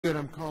Good.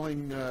 I'm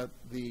calling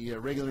the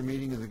regular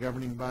meeting of the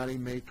governing body,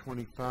 May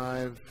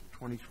 25,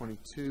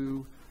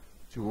 2022,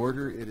 to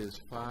order. It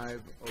is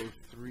 5:03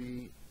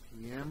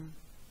 p.m.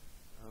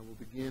 We'll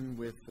begin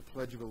with the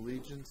Pledge of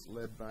Allegiance,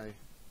 led by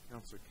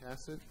Councilor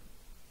Cassett.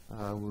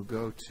 We'll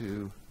go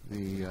to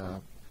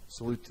the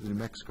salute to the New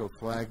Mexico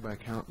flag,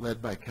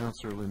 led by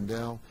Councilor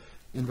Lindell.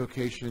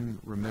 Invocation,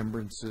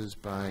 remembrances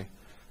by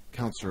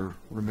Councilor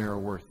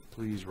Romero-Worth.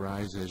 Please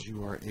rise as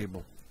you are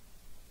able.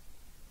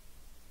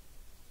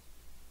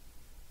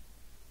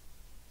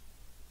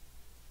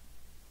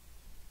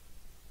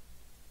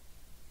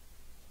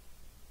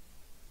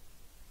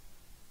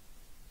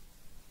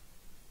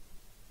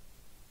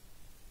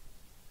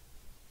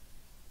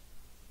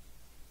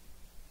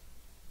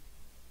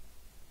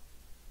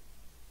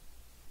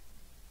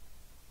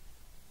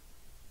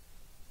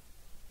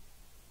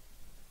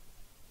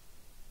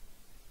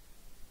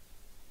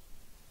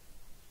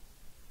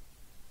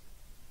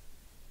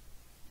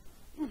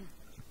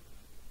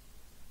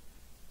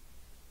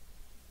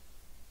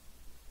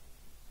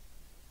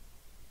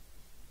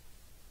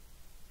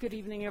 Good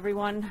evening,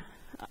 everyone.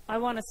 I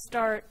want to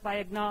start by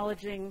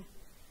acknowledging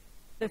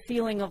the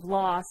feeling of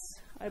loss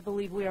I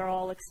believe we are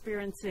all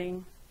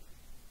experiencing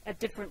at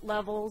different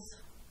levels,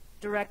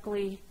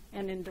 directly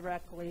and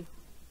indirectly.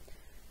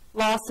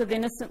 Loss of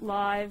innocent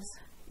lives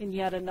in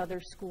yet another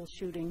school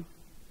shooting.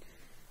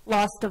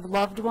 Loss of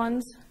loved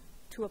ones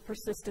to a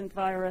persistent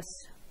virus.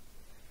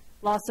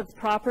 Loss of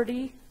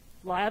property,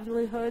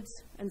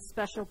 livelihoods, and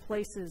special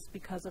places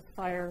because of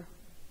fire.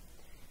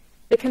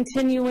 The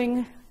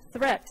continuing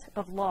threat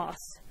of loss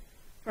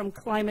from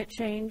climate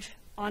change,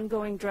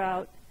 ongoing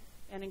drought,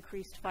 and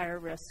increased fire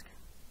risk.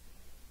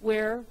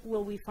 Where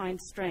will we find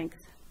strength?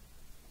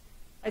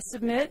 I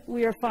submit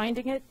we are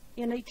finding it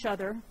in each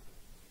other,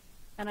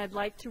 and I'd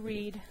like to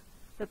read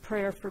the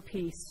prayer for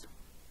peace.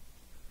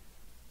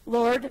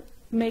 Lord,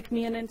 make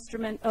me an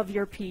instrument of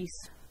your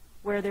peace.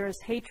 Where there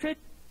is hatred,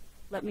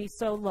 let me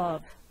sow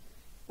love.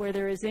 Where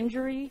there is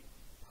injury,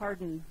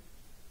 pardon.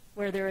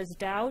 Where there is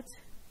doubt,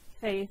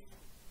 faith.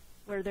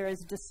 Where there is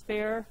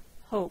despair,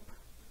 hope.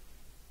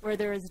 Where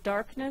there is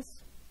darkness,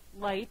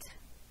 light.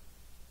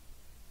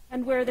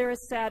 And where there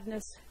is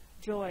sadness,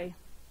 joy.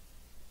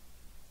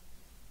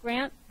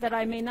 Grant that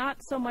I may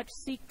not so much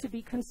seek to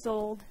be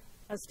consoled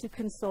as to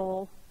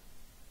console,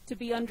 to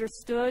be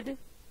understood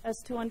as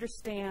to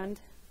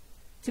understand,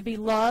 to be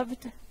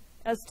loved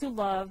as to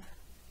love,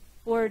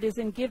 for it is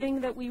in giving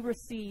that we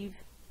receive,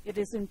 it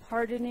is in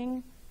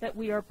pardoning that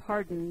we are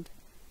pardoned,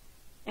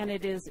 and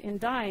it is in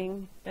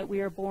dying that we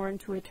are born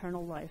to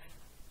eternal life.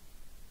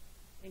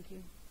 Thank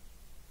you.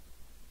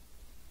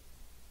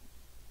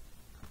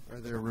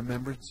 Are there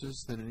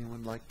remembrances that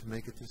anyone would like to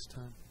make at this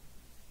time?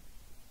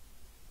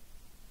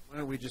 Why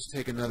don't we just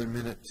take another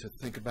minute to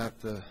think about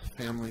the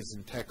families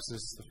in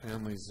Texas, the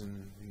families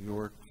in New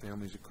York,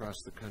 families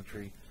across the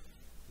country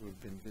who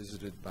have been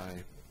visited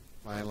by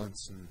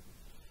violence and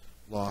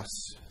loss,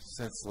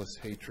 senseless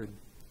hatred,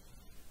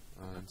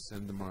 and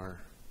send them our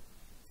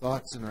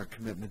thoughts and our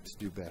commitment to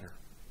do better.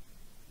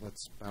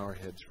 Let's bow our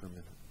heads for a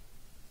minute.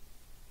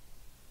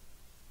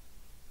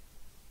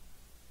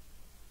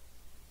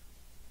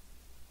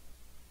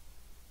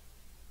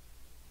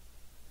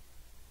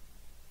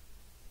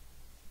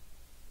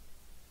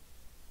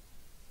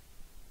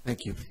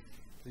 Thank you.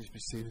 Please be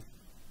seated.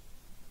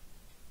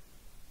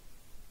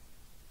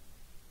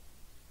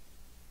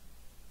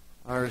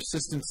 Our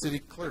Assistant City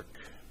Clerk,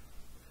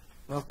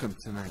 welcome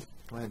tonight.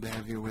 Glad to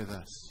have you with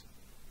us.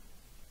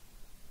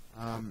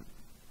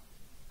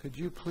 Could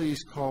you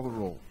please call the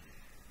roll?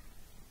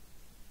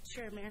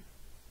 Sure, Mayor.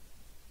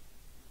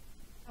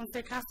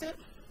 Councilor Cassett?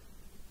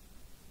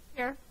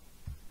 Here.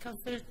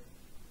 Councilor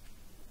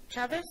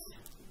Chavez?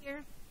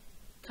 Here.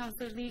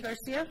 Councilor Lee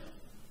Garcia?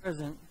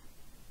 Present.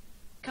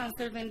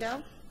 Councilor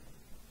Lindell?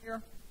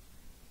 Here.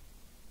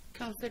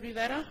 Councilor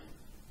Rivera?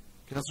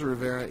 Councilor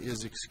Rivera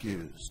is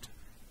excused.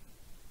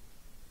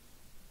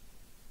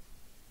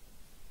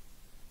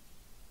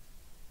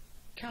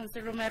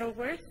 Councilor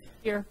Romero-Worth?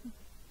 Here.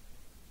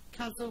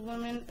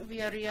 Councilwoman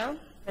Villarreal?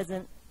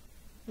 Present.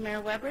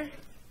 Mayor Weber?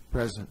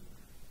 Present.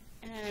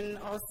 And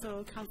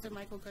also Councilor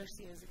Michael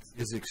Garcia is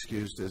excused. Is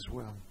excused as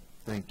well.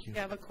 Thank you.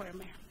 You have a quorum,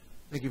 Mayor.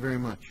 Thank you very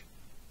much.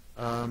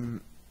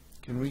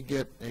 Can we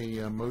get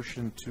a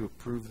motion to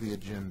approve the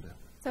agenda?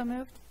 So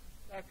moved.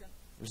 Second.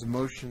 There's a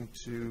motion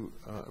to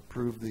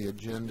approve the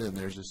agenda, and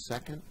there's a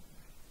second.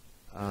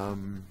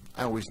 I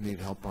always need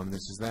help on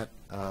this. Is that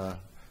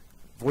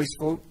voice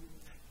vote?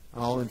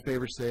 All in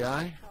favor say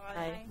aye.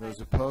 Aye. Those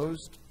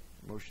opposed?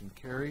 Motion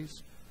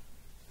carries.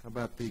 How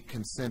about the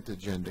consent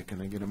agenda? Can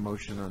I get a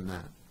motion on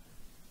that?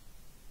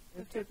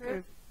 Move to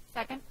approve.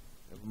 Second.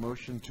 I have a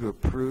motion to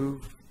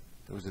approve.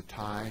 There was a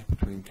tie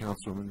between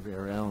Councilwoman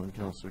Villarreal and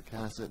Councilor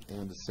Cassett,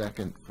 and a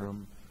second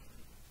from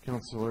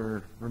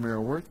Councilor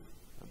Romero-Worth,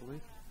 I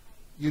believe.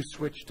 You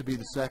switched to be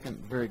the second.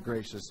 Very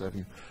gracious of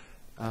you.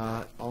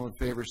 All in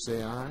favor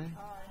say aye.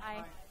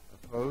 Aye.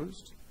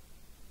 Opposed?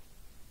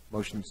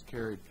 Motion's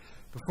carried.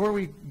 Before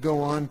we go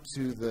on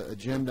to the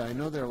agenda, I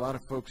know there are a lot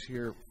of folks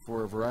here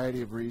for a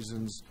variety of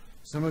reasons.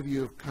 Some of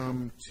you have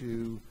come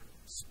to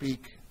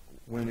speak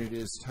when it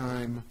is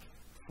time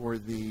for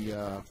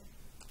the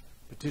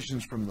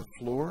petitions from the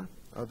floor.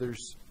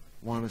 Others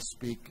want to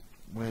speak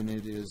when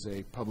it is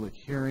a public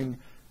hearing.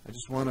 I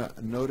just want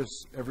to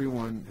notice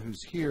everyone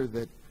who's here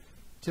that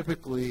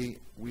typically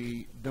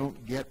we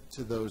don't get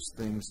to those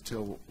things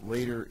till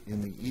later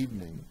in the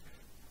evening.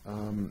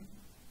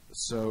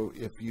 So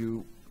if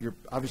you're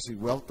obviously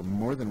welcome,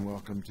 more than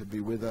welcome, to be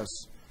with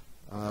us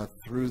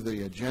through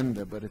the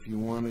agenda, but if you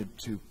wanted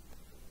to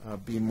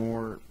be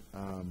more,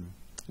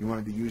 you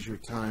wanted to use your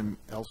time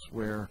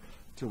elsewhere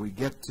till we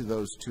get to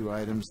those two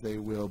items, they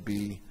will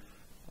be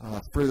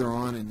further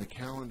on in the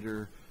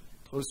calendar,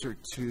 closer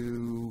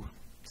to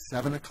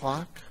 7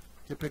 o'clock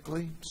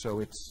typically, so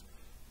it's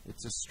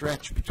a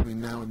stretch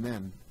between now and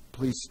then.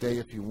 Please stay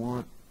if you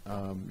want.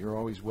 You're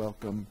always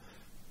welcome.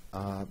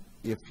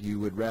 If you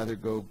would rather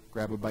go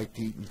grab a bite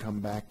to eat and come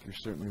back, you're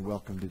certainly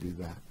welcome to do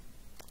that.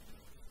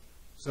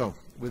 So,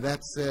 with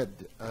that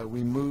said,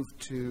 we move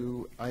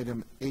to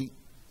item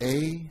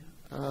 8A,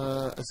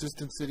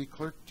 Assistant City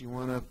Clerk. Do you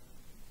want to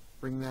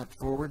bring that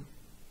forward?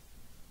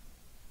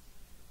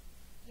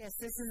 Yes,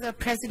 this is a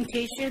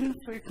presentation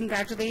for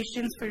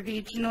congratulations for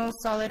Regional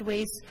Solid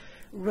Waste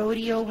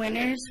Rodeo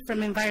winners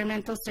from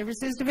Environmental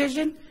Services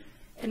Division,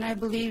 and I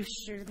believe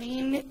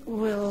Charlene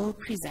will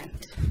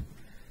present.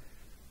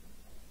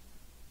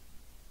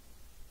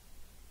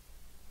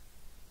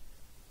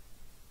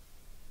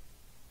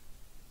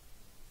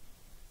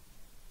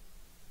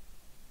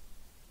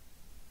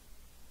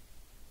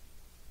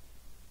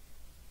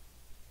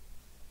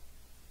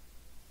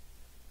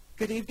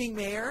 Good evening,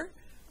 Mayor,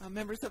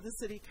 members of the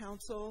City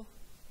Council.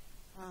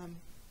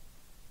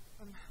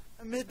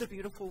 Amid the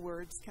beautiful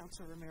words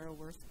Councilor Romero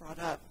Worth brought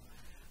up,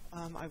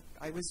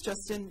 I was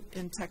just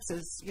in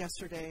Texas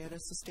yesterday at a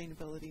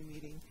sustainability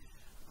meeting,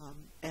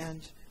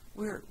 and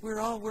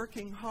we're all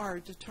working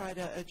hard to try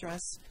to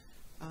address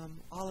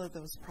all of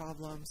those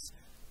problems,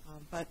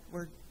 but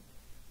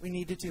we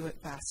need to do it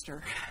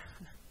faster.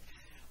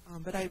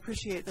 But I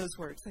appreciate those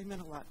words. They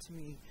meant a lot to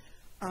me.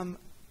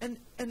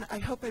 And I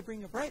hope I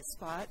bring a bright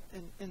spot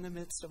in the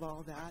midst of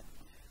all that.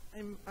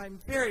 I'm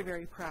very,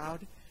 very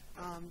proud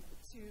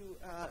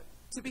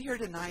to be here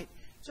tonight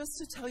just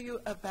to tell you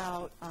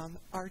about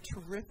our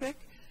terrific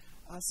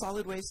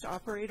solid waste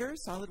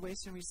operators, solid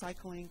waste and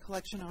recycling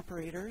collection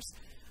operators.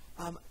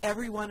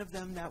 Every one of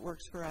them that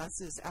works for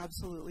us is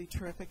absolutely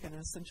terrific and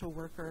an essential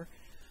worker.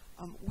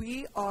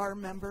 We are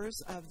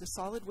members of the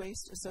Solid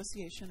Waste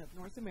Association of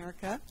North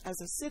America as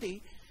a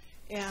city,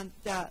 and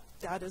that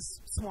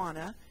is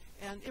SWANA.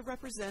 And it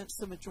represents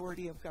the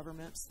majority of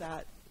governments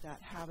that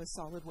have a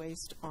solid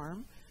waste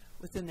arm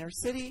within their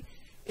city.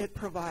 It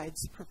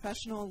provides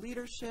professional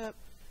leadership,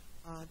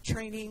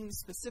 training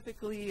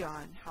specifically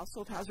on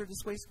household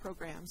hazardous waste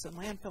programs and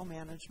landfill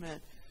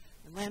management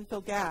and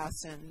landfill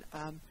gas and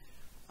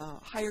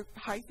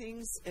high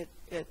things.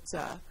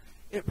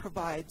 It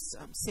provides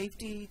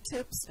safety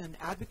tips and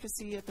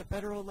advocacy at the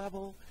federal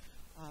level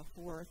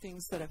for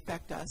things that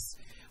affect us.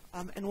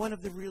 And one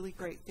of the really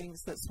great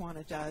things that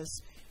SWANA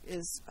does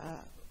is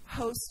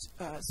host,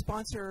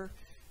 sponsor,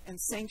 and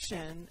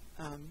sanction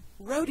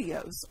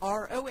rodeos,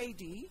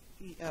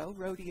 R-O-A-D-E-O,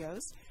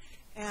 rodeos,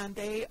 and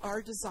they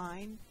are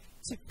designed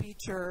to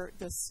feature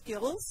the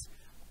skills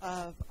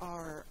of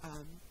our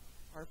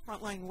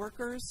frontline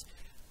workers,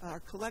 our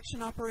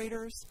collection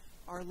operators,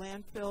 our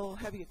landfill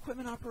heavy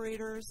equipment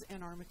operators,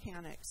 and our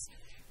mechanics.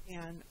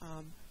 And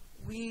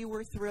we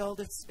were thrilled.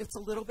 It's a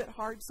little bit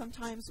hard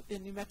sometimes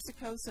in New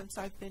Mexico since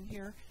I've been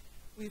here.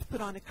 We've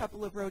put on a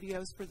couple of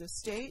rodeos for the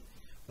state,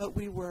 but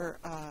we were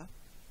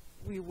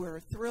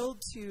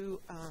thrilled to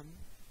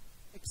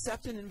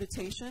accept an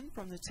invitation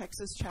from the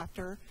Texas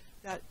chapter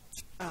that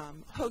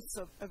hosts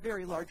a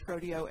very large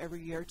rodeo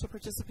every year to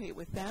participate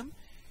with them.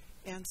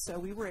 And so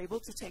we were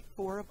able to take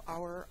 4 of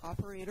our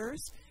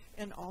operators,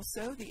 and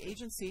also the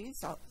agency,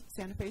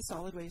 Santa Fe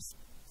Solid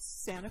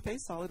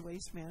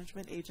Waste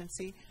Management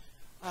Agency,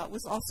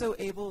 was also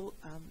able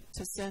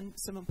to send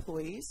some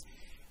employees.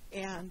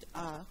 And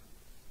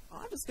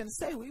I was going to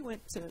say, we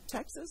went to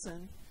Texas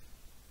and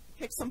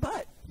kicked some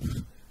butt.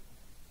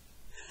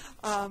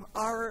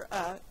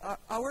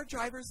 Our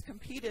drivers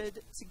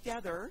competed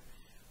together.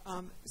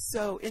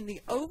 So in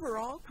the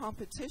overall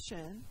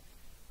competition,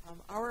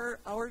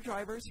 our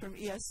drivers from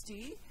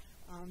ESD,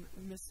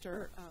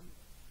 Mr.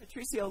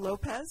 Patricio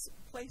Lopez,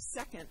 placed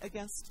second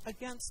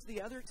against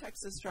the other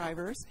Texas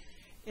drivers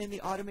in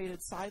the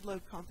automated side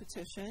load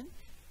competition.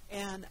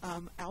 And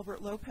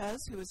Albert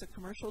Lopez, who is a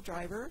commercial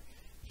driver,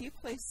 he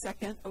placed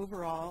second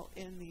overall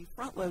in the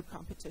front load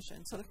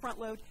competition. So the front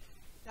load,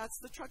 that's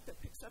the truck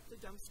that picks up the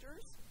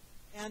dumpsters,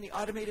 and the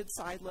automated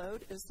side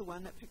load is the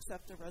one that picks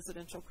up the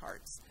residential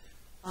carts.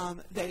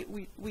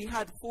 We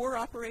had 4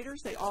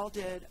 operators. They all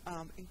did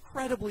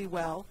incredibly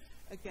well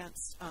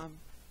against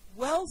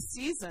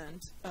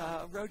well-seasoned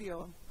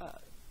rodeo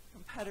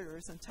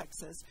competitors in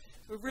Texas.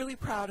 We're really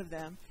proud of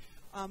them.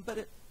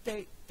 But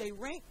they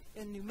rank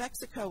in New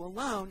Mexico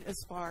alone as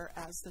far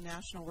as the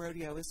National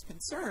Rodeo is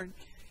concerned.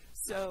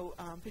 So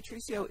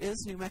Patricio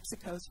is New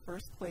Mexico's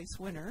first place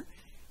winner.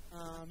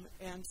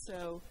 And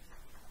so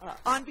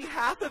on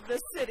behalf of the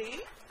city,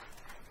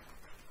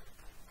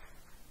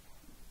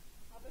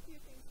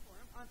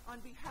 on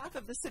behalf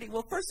of the city,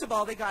 well, first of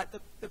all, they got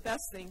the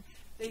best thing.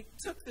 They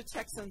took the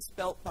Texans'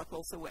 belt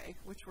buckles away,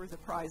 which were the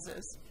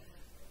prizes.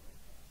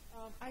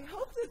 I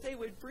hope that they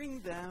would bring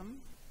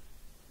them.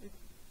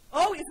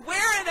 Oh, he's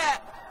wearing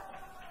it!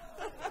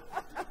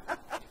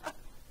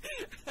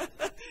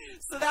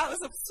 So that was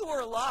a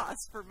sore loss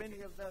for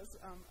many of those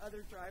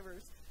other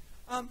drivers.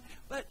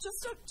 But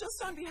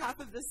just on behalf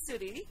of the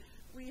city,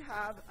 we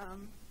have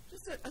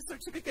just a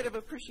certificate of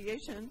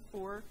appreciation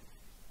for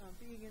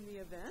being in the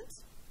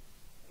event.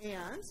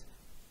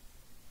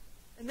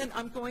 And then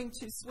I'm going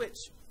to switch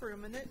for a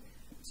minute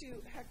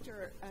to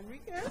Hector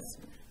Enriquez,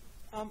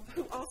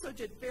 who also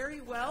did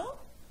very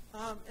well.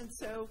 And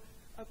so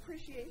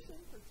appreciation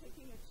for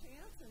taking a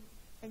chance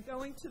and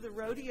going to the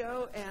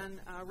rodeo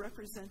and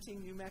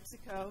representing New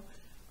Mexico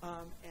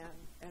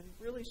and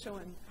really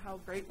showing how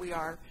great we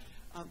are.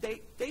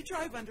 They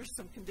drive under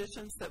some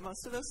conditions that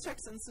most of those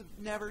Texans have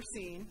never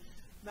seen,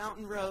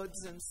 mountain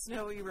roads and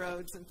snowy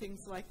roads and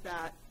things like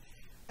that.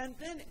 And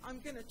then I'm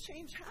going to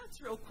change hats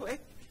real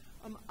quick.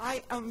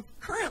 I am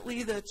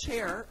currently the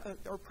chair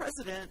or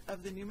president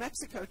of the New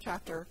Mexico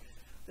chapter,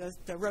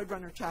 the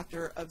Roadrunner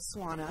chapter of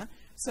SWANA.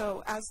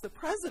 So as the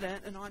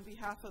president and on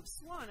behalf of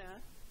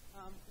SWANA,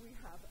 we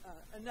have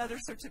another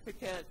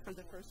certificate for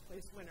the first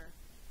place winner.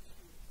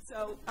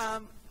 So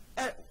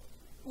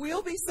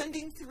we'll be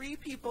sending 3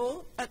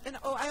 people. And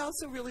I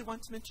also really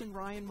want to mention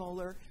Ryan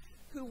Moeller,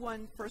 who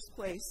won first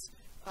place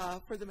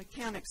for the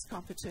mechanics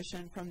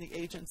competition from the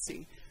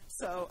agency.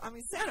 So, I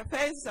mean, Santa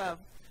Fe's,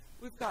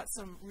 we've got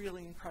some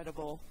really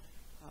incredible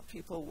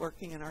people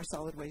working in our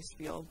solid waste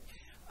field.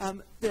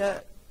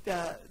 The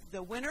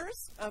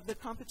winners of the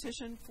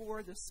competition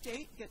for the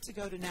state get to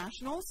go to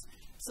nationals,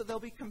 so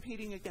they'll be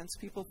competing against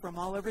people from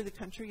all over the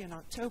country in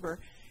October.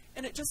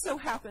 And it just so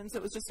happens,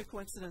 it was just a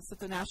coincidence that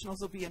the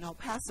nationals will be in El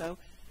Paso.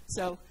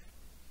 So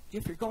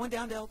if you're going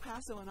down to El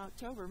Paso in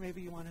October,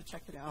 maybe you want to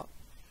check it out.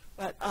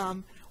 But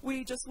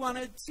we just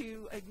wanted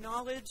to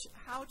acknowledge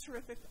how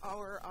terrific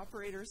our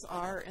operators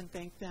are and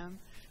thank them.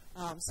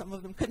 Some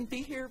of them couldn't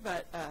be here,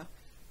 but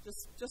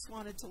just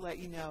wanted to let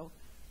you know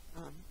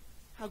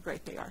how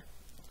great they are.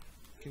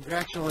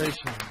 Congratulations.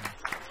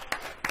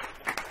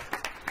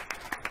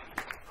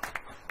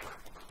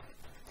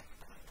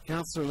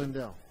 Councilor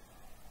Lindell.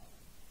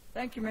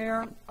 Thank you,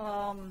 Mayor.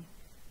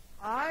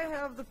 I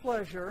have the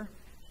pleasure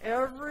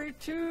every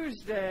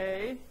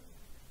Tuesday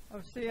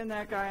of seeing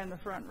that guy in the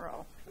front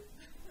row.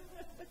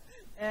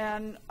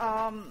 And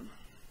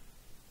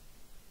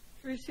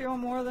Patricio,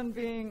 more than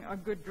being a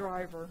good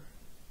driver,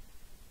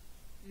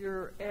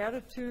 your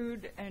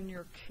attitude and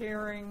your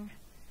caring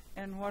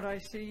and what I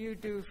see you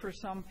do for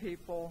some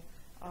people,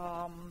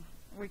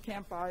 we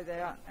can't buy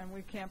that and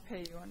we can't pay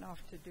you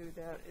enough to do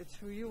that. It's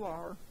who you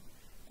are.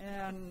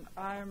 And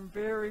I'm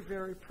very,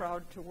 very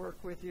proud to work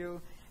with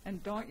you.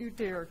 And don't you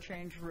dare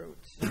change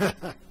routes.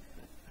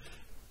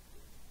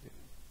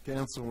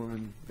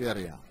 Councilwoman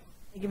Villarreal.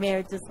 Thank you,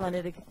 Mayor. Just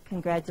wanted to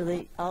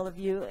congratulate all of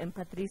you and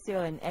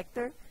Patricio and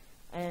Hector,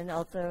 and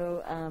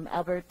also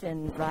Albert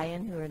and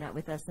Ryan, who are not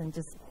with us. And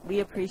just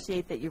we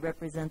appreciate that you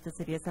represent the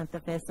city of Santa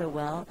Fe so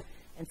well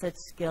and such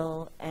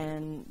skill.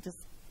 And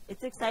just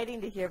it's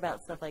exciting to hear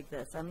about stuff like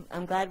this.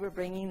 I'm glad we're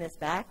bringing this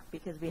back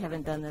because we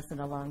haven't done this in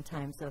a long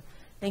time. So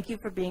thank you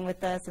for being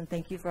with us, and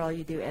thank you for all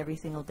you do every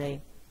single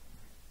day.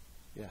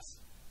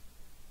 Yes.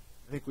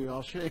 I think we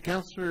all share.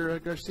 Councilor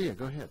Garcia,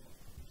 go ahead.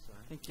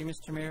 Thank you,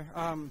 Mr. Mayor.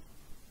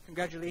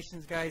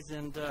 Congratulations, guys,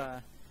 and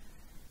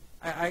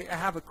I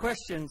have a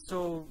question.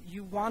 So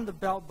you won the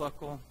belt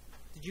buckle.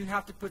 Did you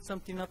have to put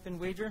something up in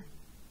wager?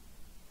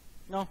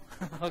 No?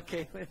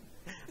 Okay. I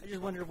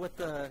just wondered what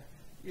the,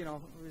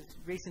 was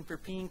racing for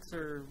pinks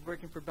or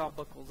working for belt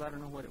buckles. I don't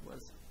know what it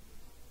was.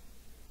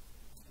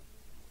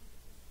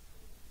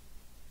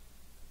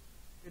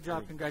 Good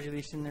job.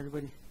 Congratulations,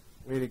 everybody.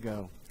 Way to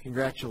go.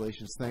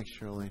 Congratulations. Thanks,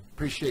 Shirley.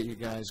 Appreciate you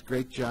guys.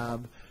 Great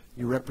job.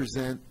 You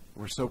represent.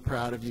 We're so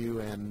proud of you,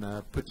 and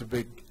puts a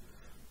big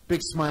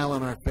smile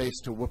on our face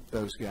to whoop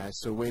those guys.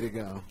 So way to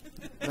go.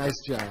 Nice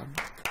job.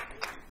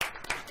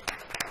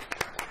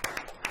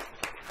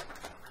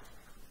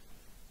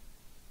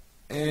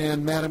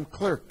 And Madam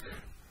Clerk,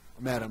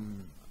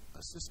 Madam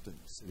Assistant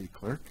City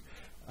Clerk,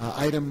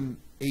 item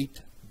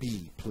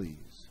 8B, please.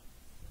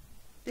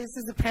 This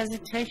is a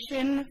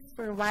presentation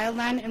for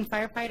wildland and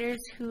firefighters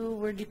who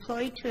were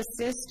deployed to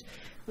assist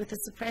with the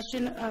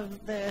suppression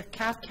of the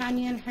Calf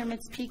Canyon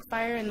Hermit's Peak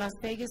fire in Las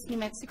Vegas, New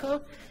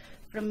Mexico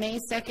from May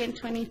 2nd,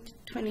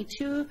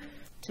 2022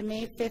 to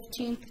May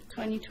 15th,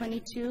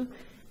 2022.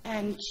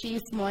 And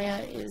Chief Moya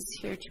is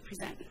here to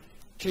present.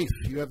 Chief,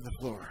 you have the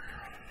floor.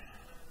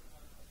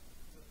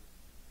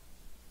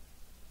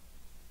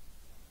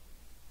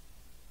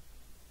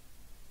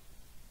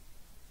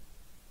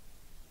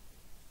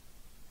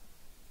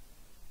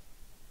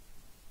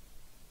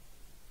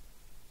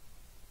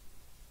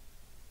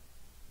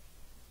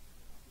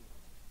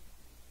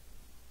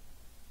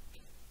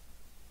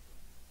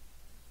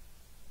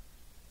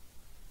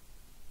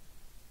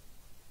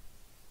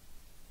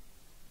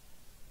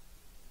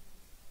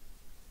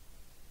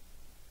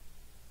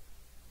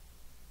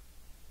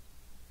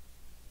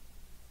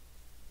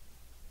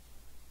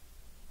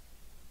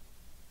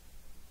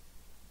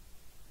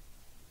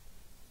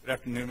 Good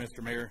afternoon,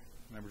 Mr. Mayor,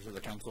 members of the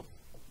council.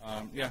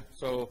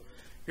 So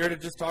here to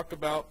just talk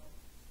about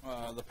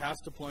the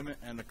past deployment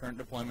and the current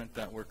deployment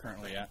that we're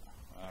currently at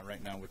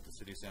right now with the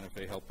City of Santa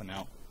Fe helping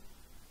out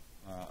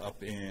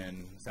up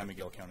in San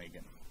Miguel County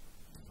again.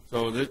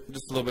 So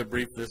just a little bit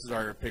brief, this is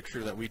our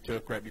picture that we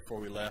took right before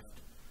we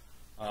left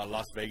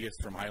Las Vegas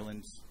from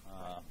Highlands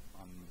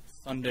on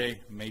Sunday,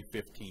 May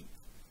 15th.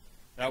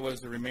 That was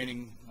the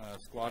remaining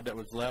squad that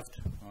was left.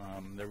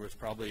 There was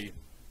probably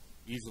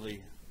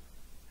easily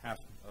half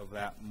of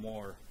that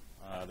more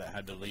that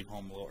had to leave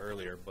home a little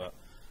earlier. But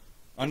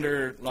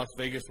under Las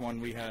Vegas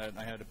one,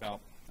 I had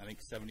about, I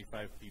think,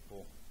 75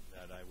 people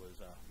that I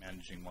was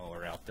managing while we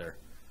were out there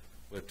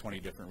with 20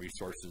 different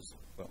resources.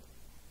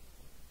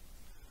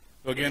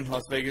 So again,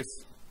 Las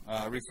Vegas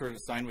resource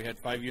assigned, we had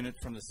 5 units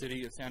from the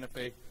City of Santa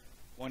Fe,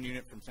 1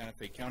 unit from Santa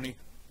Fe County,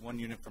 1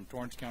 unit from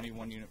Torrance County,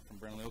 1 unit from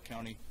Bernalillo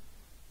County,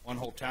 1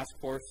 whole task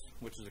force,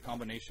 which is a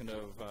combination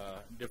of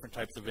different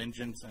types of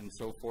engines and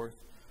so forth,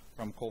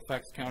 from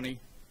Colfax County.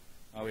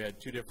 We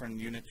had 2 different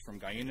units from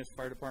Gallinas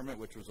Fire Department,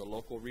 which was a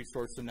local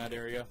resource in that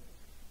area,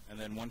 and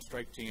then 1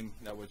 strike team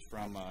that was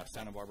from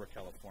Santa Barbara,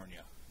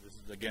 California. This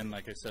is, again,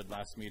 like I said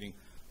last meeting,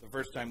 the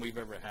first time we've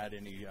ever had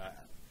any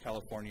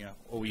California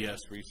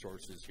OES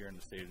resources here in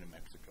the state of New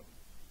Mexico.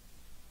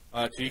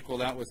 To equal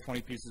that was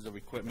 20 pieces of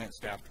equipment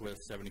staffed with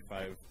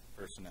 75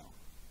 personnel.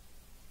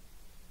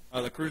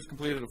 The crews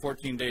completed a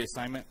 14-day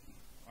assignment.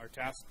 Our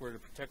tasks were to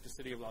protect the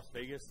city of Las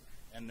Vegas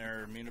and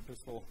their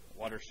municipal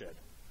watershed.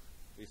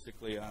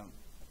 Basically,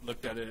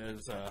 looked at it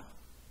as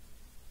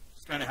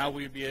just kind of how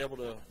we'd be able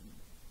to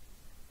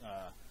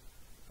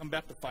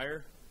combat the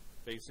fire,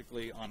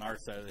 basically on our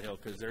side of the hill,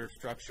 because their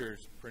structure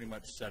is pretty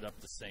much set up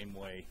the same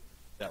way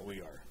that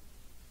we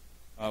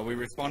are. We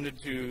responded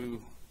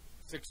to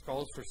 6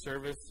 calls for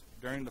service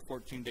during the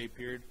 14-day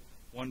period,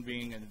 1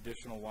 being an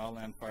additional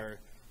wildland fire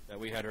that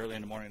we had early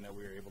in the morning that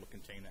we were able to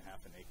contain at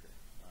 ½ an acre.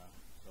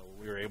 So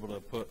we were able to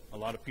put a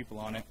lot of people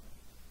on it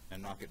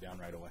and knock it down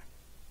right away.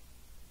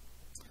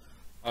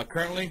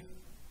 Currently,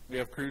 we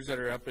have crews that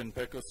are up in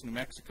Pecos, New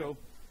Mexico,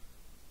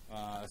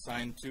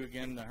 assigned to,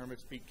 again, the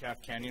Hermit's Peak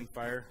Calf Canyon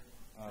fire.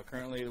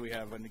 Currently, we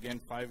have, again,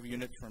 5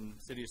 units from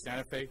the City of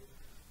Santa Fe,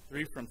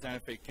 3 from Santa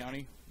Fe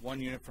County,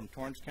 1 unit from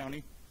Torrance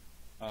County,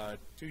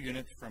 2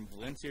 units from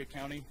Valencia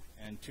County,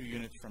 and 2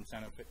 units from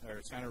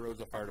Santa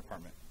Rosa Fire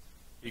Department.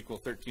 Equal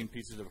 13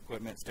 pieces of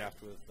equipment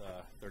staffed with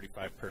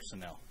 35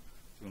 personnel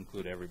to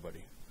include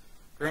everybody.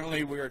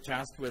 Currently, we are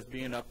tasked with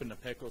being up in the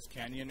Pecos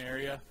Canyon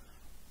area,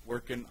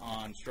 working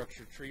on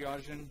structure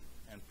triaging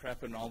and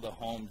prepping all the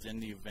homes in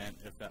the event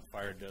if that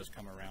fire does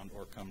come around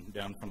or come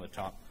down from the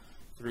top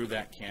through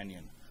that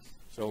canyon.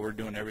 So we're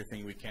doing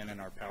everything we can in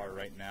our power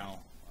right now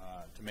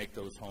to make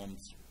those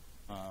homes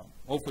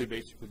hopefully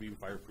basically be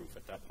fireproof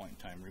at that point in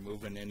time,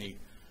 removing any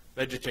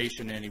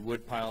vegetation, any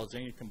wood piles,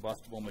 any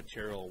combustible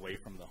material away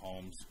from the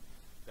homes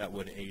that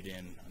would aid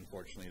in,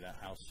 unfortunately, that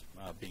house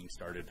being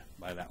started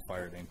by that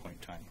fire at any point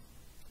in time.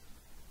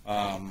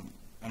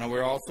 And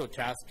we're also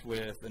tasked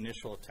with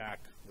initial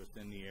attack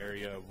within the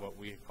area of what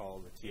we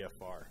call the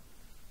TFR.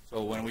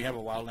 So when we have a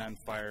wildland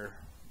fire,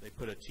 they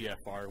put a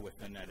TFR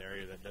within that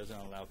area that doesn't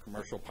allow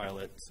commercial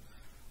pilots,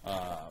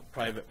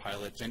 private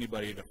pilots,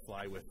 anybody to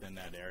fly within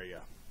that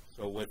area.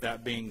 So with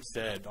that being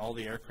said, all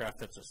the aircraft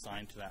that's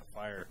assigned to that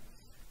fire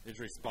is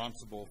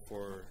responsible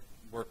for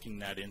working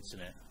that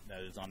incident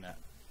that is on that.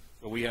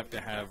 So we have to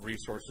have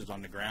resources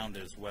on the ground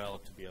as well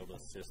to be able to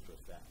assist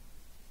with that.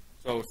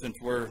 So since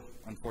we're,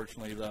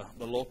 unfortunately, the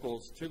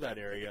locals to that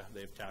area,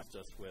 they've tasked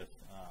us with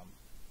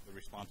the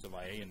responsive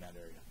IA in that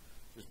area,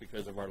 just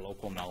because of our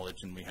local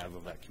knowledge and we have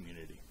of that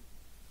community.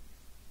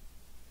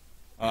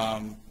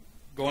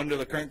 Going to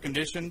the current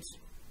conditions,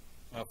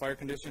 fire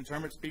conditions,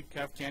 Hermit's Peak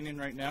Calf Canyon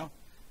right now,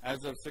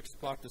 as of 6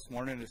 o'clock this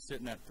morning, is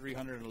sitting at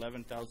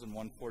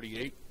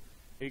 311,148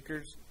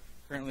 acres.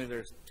 Currently,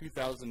 there's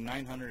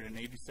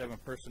 2,987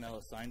 personnel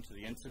assigned to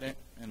the incident,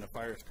 and the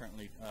fire is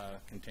currently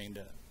contained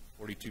at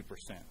 42%.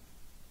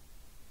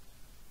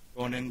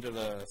 Going into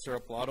the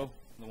Cerro Plata,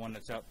 the one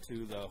that's out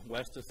to the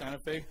west of Santa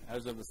Fe,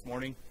 as of this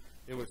morning,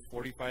 it was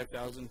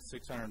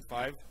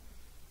 45,605.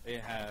 They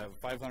have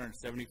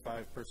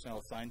 575 personnel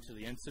assigned to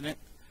the incident,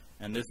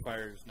 and this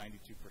fire is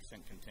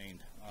 92% contained.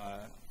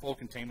 Full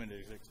containment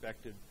is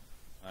expected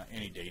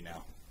any day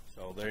now.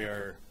 So they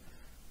are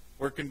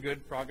working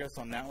good progress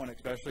on that one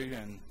especially,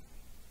 and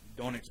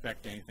don't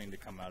expect anything to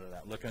come out of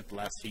that. Looking at the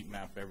last heat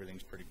map,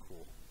 everything's pretty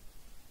cool,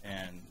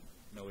 and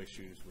no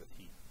issues with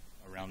heat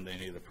around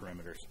any of the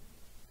perimeters.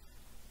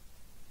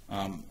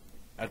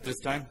 At this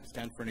time,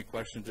 stand for any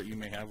questions that you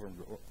may have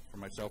for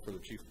myself or the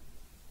chief.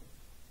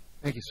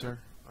 Thank you, sir.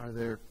 Are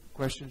there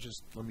questions?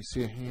 Just let me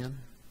see a hand.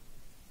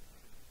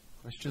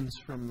 Questions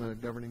from the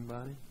governing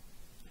body?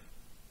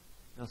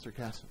 Councilor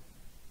Casson.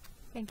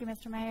 Thank you,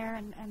 Mr. Mayor,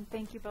 and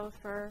thank you both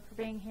for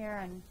being here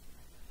and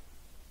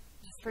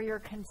just for your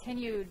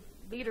continued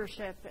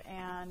leadership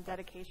and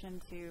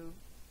dedication to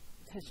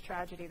this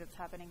tragedy that's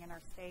happening in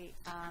our state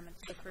and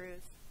to the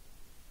crews.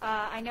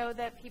 I know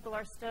that people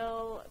are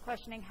still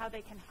questioning how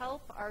they can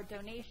help. Are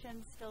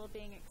donations still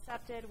being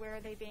accepted? Where are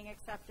they being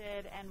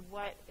accepted? And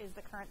what is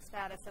the current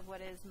status of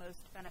what is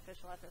most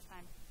beneficial at this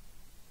time?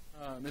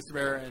 Mr.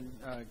 Mayor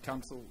and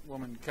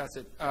Councilwoman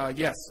Cussett,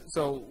 yes.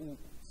 So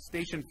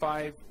Station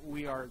 5,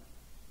 we are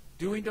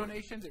doing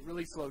donations. It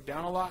really slowed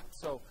down a lot.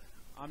 So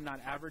I'm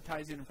not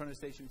advertising in front of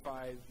Station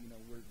 5. You know,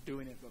 we're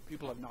doing it, but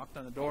people have knocked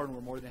on the door, and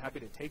we're more than happy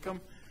to take them.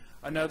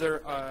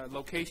 Another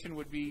location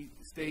would be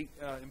State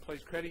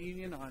Employees Credit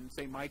Union on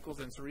St. Michael's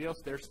and Cerrillos.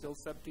 They're still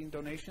accepting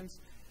donations.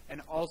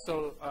 And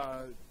also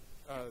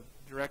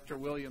Director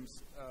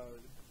Williams,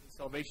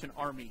 Salvation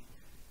Army,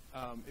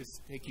 is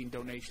taking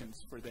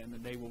donations for them,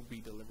 and they will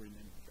be delivering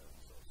them.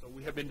 So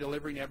we have been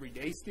delivering every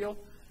day still.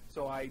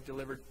 So I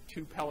delivered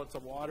 2 pallets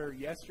of water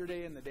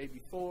yesterday and the day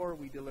before.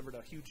 We delivered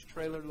a huge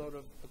trailer load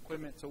of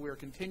equipment. So we are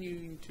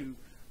continuing to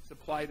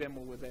supply them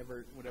with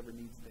whatever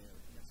needs they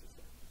are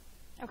necessary.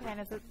 Okay,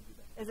 and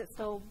is it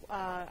still,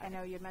 I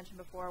know you had mentioned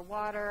before,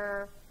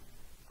 water,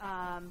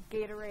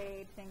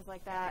 Gatorade, things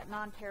like that,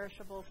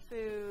 non-perishable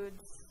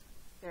foods?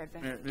 There had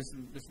been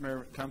Mr.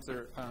 Mayor,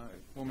 Councilor,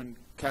 Woman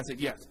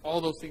Cassidy, yes,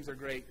 all those things are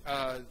great.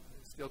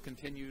 Still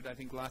continued. I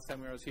think last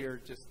time I was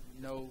here, just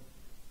no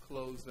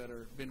clothes that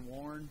are been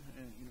worn,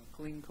 and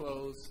clean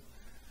clothes.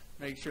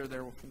 Make sure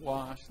they're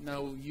washed.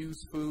 No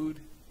used food.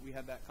 We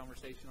had that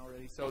conversation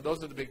already. So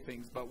those are the big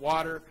things. But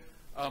water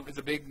is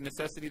a big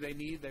necessity they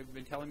need. They've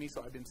been telling me,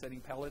 so I've been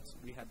sending pellets.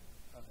 We had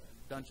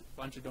a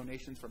bunch of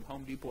donations from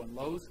Home Depot and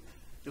Lowe's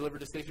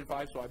delivered to Station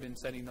 5, so I've been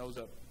sending those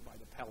up by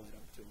the pellet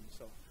up to them.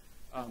 So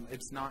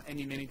it's not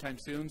ending anytime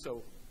soon,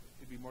 so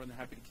we'd be more than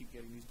happy to keep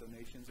getting these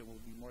donations, and we'll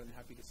be more than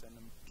happy to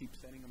keep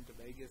sending them to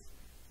Vegas,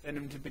 send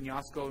them to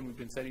Peñasco, and we've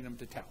been sending them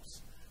to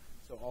Taos.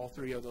 So all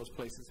 3 of those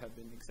places have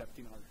been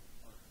accepting our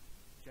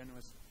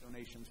generous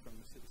donations from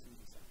the citizens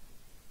of San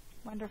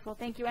Diego. Wonderful.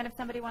 Thank you. And if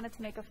somebody wanted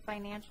to make a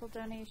financial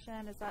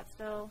donation, is that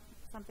still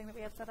something that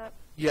we have set up?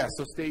 Yeah,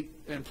 so State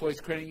Employees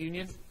Credit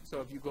Union.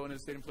 So if you go into the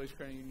State Employees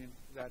Credit Union,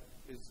 that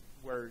is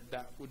where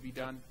that would be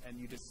done, and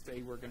you just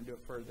say we're going to do it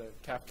for the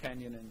Calf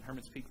Canyon and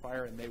Hermit's Peak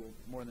fire, and they will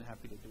more than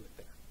happy to do it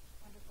there.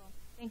 Wonderful.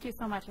 Thank you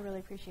so much. I really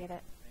appreciate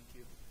it. Thank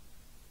you.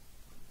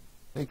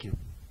 Thank you.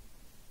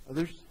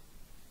 Others?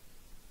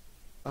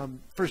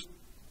 First,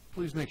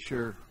 please make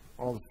sure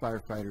all the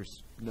firefighters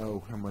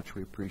know how much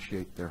we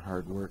appreciate their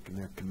hard work and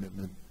their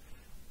commitment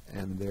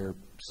and their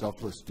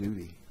selfless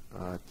duty.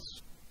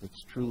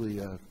 It's truly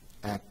an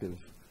act of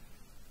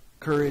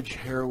courage,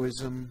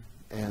 heroism,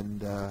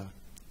 and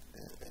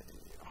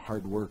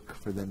hard work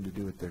for them to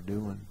do what they're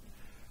doing.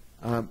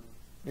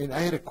 And I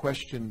had a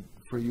question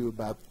for you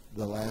about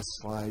the last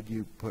slide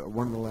you put,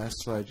 one of the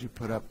last slides you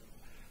put up.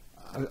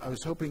 I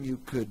was hoping you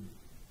could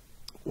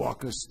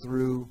walk us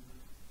through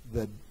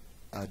the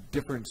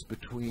difference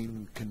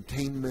between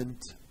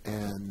containment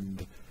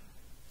and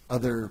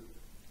other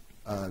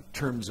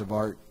terms of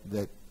art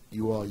that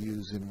you all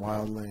use in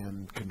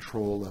wildland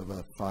control of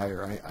a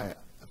fire.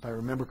 If I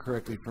remember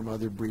correctly from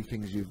other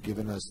briefings you've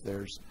given us,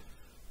 there's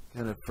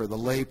kind of, for the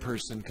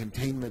layperson,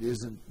 containment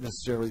isn't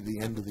necessarily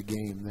the end of the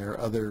game. There are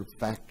other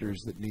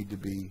factors that need to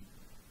be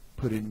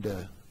put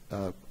into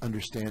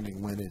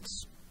understanding when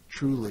it's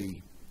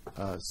truly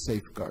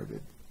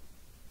safeguarded.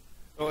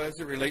 So as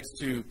it relates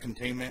to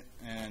containment,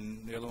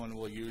 and the other one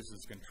we'll use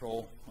is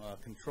control.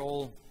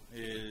 Control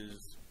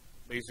is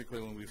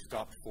basically when we've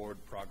stopped forward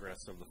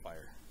progress of the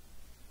fire.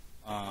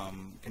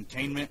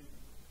 Containment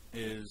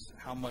is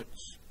how much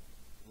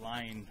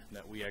line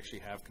that we actually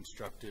have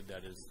constructed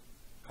that is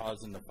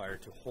causing the fire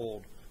to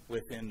hold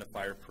within the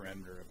fire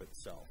perimeter of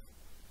itself.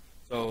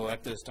 So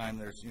at this time,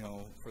 there's,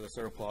 for the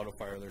Cerro Pelado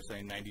fire, they're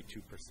saying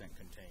 92%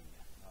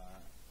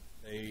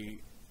 contained.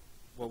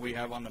 What we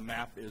have on the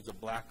map is a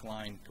black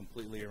line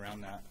completely around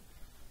that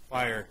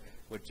fire,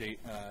 which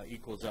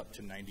equals up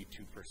to 92%.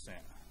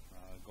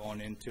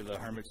 Going into the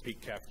Hermit's Peak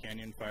Calf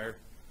Canyon fire,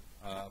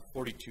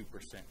 42%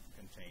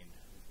 contained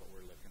is what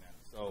we're looking at.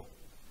 So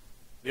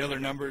the other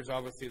numbers,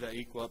 obviously, that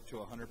equal up to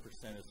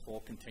 100% is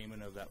full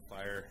containment of that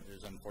fire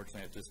is,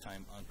 unfortunately, at this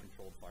time,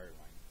 uncontrolled fire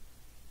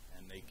line.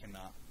 And they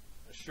cannot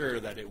assure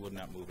that it would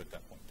not move at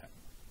that point in time.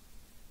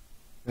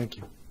 Thank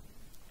you.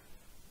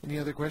 Any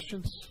other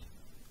questions,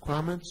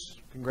 comments,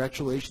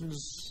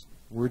 congratulations,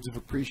 words of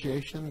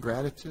appreciation,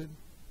 gratitude?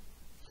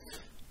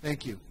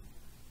 Thank you.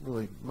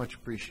 Really much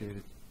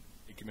appreciated.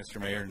 Thank you, Mr.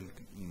 Mayor and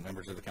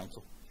members of the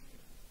council.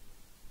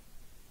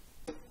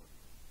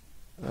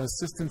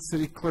 Assistant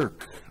City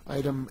Clerk,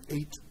 item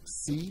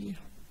 8C.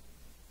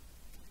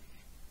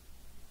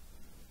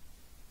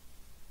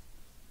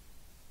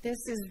 This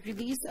is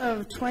release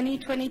of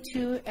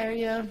 2022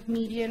 Area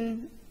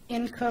Median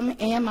Income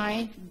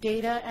AMI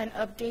data and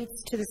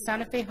updates to the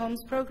Santa Fe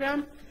Homes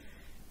Program,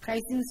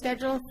 pricing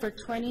schedule for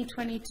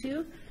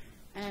 2022,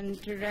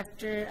 and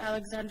Director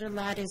Alexandra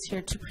Ladd is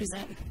here to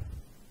present.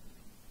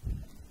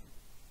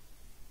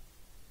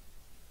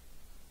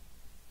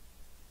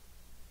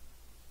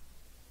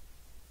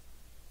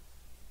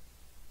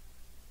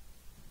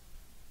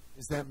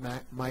 Is that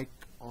mic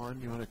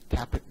on? You want to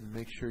tap it and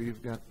make sure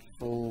you've got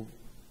full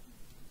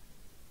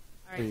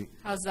All right.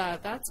 How's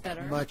that? That's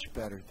better. Much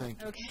better,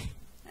 thank you. Okay.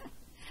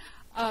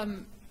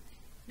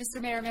 Mr.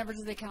 Mayor, members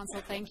of the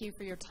council, thank you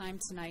for your time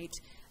tonight.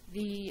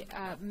 The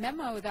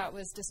memo that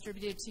was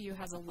distributed to you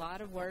has a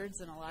lot of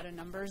words and a lot of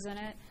numbers in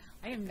it.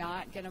 I am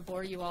not going to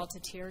bore you all to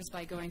tears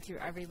by going through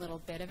every little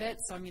bit of it,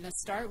 so I'm going to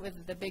start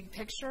with the big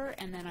picture,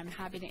 and then I'm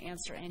happy to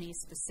answer any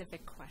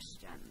specific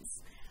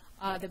questions.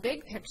 The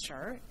big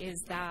picture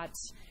is that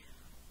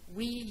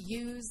we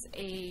use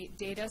a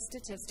data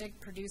statistic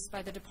produced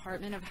by the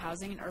Department of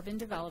Housing and Urban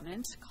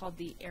Development called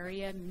the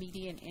Area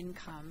Median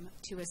Income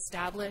to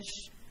establish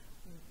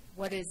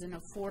what is an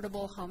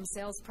affordable home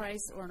sales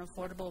price or an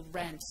affordable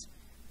rent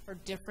for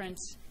different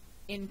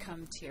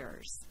income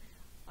tiers.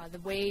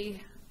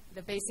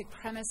 The basic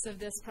premise of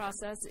this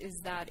process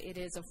is that it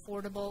is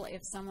affordable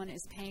if someone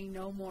is paying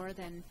no more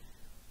than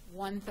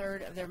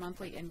 1/3 of their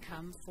monthly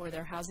income for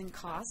their housing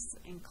costs,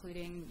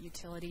 including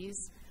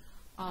utilities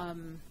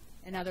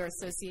and other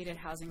associated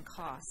housing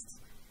costs.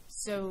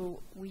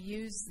 So we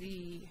use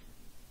the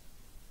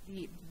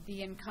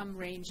income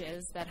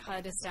ranges that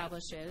HUD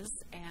establishes,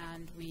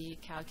 and we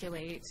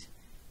calculate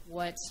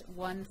what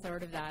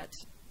 1/3 of that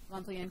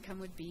monthly income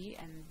would be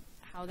and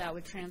how that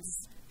would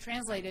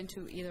translate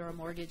into either a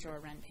mortgage or a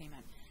rent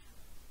payment.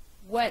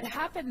 What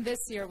happened this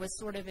year was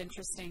sort of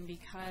interesting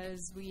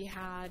because we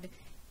had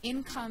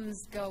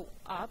incomes go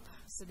up,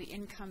 so the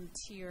income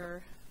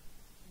tier,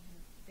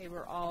 they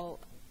were all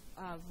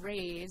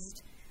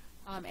raised,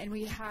 and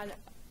we had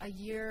a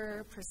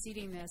year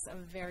preceding this of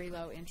very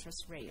low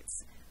interest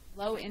rates.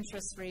 Low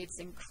interest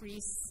rates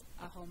increase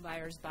a home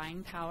buyer's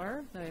buying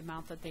power, the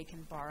amount that they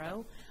can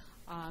borrow,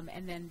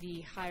 and then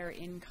the higher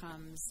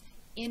incomes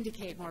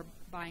indicate more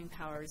buying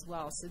power as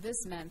well. So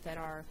this meant that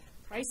our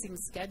pricing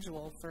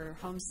schedule for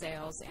home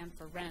sales and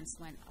for rents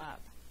went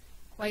up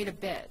quite a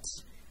bit.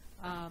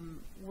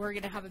 We're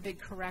going to have a big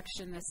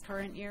correction this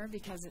current year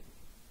because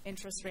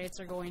interest rates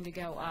are going to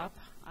go up,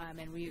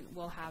 and we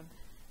will have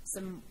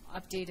some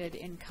updated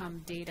income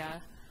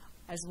data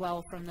as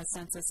well from the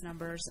census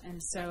numbers,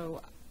 and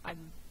so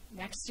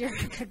next year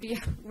could be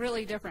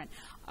really different.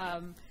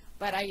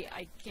 But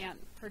I can't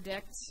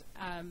predict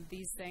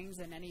these things,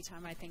 and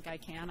anytime I think I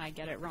can, I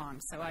get it wrong.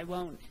 So I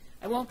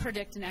won't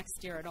predict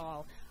next year at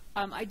all.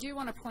 I do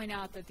want to point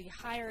out that the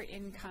higher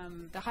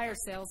income, the higher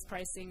sales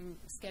pricing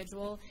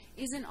schedule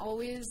isn't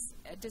always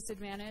a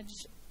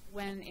disadvantage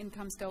when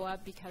incomes go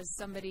up, because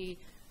somebody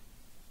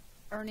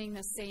earning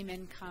the same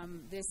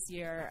income this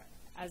year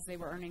as they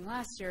were earning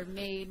last year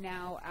may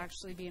now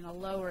actually be in a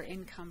lower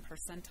income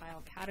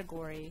percentile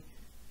category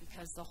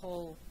because the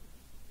whole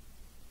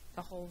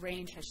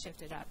range has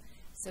shifted up.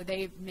 So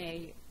they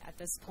may, at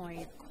this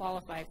point,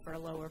 qualify for a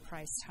lower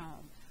priced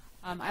home.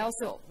 I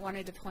also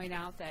wanted to point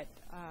out that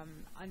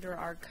under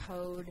our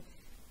code,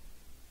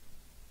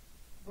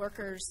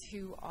 workers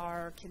who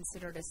are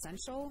considered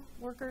essential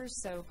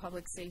workers, so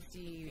public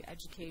safety,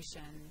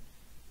 education,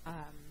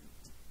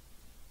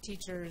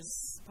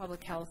 teachers,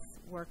 public health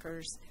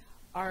workers,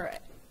 are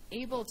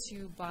able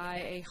to buy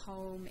a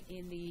home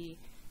in the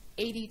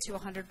 80 to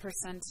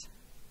 100%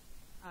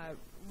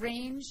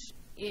 range,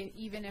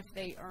 even if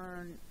they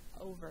earn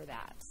over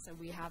that. So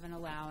we have an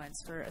allowance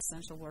for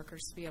essential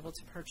workers to be able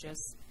to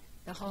purchase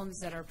the homes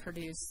that are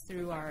produced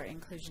through our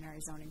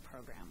inclusionary zoning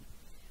program.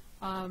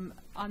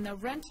 On the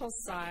rental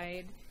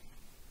side,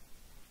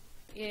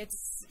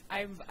 there's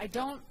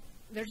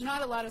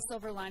not a lot of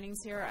silver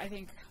linings here. I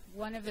think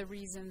one of the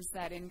reasons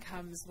that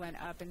incomes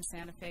went up in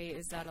Santa Fe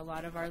is that a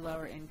lot of our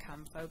lower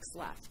income folks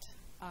left.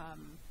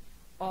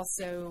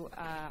 Also,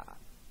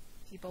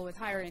 people with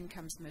higher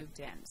incomes moved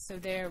in. So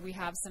there we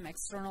have some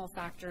external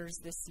factors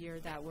this year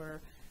that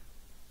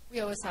we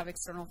always have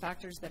external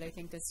factors, but I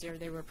think this year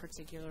they were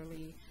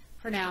particularly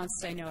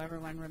pronounced. I know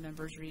everyone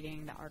remembers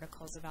reading the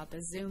articles about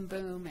the Zoom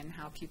boom and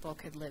how people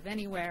could live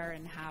anywhere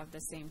and have the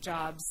same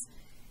jobs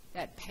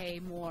that pay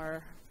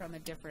more from a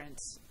different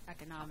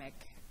economic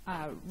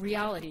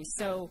reality.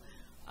 So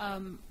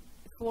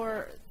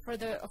for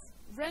the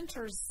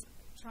renters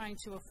trying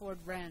to afford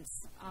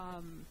rents,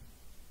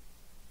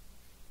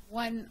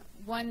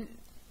 one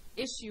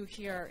issue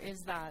here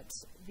is that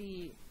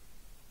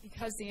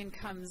because the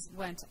incomes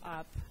went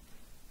up,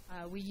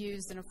 we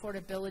used an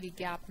affordability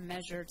gap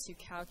measure to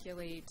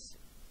calculate,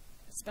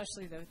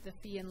 especially the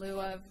fee in lieu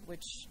of,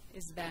 which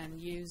is then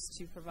used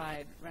to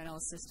provide rental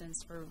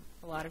assistance for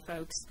a lot of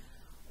folks,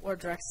 or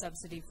direct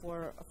subsidy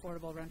for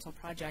affordable rental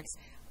projects.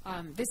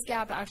 This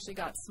gap actually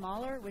got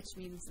smaller, which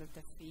means that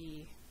the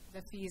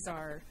fees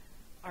are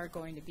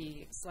going to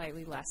be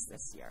slightly less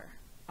this year.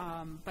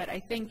 But I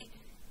think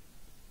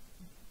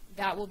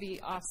that will be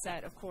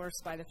offset, of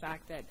course, by the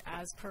fact that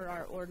as per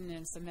our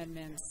ordinance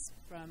amendments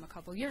from a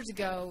couple years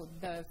ago,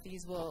 the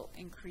fees will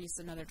increase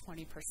another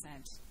 20%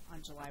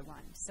 on July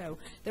 1. So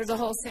there's a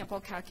whole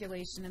sample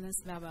calculation in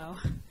this memo.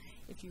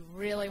 If you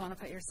really want to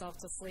put yourself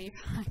to sleep,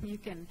 you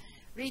can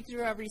read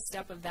through every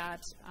step of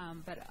that.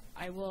 But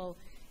I will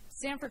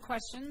stand for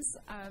questions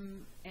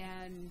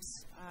and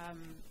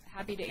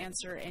happy to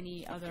answer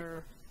any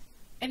other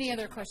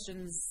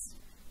questions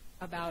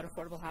about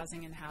affordable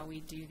housing and how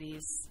we do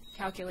these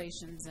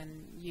calculations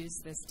and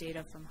use this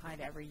data from HUD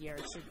every year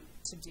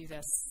to do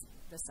this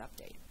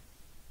update.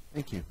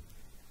 Thank you.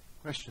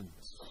 Questions?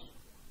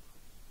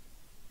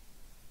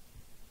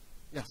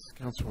 Yes,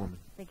 Councilwoman.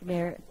 Thank you,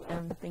 Mayor.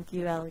 Thank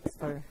you, Alex,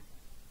 for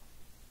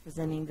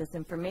presenting this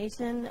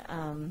information.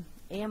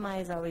 AMI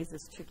is always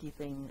this tricky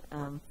thing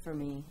for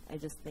me. I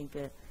just think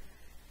it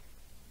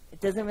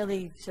doesn't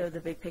really show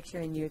the big picture,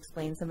 and you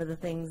explain some of the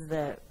things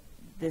that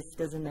this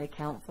doesn't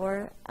account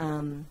for.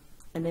 And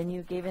then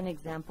you gave an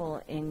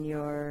example in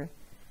your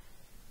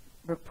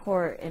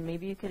report, and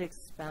maybe you could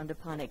expound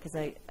upon it, because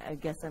I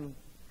guess I'm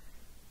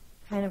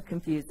kind of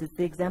confused. It's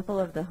the example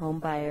of the home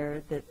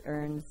buyer that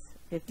earns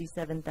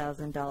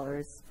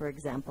 $57,000, for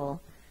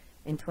example,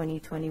 in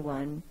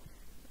 2021,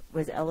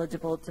 was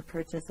eligible to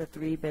purchase a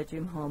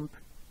 3-bedroom home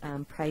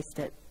priced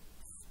at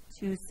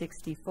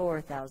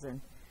 $264,000.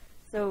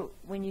 So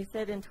when you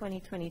said in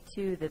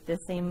 2022 that the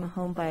same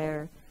home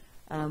buyer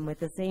with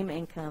the same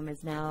income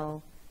is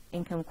now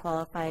income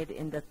qualified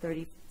in the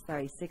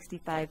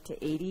 65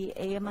 to 80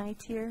 AMI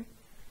tier,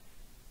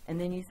 and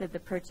then you said the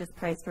purchase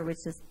price for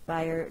which this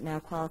buyer now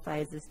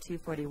qualifies is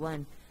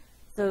 $241,000.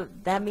 So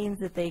that means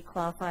that they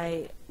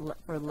qualify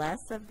for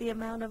less of the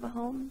amount of a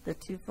home, the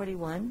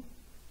 $241,000.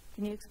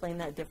 Can you explain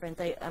that difference?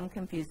 I'm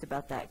confused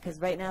about that, because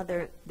right now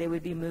they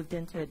would be moved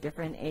into a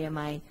different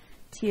AMI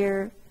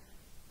tier.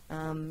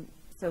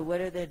 So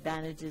what are the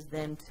advantages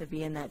then to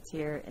be in that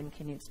tier, and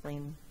can you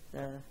explain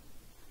the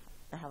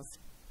house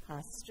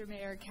costs? Mr.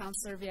 Mayor,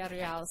 Councilor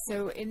Villarreal.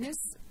 So in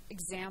this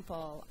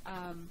example,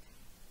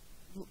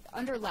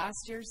 under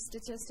last year's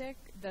statistic,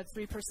 the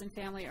 3-person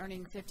family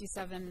earning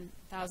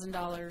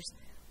 $57,000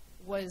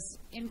 was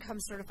income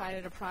certified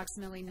at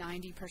approximately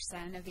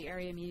 90% of the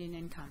area median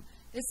income.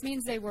 This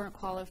means they weren't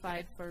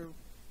qualified for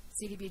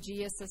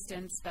CDBG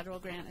assistance, federal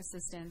grant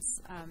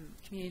assistance,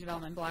 community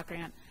development block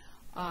grant,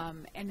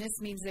 and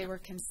this means they were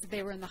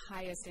in the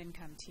highest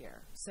income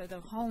tier. So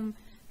the home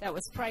that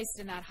was priced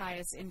in that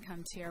highest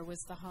income tier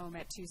was the home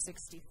at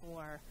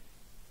 $264,000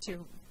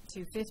 to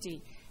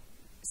 $250,000.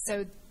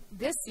 So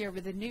this year,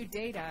 with the new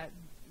data,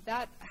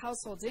 that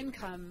household's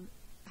income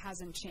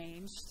hasn't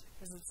changed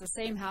because it's the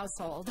same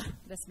household,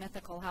 this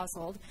mythical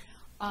household.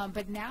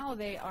 But now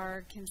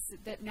they're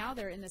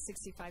in the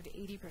 65 to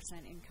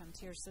 80% income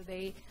tier, so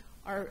they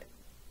are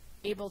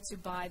able to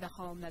buy the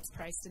home that's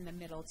priced in the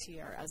middle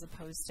tier as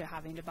opposed to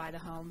having to buy the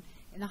home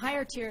in the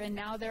higher tier, and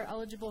now they're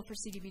eligible for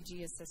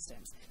CDBG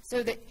assistance.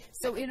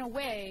 So in a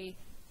way,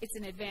 it's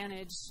an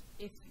advantage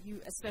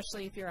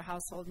especially if you're a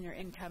household and your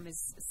income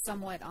is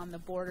somewhat on the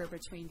border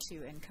between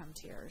 2 income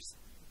tiers.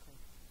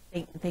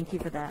 Thank you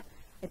for that.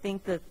 I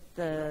think that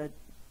the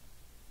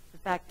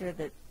factor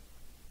that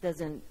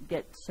doesn't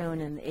get shown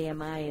in the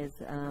AMI is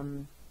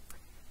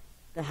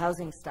the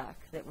housing stock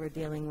that we're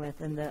dealing with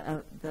and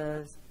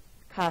the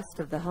cost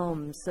of the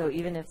home. So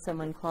even if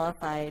someone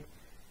qualified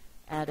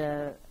at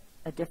a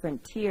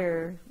different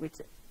tier, which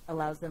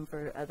allows them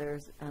for other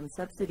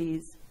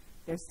subsidies,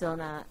 they're still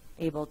not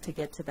able to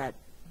get to that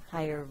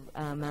higher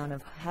amount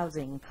of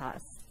housing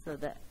costs, so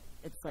that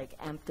it's like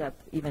amped up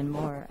even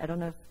more. I don't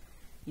know if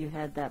you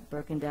had that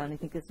broken down. I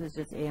think this was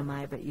just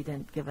AMI, but you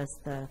didn't give us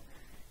the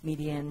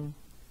median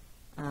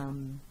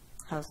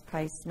house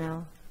price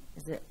now.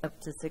 Is it up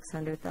to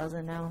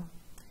 $600,000 now?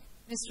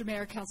 Mr.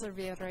 Mayor, Councilor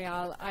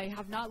Villarreal, I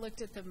have not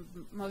looked at the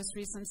most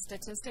recent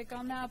statistic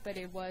on that, but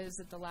it was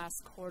at the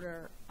last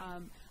quarter.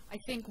 I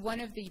think one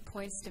of the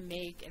points to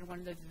make, and one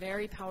of the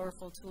very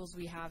powerful tools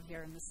we have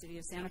here in the city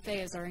of Santa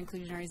Fe, is our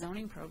inclusionary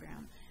zoning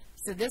program.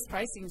 So this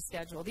pricing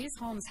schedule, these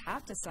homes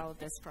have to sell at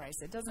this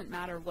price. It doesn't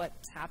matter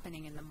what's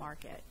happening in the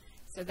market.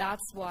 So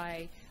that's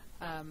why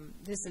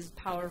this is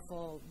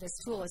powerful. This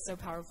tool is so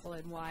powerful,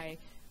 and why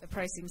the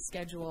pricing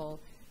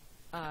schedule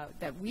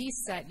that we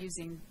set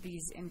using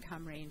these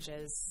income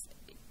ranges,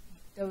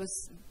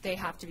 they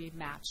have to be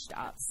matched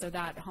up. So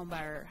that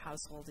homebuyer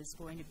household is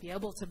going to be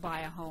able to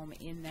buy a home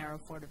in their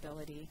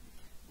affordability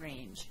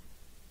range.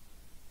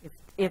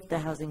 If the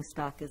housing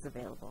stock is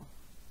available.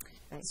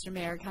 Right. Mr.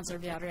 Mayor, Councilor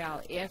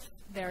Villarreal, if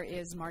there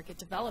is market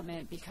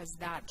development, because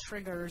that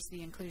triggers the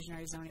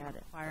inclusionary zoning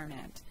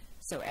requirement.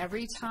 So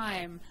every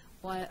time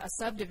a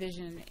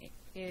subdivision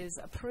is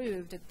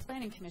approved at the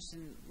Planning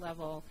Commission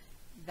level,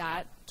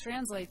 that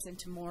translates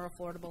into more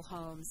affordable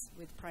homes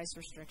with price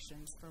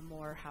restrictions for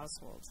more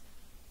households.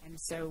 And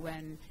so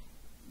when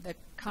the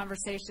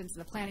conversations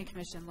at the Planning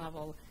Commission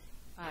level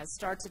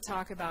start to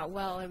talk about,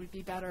 well, it would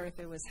be better if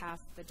it was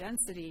half the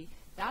density,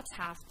 that's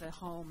half the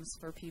homes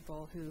for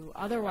people who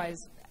otherwise,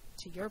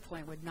 to your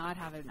point, would not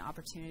have an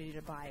opportunity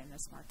to buy in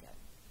this market.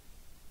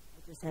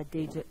 I just had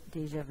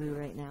deja vu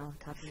right now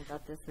talking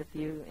about this with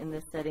you in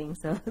this setting.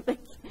 So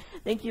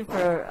thank you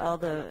for all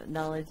the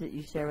knowledge that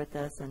you share with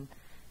us, and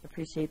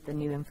appreciate the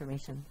new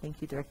information.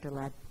 Thank you, Director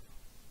Ladd.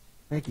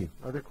 Thank you.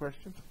 Other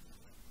questions?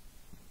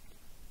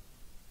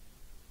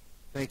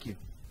 Thank you.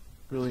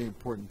 Really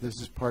important.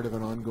 This is part of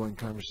an ongoing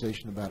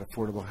conversation about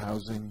affordable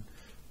housing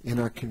in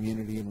our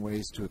community and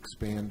ways to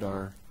expand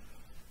our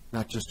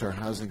not just our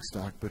housing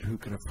stock, but who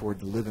can afford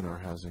to live in our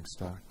housing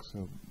stock.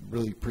 So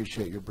really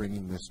appreciate your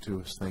bringing this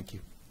to us. Thank you.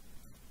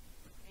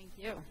 Thank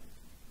you.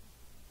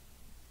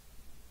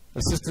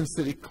 Assistant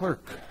City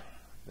Clerk,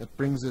 that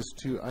brings us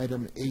to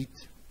item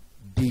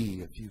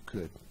 8D, if you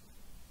could.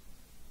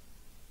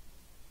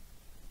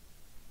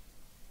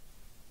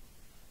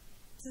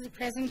 This is a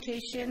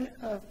presentation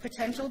of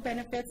potential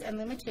benefits and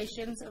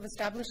limitations of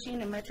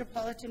establishing a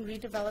metropolitan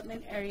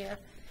redevelopment area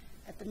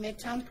at the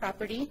Midtown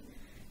property.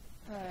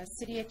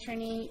 City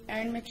Attorney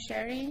Aaron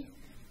McSherry,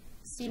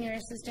 Senior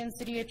Assistant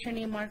City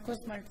Attorney Marcos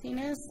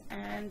Martinez,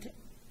 and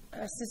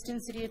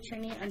Assistant City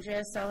Attorney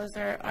Andrea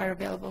Salazar are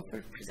available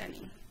for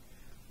presenting.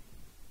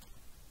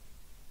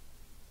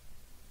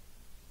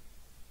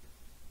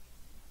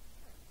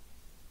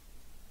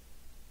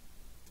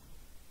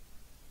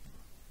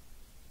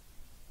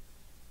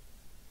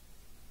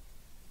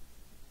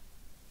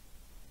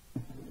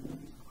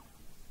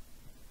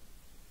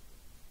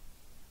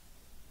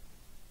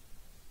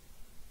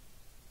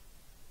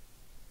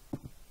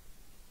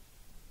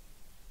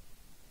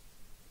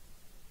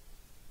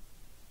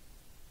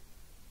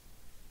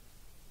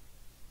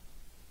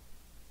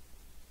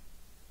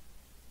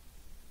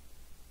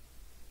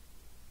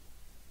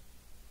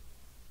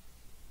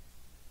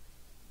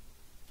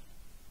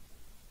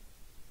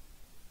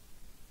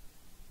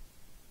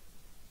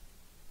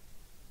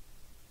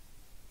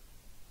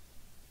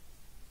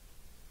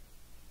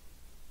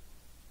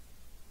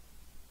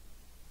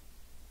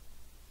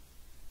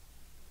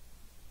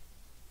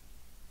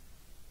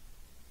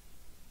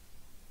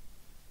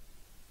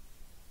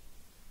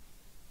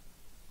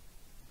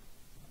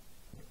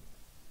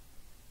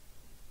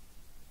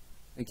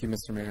 Thank you,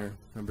 Mr. Mayor,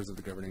 members of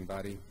the governing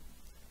body.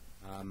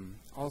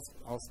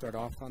 I'll start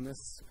off on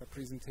this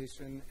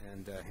presentation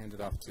and hand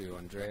it off to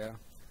Andrea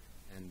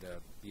and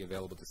be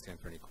available to stand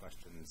for any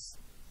questions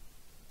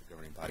the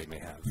governing body may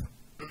have.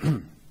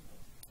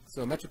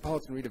 So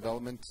metropolitan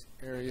redevelopment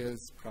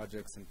areas,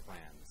 projects, and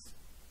plans.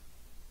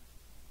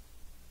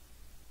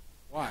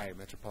 Why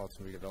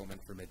metropolitan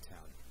redevelopment for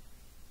Midtown?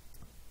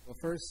 Well,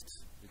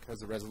 first, because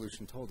the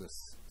resolution told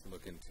us to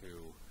look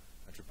into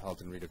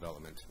metropolitan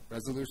redevelopment.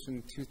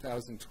 Resolution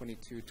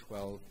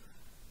 2022-12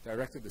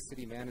 directed the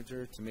city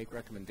manager to make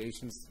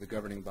recommendations to the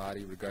governing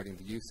body regarding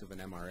the use of an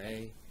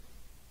MRA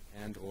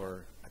and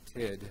or a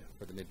TID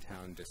for the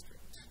Midtown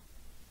district.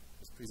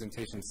 This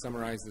presentation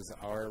summarizes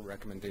our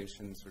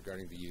recommendations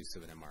regarding the use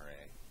of an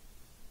MRA.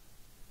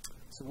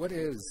 So what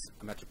is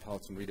a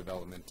metropolitan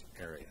redevelopment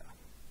area?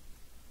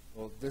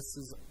 Well, this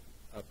is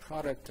a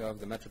product of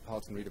the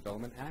Metropolitan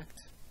Redevelopment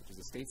Act, which is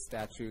a state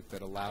statute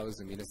that allows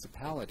a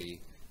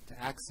municipality to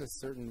access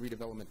certain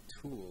redevelopment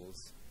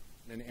tools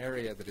in an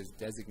area that is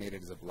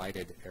designated as a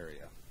blighted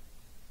area.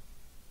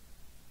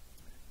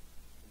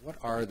 What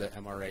are the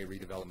MRA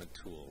redevelopment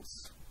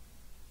tools?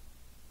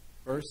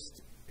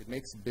 First, it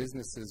makes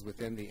businesses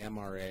within the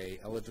MRA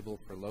eligible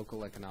for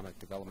Local Economic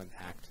Development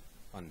Act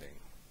funding.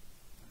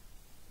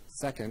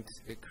 Second,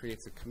 it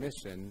creates a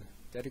commission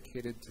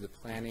dedicated to the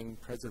planning,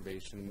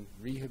 preservation,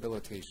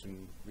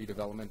 rehabilitation,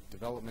 redevelopment,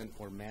 development,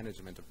 or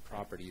management of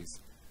properties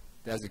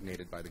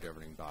designated by the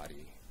governing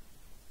body.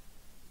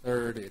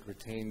 Third, it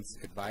retains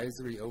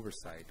advisory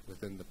oversight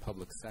within the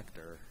public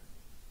sector.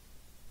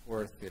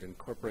 Fourth, it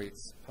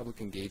incorporates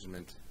public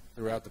engagement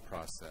throughout the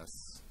process.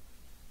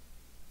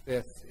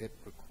 Fifth, it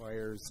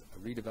requires a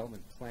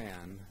redevelopment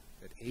plan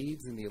that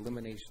aids in the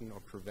elimination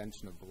or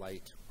prevention of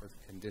blight or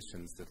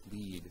conditions that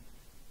lead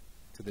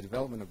to the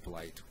development of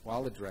blight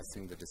while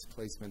addressing the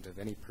displacement of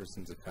any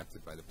persons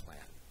affected by the plan.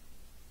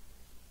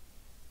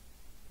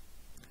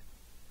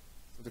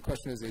 So the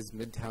question is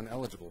Midtown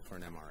eligible for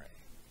an MRA?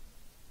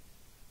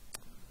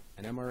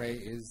 An MRA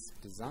is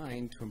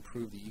designed to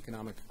improve the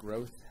economic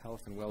growth,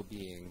 health, and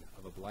well-being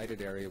of a blighted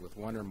area with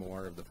one or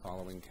more of the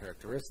following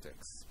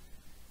characteristics,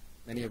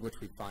 many of which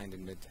we find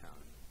in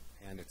Midtown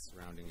and its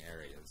surrounding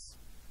areas.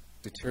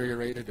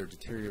 Deteriorated or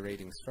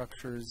deteriorating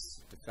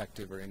structures,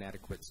 defective or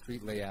inadequate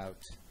street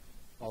layout,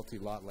 faulty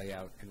lot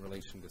layout in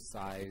relation to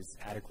size,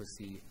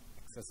 adequacy,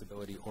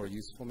 accessibility, or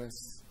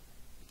usefulness,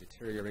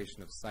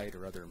 deterioration of site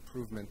or other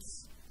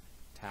improvements,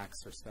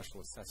 tax or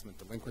special assessment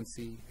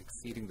delinquency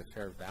exceeding the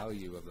fair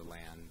value of the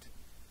land,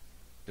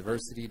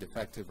 diversity,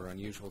 defective, or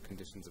unusual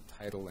conditions of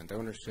title and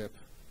ownership,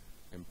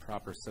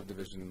 improper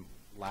subdivision,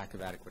 lack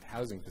of adequate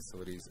housing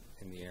facilities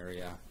in the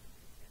area,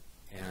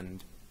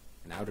 and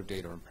an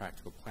out-of-date or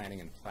impractical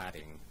planning and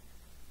platting,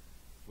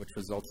 which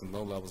results in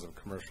low levels of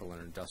commercial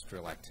and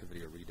industrial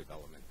activity or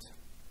redevelopment.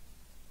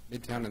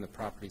 Midtown and the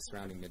property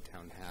surrounding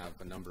Midtown have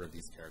a number of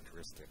these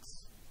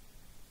characteristics.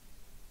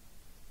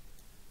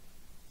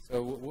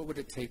 So what would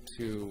it take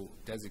to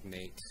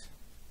designate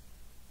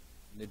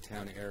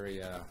Midtown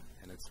area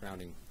and its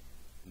surrounding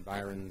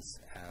environs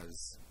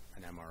as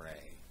an MRA?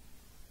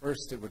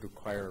 First, it would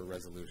require a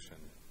resolution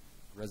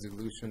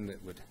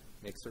that would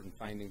make certain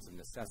findings of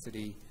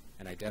necessity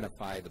and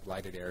identify the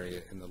blighted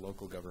area in the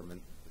local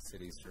government, the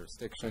city's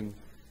jurisdiction,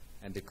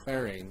 and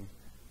declaring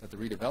that the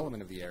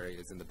redevelopment of the area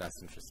is in the best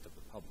interest of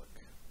the public.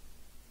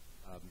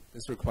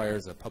 This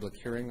requires a public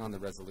hearing on the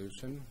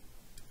resolution,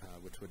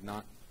 which would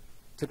not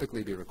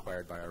typically be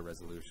required by our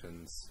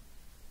resolutions,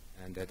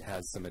 and it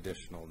has some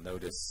additional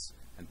notice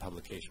and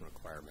publication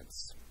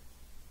requirements.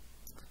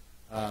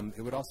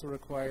 It would also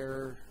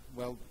require,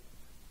 well,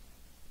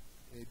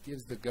 it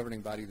gives the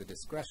governing body the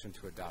discretion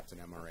to adopt an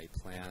MRA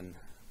plan,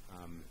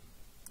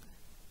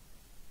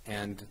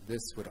 and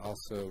this would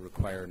also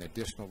require an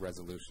additional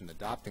resolution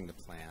adopting the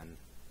plan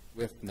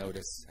with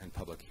notice and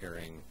public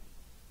hearing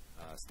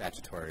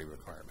statutory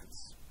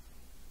requirements.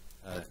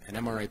 An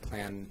MRA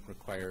plan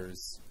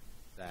requires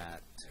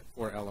that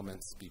 4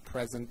 elements be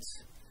present.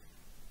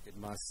 It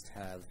must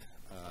have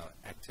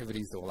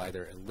activities that will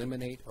either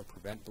eliminate or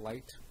prevent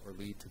blight or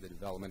lead to the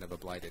development of a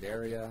blighted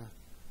area,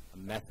 a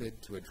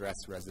method to address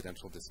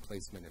residential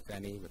displacement, if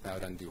any,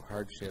 without undue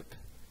hardship.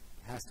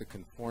 It has to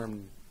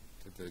conform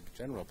to the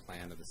general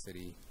plan of the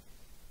city,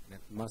 and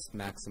it must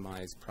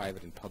maximize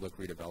private and public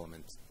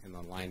redevelopment in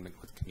alignment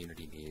with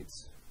community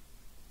needs.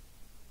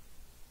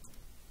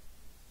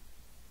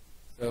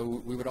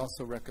 So we would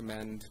also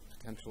recommend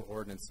potential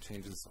ordinance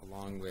changes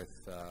along with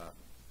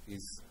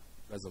these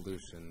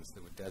resolutions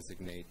that would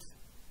designate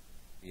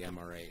the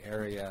MRA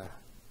area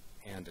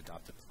and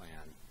adopt a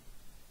plan.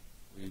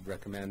 We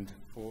recommend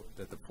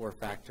that the 4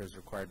 factors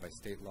required by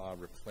state law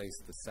replace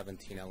the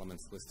 17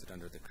 elements listed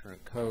under the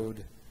current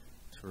code,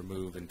 to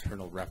remove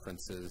internal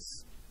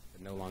references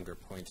that no longer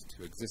point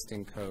to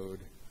existing code,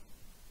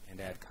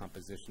 and add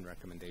composition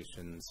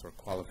recommendations or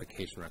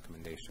qualification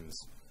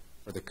recommendations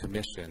for the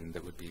commission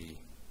that would be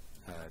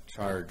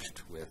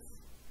charged with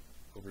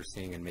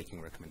overseeing and making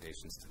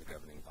recommendations to the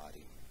governing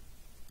body.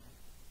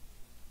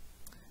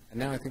 And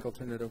now I think I'll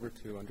turn it over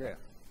to Andrea.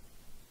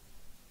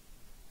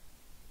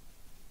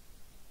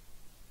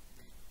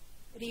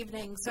 Good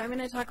evening. So I'm going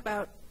to talk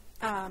about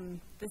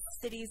the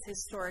city's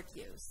historic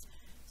use.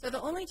 So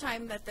the only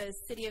time that the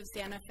city of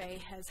Santa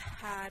Fe has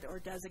had or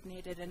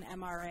designated an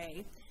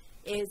MRA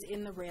is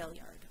in the rail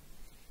yard.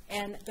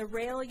 And the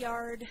rail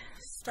yard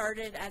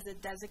started as a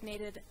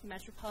designated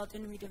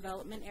metropolitan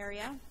redevelopment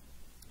area.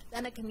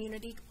 Then a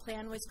community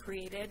plan was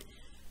created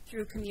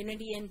through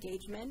community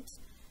engagement.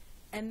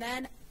 And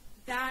then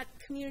that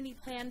community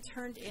plan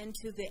turned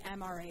into the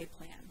MRA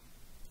plan.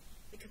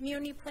 The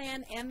community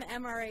plan and the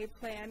MRA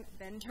plan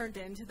then turned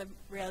into the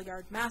rail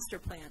yard master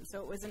plan.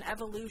 So it was an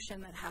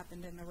evolution that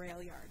happened in the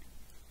rail yard.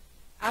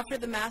 After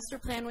the master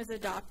plan was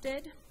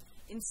adopted,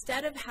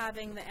 instead of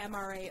having the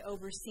MRA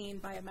overseen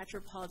by a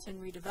metropolitan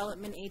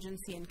redevelopment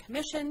agency and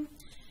commission,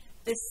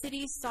 the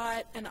city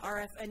sought a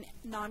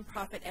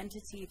nonprofit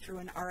entity through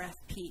an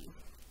RFP.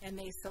 And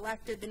they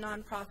selected the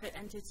nonprofit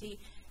entity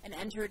and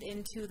entered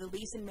into the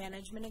lease and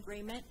management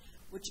agreement,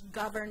 which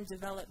governed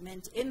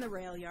development in the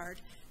rail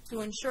yard to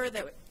ensure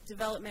that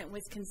development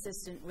was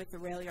consistent with the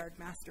rail yard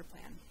master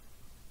plan.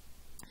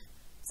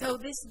 So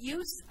this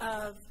use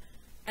of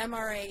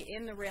MRA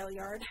in the rail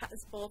yard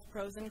has both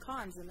pros and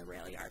cons in the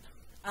rail yard.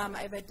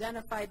 I've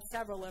identified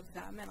several of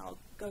them, and I'll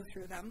go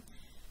through them.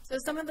 So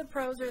some of the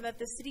pros are that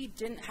the city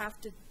didn't have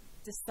to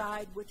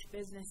decide which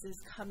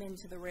businesses come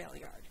into the rail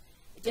yard.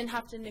 It didn't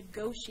have to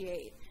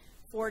negotiate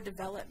for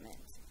development.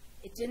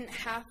 It didn't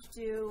have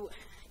to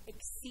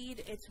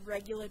exceed its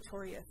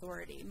regulatory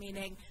authority,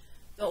 meaning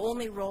the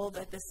only role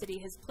that the city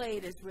has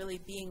played is really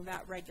being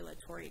that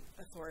regulatory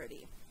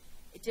authority.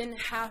 It didn't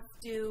have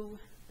to,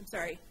 I'm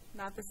sorry,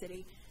 not the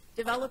city,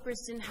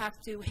 developers didn't have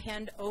to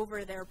hand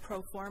over their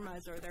pro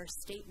formas or their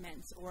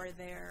statements or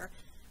their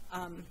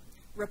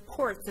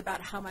reports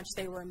about how much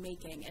they were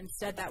making.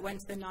 Instead, that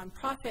went to the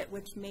nonprofit,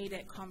 which made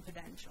it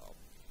confidential.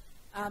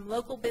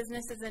 Local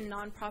businesses and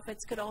nonprofits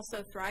could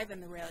also thrive in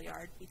the rail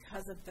yard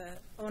because of the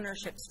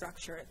ownership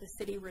structure. The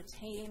city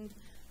retained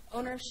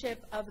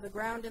ownership of the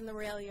ground in the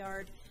rail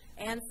yard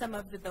and some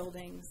of the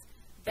buildings,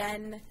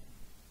 then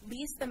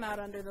leased them out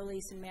under the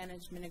lease and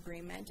management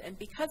agreement, and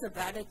because of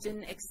that, it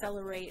didn't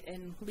accelerate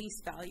in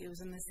lease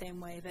values in the same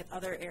way that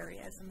other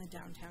areas in the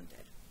downtown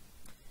did.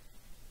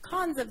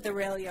 Cons of the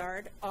rail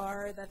yard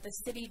are that the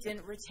city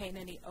didn't retain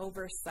any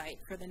oversight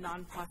for the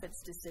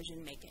nonprofit's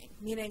decision making,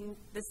 meaning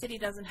the city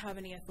doesn't have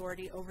any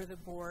authority over the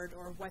board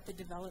or what the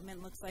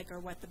development looks like or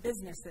what the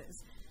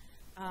businesses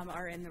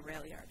are in the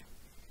rail yard.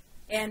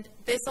 And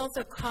this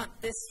also,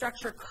 this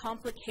structure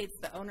complicates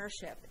the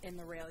ownership in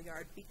the rail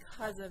yard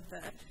because of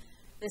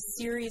the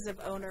series of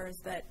owners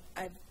that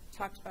I've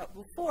talked about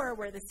before,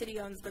 where the city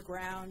owns the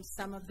ground,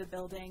 some of the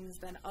buildings,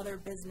 then other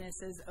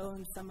businesses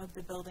own some of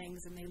the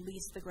buildings, and they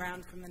lease the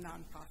ground from the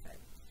nonprofit.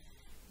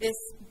 This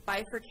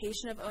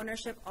bifurcation of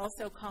ownership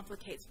also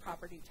complicates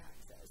property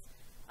taxes.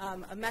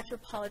 A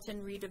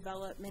metropolitan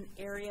redevelopment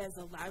area is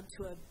allowed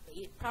to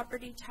abate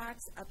property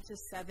tax up to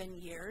 7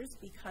 years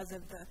because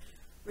of the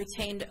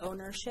retained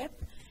ownership.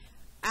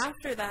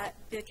 After that,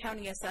 the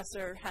county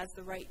assessor has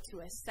the right to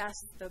assess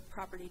the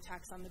property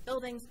tax on the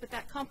buildings, but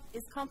that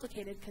is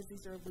complicated because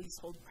these are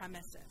leasehold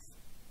premises.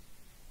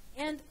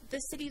 And the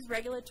city's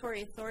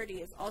regulatory authority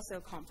is also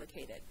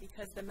complicated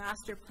because the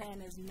master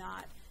plan is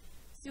not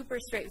super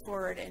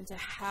straightforward into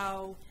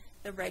how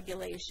the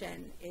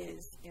regulation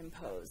is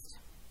imposed.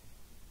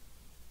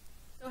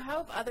 So how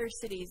have other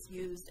cities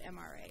used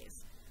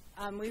MRAs?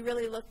 We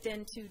really looked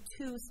into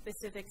two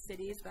specific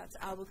cities, that's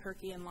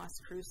Albuquerque and Las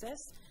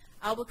Cruces.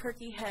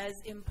 Albuquerque has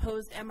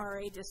imposed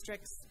MRA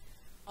districts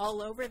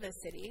all over the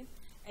city,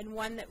 and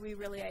one that we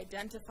really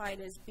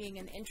identified as being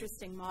an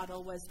interesting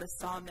model was the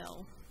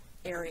Sawmill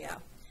area.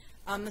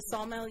 The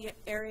Sawmill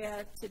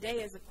area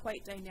today is a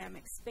quite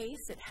dynamic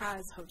space. It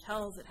has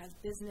hotels, it has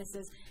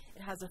businesses,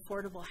 it has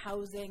affordable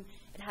housing,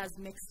 it has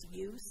mixed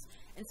use.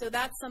 And so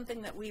that's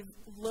something that we've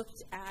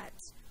looked at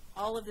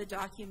all of the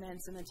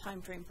documents and the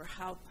time frame for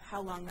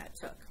how long that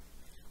took.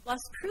 Las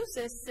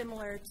Cruces,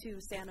 similar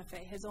to Santa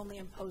Fe, has only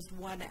imposed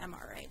one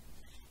MRA,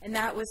 and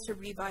that was to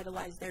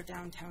revitalize their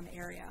downtown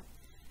area.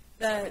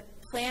 The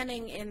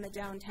planning in the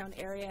downtown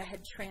area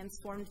had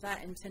transformed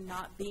that into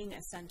not being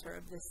a center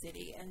of the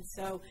city, and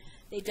so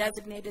they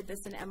designated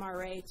this an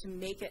MRA to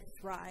make it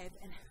thrive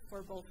and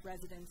for both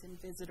residents and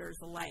visitors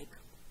alike.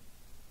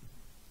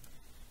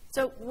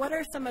 So what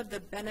are some of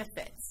the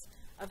benefits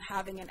of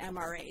having an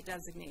MRA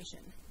designation?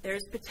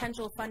 There's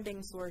potential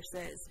funding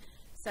sources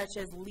such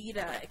as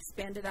LEDA,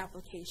 expanded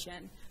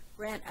application,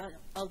 grant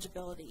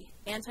eligibility,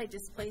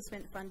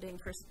 anti-displacement funding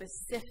for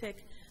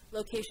specific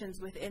locations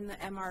within the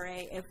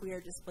MRA if we are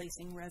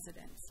displacing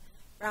residents,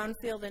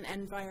 brownfield and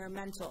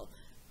environmental.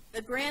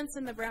 The grants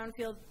in the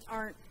brownfield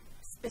aren't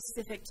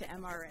specific to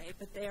MRA,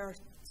 but they are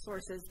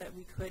sources that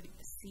we could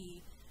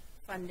see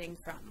funding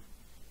from.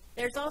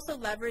 There's also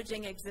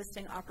leveraging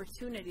existing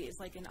opportunities,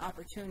 like in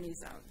opportunity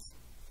zones.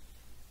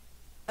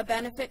 A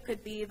benefit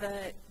could be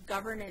the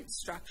governance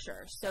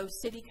structure, so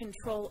city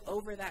control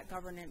over that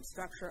governance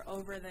structure,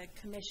 over the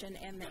commission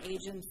and the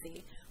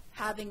agency,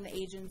 having the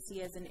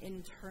agency as an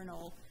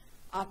internal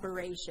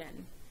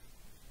operation.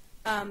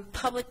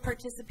 Public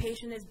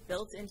participation is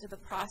built into the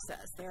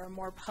process. There are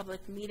more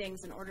public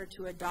meetings in order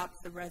to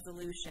adopt the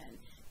resolution.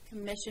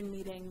 Commission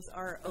meetings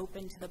are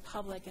open to the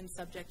public and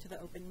subject to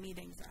the Open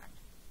Meetings Act.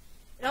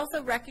 It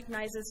also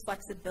recognizes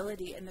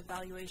flexibility in the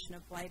valuation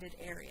of blighted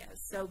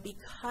areas. So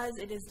because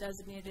it is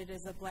designated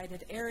as a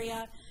blighted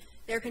area,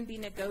 there can be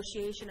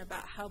negotiation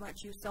about how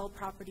much you sell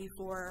property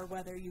for or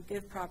whether you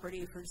give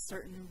property for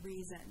certain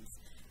reasons,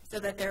 so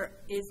that there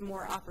is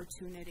more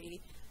opportunity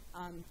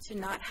to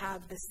not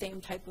have the same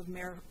type of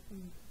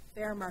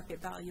fair market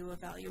value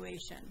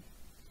evaluation.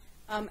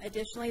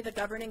 Additionally, the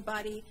governing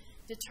body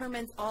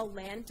determines all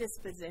land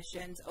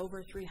dispositions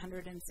over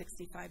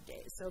 365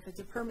 days. So if it's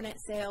a permanent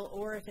sale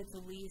or if it's a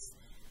lease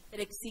that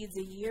exceeds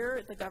a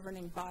year, the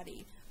governing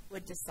body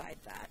would decide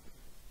that.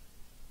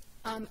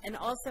 And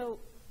also,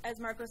 as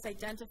Marcos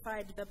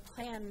identified, the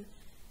plan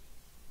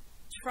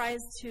tries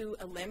to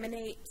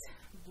eliminate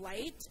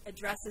blight,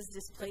 addresses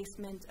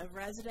displacement of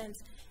residents,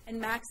 and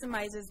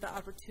maximizes the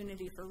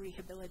opportunity for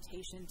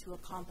rehabilitation to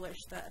accomplish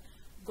the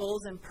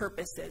goals and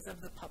purposes of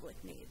the public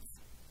needs.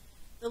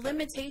 The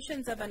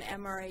limitations of an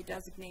MRA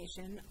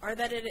designation are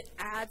that it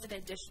adds an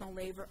additional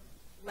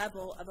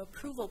level of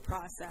approval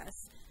process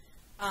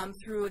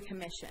through a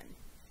commission.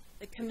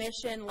 The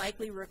commission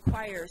likely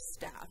requires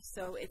staff,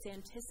 so it's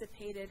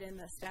anticipated in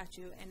the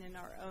statute and in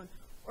our own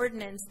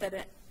ordinance that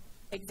an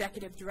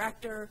executive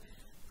director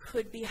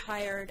could be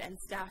hired and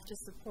staff to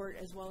support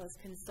as well as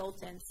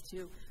consultants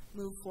to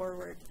move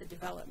forward the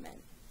development.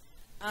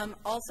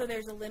 Also,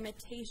 there's a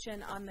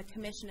limitation on the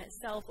commission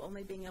itself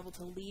only being able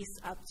to lease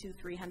up to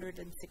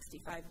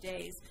 365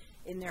 days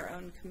in their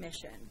own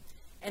commission.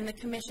 And the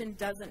commission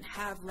doesn't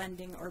have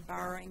lending or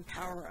borrowing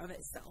power of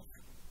itself.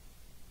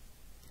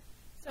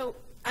 So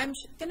I'm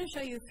going to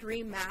show you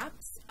three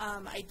maps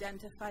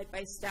identified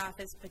by staff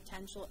as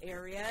potential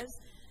areas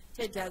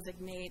to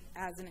designate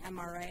as an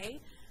MRA.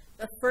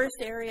 The first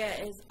area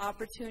is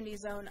Opportunity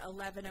Zone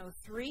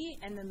 1103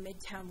 and the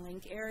Midtown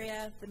Link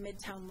area. The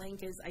Midtown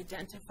Link is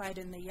identified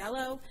in the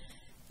yellow,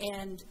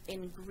 and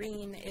in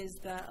green is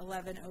the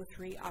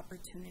 1103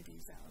 Opportunity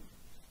Zone.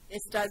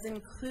 This does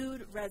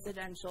include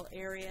residential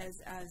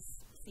areas as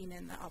seen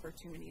in the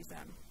Opportunity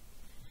Zone.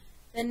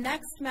 The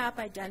next map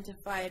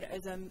identified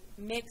is a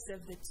mix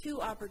of the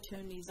two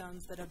Opportunity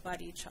Zones that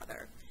abut each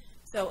other.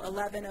 So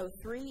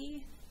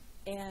 1103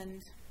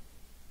 and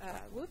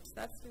whoops,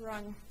 that's the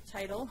wrong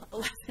title,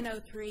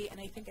 1103, and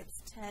I think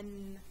it's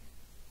 10,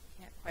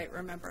 can't quite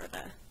remember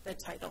the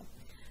title.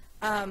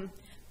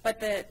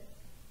 But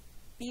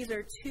these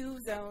are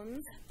two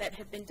zones that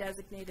have been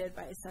designated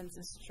by a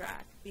census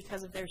tract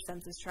because of their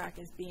census tract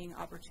as being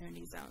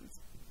opportunity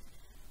zones.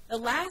 The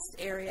last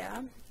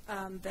area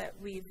that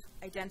we've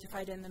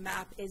identified in the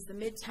map is the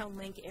Midtown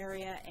Link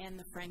area and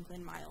the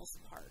Franklin Miles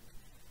Park.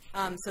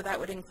 So that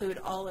would include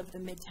all of the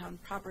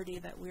Midtown property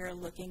that we're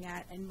looking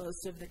at and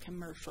most of the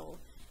commercial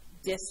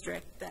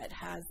district that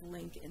has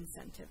link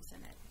incentives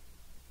in it.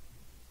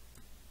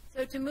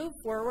 So to move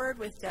forward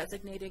with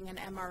designating an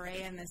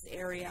MRA in this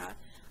area,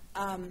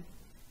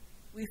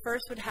 we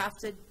first would have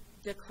to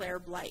declare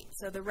blight.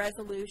 So the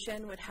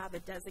resolution would have a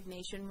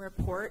designation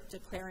report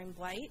declaring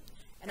blight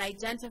and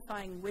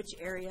identifying which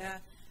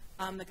area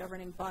the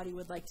governing body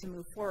would like to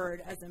move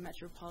forward as a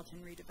metropolitan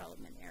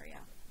redevelopment area.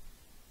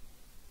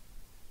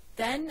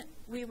 Then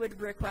we would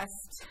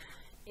request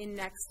in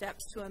next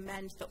steps to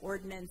amend the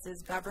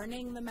ordinances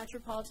governing the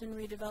Metropolitan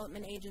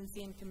Redevelopment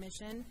Agency and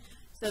Commission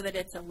so that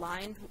it's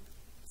aligned,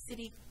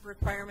 city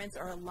requirements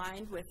are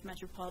aligned with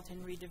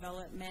Metropolitan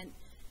Redevelopment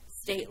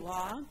state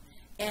law.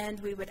 And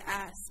we would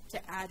ask to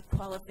add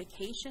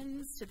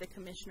qualifications to the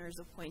commissioners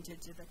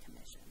appointed to the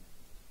commission.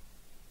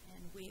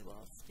 And we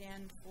will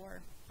stand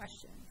for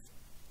questions.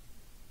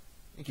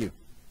 Thank you.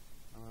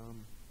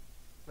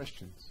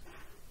 Questions?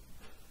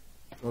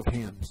 Show of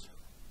hands.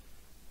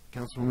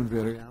 Councilwoman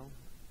Villarreal,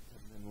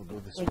 and then we'll go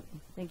this way.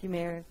 Thank you,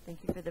 Mayor. Thank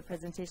you for the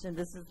presentation.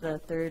 This is the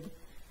third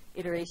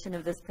iteration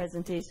of this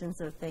presentation,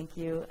 so thank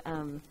you.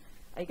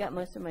 I got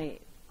most of my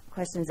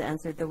questions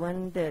answered. The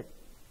one that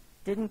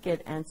didn't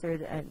get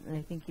answered, and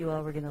I think you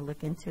all were going to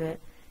look into it,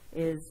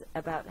 is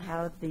about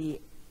how an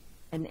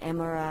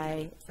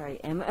MRA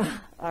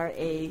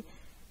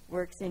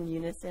works in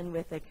unison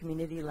with a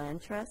community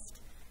land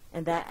trust,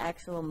 and that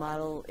actual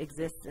model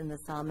exists in the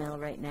Sawmill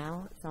right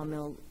now,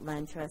 Sawmill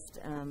Land Trust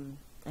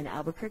in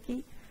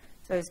Albuquerque.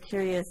 So I was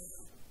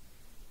curious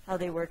how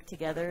they work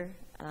together,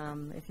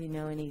 if you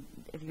know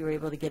if you were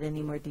able to get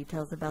any more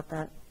details about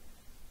that.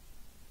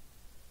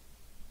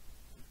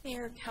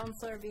 Mayor,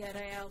 Councilor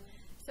Villarreal.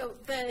 So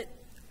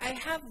I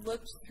have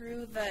looked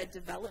through the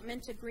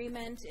development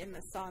agreement in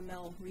the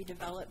Sawmill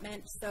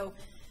redevelopment. So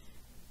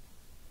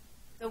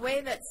the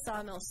way that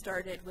Sawmill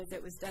started was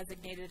it was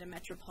designated a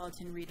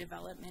metropolitan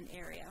redevelopment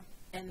area,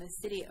 and the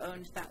city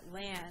owned that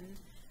land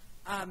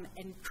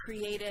and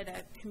created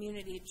a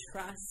community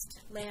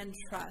trust, land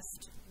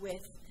trust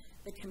with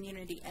the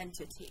community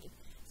entity.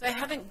 So I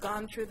haven't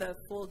gone through the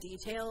full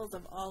details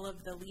of all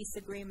of the lease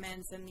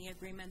agreements and the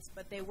agreements,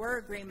 but they were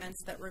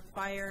agreements that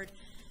required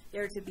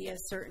there to be a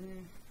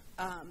certain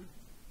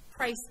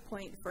price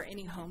point for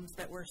any homes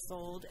that were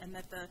sold, and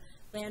that the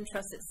land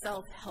trust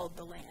itself held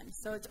the land.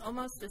 So it's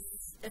almost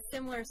a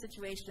similar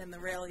situation in the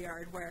rail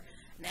yard where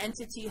an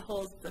entity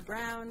holds the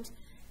ground,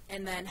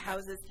 and then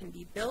houses can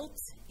be built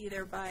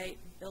either by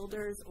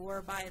builders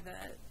or by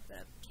the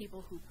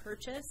people who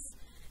purchase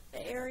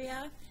the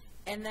area.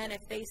 And then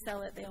if they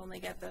sell it, they only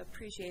get the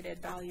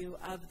appreciated value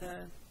of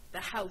the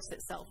house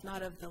itself,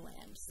 not of the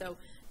land. So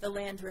the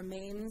land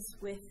remains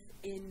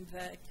within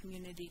the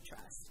community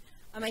trust.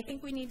 I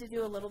think we need to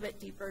do a little bit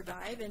deeper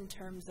dive in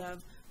terms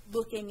of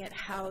looking at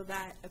how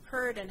that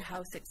occurred and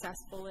how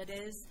successful it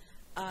is.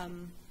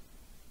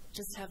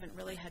 Just haven't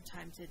really had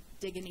time to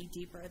dig any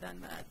deeper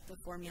than the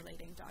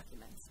formulating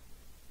documents.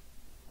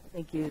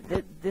 Thank you.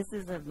 This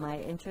is of my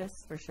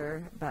interest for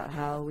sure, about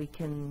how we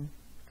can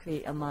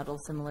create a model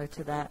similar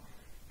to that,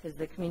 because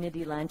the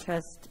Community Land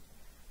Trust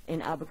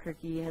in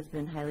Albuquerque has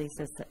been highly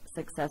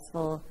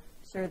successful.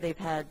 Sure, they've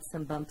had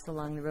some bumps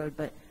along the road,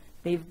 but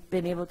they've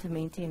been able to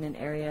maintain an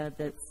area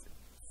that's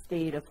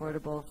stayed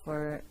affordable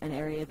for an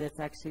area that's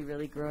actually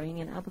really growing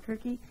in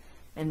Albuquerque.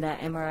 And that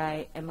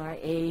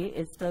MRA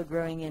is still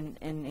growing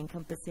and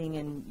encompassing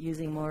and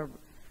using more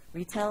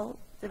retail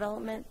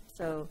development.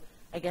 So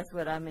I guess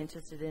what I'm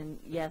interested in,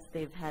 yes,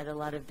 they've had a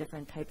lot of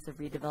different types of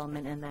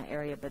redevelopment in that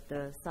area, but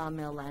the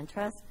Sawmill Land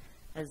Trust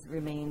has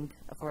remained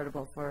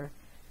affordable for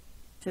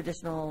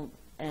traditional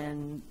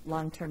and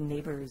long-term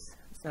neighbors.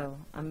 So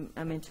I'm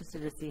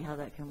interested to see how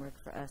that can work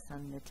for us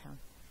on Midtown.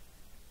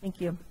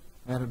 Thank you.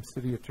 Madam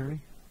City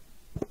Attorney.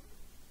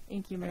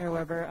 Thank you, Mayor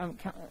Weber.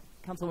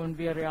 Councilwoman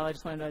Villarreal, I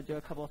just wanted to do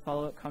a couple of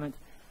follow-up comments.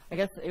 I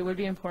guess it would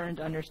be important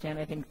to understand,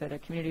 I think, that a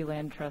community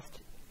land trust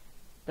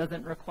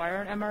doesn't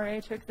require an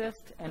MRA to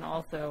exist, and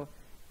also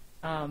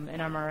an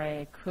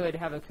MRA could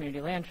have a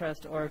community land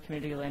trust, or a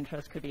community land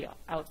trust could be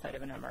outside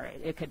of an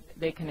MRA.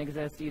 They can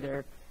exist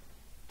either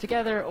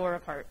together or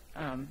apart.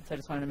 So I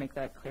just wanted to make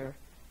that clear.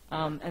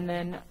 And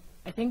then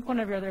I think one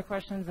of your other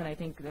questions, and I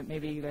think that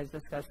maybe you guys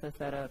discussed this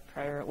at a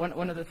prior,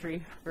 one of the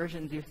three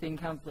versions you've seen,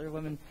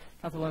 Councilwoman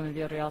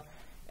Villarreal,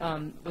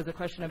 was a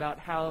question about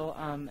how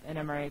an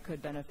MRA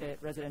could benefit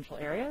residential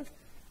areas.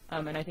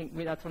 And I think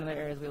that's one of the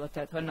areas we looked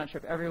at. So I'm not sure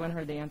if everyone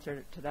heard the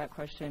answer to that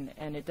question.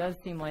 And it does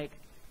seem like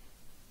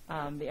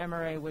the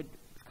MRA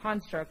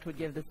construct would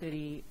give the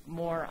city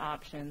more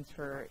options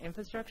for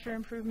infrastructure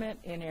improvement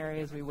in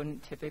areas we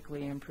wouldn't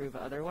typically improve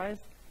otherwise.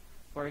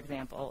 For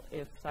example,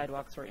 if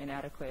sidewalks were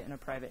inadequate in a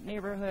private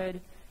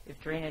neighborhood, if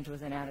drainage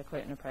was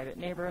inadequate in a private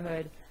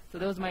neighborhood. So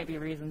those might be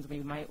reasons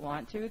we might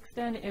want to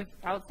extend if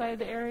outside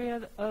the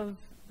area of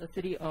the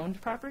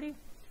city-owned property.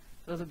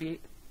 Those would be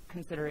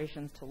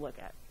considerations to look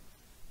at.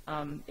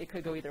 It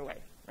could go either way,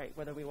 right,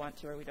 whether we want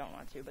to or we don't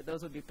want to, but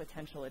those would be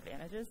potential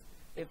advantages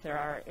if there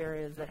are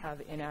areas that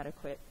have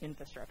inadequate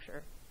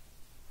infrastructure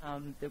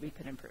that we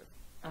could improve.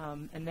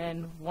 And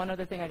then one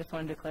other thing I just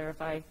wanted to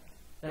clarify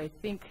that I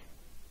think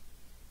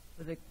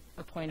was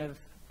a point of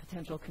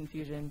potential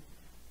confusion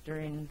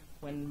during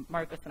when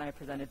Marcus and I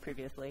presented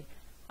previously,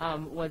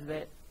 was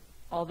that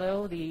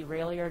although the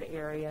rail yard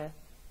area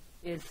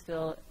is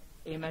still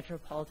a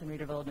metropolitan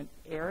redevelopment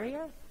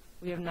area,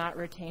 we have not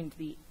retained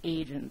the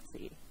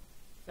agency.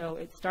 So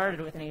it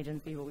started with an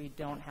agency, but we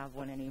don't have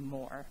one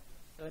anymore.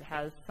 So it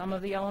has some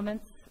of the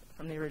elements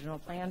from the original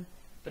plan,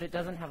 but it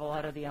doesn't have a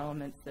lot of the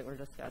elements that were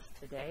discussed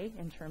today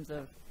in terms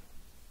of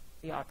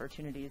the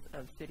opportunities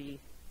of city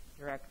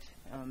direct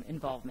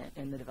involvement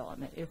in the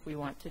development if we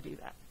want to do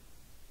that.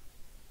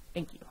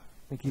 Thank you.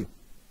 Thank you.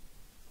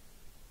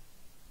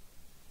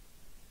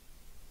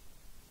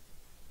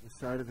 This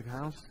side of the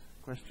House,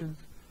 questions?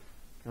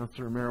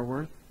 Councilor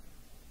Romero-Worth?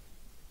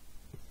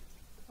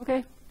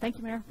 Okay, thank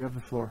you, Mayor. You have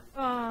the floor.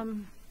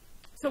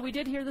 So we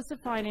did hear this at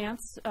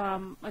Finance.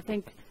 I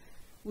think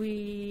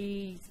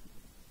we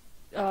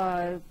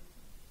had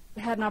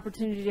an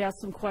opportunity to ask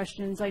some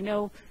questions. I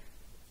know,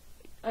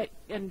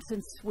 and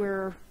since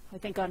we're, I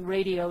think, on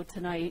radio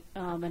tonight,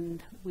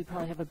 and we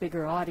probably have a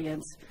bigger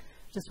audience,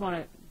 just want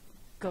to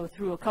go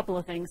through a couple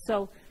of things.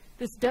 So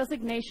this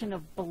designation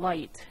of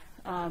blight,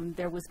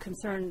 there was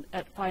concern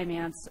at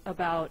Finance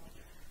about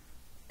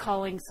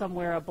calling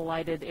somewhere a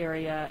blighted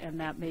area, and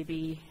that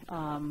maybe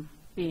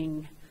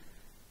being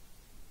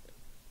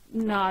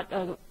not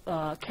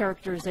a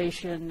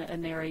characterization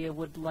an area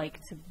would like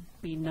to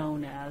be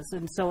known as.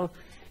 And so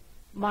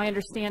my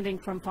understanding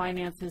from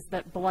Finance is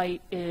that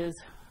blight is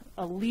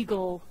a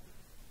legal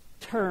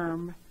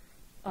term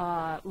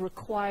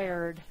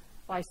required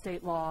by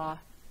state law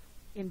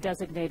in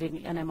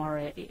designating an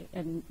MRA,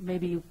 and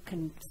maybe you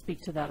can speak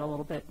to that a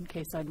little bit in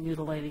case I'm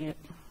mutilating it.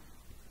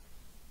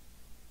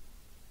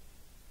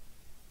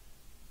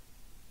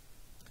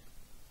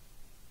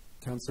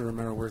 Councilor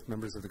Romero-Worth,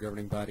 members of the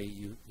governing body,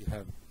 you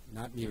have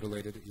not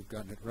mutilated it, you've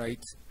gotten it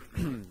right.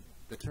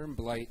 The term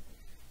blight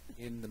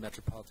in the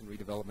Metropolitan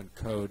Redevelopment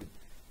Code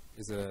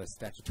is a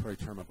statutory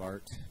term of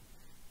art,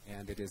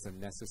 and it is a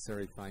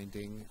necessary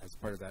finding as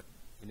part of that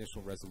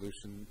initial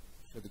resolution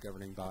should the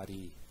governing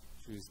body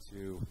choose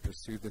to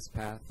pursue this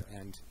path.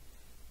 And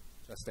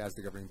just as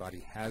the governing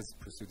body has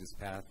pursued this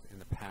path in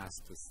the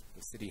past,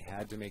 the city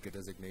had to make a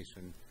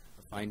designation,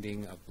 a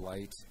finding of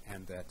blight,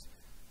 and that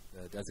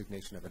the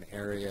designation of an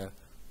area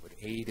would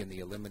aid in the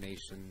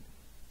elimination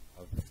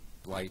of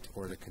blight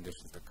or the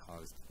conditions that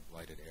caused the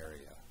blighted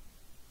area.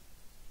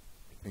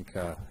 I think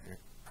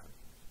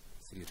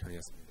City Attorney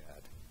has something to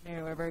add.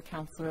 Mayor Weber,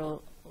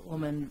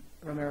 Councilwoman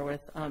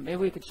Romero-Worth, maybe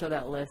we could show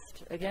that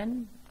list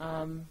again.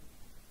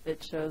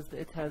 It shows,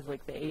 it has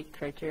like the 8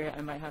 criteria.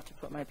 I might have to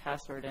put my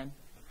password in.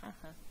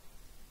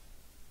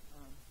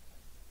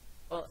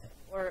 Well,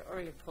 or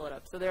you could pull it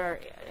up. So there are,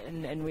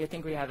 and I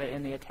think we have it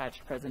in the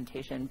attached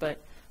presentation,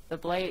 but the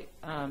blight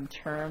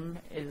term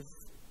is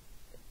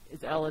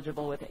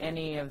eligible with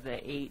any of the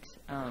 8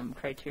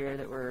 criteria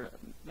that were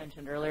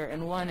mentioned earlier,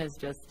 and one is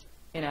just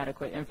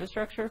inadequate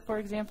infrastructure, for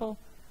example,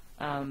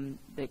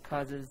 that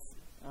causes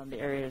the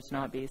area to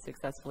not be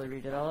successfully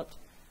redeveloped.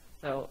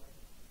 So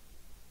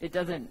it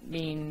doesn't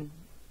mean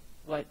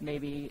what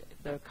maybe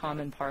the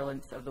common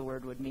parlance of the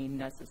word would mean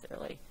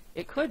necessarily.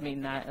 It could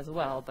mean that as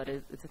well, but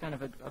it's a kind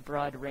of a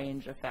broad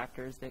range of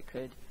factors that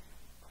could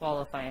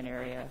qualify an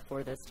area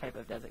for this type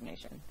of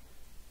designation.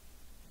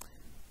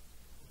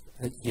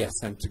 Yes,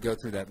 and to go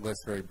through that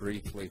list very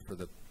briefly for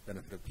the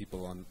benefit of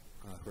people on,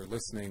 who are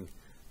listening,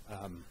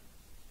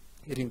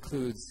 it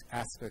includes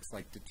aspects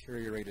like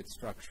deteriorated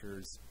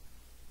structures,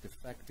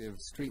 defective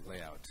street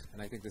layout,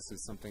 and I think this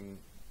is something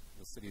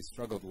the city has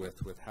struggled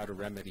with how to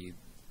remedy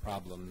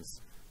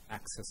problems,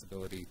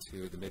 accessibility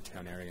to the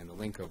Midtown area and the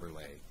link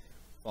overlay,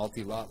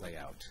 faulty lot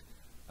layout.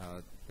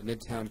 The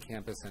Midtown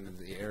campus and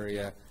the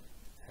area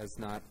was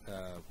not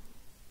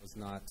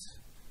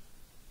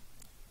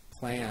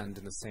planned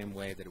in the same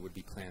way that it would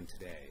be planned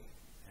today.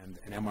 And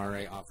an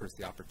MRA offers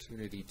the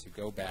opportunity to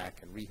go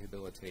back and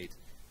rehabilitate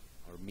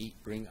or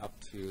bring up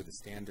to the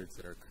standards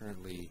that are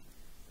currently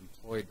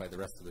employed by the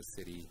rest of the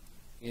city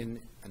in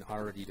an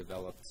already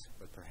developed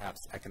but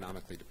perhaps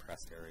economically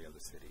depressed area of the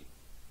city.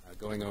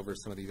 Going over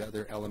some of these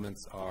other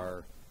elements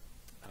are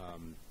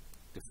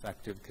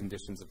defective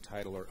conditions of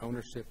title or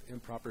ownership,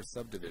 improper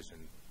subdivision,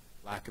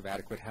 lack of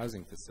adequate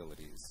housing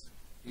facilities.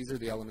 These are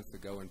the elements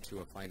that go into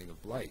a finding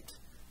of blight.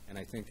 And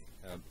I think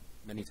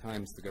many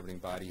times the governing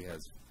body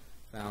has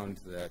found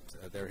that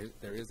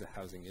there is a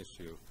housing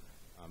issue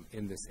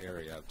in this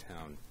area of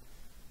town.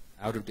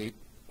 Out-of-date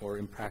or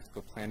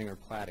impractical planning or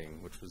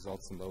platting, which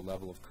results in low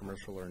level of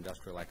commercial or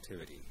industrial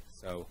activity.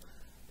 So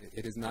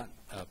it is not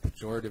a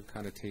pejorative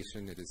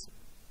connotation, it is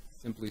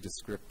simply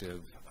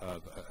descriptive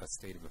of a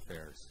state of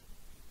affairs.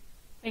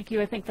 Thank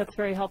you. I think that's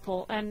very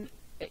helpful. And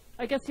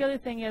I guess the other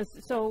thing is,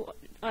 so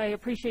I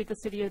appreciate the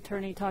city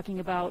attorney talking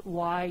about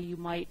why you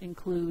might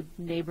include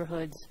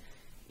neighborhoods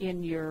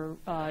in your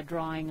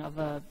drawing of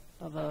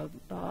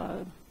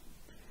a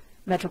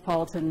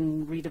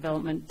metropolitan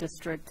redevelopment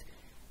district,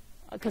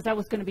 because that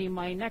was going to be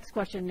my next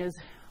question is,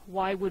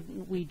 why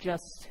wouldn't we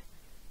just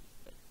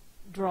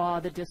draw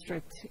the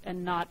district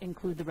and not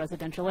include the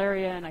residential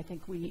area? And I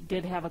think we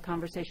did have a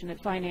conversation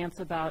at Finance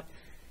about,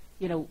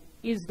 you know,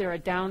 is there a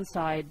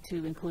downside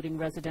to including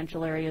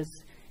residential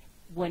areas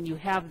when you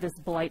have this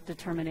blight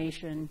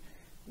determination?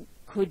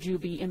 Could you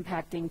be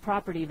impacting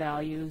property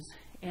values?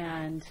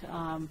 And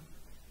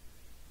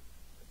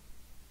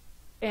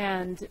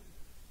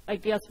I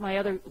guess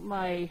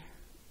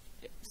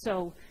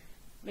so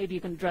maybe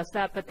you can address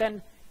that, but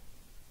then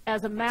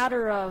as a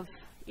matter of,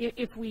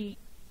 if we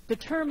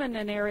determine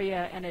an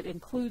area, and it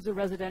includes a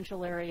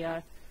residential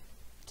area,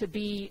 to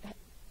be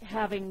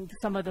having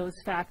some of those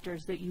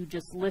factors that you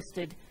just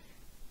listed,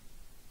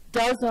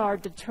 does our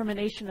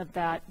determination of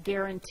that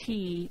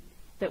guarantee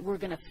that we're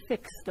going to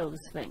fix those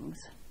things?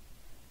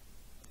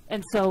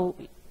 And so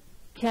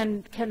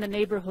can the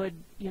neighborhood,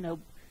 you know,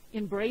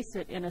 embrace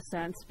it in a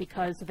sense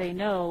because they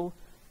know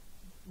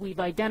we've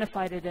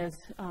identified it as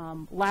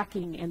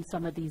lacking in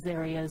some of these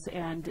areas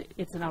and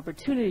it's an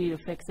opportunity to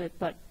fix it,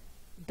 but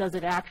does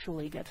it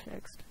actually get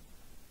fixed?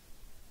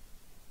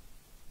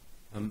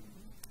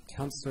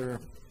 Councillor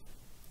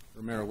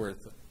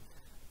Romero-Worth,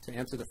 to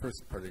answer the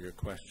first part of your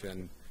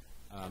question,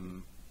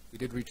 we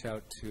did reach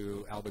out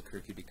to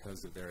Albuquerque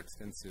because of their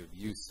extensive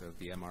use of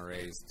the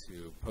MRAs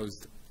to pose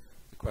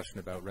the question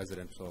about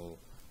residential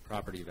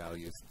property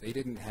values. They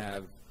didn't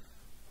have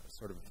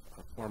sort of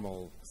a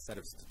formal set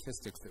of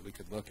statistics that we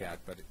could look at,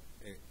 but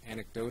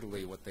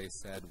anecdotally what they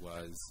said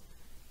was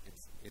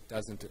it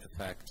doesn't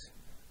affect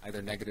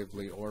either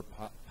negatively or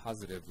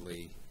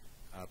positively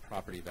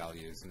property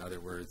values. In other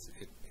words,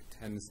 it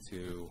tends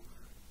to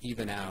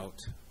even out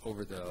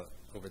over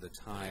the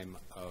time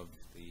of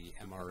the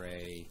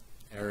MRA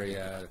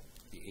area,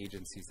 the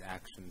agency's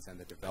actions, and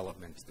the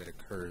development that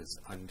occurs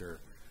under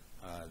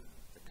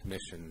the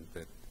commission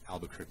that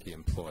Albuquerque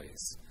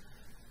employs.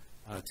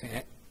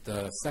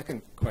 The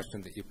second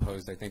question that you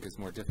posed, I think, is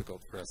more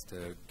difficult for us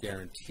to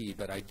guarantee,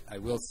 but I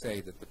will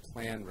say that the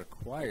plan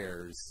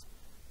requires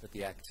that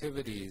the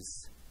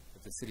activities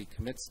that the city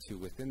commits to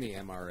within the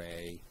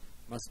MRA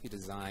must be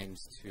designed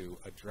to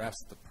address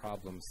the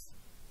problems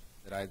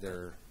that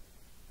either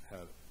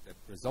that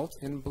result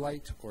in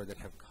blight or that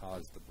have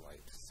caused the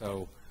blight.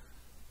 So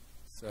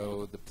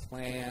the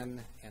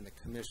plan and the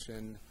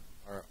commission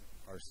are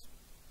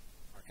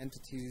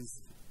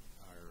entities.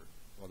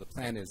 Well, the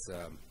plan is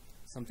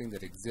something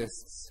that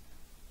exists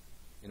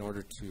in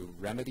order to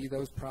remedy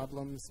those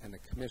problems, and the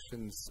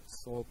commission's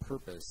sole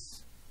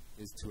purpose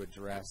is to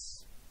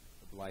address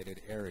the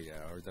blighted area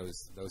or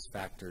those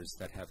factors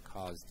that have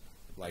caused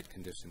the blight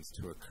conditions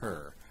to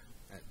occur.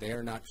 They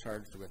are not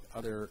charged with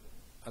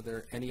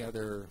any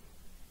other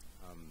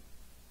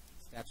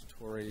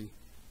statutory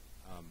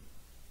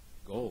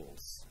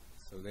goals.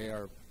 So they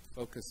are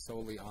focused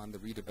solely on the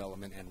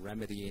redevelopment and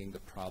remedying the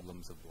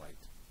problems of blight.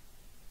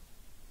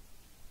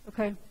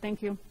 Okay,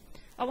 thank you.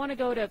 I want to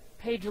go to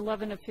page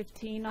 11 of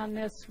 15 on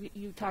this.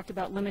 You talked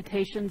about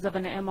limitations of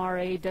an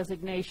MRA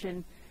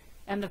designation,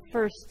 and the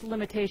first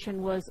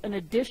limitation was an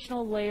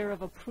additional layer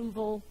of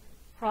approval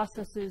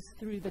processes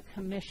through the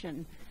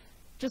commission.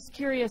 Just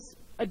curious,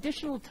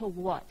 additional to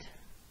what?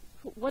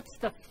 What's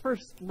the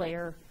first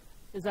layer?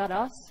 Is that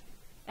us?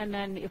 And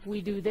then if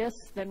we do this,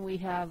 then we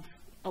have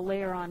a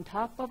layer on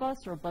top of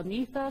us or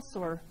beneath us,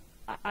 or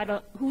I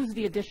don't, who's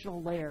the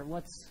additional layer?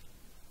 What's?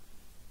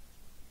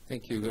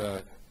 Thank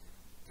you,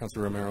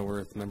 Councilor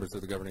Romero-Worth, members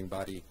of the governing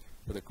body,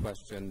 for the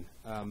question.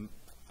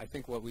 I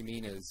think what we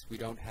mean is we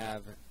don't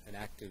have an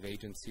active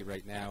agency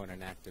right now and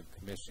an active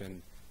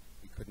commission.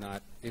 We could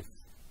not, if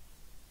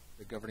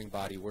the governing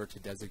body were to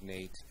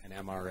designate an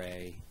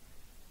MRA,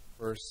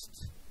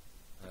 first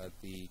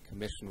the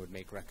commission would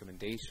make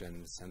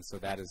recommendations, and so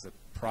that is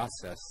a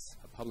process,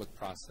 a public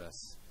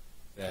process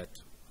that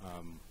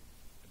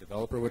a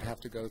developer would have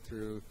to go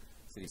through,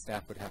 city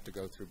staff would have to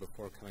go through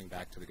before coming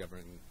back to the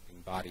governing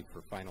body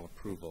for final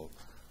approval.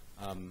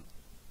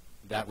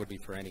 That would be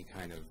for any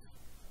kind of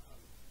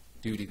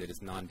duty that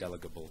is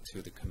non-delegable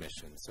to the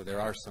commission. So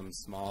there are some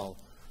small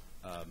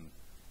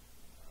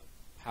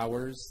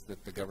powers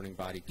that the governing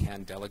body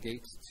can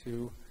delegate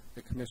to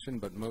the commission,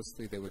 but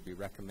mostly they would be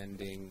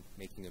recommending,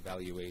 making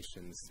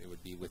evaluations. It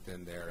would be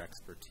within their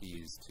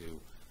expertise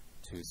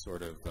to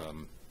sort of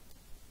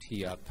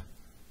tee up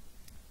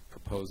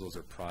proposals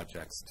or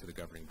projects to the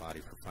governing body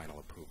for final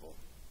approval.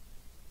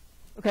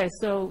 Okay,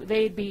 so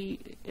they'd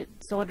be,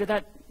 so under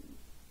that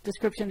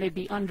description, they'd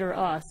be under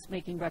us,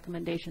 making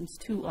recommendations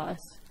to us.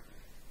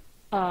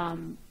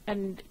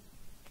 And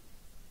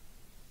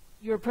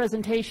your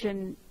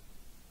presentation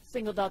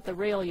singled out the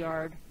rail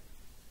yard,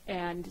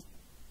 and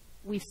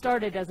we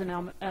started as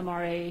an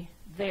MRA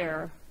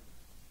there,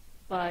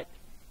 but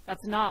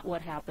that's not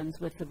what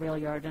happens with the rail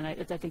yard, and I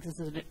think this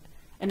is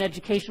an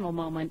educational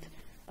moment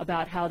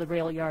about how the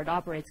rail yard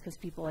operates, because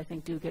people, I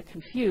think, do get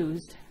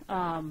confused.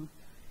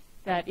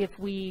 That if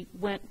we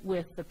went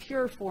with the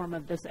pure form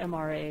of this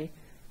MRA,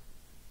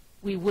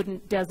 we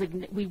wouldn't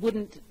designate, we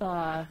wouldn't,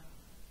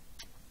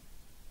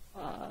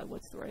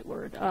 what's the right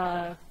word,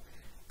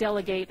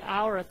 delegate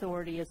our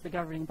authority as the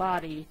governing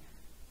body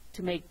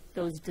to make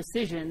those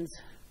decisions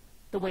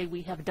the way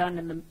we have done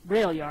in the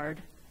rail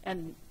yard.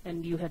 And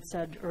you had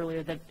said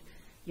earlier that,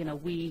 you know,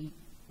 we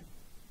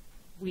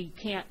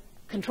can't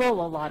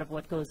control a lot of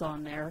what goes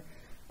on there.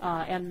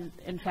 And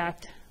in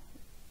fact,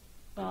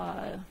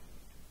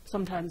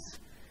 sometimes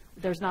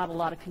there's not a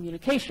lot of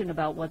communication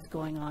about what's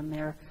going on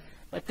there.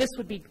 But this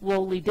would be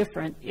wholly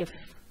different if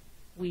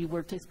we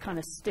were to kind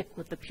of stick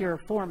with the pure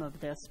form of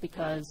this,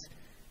 because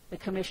the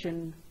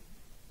commission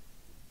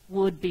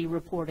would be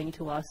reporting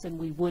to us and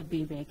we would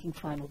be making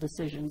final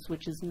decisions,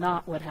 which is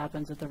not what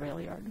happens at the rail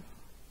yard.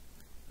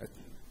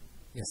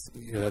 Yes,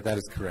 that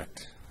is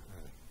correct.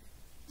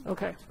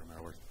 Okay.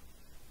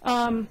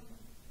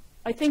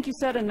 I think you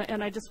said,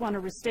 and I just want to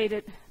restate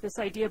it, this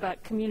idea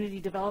about community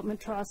development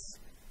trusts,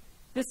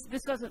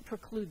 this doesn't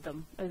preclude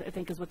them, I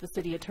think is what the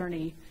city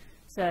attorney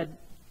said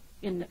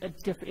in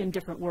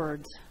different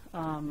words.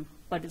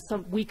 But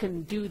we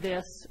can do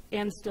this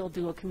and still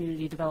do a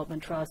community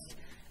development trust.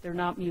 They're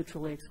not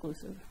mutually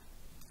exclusive.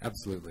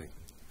 Absolutely.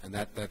 And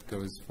that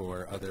goes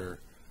for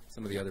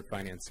some of the other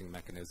financing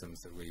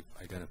mechanisms that we've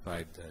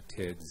identified,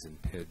 TIDs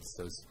and PIDs.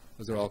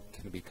 Those are all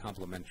going to be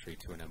complementary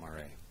to an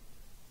MRA.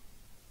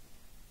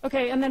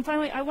 Okay, and then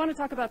finally, I want to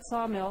talk about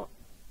Sawmill.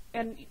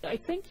 And I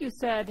think you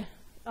said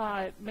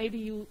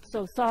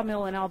so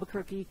Sawmill in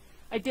Albuquerque.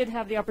 I did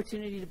have the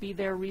opportunity to be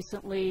there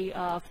recently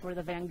for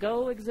the Van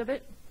Gogh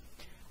exhibit.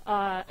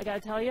 I got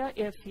to tell you,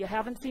 if you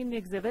haven't seen the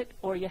exhibit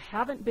or you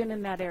haven't been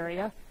in that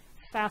area,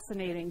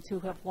 fascinating to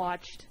have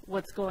watched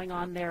what's going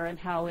on there and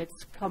how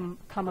it's come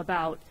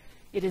about.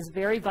 It is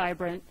very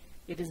vibrant.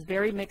 It is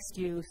very mixed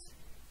use.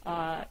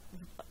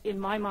 In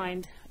my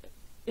mind,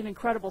 an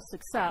incredible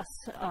success,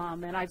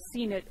 and I've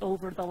seen it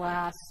over the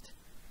last,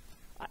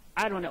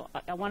 I don't know,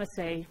 I want to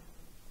say,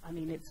 I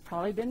mean, it's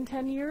probably been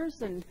 10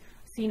 years, and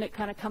seen it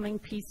kind of coming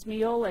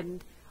piecemeal,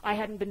 and I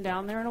hadn't been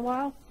down there in a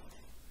while.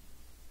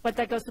 But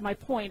that goes to my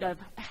point of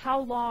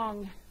how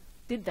long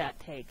did that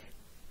take,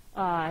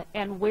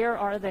 and where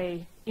are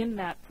they in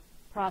that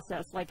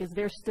process? Like, is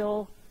there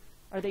still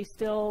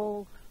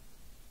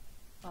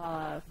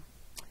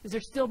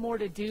more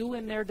to do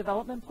in their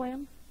development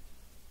plan?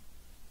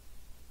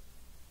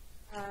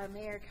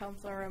 Mayor,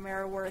 Councilor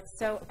Romero-Worth.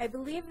 So I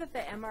believe that the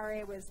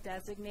MRA was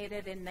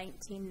designated in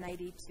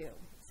 1992.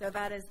 So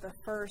that is the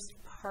first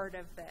part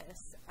of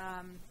this.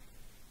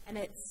 And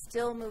it's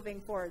still moving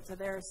forward. So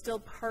there are still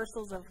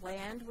parcels of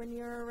land when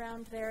you're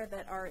around there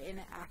that are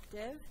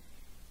inactive.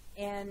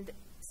 And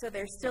so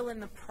they're still in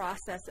the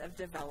process of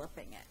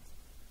developing it.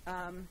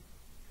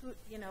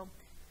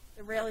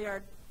 The rail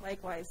yard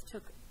likewise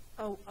took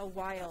a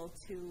while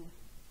to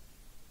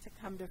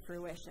come to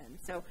fruition.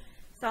 So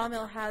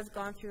Sawmill has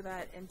gone through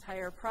that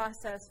entire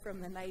process from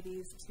the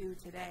 90s to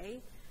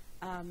today,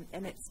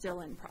 and it's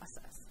still in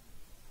process.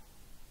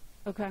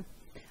 Okay.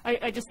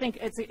 I just think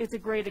it's a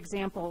great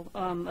example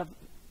of,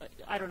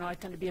 I don't know, I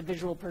tend to be a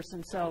visual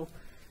person, so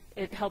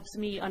it helps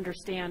me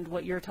understand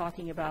what you're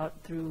talking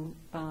about through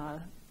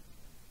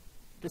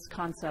this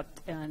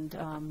concept, and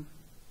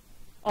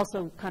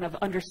also kind of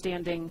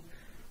understanding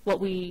what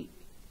we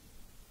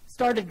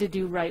started to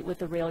do right with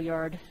the rail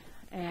yard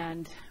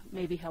and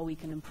maybe how we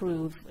can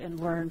improve and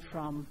learn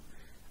from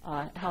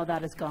how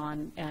that has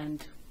gone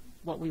and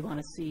what we want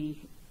to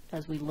see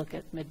as we look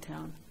at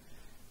Midtown.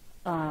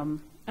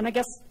 And I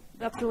guess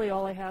that's really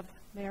all I have,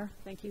 Mayor.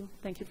 Thank you.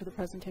 Thank you for the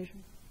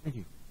presentation. Thank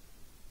you.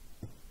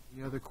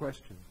 Any other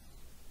questions?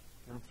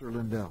 Councilor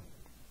Lindell.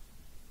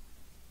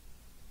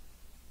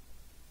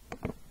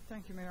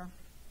 Thank you, Mayor.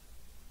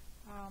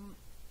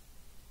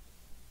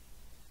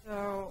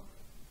 So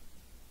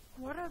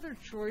what other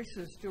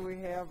choices do we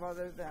have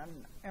other than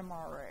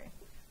MRA?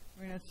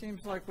 I mean, it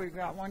seems like we've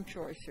got one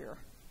choice here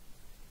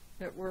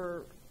that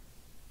we're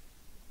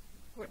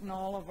putting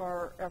all of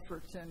our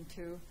efforts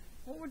into.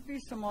 What would be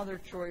some other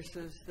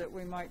choices that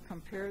we might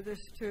compare this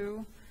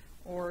to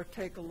or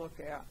take a look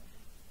at?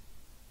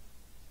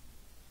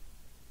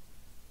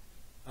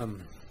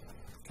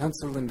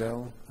 Councilor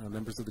Lindell,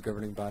 members of the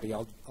governing body,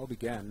 I'll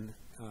begin,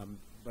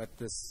 but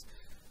the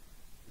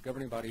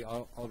governing body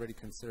already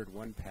considered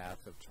one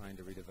path of trying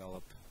to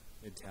redevelop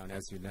Midtown,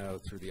 as you know,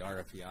 through the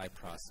RFEI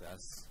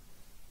process.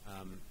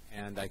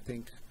 And I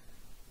think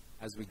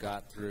as we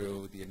got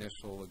through the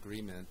initial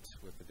agreement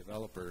with the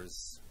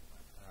developers,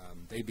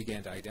 they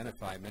began to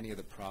identify many of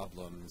the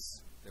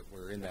problems that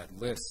were in that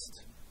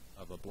list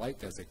of a blight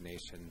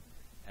designation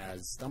as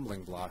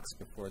stumbling blocks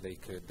before they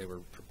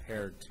were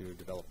prepared to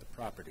develop the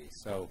property.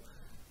 So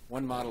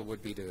one model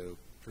would be to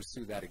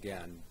pursue that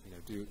again,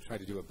 try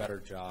to do a better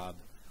job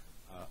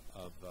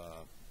of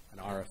an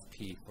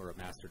RFP for a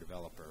master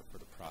developer for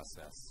the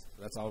process.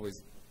 So that's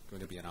always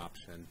going to be an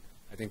option.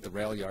 I think the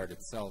rail yard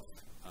itself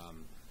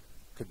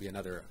could be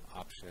another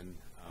option,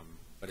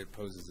 but it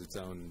poses its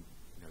own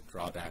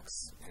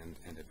drawbacks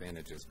and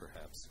advantages,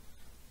 perhaps.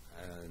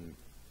 And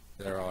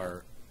there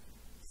are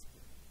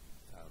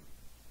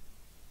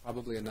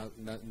probably a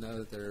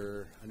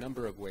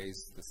number of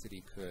ways the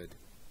city could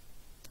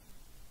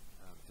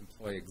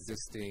employ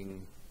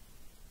existing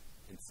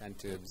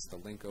incentives. The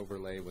link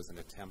overlay was an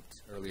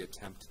early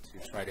attempt to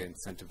try to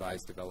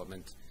incentivize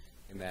development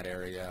in that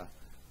area.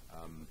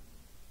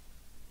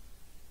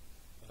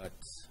 But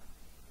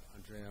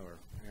Andrea or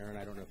Aaron,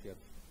 I don't know if you have.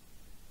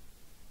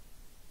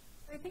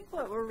 I think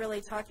what we're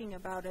really talking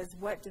about is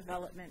what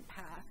development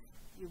path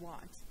you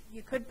want.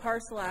 You could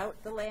parcel out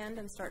the land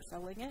and start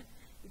selling it.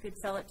 You could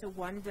sell it to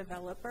one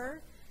developer.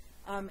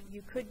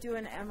 You could do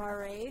an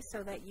MRA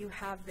so that you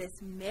have this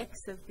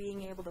mix of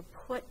being able to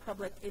put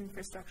public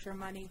infrastructure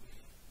money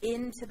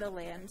into the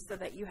land so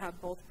that you have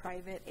both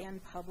private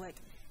and public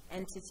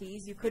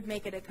entities. You could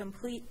make it a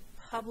complete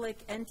public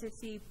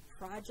entity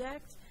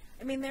project.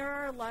 I mean, there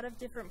are a lot of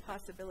different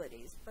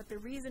possibilities, but the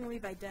reason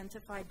we've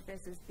identified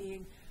this as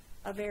being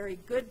a very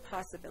good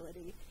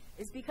possibility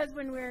is because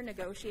when we were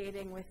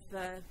negotiating with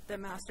the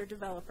master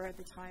developer at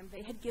the time,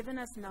 they had given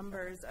us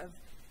numbers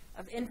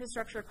of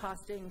infrastructure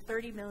costing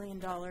 $30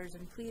 million,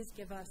 and please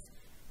give us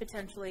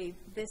potentially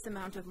this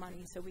amount of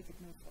money so we could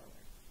move forward.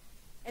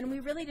 And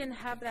we really didn't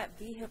have that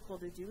vehicle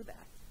to do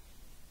that.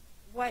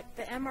 What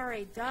the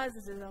MRA does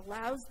is it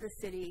allows the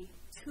city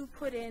to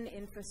put in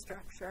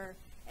infrastructure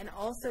and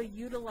also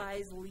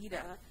utilize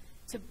LEDA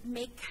to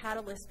make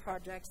catalyst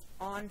projects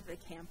on the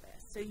campus.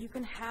 So you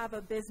can have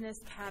a business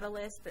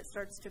catalyst that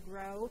starts to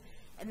grow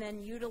and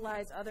then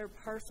utilize other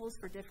parcels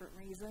for different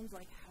reasons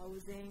like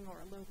housing or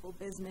local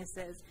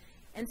businesses.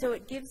 And so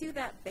it gives you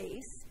that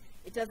base.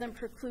 It doesn't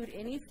preclude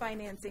any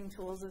financing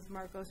tools, as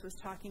Marcos was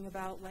talking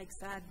about, like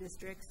SAD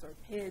districts or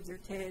PIDs or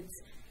TIDs.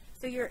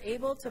 So you're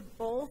able to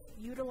both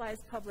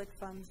utilize public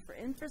funds for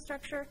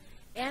infrastructure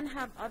and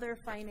have other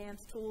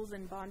finance tools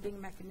and bonding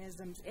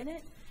mechanisms in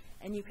it,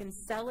 and you can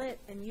sell it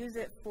and use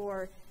it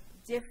for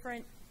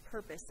different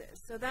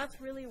purposes. So that's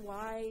really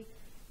why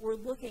we're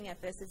looking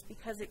at this, is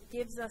because it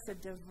gives us a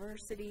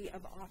diversity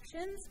of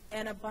options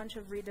and a bunch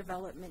of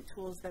redevelopment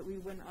tools that we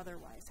wouldn't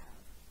otherwise have.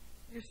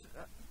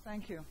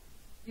 Thank you.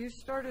 You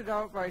started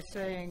out by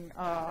saying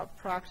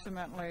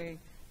approximately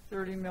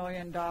 $30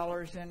 million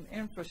in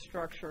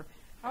infrastructure.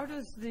 How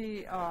does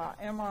the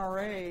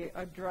MRA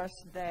address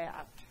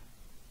that?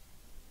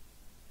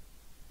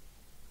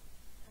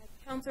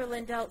 Councilor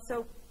Lindell,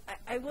 so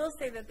I will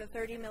say that the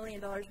 $30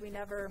 million, we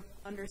never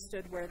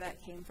understood where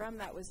that came from.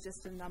 That was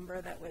just a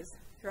number that was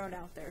thrown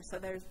out there. So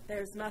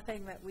there's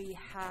nothing that we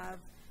have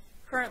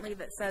currently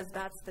that says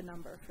that's the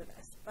number for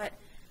this. But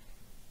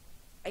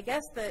I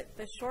guess the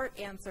short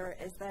answer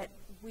is that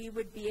we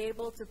would be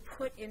able to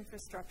put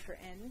infrastructure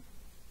in.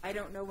 I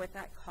don't know what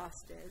that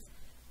cost is,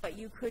 but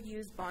you could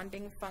use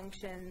bonding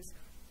functions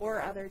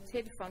or other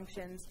TID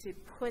functions to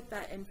put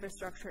that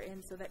infrastructure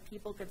in so that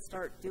people could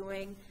start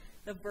doing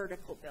the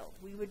vertical build.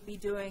 We would be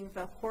doing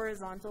the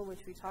horizontal,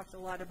 which we talked a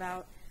lot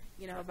about,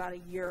 about a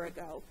year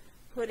ago,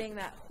 putting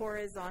that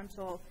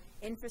horizontal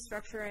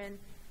infrastructure in,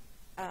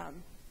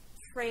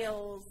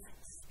 trails,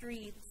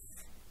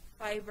 streets,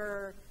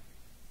 fiber,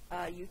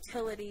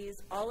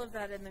 utilities, all of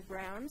that in the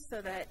ground so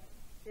that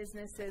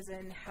businesses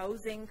and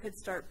housing could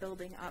start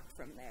building up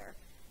from there.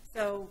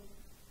 So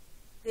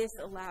this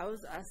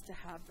allows us to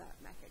have that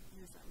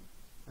mechanism.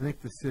 I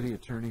think the city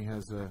attorney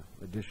has an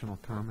additional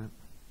comment.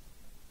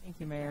 Thank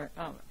you, Mayor.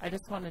 I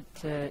just wanted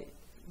to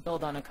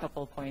build on a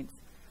couple points.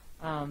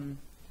 MRA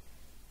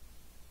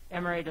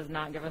does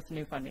not give us a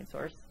new funding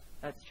source.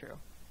 That's true.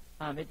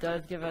 It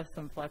does give us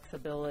some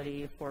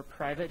flexibility for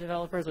private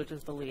developers, which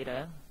is the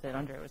LEDA that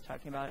Andre was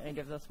talking about, and it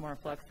gives us more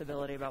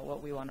flexibility about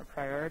what we want to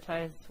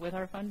prioritize with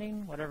our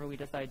funding, whatever we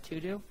decide to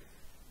do.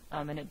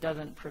 And it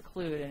doesn't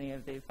preclude any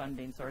of the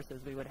funding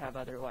sources we would have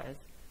otherwise.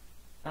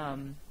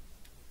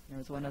 There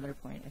was one other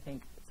point, I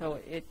think. So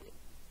it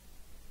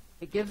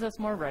gives us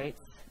more rights.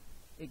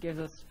 It gives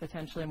us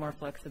potentially more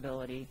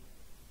flexibility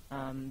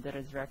that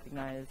is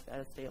recognized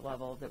at a state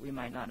level that we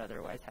might not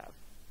otherwise have.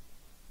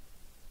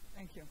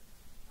 Thank you.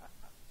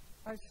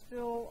 I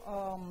still,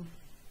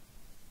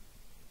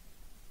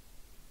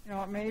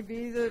 it may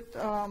be that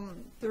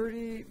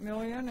 30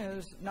 million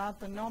is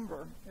not the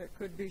number. It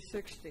could be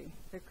 60.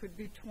 It could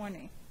be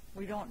 20.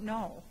 We don't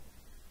know.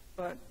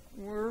 But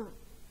we're,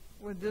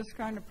 with this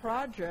kind of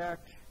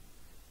project,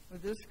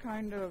 with this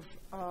kind of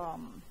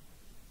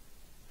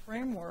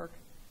framework,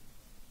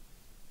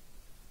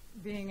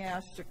 being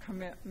asked to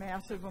commit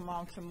massive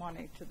amounts of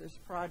money to this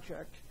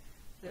project,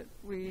 that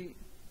we're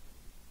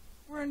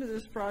into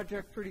this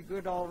project pretty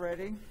good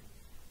already.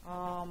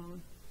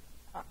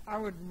 I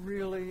would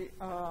really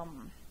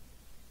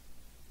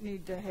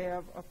need to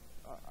have a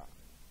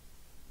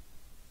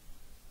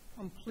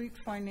complete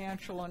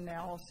financial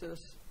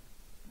analysis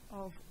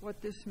of what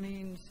this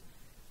means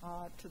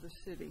to the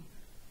city.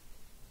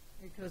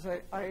 Because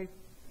I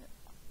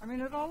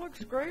mean, it all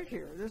looks great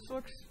here. This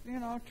looks,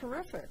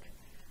 terrific.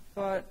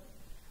 But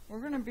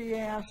we're going to be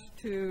asked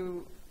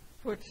to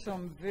put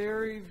some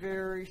very,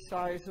 very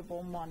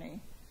sizable money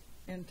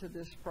into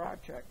this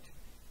project.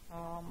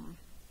 One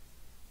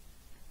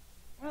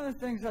of the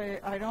things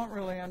I don't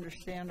really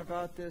understand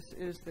about this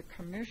is the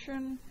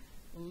commission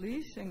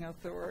leasing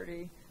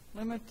authority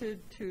limited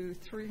to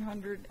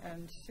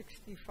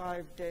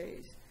 365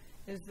 days.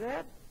 Is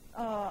that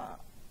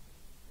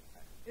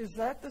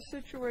the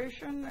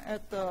situation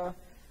at the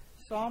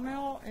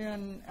sawmill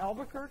in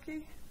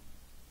Albuquerque?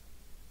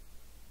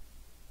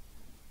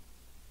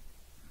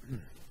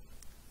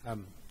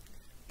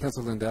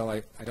 Councilor Lindell,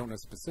 I don't know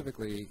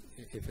specifically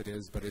if it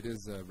is, but it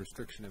is a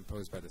restriction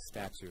imposed by the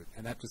statute,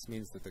 and that just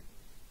means that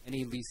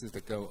any leases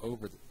that go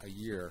over a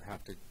year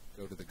have to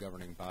go to the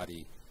governing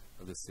body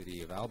of the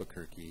city of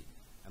Albuquerque,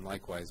 and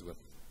likewise with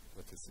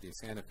the city of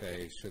Santa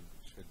Fe, should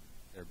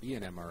there be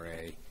an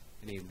MRA,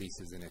 any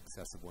leases in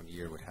excess of 1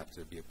 year would have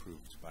to be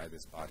approved by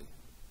this body.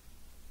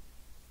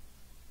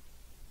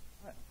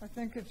 I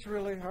think it's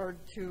really hard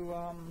to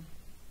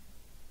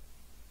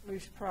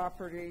lease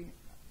property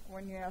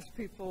when you ask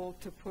people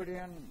to put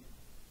in,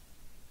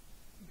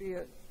 be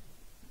it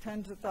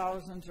tens of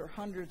thousands or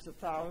hundreds of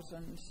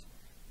thousands.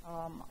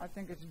 I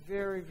think it's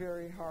very,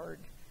 very hard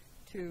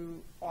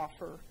to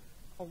offer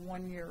a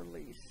 1-year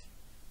lease.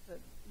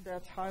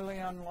 That's highly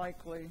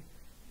unlikely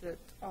that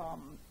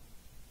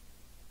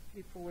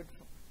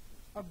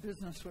a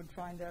business would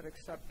find that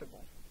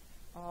acceptable.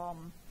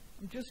 I'm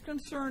just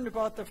concerned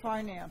about the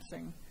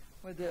financing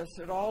with this.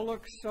 It all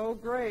looks so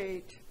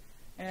great,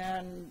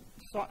 and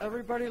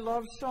everybody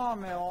loves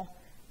Sawmill,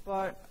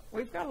 but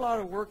we've got a lot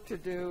of work to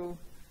do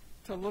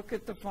to look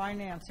at the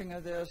financing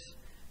of this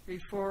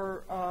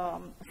before,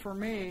 for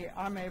me,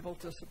 I'm able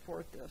to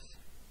support this.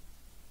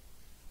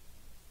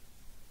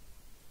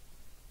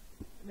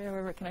 Mayor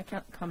Weber, can I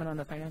comment on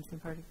the financing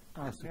part?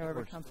 Yes, Mayor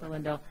Weber, Councilor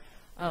Lindell.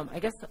 I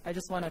guess I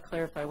just want to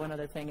clarify one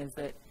other thing, is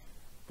that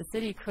the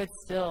city could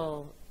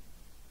still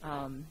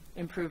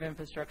improve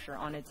infrastructure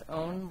on its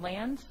own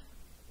land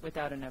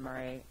without an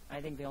MRA.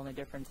 I think the only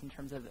difference in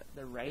terms of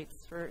the rights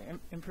for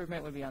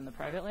improvement would be on the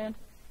private land.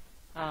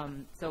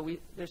 So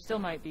there still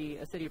might be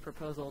a city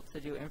proposal to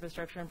do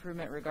infrastructure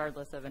improvement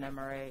regardless of an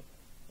MRA,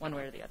 one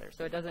way or the other.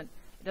 So it doesn't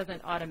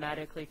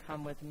automatically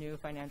come with new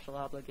financial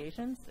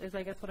obligations, is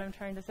I guess what I'm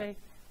trying to say,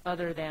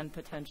 other than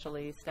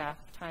potentially staff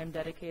time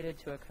dedicated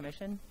to a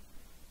commission.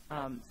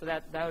 So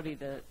that would be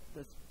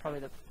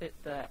probably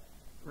the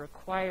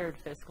required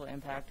fiscal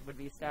impact would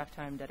be staff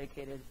time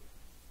dedicated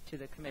to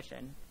the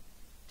commission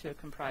to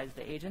comprise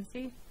the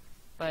agency.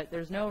 But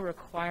there's no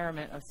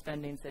requirement of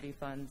spending city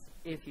funds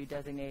if you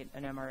designate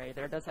an MRA.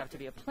 There does have to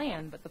be a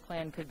plan, but the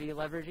plan could be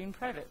leveraging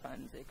private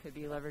funds. It could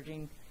be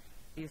leveraging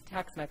these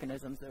tax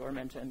mechanisms that were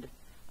mentioned.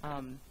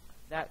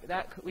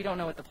 We don't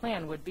know what the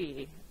plan would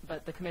be,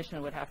 but the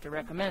commission would have to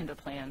recommend a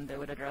plan that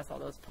would address all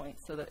those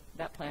points. So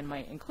that plan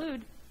might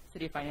include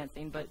city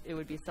financing, but it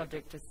would be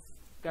subject to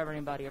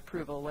governing body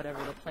approval,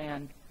 whatever the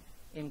plan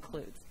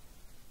includes.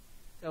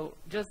 So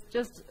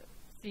just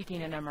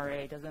seeking an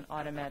MRA doesn't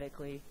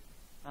automatically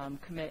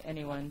commit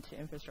anyone to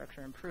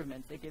infrastructure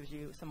improvements. It gives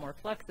you some more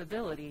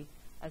flexibility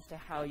as to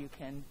how you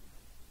can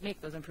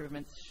make those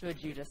improvements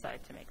should you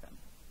decide to make them.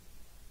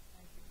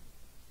 Thank you.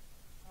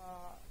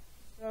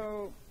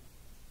 So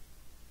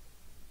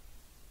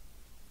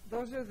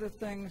those are the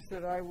things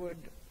that I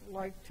would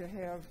like to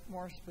have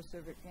more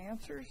specific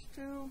answers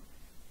to.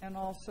 And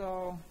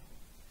also,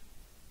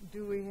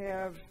 do we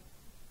have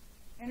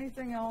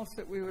anything else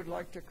that we would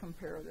like to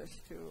compare this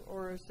to?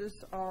 Or is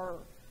this our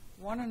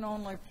one and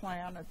only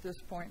plan at this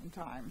point in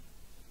time?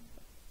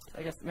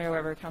 I guess, Mayor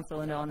Weber, Councilor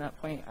Lindell, on that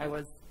point,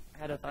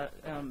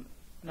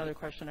 another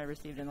question I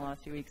received in the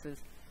last few weeks is,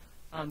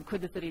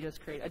 could the city just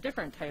create a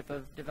different type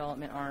of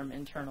development arm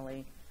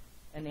internally?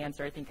 And the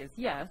answer, I think, is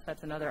yes.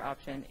 That's another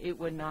option. It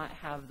would not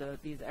have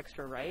these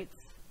extra rights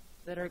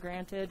that are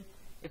granted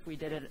if we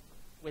did it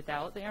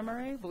without the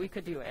MRA, but we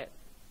could do it.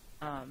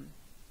 And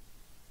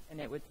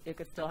it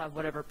could still have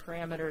whatever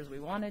parameters we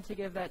wanted to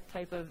give that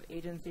type of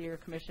agency or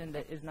commission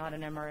that is not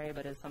an MRA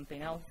but is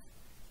something else.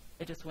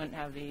 It just wouldn't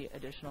have the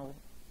additional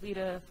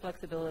LEDA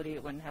flexibility.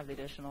 It wouldn't have the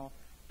additional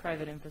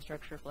private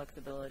infrastructure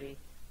flexibility,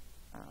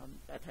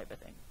 that type of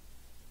thing.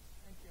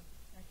 Thank you.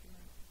 Thank you,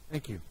 Mayor.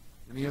 Thank you.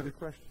 Any other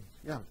questions?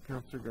 Yeah,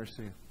 Councilor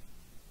Garcia.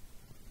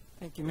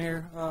 Thank you,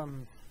 Mayor.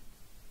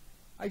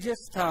 I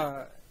just,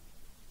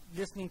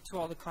 listening to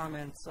all the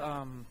comments,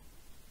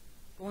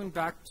 going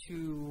back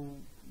to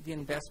the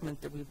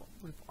investment that we've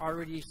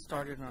already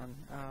started on,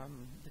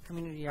 the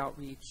community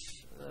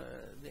outreach,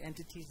 the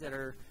entities that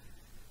are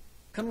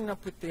coming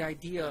up with the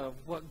idea of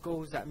what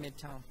goes at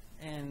Midtown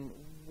and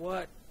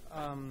what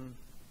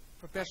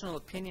professional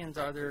opinions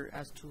are there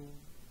as to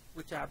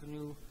which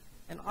avenue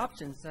and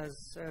options,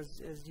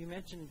 as you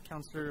mentioned,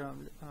 Councilor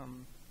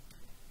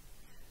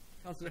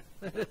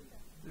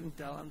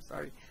Lindell, I'm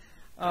sorry.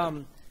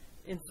 And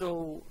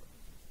so,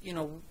 you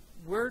know,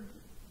 we're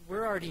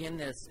already in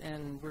this,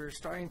 and we're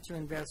starting to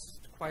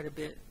invest quite a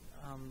bit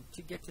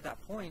to get to that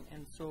point.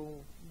 And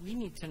so we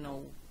need to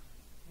know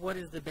what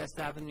is the best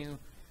avenue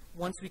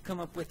once we come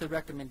up with the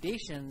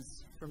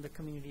recommendations from the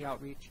community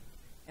outreach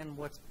and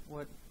what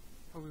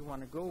we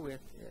want to go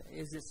with.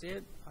 Is this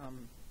it?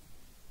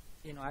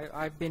 You know,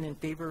 I've been in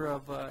favor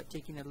of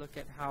taking a look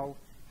at how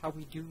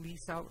we do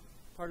lease out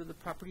part of the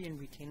property and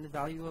retain the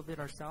value of it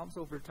ourselves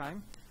over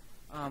time.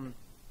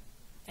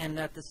 And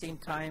at the same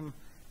time,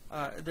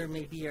 there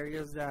may be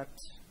areas that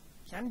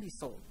can be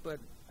sold, but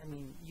I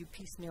mean, you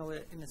piecemeal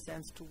it in a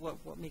sense to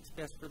what makes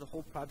best for the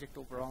whole project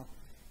overall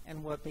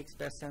and what makes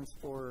best sense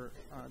for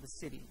the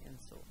city. And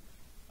so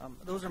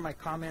those are my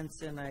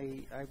comments, and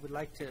I would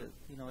like to,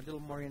 you know, a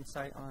little more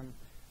insight on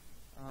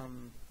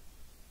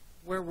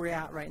where we're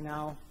at right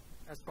now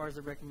as far as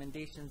the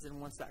recommendations, and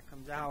once that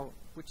comes out,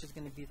 which is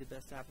going to be the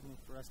best avenue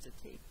for us to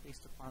take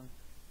based upon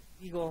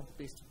legal,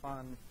 based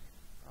upon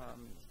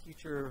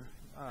future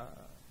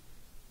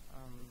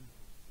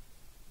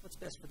what's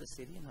best for the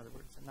city, in other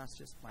words, and that's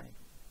just my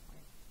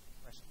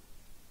question.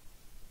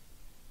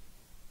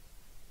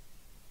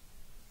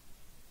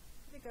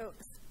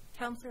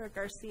 Councilor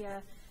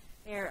Garcia,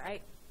 Mayor,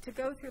 to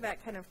go through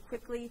that kind of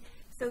quickly,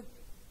 so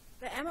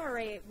the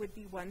MRA would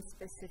be one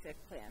specific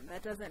plan.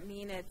 That doesn't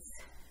mean it's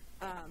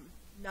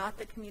not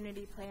the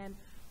community plan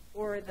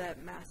or the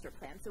master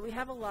plan. So we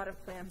have a lot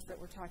of plans that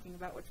we're talking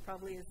about, which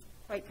probably is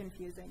quite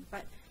confusing.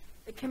 But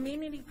the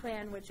community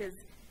plan, which is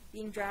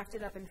being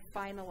drafted up and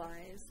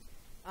finalized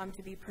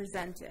to be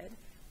presented,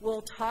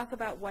 will talk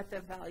about what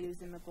the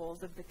values and the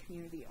goals of the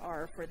community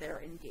are for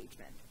their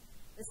engagement.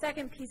 The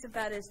second piece of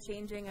that is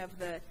changing of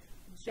the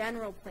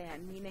general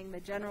plan, meaning the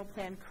general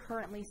plan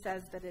currently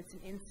says that it's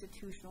an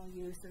institutional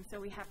use, and so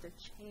we have to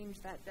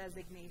change that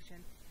designation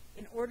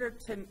in order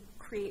to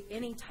create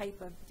any type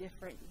of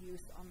different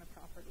use on the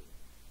property.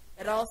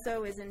 It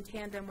also is in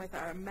tandem with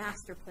our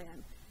master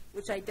plan,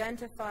 which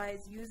identifies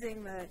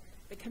using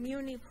the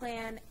community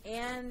plan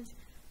and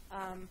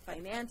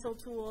financial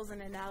tools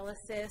and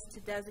analysis to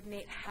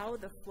designate how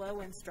the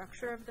flow and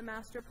structure of the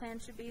master plan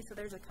should be. So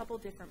there's a couple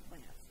different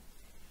plans.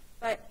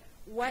 But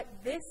what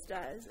this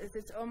does is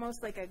it's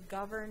almost like a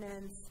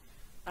governance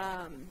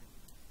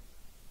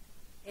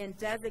and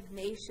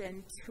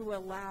designation to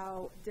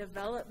allow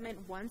development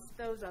once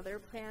those other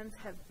plans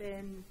have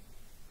been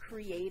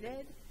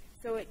created.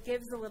 So it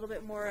gives a little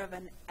bit more of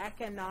an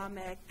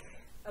economic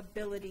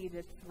ability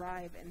to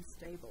thrive and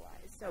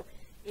stabilize. So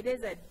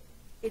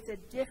it's a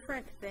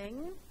different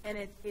thing, and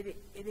it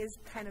is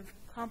kind of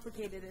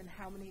complicated in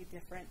how many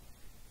different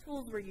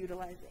tools we're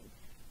utilizing.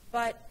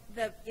 But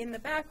in the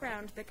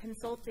background, the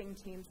consulting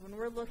teams, when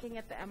we're looking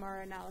at the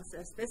MR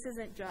analysis, this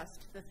isn't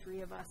just the three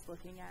of us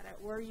looking at it.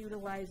 We're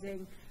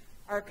utilizing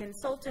our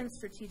consultants,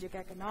 Strategic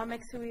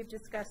Economics, who we've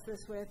discussed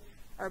this with,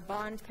 our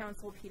bond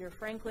counsel, Peter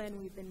Franklin.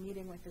 We've been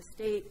meeting with the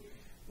state,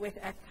 with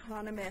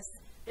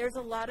economists. There's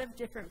a lot of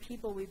different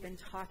people we've been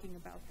talking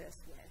about this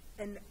with,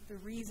 and the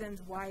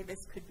reasons why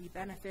this could be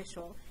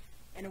beneficial,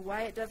 and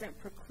why it doesn't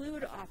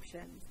preclude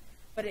options,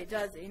 but it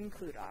does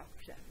include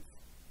options.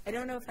 I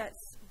don't know if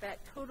that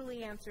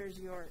totally answers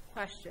your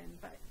question,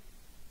 but.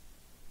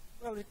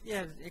 Well,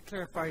 it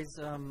clarifies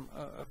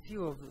a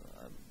few of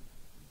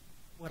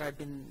what I've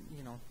been,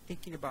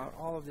 thinking about.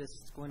 All of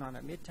this going on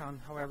at Midtown.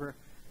 However,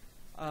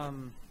 I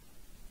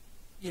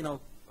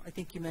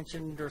think you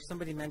mentioned, or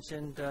somebody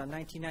mentioned,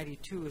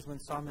 1992 is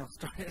when Sawmill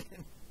started.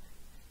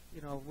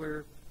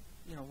 We're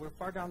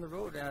far down the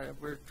road.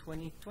 We're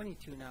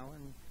 2022 now,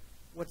 and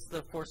what's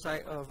the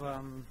foresight of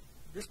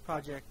this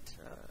project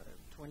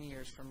 20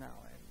 years from now?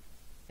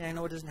 And I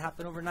know it doesn't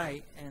happen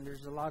overnight, and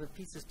there's a lot of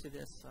pieces to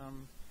this,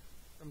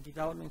 from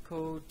development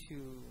code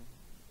to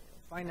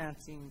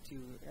financing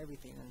to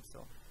everything. And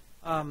so,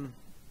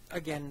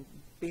 again,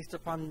 based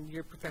upon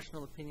your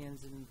professional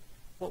opinions and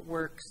what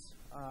works,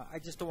 I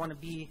just don't want to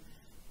be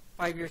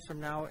 5 years from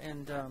now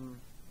and,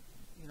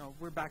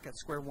 we're back at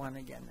square one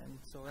again. And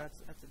so that's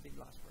a big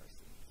loss for us.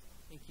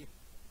 Thank you.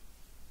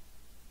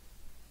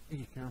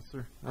 Thank you,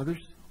 Councilor.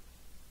 Others?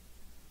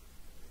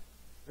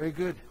 Very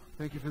good.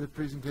 Thank you for the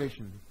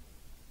presentation.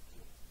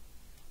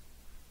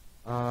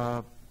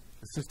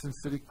 Assistant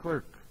City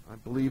Clerk, I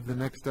believe the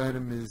next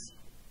item is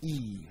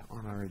E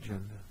on our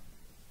agenda.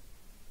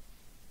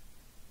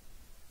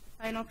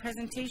 Final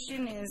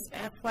presentation is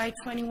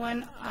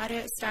FY21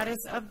 Audit Status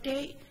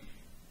Update.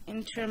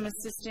 Interim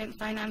Assistant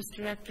Finance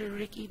Director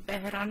Ricky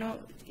Bejarano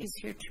is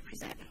here to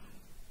present.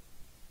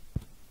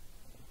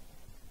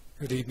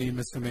 Good evening,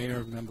 Mr.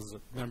 Mayor,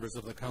 members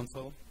of the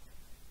Council.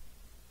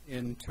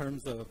 In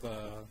terms of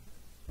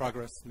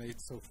progress made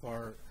so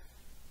far,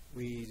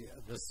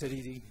 the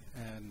city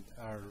and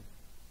our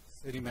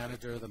city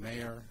manager, the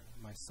mayor,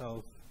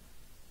 myself,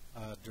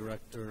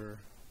 Director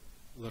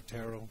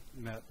Lotero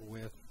met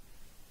with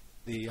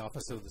the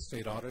Office of the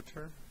State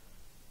Auditor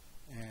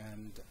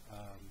and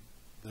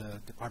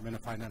the Department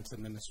of Finance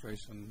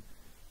Administration,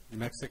 New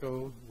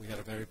Mexico. We had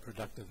a very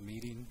productive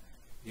meeting.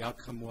 The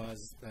outcome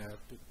was that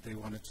they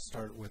wanted to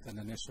start with an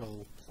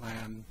initial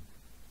plan.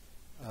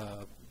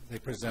 They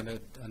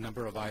presented a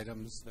number of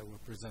items that were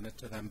presented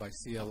to them by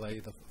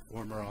CLA, the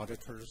former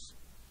auditors,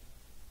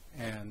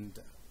 and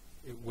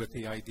with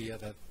the idea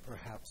that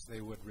perhaps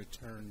they would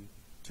return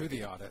to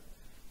the audit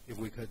if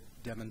we could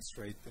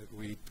demonstrate that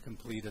we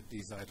completed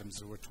these items.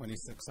 There were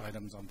 26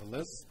 items on the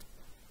list.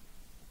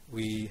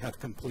 We have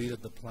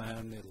completed the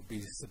plan. It will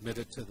be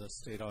submitted to the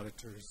State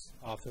Auditor's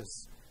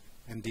Office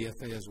and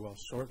DFA as well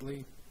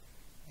shortly,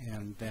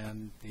 and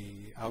then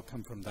the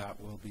outcome from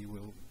that will be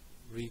we'll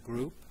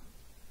regroup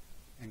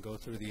and go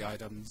through the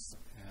items,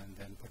 and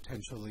then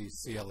potentially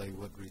CLA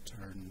would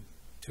return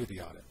to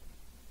the audit.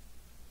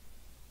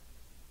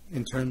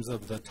 In terms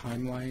of the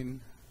timeline,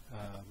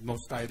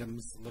 most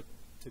items look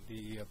to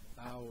be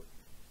about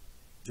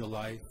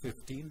July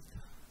 15th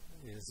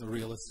is a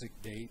realistic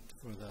date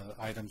for the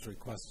items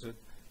requested.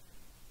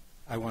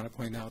 I want to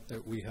point out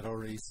that we had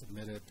already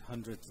submitted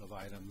hundreds of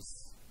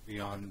items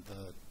beyond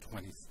the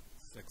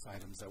 26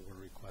 items that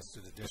were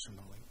requested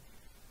additionally.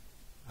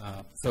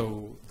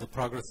 So the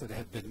progress that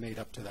had been made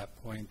up to that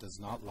point is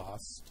not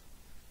lost.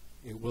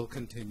 It will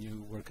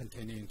continue. We're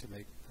continuing to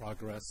make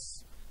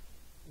progress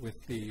with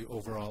the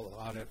overall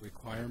audit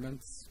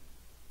requirements.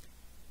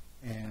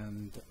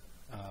 And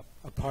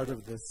a part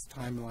of this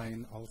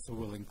timeline also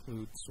will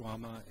include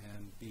SWAMA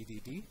and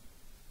BDD.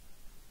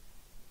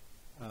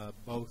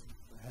 Both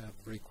have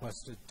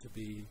requested to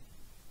be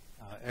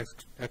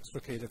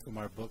extricated from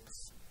our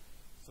books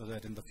so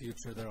that in the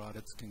future their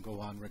audits can go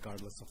on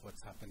regardless of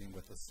what's happening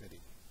with the city.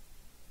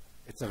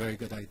 It's a very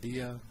good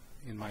idea.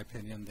 In my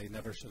opinion, they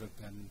never should have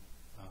been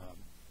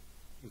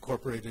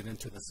incorporated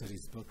into the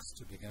city's books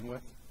to begin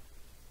with.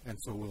 And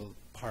so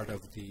part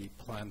of the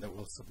plan that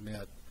we'll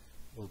submit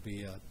will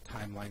be a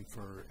timeline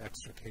for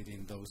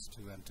extricating those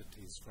two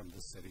entities from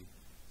the city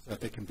so that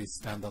they can be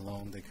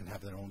standalone, they can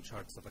have their own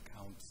charts of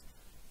accounts,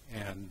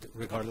 and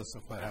regardless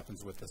of what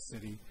happens with the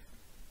city,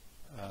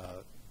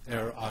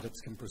 their audits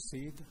can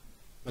proceed,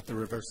 but the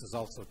reverse is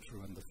also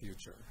true in the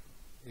future.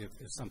 If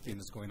something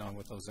is going on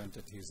with those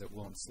entities, it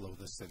won't slow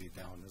the city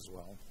down as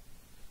well.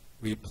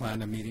 We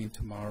plan a meeting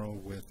tomorrow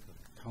with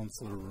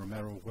Councilor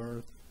Romero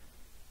Worth,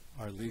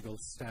 our legal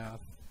staff,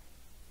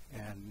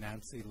 and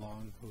Nancy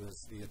Long, who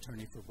is the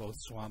attorney for both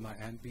SWAMA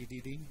and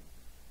BDD,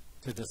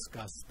 to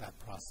discuss that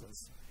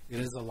process. It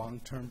is a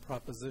long-term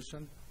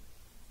proposition.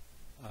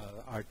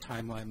 Our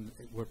timeline,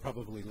 we're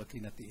probably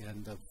looking at the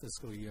end of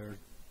fiscal year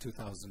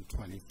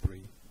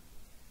 2023.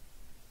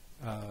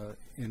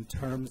 In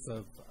terms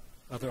of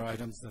other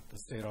items that the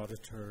state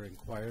auditor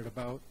inquired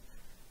about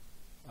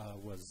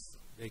was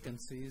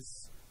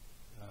vacancies.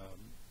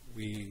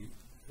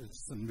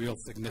 Some real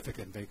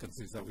significant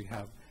vacancies that we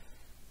have.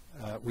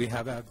 We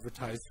have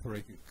advertised for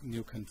a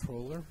new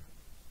controller.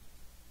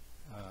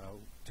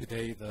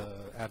 Today, the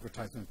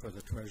advertisement for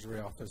the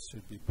Treasury office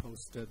should be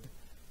posted.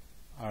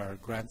 Our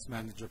grants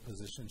manager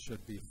position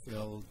should be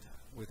filled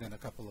within a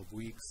couple of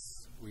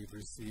weeks. We've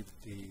received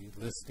the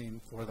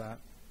listing for that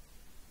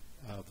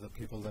of the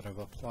people that have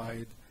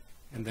applied.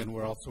 And then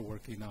we're also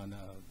working on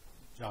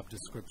a job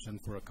description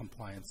for a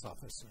compliance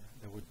officer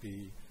that would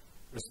be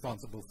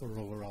responsible for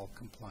overall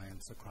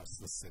compliance across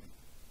the city.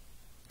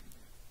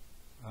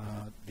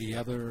 The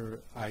other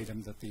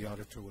item that the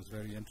auditor was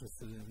very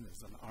interested in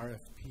is an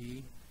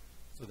RFP,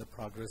 so the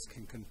progress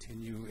can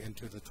continue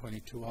into the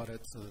 22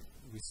 audit, so that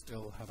we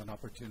still have an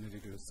opportunity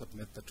to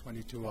submit the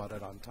 22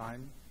 audit on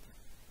time.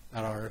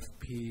 That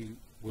RFP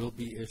will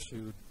be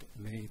issued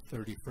May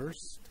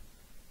 31st.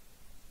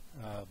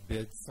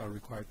 Bids are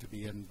required to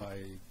be in by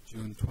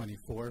June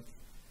 24th,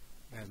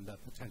 and the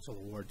potential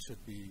award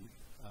should be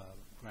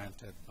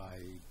granted by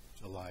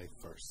July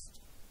 1st.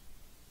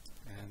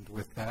 And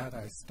with that,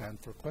 I stand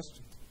for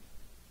questions.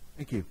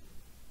 Thank you.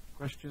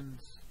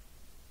 Questions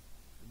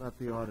about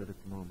the audit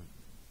at the moment?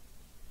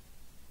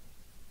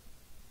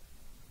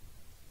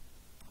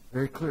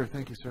 Very clear.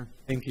 Thank you, sir.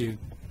 Thank you.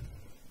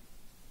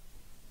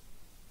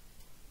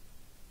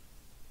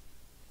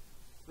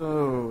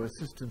 So,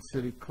 Assistant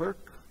City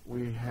Clerk,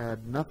 we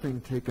had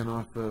nothing taken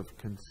off of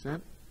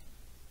consent.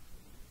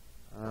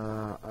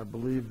 I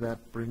believe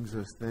that brings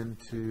us then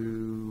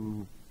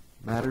to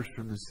matters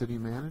from the city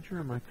manager.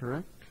 Am I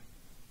correct?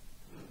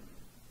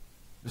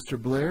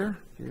 Mr. Blair,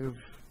 do you have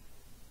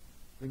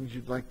things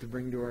you'd like to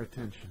bring to our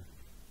attention?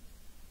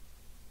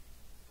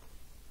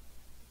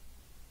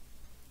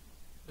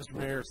 Mr.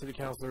 Mayor, City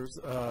Councilors,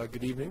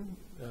 good evening.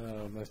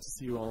 Nice to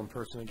see you all in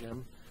person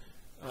again.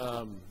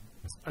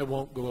 I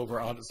won't go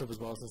over audit stuff as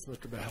well since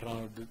Mr.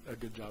 Bahadon did a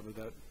good job of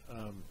that.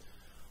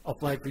 I'll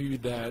flag for you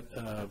that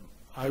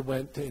I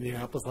went to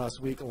Indianapolis last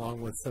week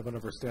along with 7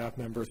 of our staff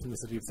members from the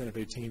City of Santa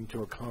Fe team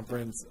to a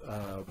conference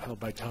held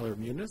by Tyler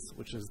Munis,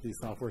 which is the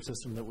software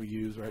system that we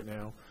use right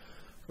now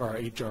for our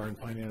HR and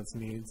finance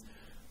needs.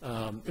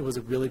 It was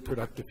a really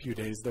productive few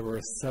days. There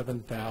were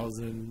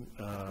 7,000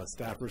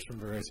 staffers from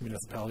various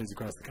municipalities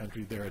across the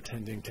country there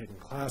attending, taking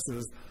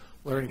classes,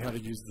 learning how to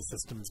use the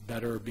systems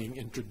better, being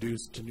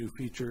introduced to new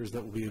features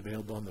that will be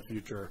available in the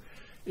future.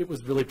 It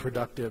was really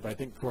productive, I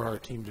think, for our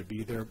team to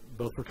be there,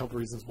 both for a couple of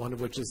reasons, one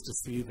of which is to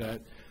see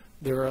that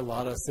there are a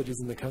lot of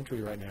cities in the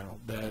country right now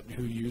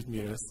who use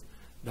Munis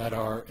that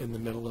are in the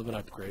middle of an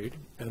upgrade,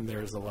 and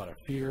there's a lot of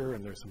fear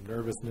and there's some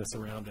nervousness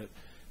around it,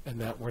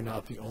 and that we're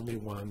not the only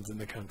ones in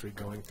the country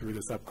going through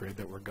this upgrade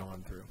that we're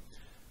going through.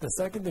 The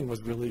second thing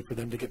was really for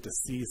them to get to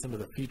see some of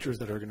the features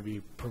that are going to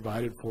be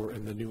provided for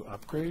in the new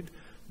upgrade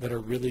that are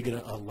really going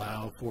to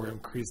allow for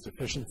increased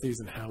efficiencies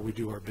in how we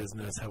do our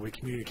business, how we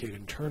communicate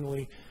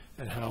internally,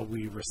 and how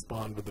we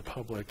respond with the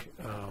public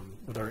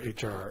with our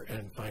HR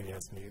and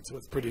finance needs. So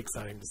it's pretty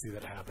exciting to see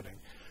that happening.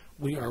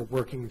 We are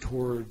working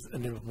towards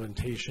an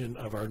implementation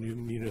of our new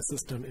Munis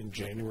system in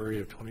January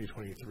of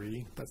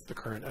 2023. That's the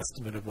current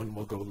estimate of when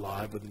we'll go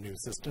live with the new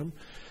system.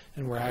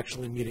 And we're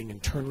actually meeting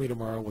internally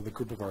tomorrow with a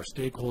group of our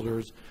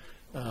stakeholders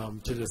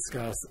to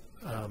discuss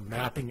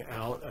mapping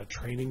out a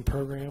training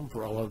program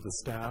for all of the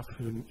staff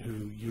who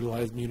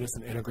utilize Munis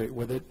and integrate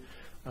with it,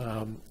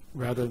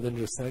 rather than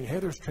just saying, hey,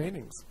 there's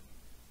trainings.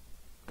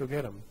 Go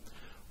get them.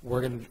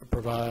 we're going to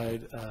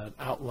provide an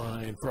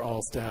outline for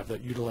all staff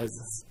that utilize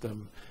the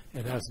system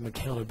and have some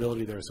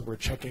accountability there. So we're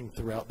checking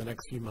throughout the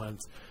next few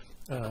months.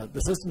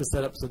 The system is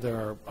set up so there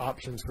are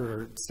options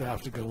for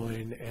staff to go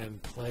in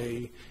and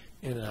play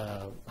in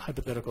a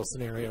hypothetical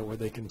scenario where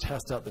they can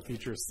test out the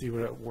features, see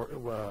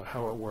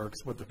how it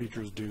works, what the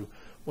features do,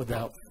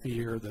 without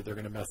fear that they're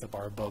going to mess up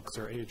our books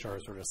or HR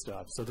sort of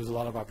stuff. So there's a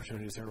lot of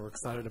opportunities here, and we're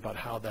excited about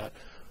how that,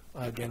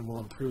 again, will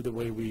improve the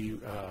way we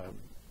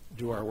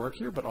do our work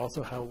here, but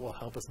also how it will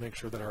help us make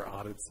sure that our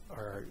audits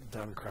are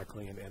done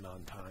correctly and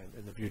on time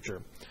in the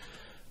future.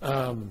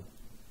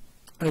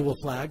 I will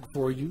flag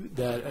for you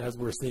that as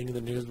we're seeing in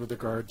the news with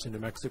regard to New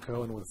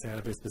Mexico and with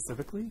Santa Fe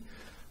specifically,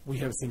 we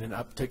have seen an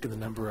uptick in the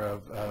number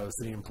of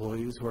city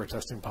employees who are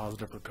testing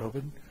positive for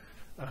COVID.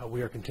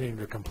 We are continuing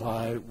to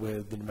comply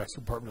with the New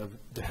Mexico Department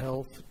of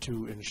Health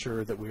to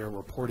ensure that we are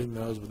reporting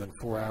those within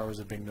 4 hours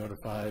of being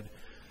notified.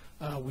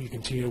 We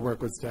continue to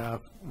work with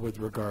staff with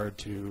regard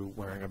to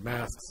wearing a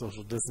mask,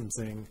 social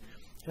distancing,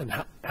 and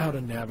how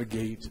to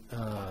navigate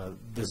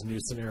this new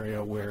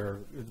scenario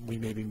where we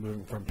may be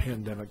moving from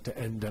pandemic to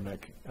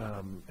endemic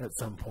at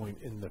some point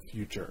in the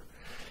future.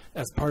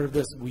 As part of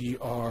this, we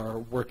are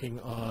working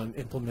on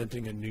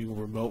implementing a new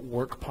remote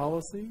work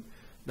policy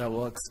that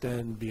will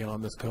extend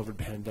beyond this COVID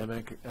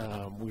pandemic.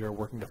 We are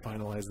working to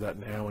finalize that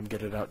now and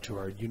get it out to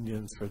our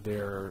unions for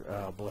their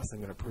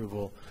blessing and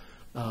approval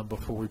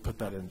before we put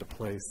that into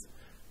place.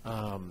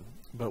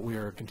 But we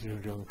are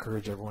continuing to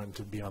encourage everyone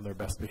to be on their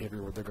best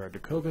behavior with regard to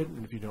COVID.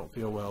 And if you don't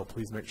feel well,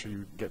 please make sure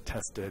you get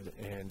tested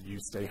and you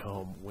stay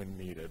home when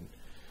needed.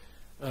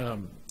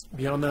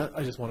 Beyond that,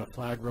 I just want to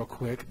flag real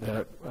quick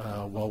that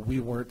while we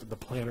weren't the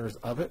planners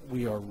of it,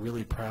 we are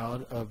really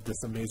proud of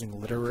this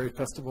amazing literary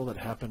festival that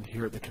happened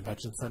here at the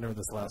Convention Center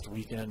this last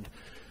weekend.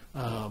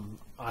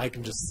 I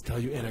can just tell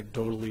you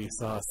anecdotally,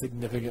 saw a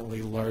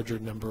significantly larger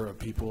number of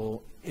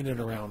people in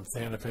and around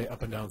Santa Fe,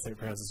 up and down St.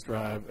 Francis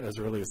Drive as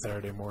early as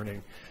Saturday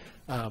morning.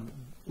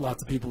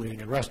 Lots of people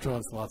eating in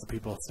restaurants, lots of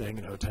people staying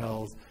in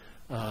hotels.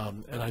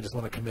 And I just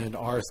want to commend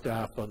our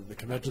staff on the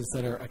Convention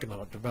Center,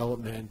 Economic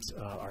Development,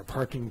 our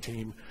parking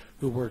team,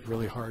 who worked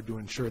really hard to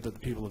ensure that the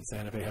people of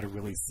Santa Fe had a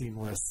really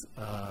seamless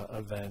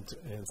event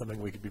and something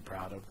we could be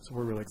proud of. So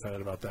we're really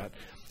excited about that.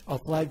 I'll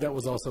flag that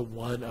was also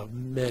one of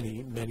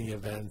many, many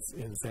events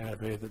in Santa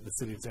Fe that the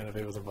city of Santa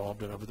Fe was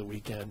involved in over the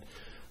weekend.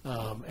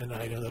 And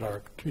I know that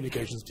our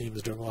communications team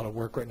is doing a lot of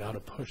work right now to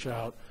push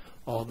out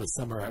all the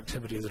summer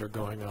activities that are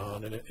going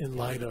on. And in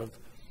light of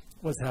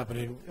what's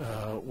happening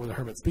with the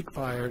Hermit's Peak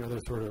fire and other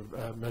sort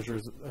of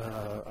measures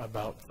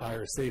about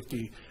fire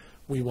safety,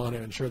 we want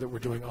to ensure that we're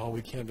doing all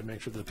we can to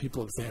make sure that the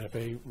people of Santa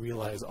Fe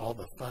realize all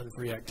the fun,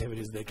 free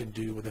activities they can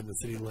do within the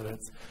city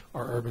limits,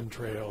 our urban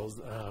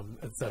trails,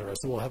 et cetera.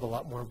 So we'll have a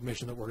lot more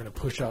information that we're going to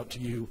push out to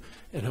you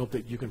and hope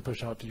that you can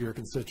push out to your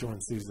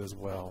constituencies as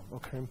well,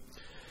 okay?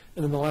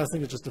 And then the last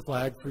thing is just to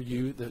flag for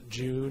you that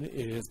June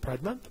is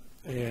Pride Month,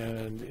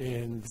 and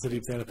in the city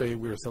of Santa Fe,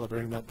 we're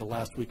celebrating that the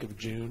last week of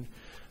June.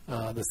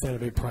 The Santa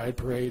Fe Pride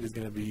Parade is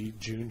going to be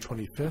June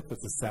 25th.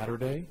 That's a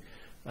Saturday.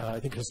 I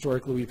think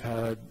historically we've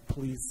had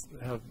police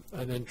have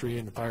an entry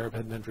and the fire have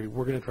had an entry.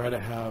 We're going to try to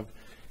have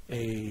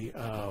an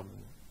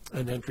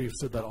entry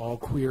so that all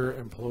queer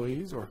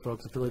employees or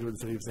folks affiliated with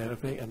the city of Santa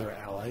Fe and their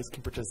allies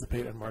can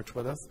participate and march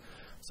with us.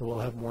 So we'll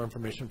have more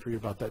information for you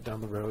about that down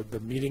the road. The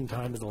meeting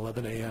time is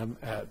 11 a.m.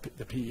 at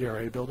the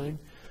PERA building.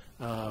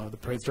 The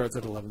parade starts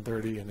at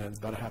 11:30 and ends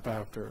about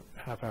a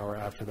half hour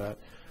after that.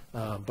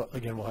 But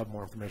again, we'll have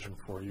more information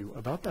for you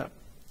about that.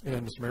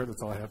 And Mr. Mayor,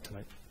 that's all I have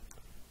tonight.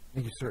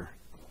 Thank you, sir.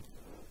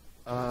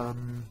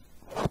 I'm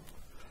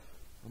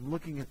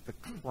looking at the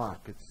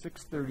clock. It's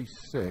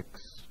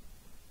 6:36.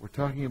 We're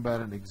talking about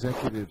an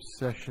executive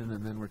session,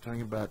 and then we're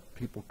talking about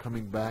people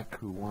coming back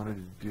who wanted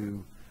to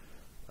do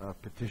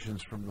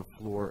petitions from the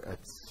floor at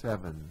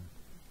 7.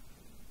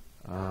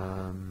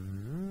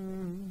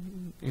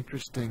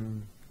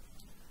 Interesting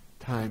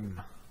time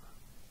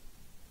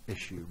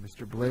issue.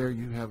 Mr. Blair,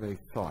 you have a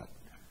thought.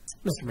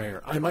 Mr.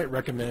 Mayor, I might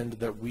recommend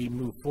that we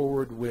move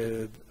forward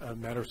with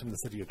matters from the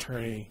city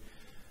attorney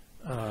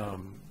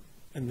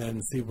and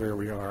then see where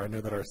we are. I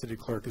know that our city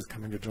clerk is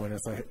coming to join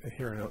us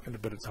here in a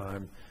bit of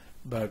time,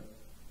 but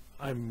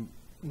I'm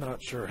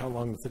not sure how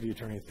long the city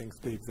attorney thinks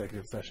the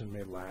executive session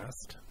may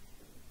last.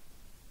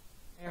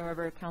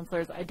 However,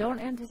 councilors, I don't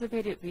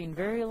anticipate it being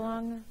very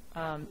long.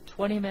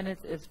 20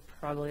 minutes is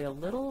probably a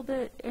little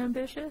bit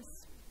ambitious,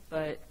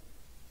 but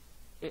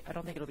I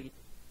don't think it'll be.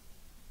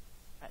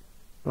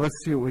 Well, let's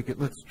see what we can.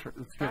 Let's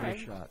give it a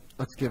shot.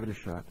 Let's give it a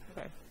shot.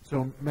 Okay.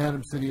 So,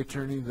 Madam City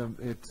Attorney,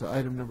 it's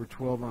item number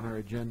 12 on our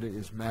agenda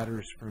is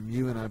matters from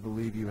you, and I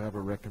believe you have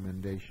a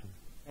recommendation.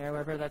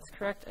 However, that's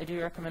correct. I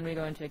do recommend we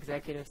go into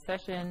executive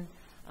session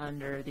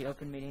under the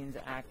Open Meetings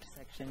Act,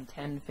 Section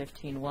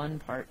 1015(1),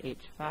 Part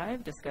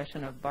H5,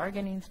 discussion of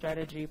bargaining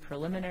strategy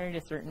preliminary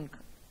to certain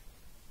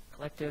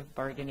collective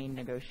bargaining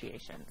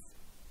negotiations.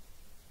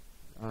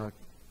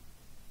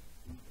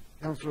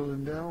 Councilor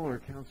Lindell or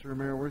Councilor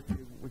Romero-Worth,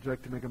 would you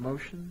like to make a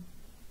motion?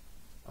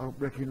 I'll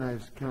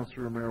recognize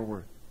Councilor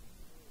Romero-Worth.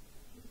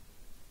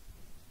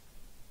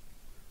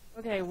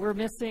 Okay, we're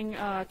missing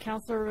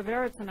Counselor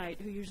Rivera tonight,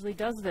 who usually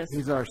does this.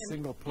 He's our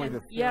single point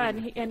of Yeah,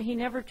 failure. and he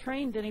never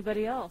trained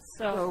anybody else,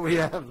 so. No, we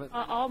haven't.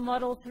 I'll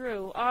muddle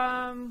through. We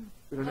don't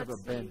have a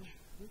let's see. bench.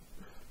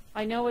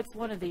 I know it's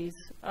one of these.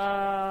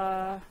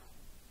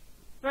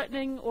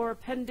 Threatening or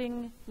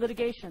pending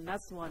litigation,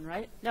 that's the one,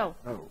 right? No.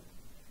 Oh,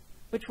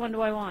 Which one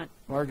do I want?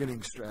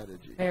 bargaining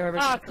strategy. Mayor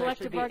Weber, so it should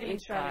Collective be bargaining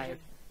H5.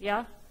 strategy.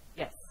 Yeah?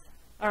 Yes.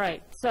 All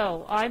right,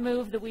 so I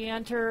move that we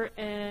enter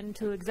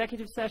into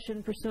executive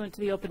session pursuant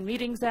to the Open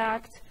Meetings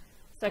Act,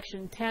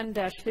 Section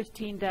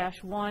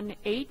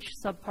 10-15-1H,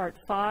 Subpart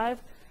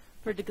 5,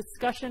 for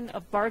discussion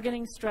of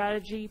bargaining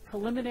strategy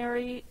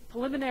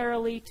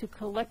preliminarily to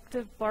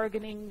collective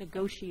bargaining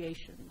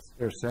negotiations. Is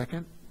there a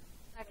second?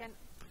 Second.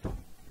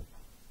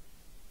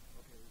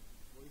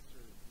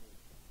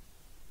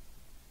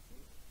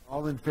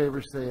 All in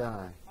favor, say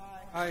aye.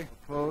 Aye.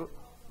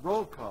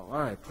 Roll call. All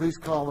right, please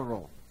call the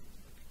roll.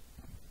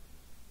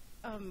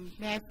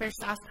 May I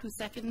first ask who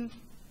seconded?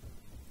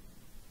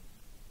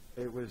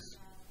 It was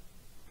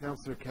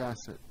Councilor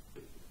Cassett,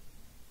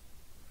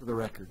 for the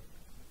record.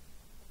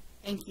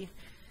 Thank you.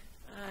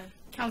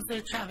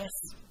 Councilor Chavez.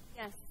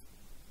 Yes.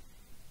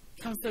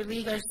 Councilor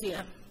Lee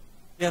Garcia.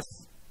 Yes.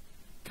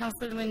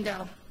 Councilor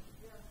Lindell.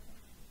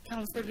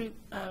 Councilor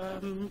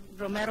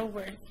Romero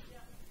Worth.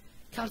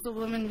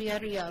 Councilwoman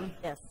Villarreal.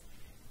 Yes.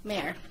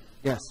 Mayor.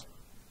 Yes.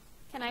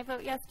 Can I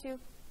vote yes too?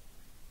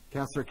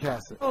 Councilor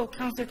Cassett. Oh,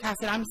 Councilor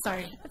Cassett, I'm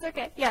sorry. It's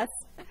okay. Yes.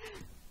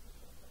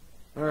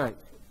 All right.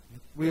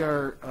 We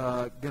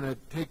are going to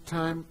take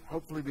time,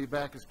 hopefully be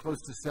back as close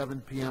to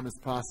 7 p.m. as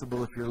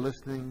possible. If you're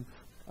listening,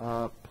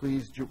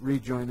 please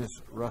rejoin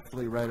us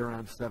roughly right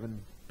around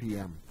 7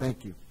 p.m.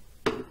 Thank you.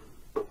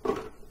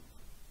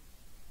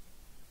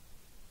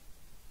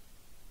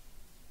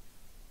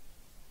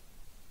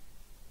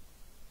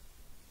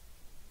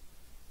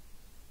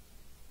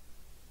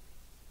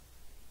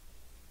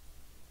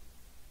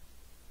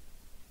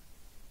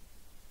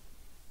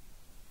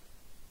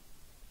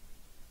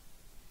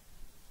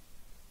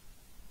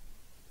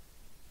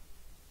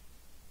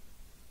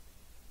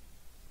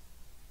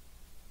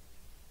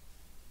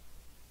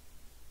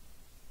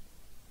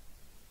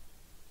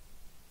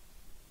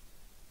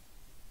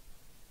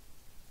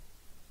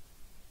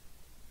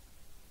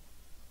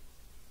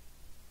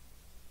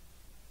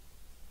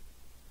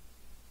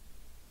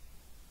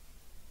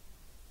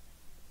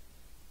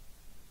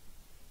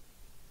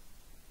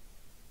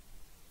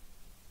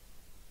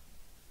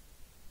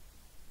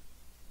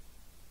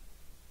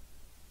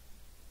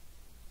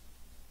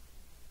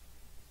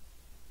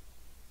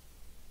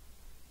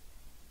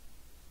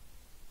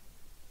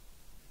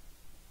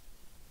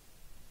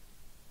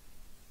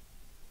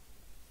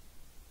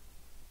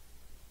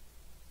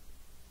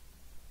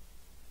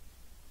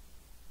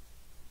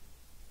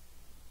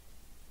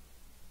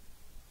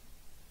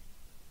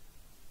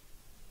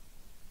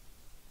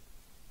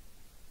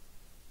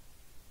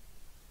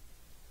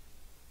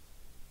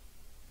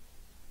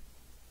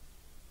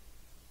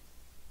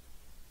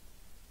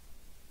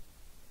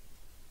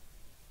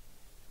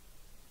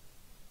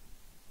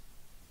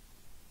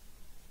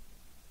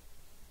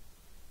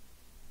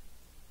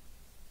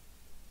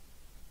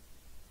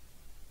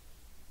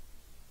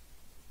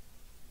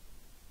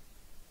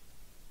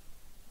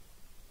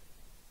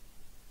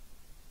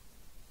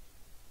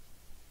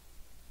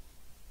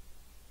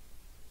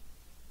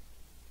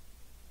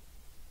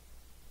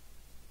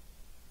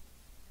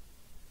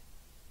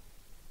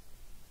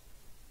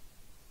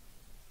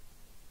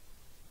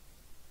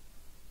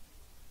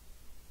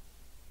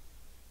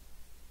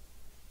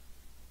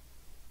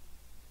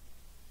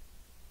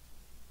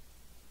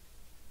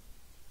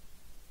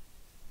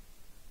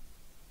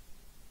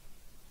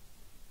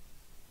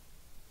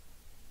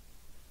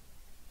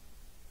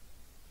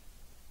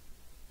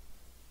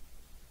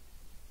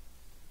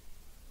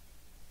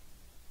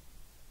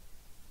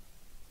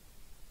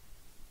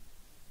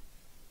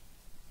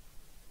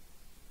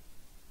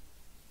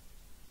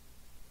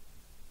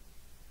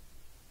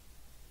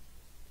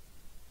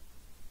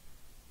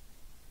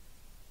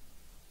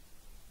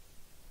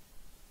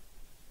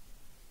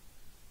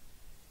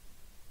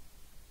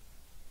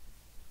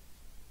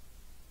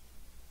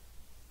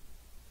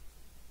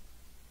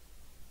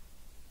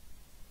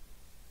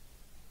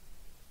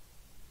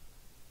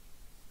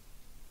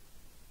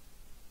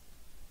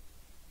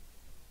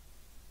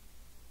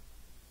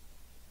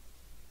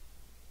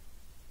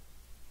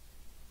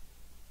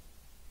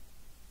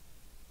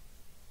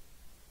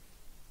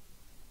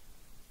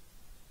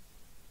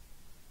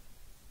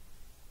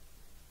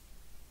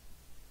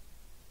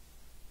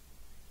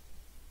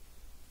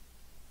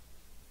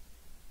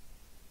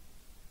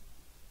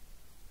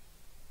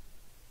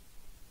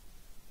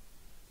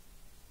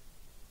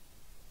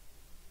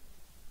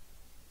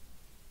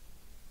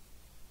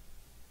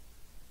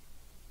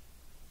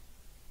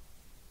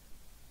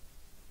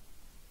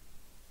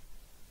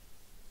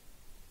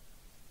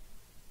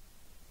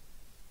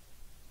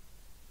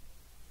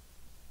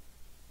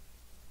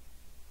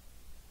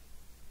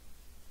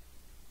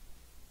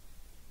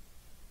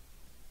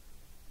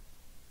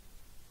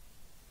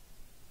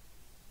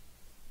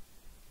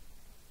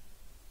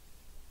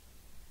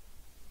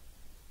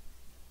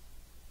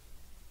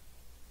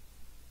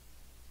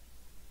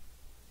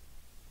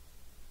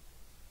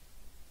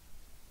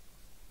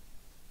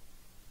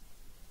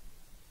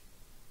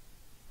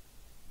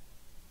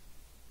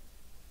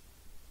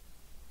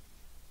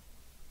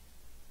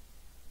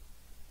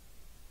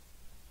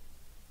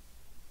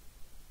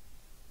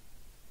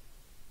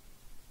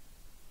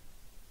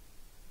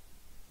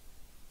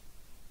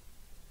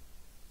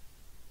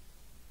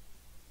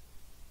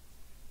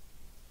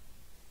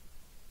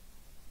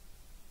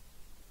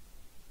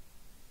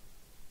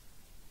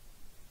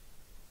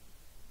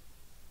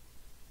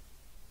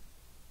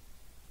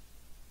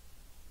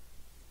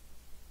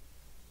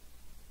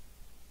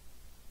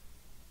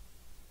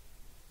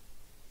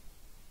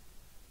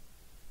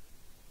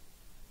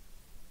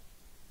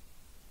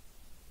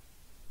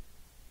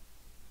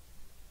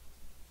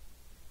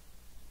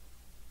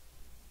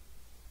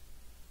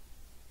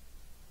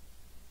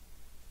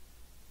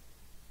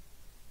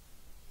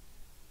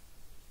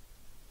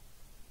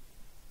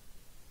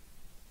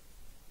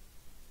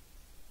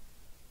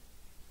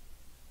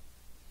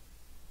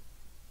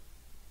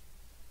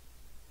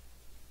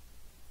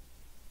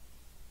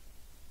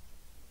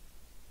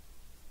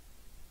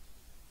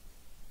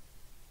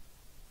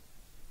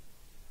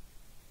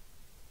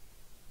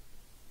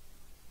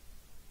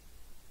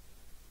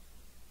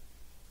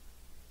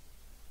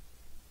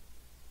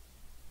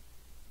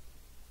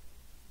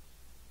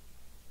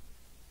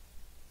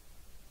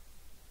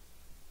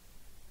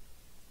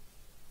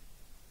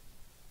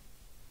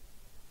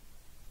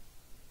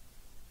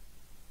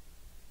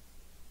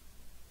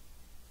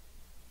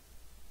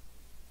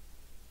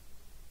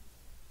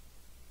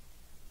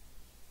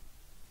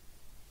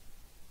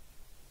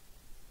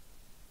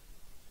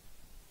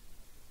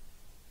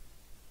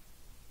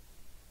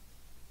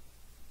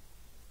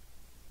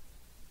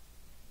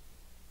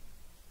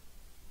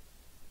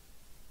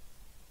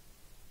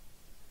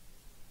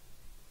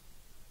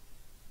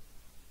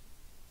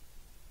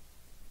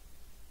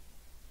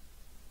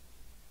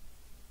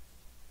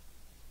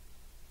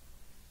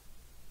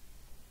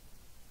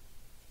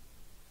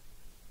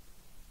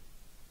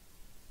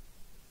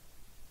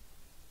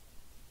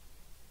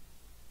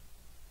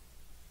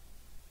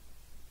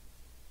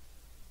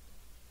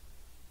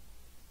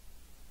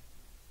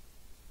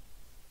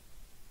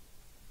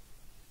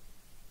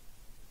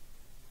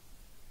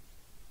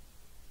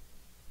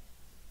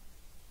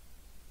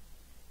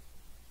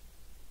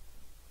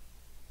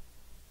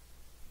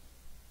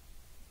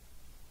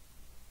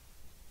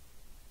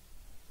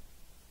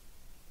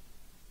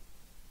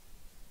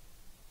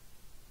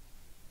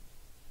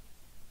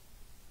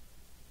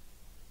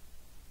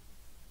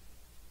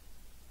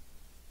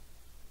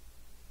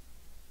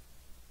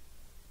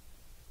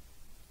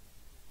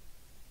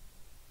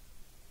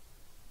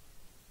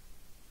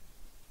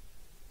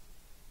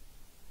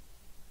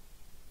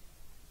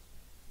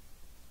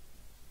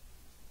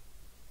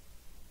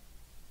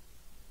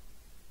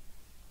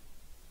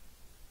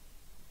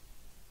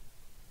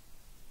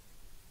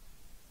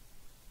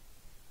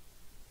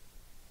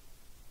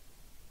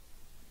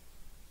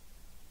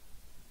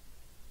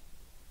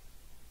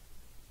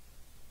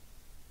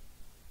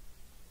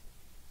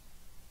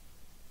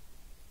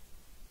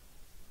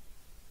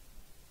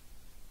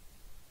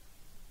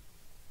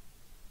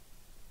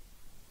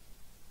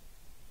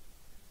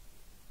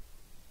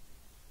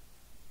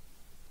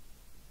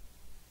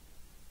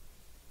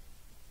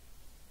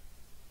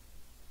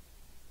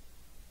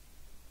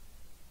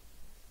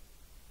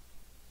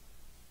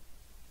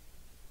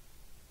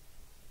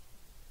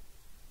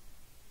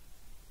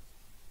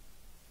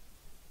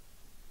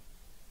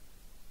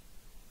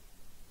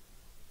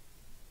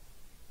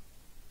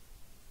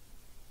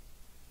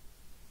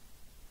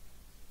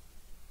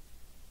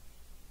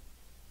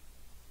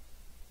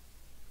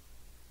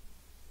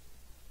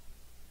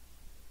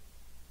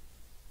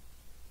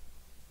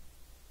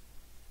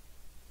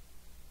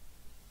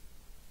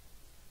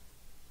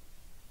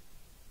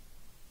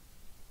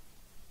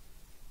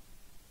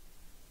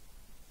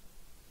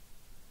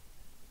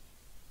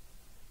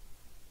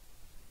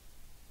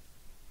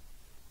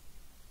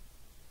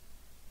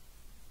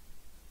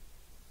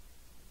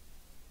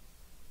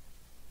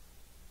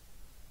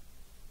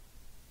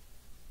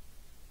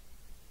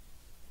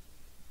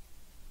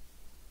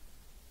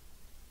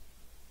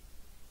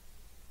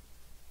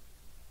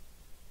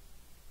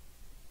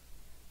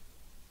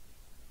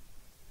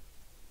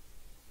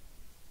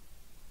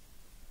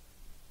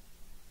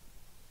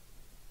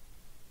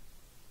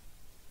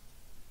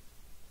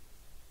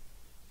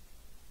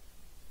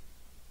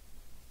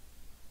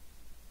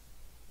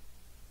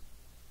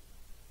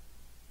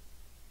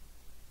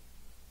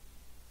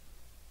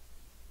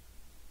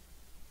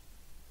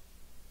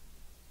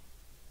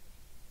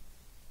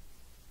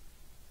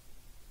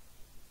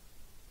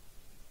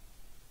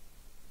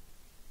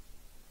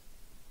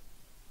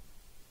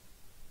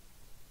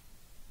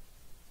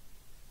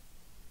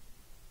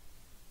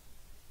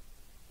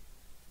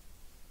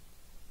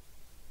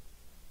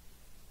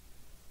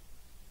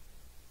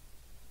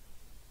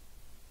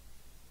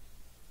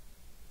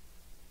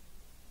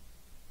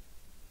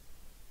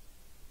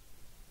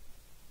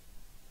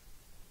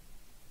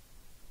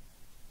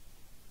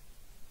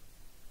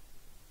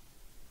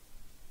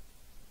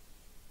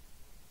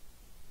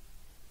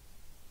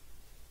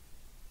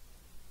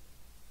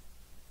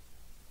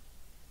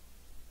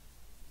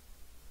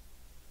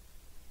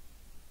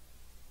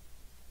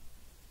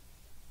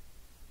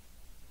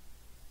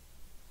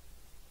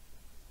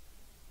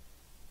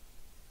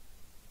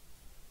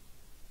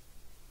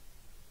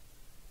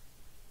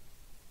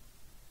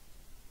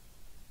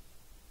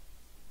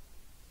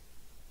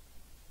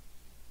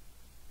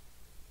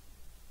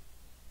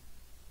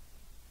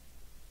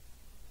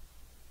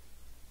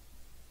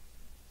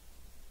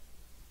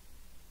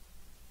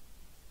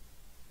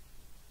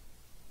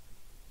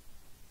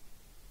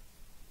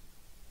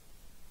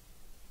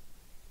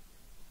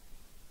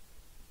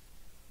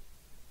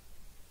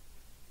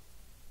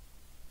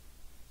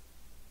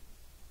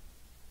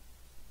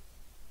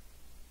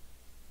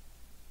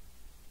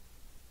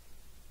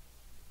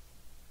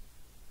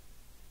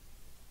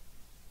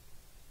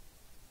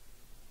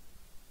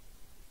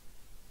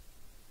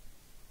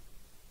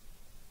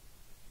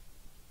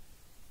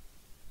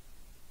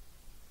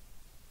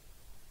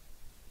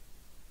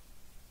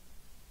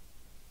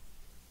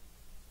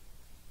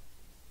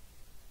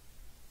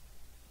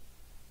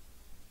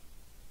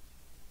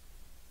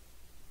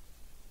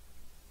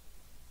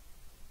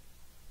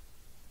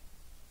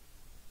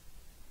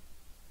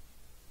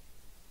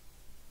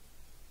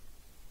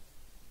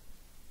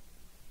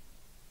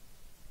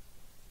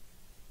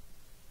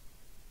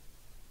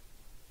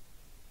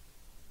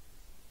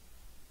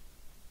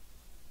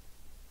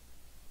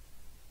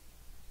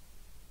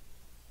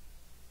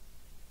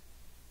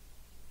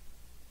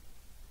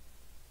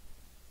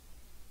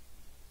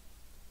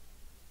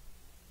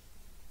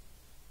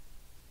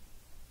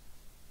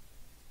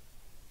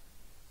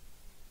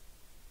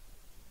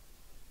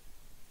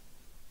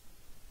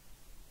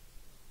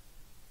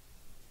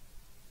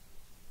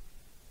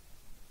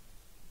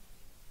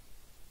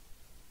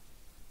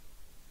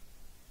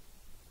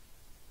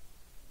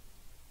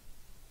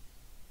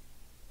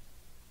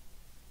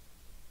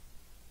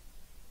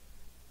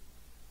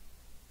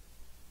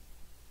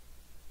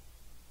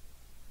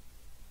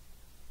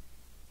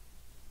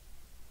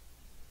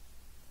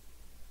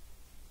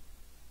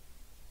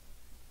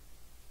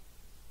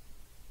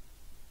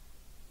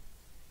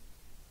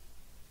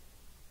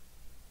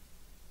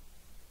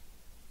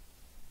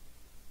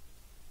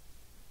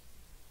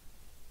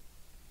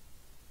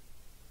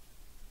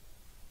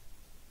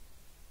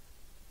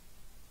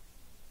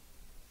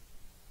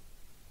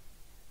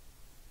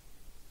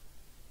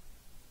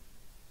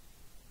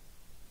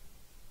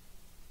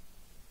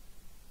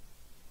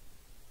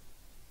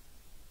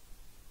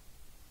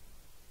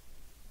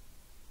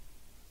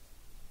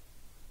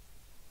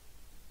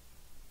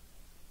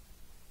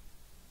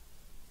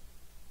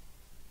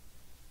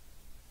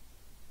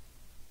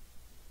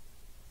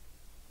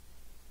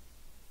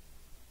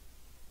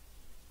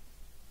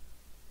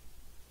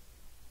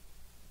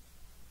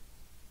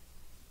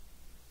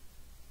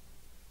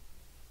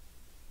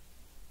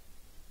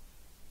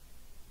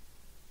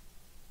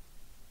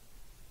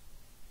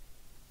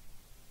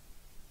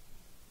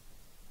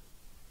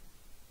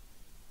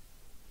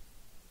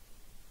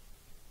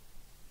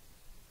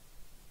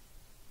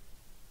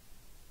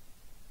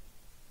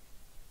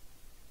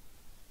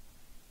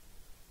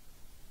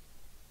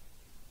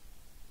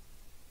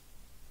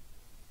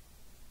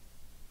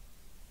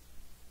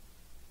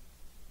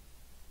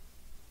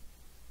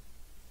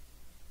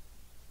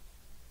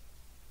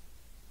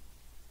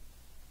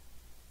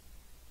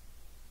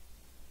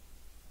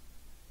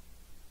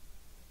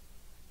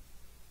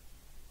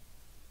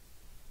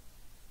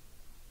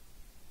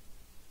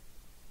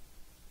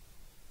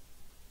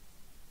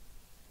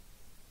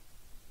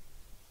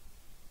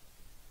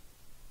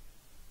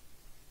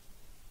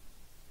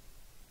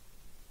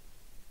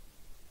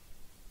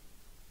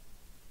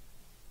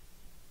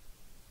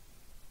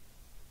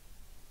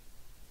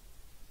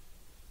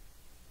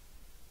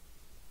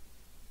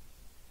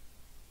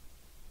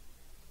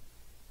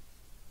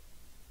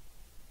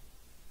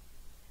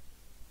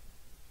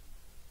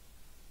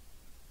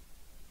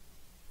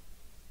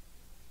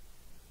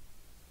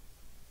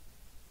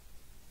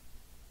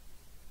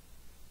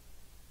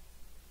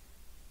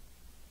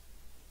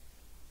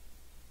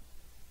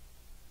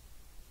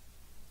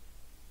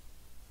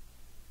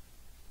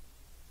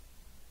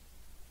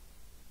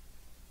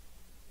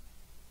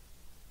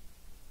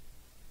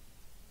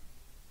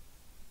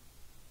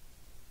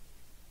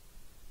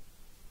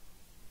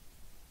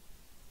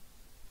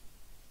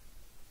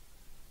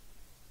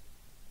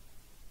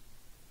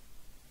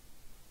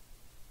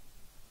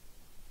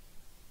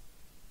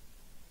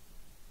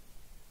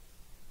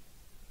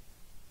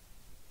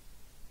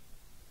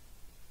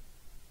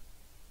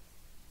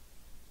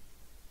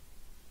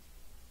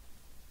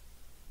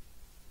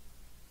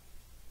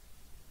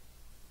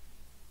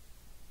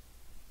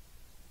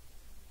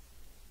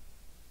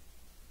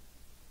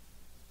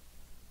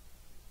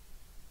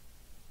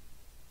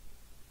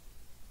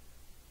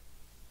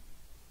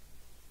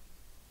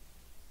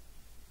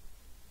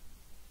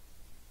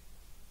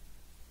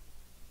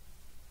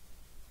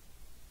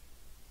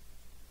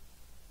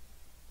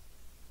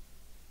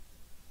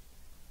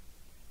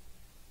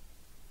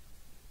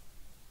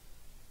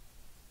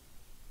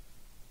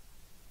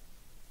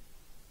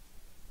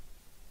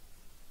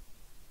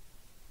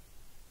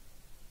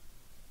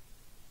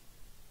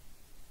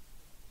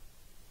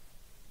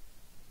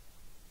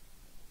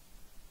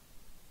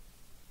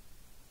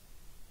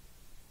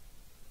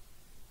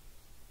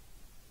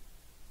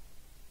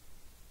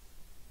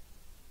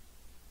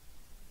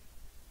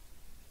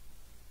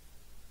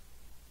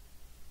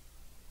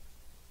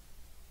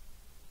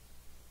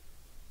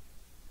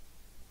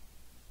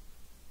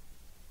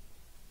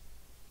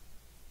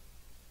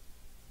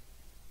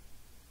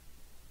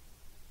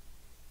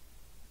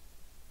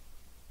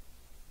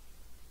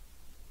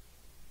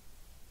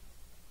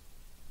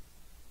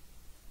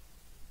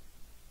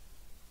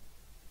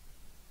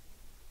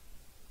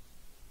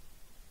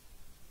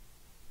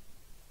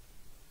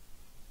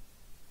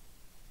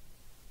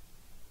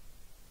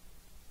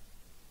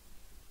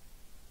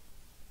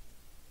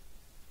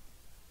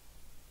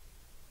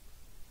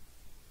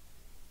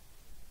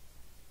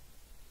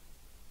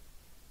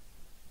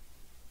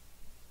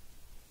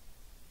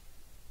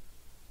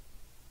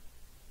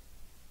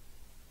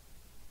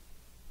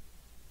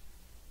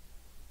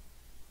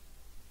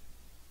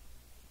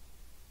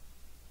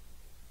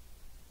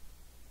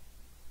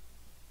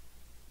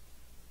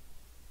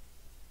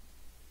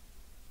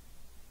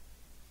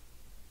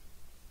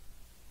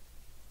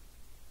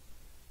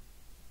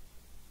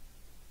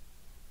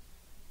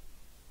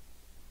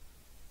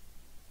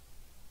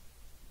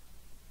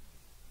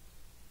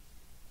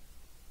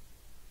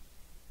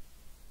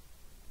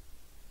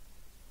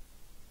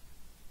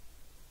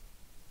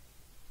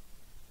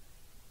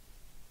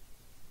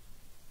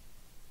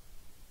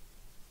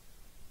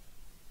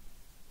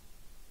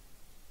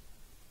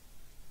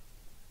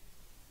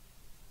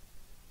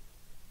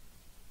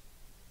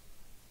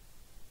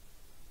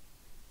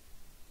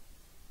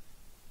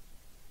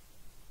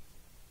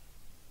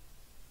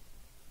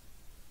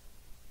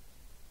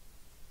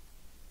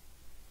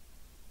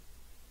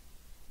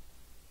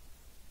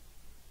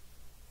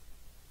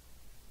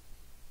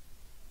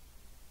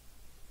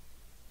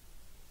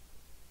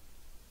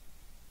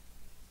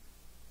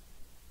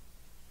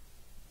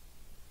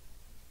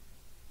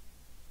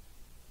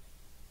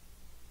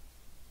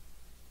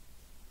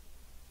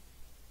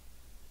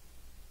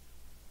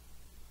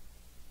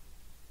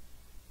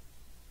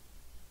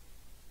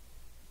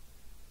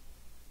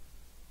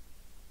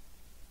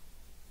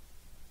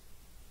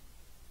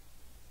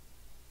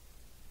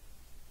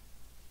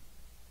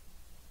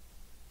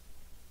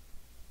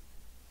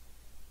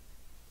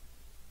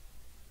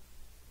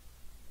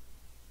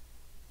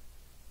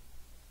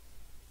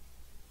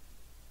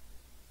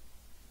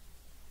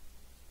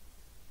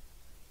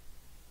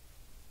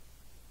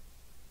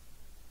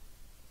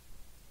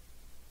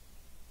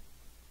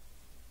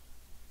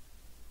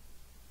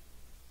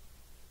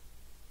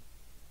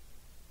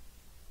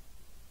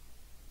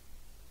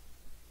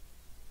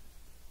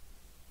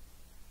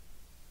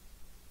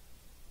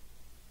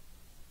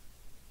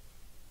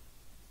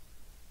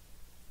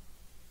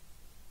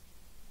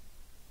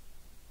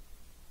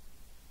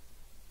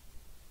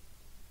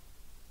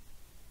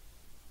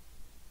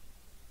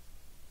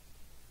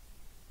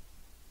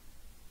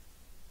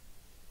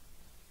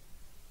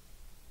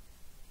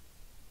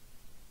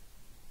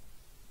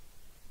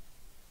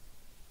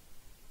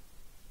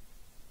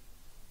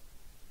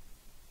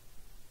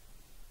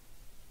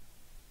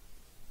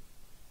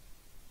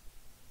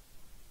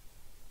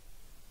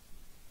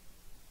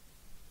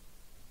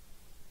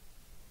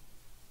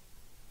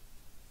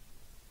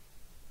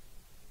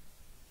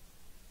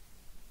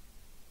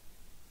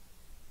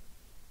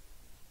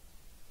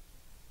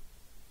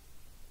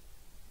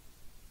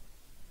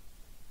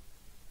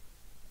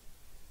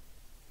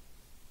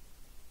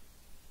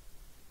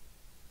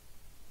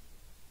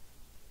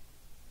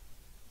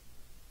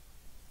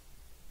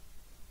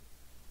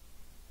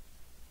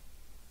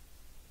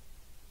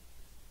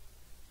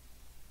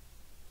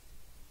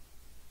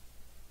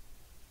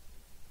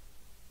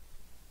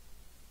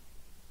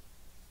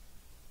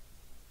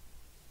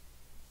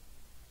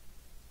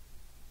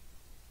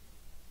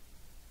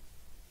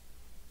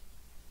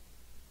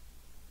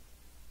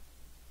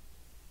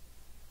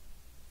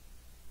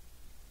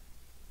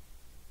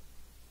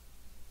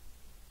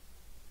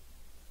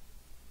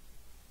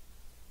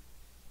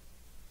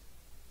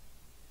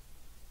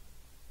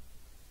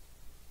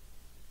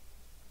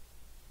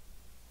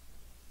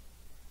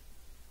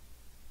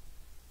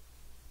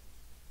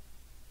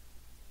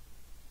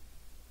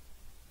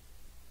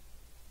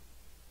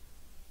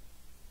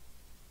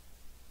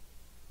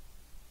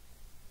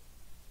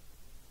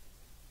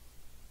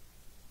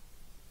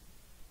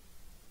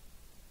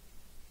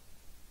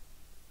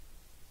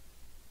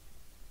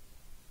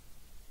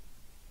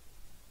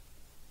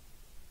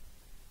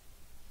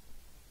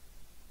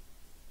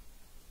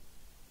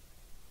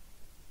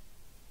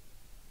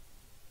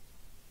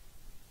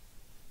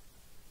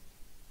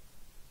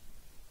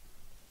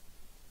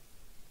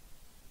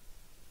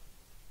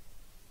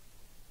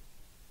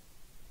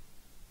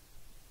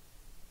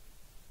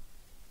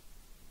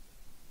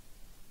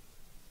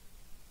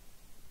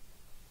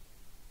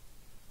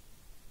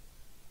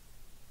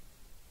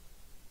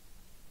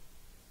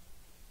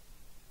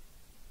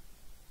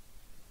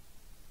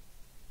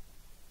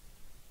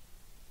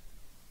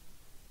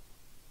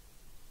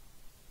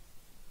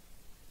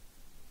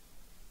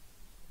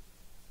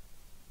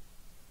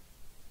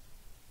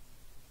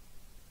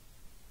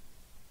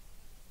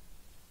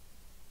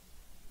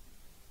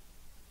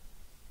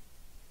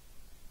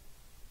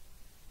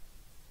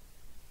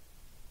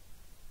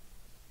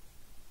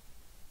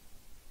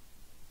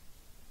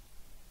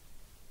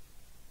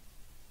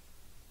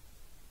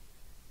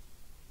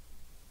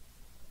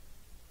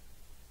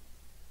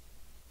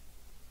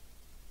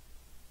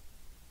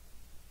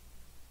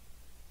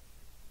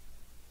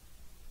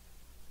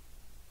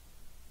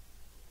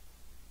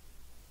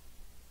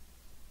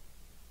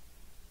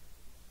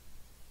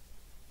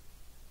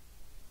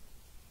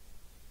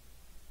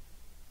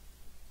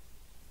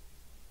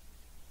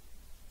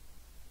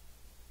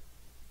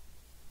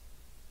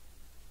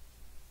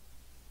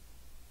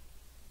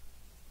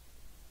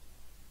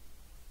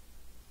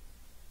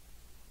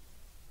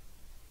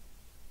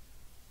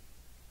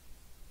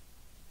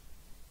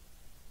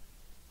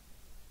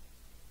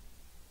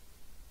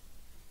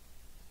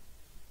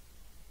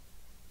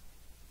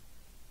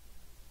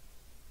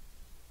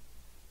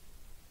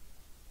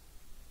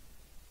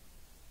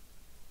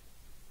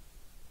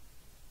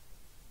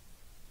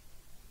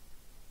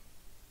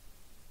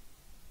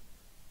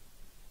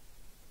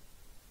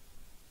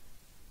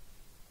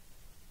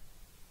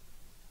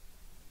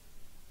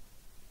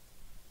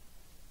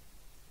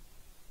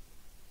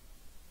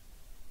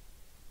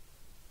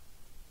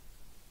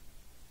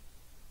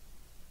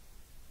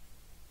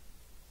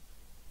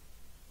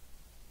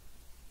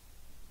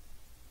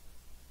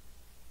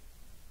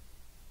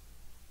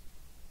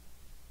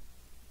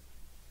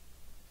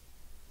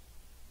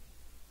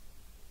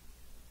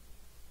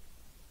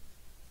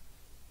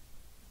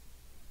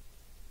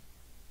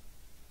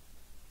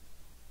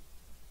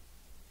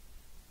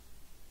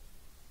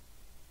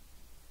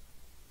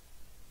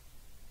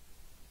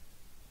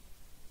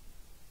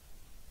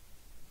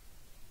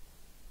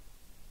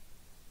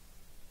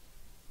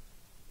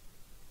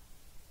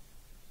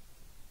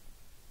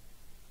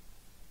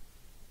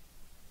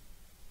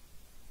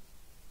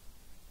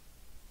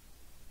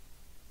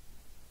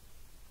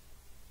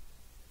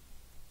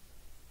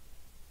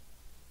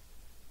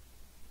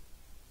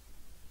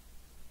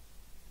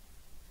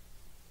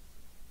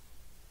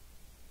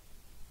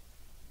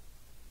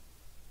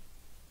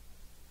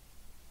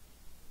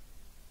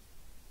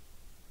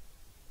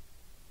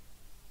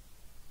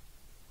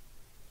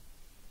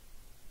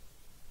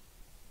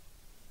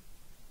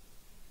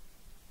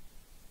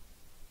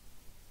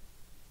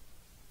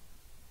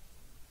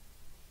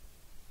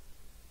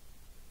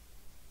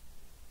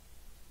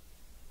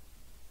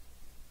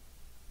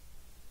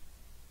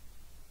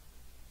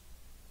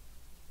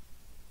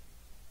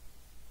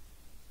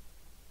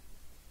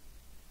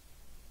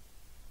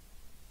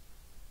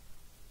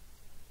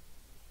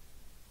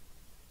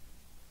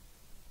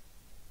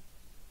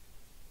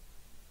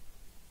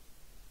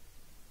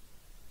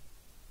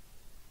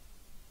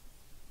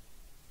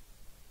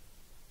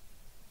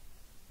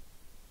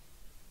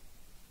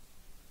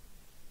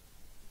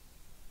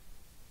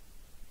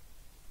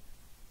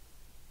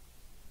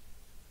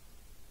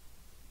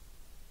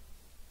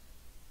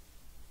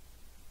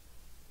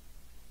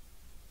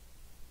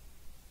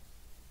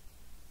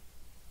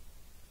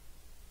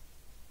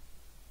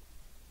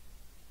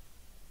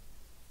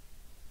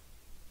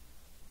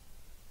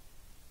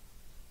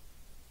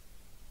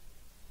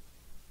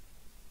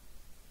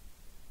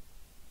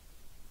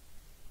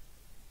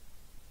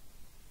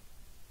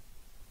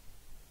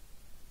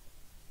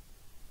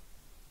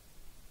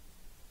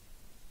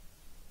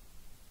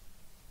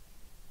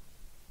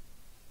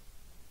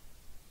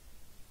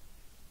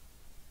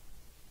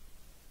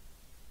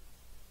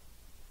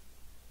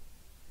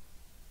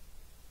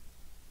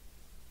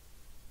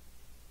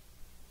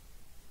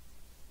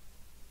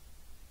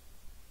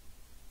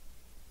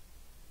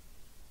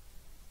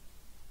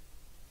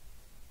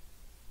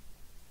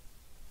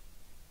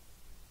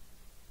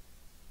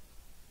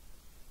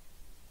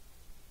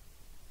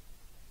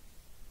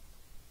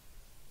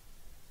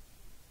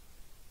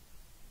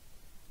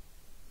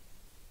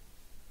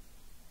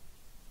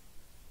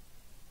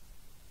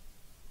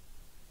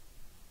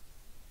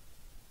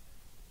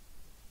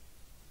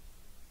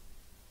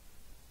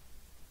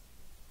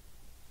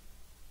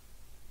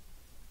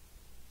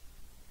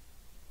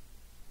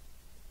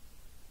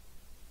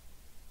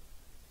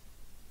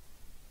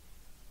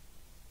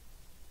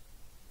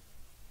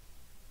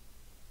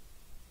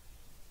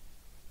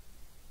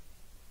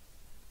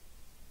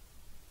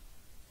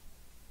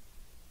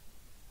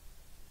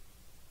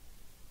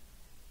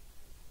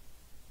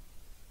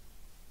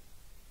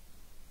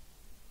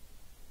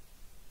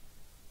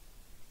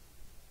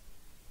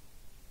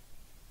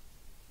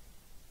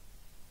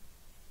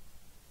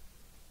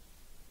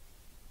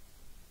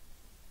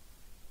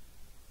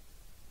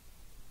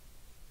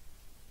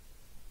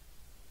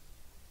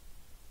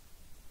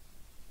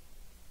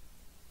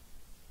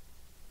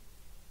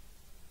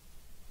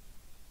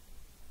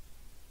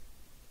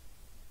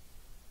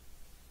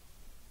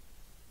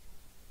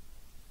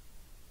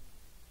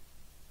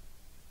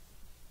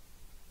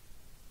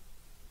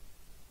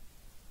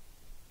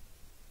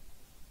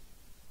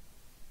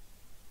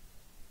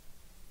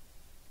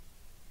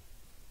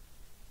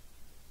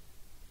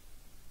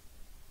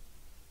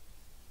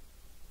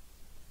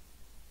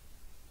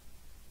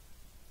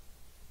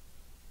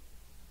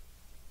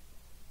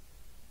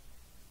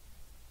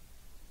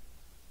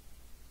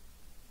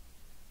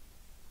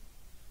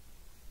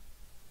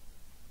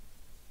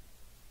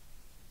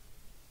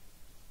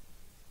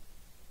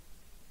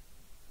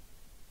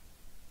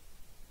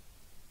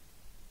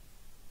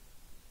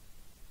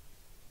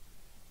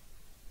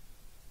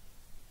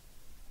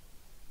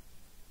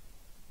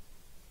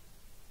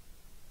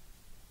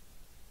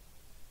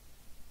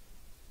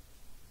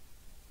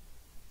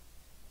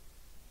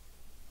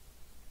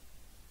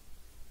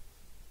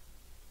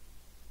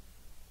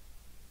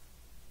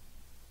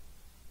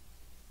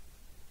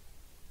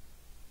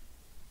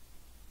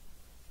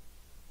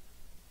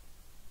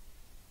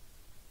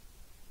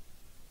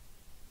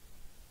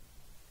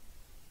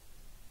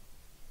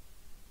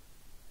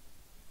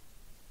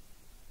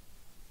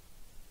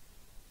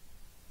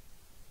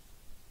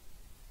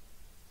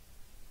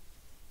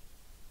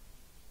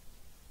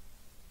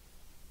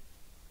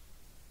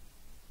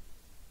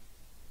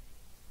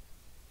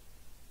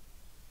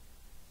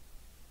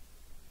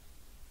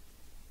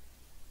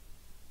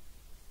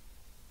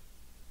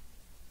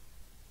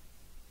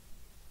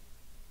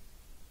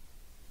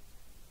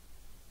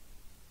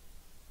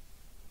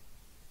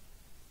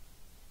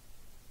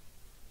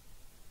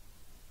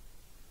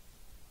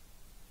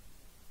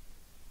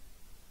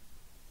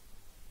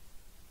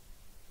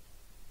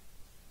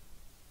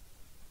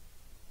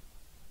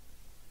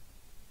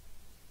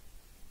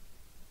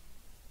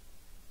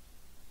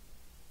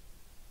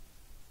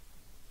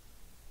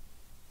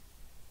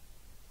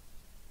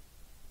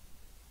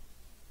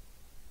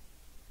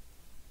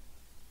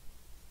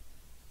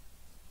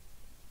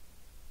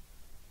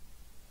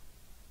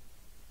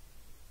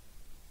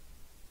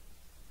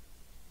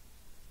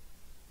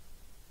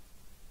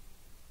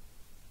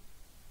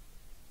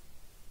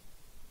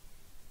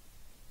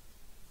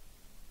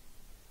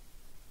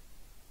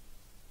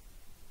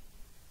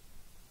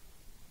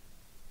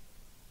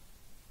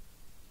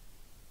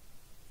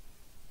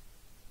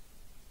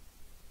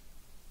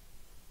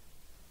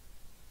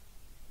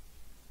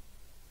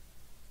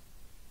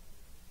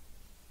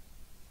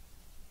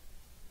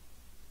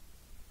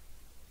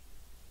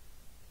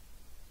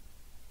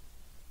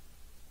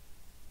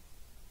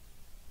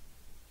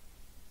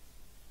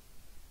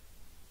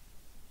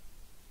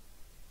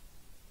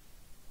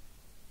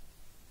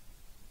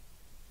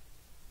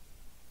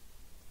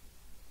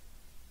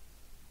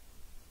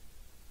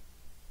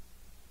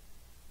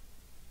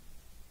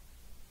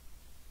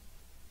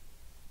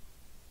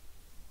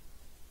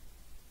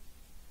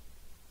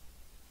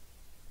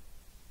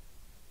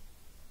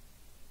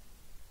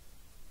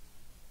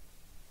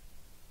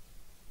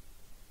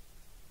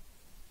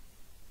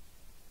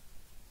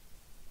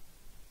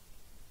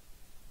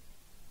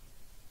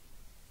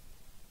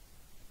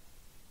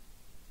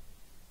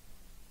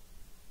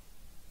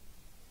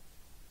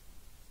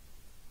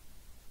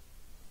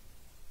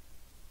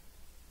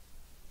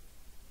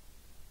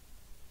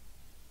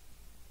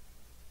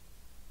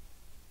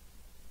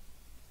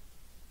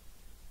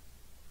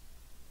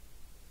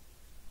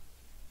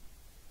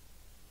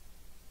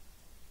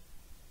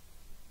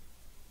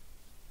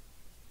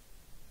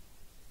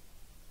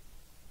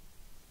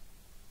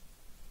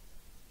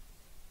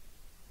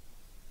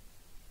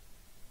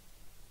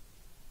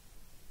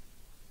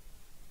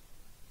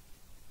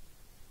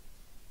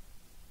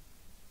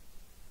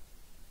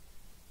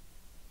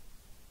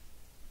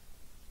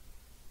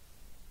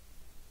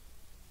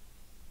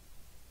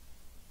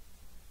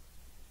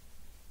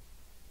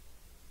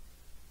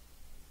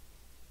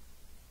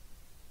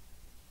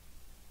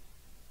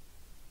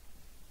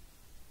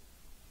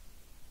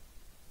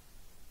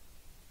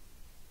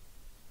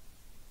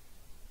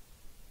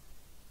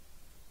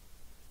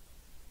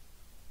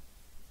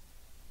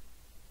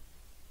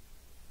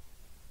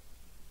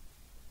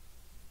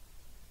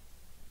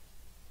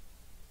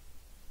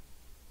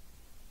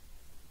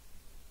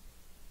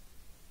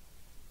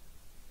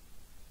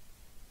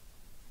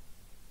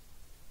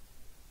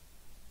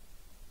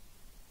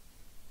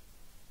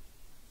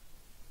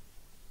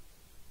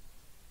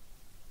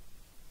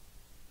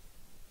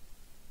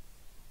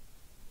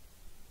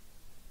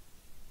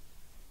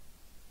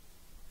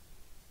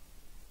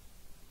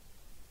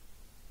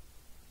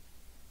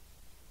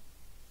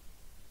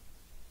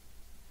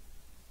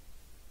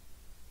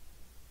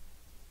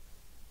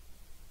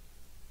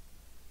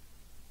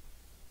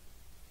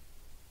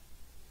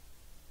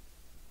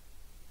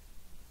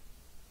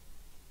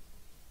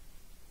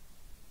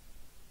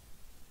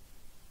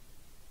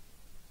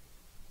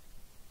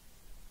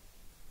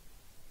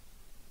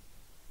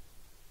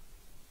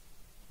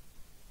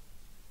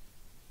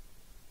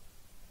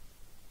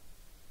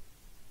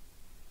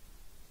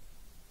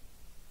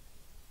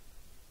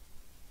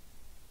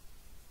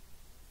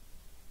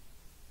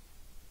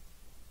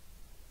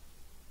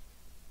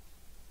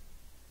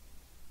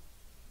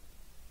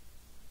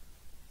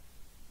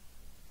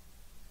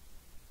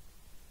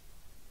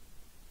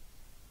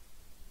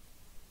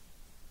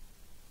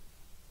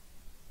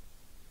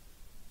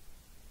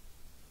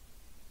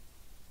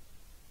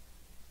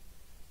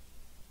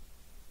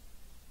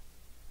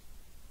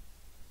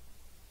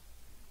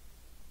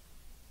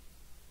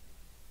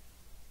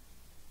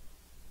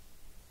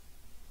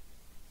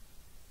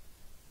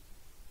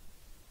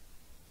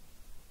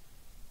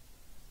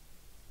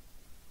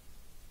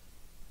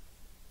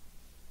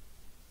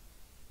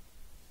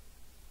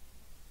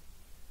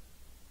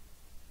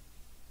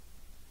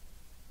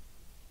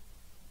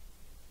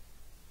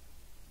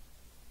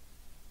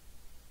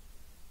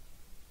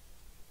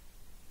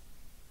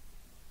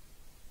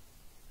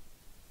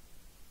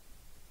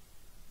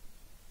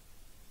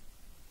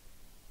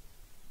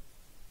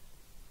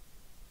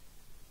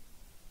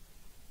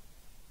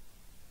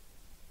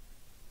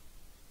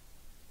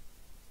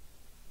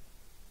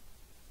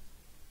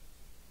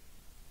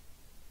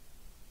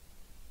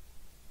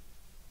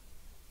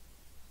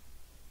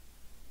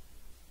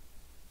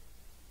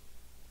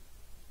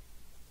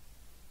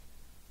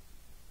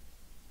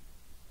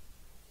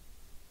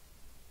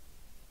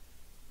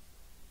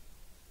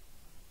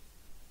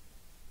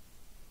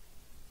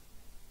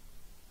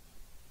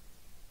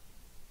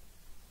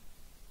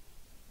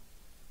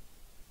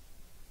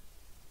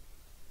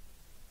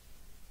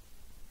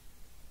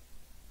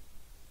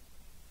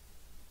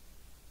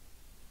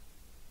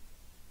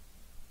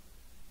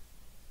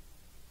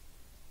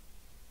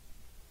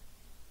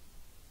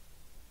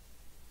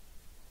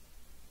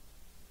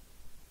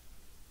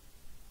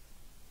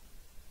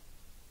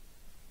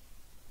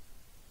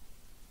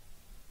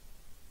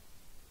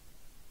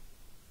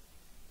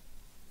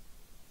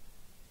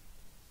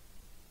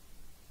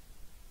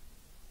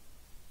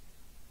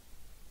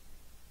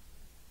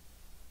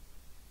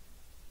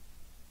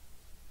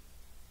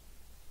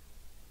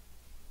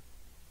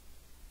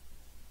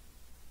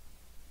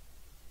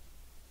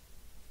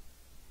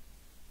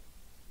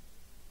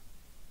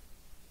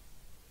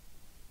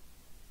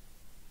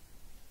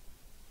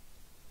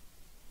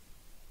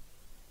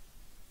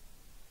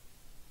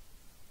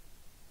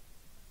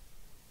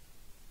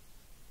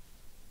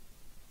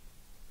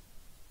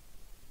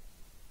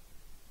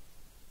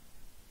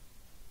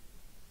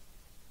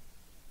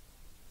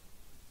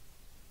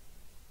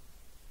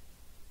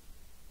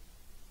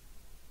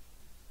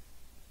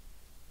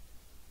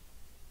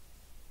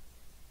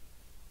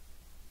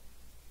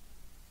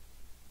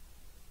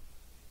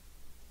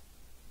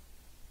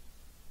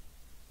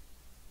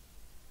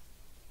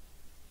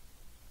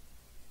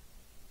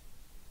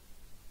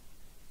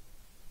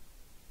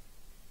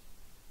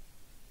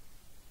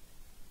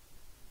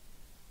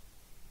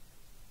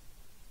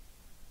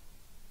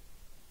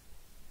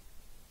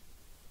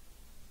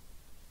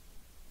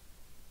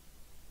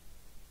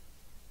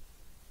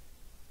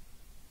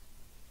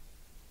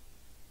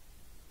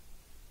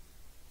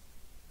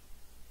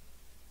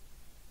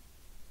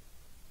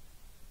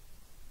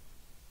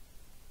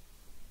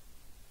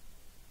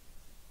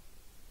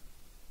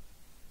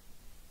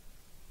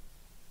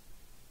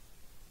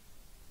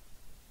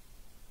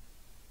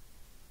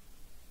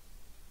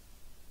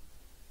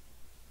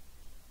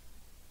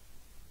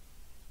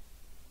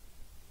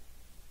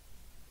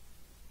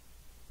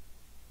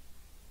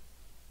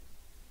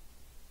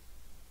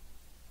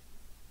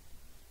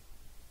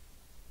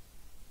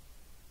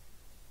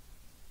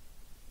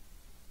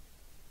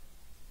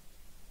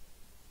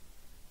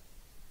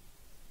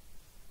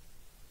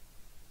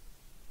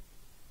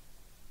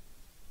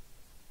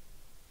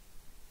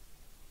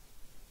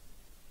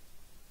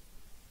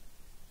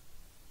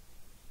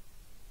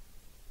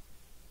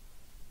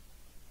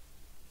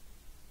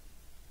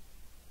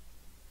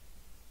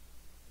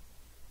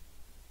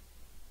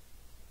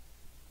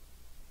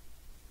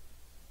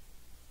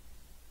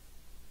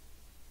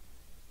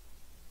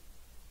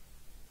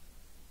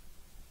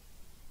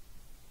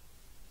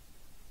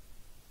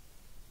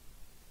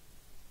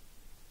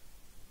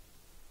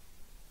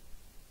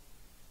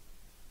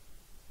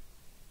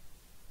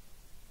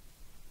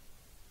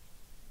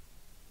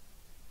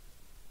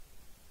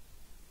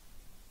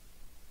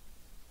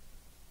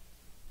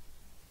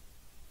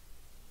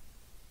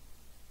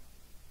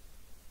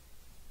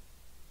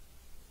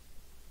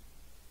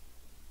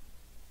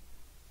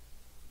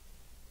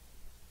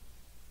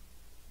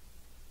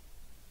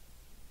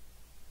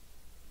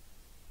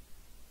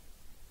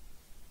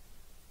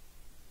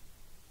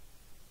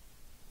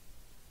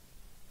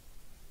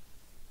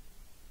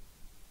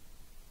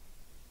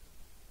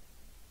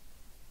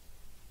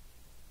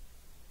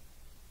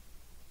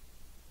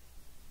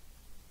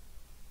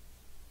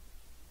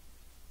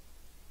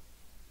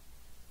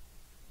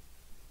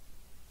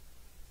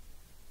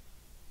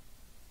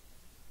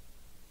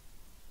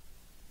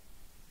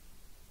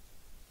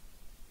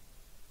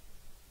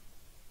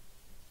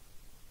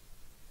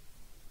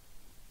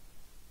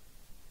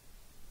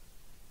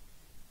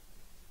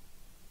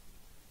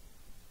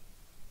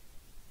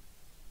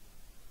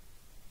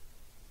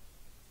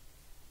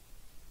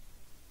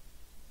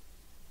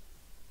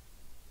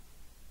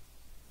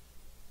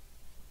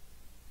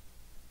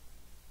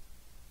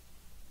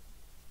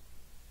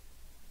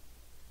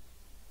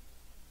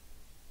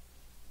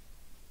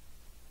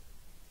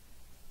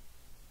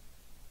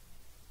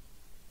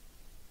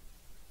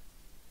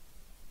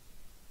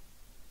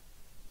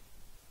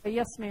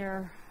 Yes,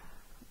 Mayor.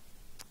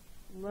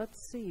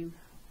 Let's see.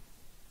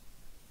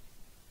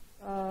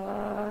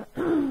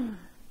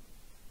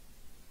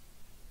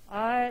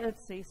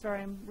 Let's see.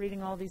 Sorry, I'm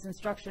reading all these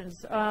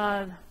instructions.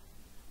 I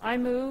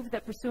move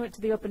that pursuant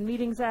to the Open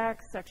Meetings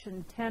Act,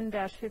 Section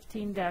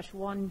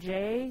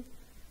 10-15-1J,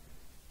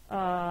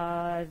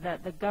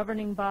 that the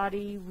governing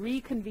body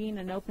reconvene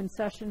an open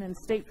session and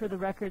state for the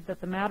record that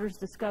the matters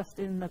discussed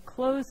in the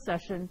closed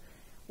session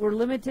were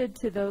limited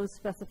to those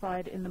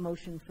specified in the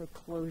motion for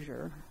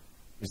closure.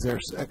 Is there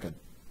a second?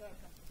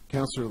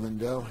 Councilor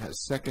Lindell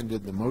has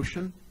seconded the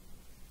motion.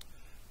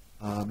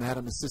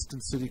 Madam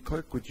Assistant City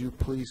Clerk, would you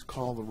please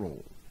call the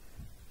roll?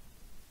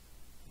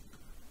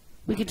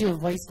 We could do a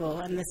voice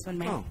vote on this one,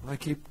 Mayor. Oh,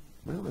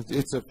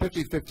 it's a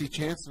 50-50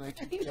 chance, and I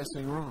keep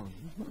guessing wrong.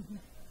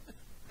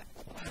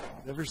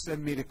 Never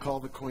send me to call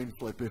the coin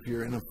flip if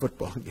you're in a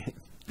football game.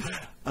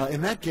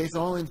 In that case,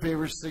 all in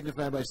favor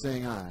signify by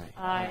saying aye.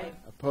 Aye.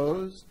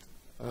 Opposed?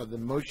 The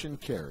motion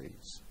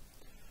carries.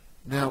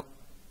 Now,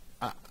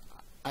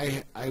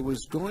 I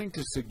was going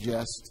to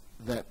suggest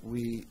that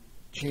we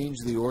change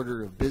the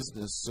order of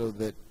business so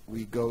that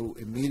we go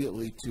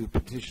immediately to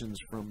petitions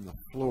from the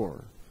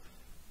floor.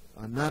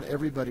 Not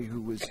everybody who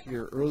was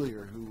here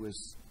earlier who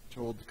was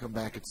told to come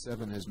back at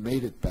 7 has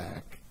made it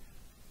back,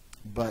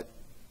 but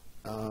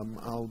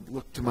I'll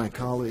look to my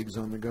colleagues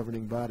on the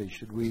governing body.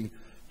 Should we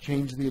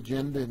change the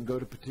agenda and go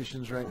to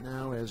petitions right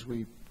now as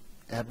we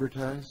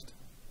advertised?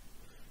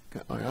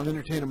 I'll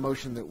entertain a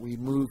motion that we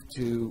move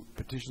to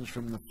petitions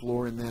from the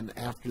floor and then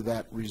after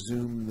that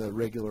resume the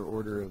regular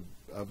order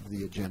of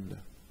the agenda.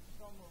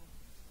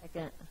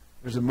 Second.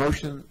 There's a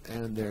motion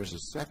and there's a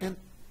second.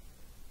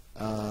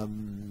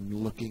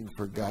 Looking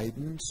for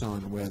guidance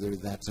on whether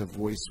that's a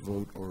voice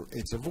vote or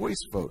it's a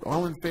voice vote.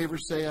 All in favor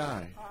say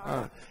aye.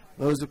 Aye.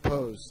 Those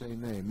opposed say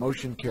nay.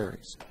 Motion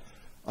carries.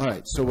 All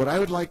right, so what I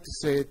would like to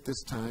say at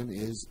this time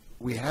is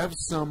we have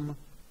some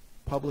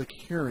public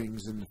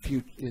hearings in the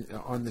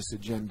future on this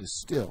agenda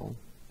still,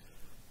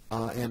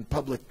 and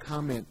public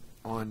comment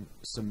on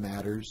some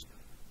matters.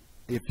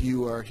 If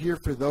you are here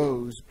for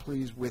those,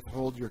 please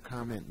withhold your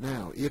comment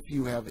now. If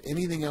you have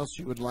anything else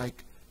you would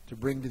like to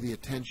bring to the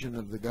attention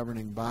of the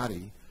governing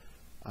body,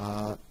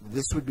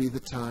 this would be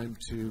the time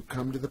to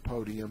come to the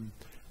podium,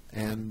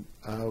 and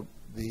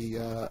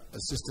the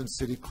Assistant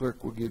City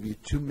Clerk will give you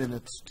 2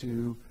 minutes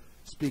to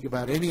speak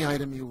about any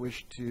item you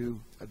wish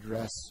to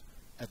address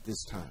at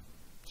this time.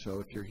 So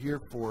if you're here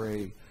for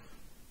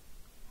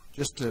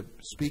just to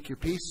speak your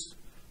piece,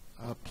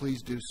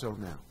 please do so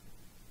now.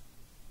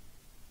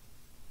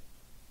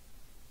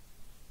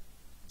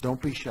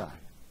 Don't be shy.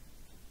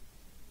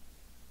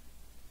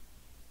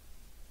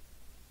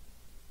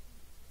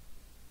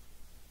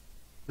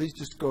 Please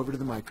just go over to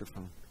the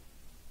microphone.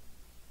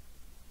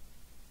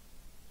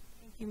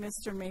 Thank you,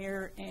 Mr.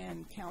 Mayor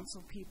and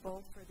council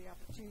people, for the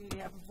opportunity to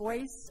have a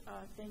voice.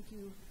 Thank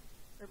you,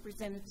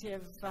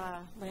 Representative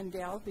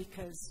Lindell,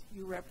 because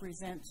you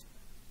represent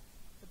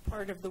the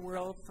part of the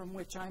world from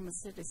which I'm a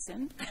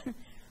citizen.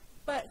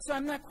 So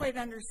I'm not quite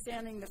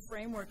understanding the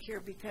framework here,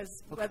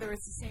 because whether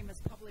it's the same as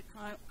public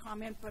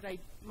comment, but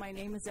my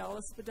name is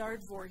Alice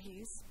Bedard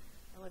Voorhees.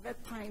 I live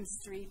at Pine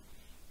Street,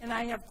 and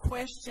I have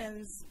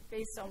questions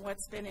based on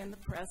what's been in the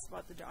press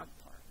about the dog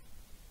park.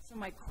 So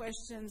my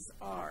questions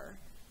are,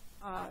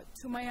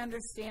 to my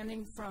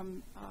understanding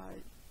from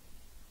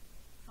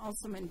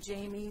Councilman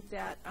Jamie,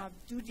 that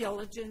due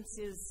diligence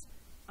is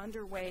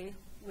underway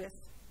with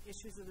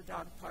issues of the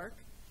dog park.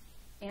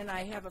 And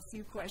I have a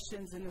few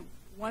questions, and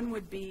one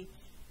would be,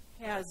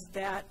 has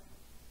that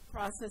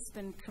process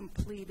been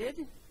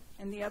completed?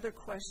 And the other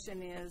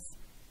question is,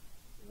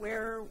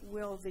 where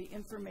will the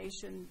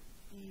information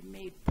be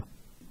made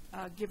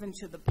given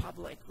to the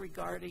public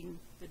regarding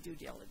the due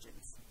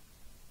diligence?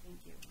 Thank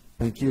you.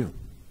 Thank you.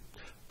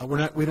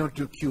 We don't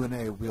do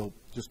Q&A. We'll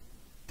just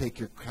take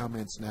your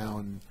comments now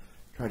and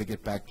try to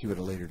get back to you at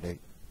a later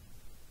date.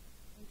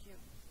 Thank you.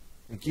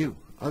 Thank you.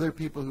 Other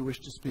people who wish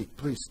to speak,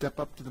 please step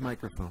up to the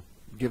microphone.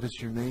 Give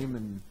us your name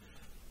and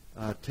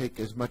take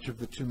as much of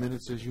the 2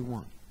 minutes as you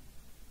want.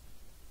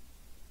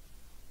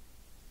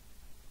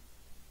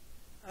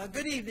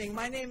 Good evening.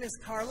 My name is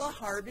Carla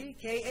Harvey,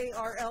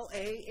 K-A-R-L-A-H-A-R-B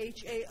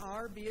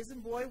as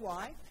in boy,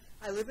 Y.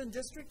 I live in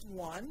District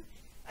 1.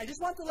 I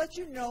just want to let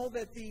you know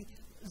that the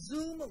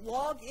Zoom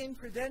login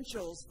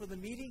credentials for the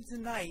meeting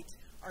tonight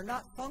are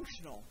not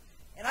functional.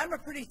 And I'm a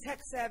pretty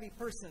tech-savvy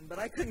person, but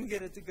I couldn't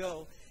get it to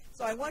go.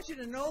 So I want you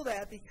to know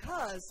that,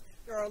 because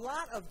there are a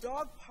lot of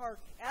dog park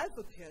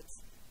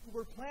advocates who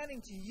were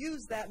planning to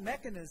use that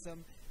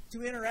mechanism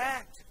to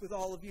interact with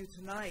all of you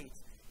tonight.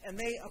 And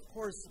they, of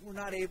course, were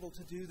not able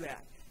to do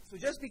that. So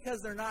just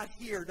because they're not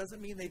here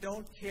doesn't mean they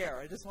don't care.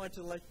 I just wanted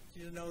to let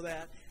you know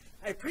that.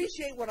 I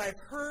appreciate what I've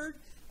heard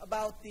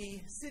about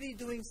the city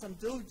doing some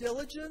due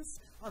diligence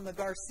on the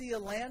Garcia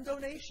land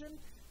donation.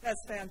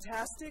 That's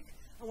fantastic.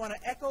 I want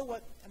to echo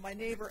what my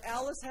neighbor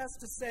Alice has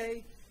to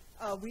say.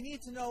 We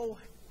need to know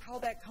how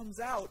that comes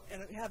out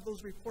and have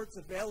those reports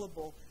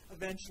available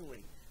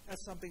eventually.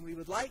 That's something we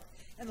would like.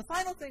 And the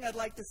final thing I'd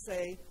like to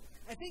say,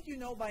 I think you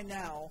know by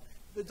now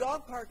The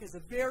dog park is a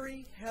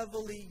very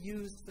heavily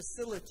used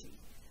facility.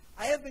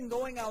 I have been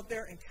going out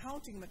there and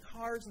counting the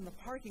cars in the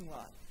parking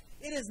lot.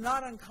 It is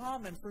not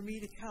uncommon for me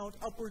to count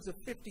upwards of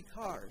 50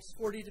 cars,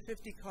 40 to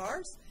 50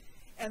 cars.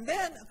 And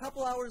then a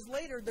couple hours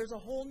later, there's a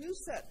whole new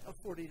set of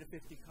 40 to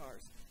 50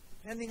 cars,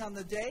 depending on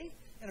the day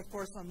and, of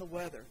course, on the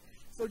weather.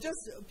 So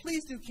just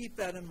please do keep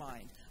that in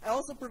mind. I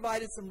also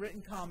provided some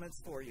written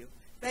comments for you.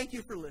 Thank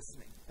you for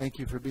listening. Thank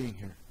you for being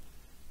here.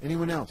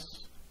 Anyone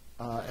else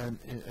and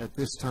at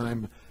this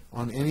time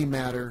on any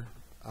matter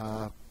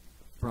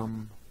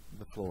from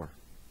the floor?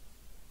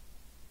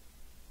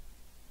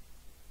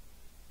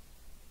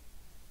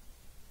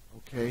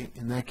 Okay,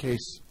 in that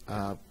case,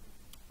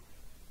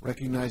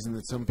 recognizing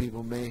that some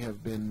people may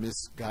have been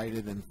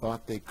misguided and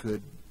thought they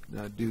could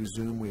do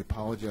Zoom, we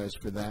apologize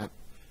for that.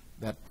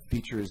 That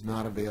feature is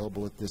not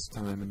available at this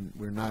time, and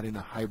we're not in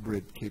a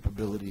hybrid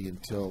capability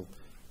until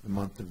the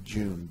month of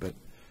June. But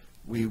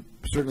we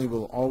certainly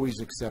will always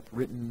accept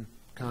written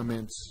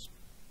comments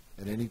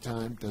at any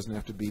time. Doesn't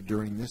have to be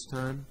during this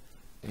time,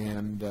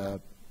 and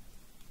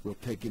we'll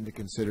take into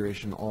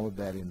consideration all of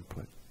that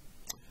input.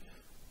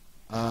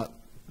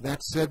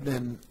 That said,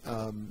 then,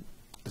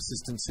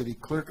 Assistant City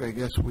Clerk, I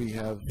guess we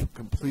have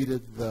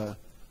completed the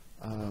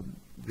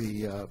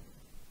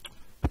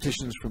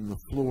petitions from the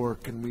floor.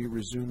 Can we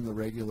resume the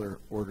regular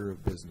order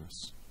of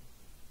business?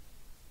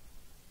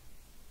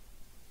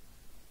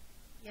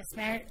 Yes,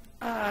 Mayor.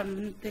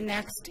 The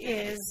next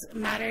is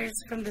matters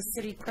from the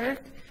City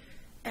Clerk,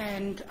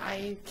 and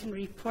I can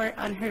report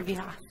on her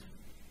behalf.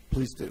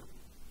 Please do.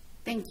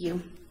 Thank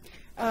you.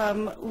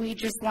 We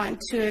just want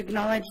to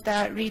acknowledge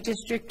that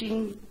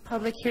redistricting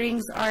public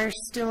hearings are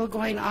still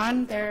going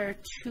on. There are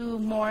 2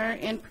 more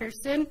in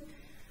person.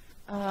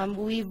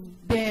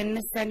 We've been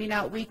sending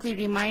out weekly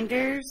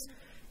reminders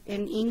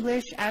in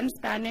English and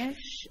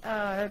Spanish,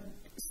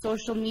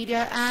 social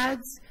media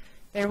ads.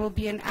 There will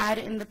be an ad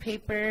in the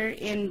paper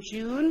in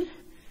June,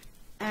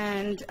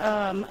 and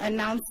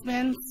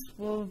announcements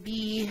will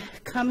be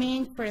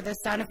coming for the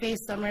Santa Fe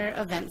Summer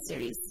Event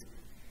Series.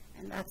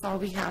 And that's all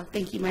we have.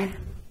 Thank you, Mayor.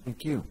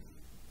 Thank you.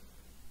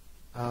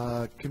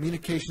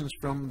 Communications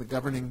from the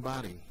governing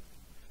body.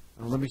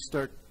 Let me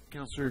start,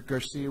 Councilor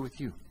Garcia, with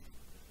you.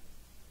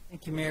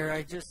 Thank you, Mayor.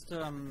 I just,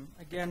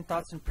 again,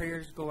 thoughts and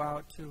prayers go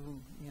out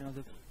to,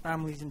 the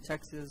families in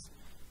Texas.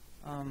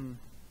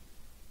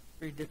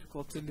 Very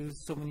difficult to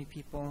lose so many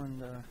people,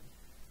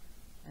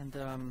 and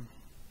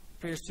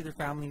prayers to their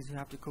families who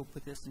have to cope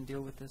with this and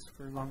deal with this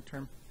for long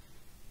term.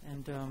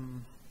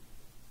 And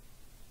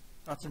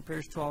thoughts and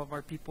prayers to all of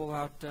our people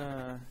out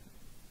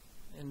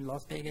in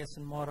Las Vegas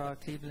and Mora,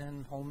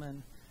 Cleveland,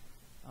 Holman,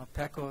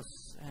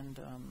 Pecos, and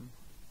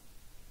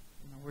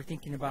we're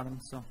thinking about them.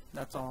 So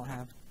that's all I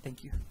have.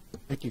 Thank you.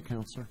 Thank you,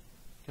 Councilor.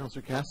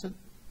 Councilor Cassett?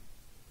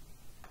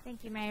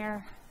 Thank you,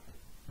 Mayor.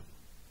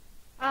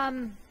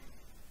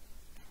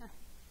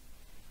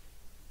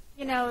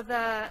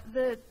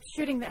 The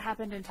shooting that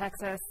happened in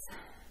Texas,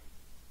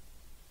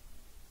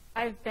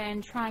 I've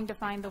been trying to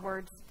find the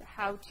words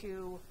how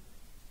to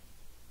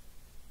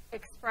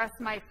express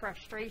my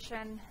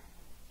frustration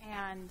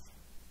and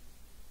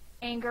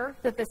anger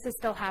that this is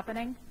still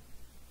happening,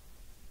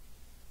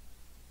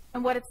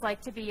 and what it's like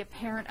to be a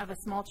parent of a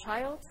small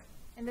child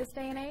in this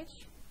day and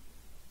age,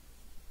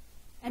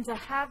 and to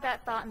have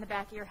that thought in the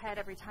back of your head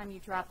every time you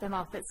drop them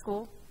off at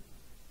school.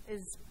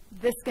 Is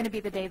this going to be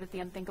the day that the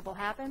unthinkable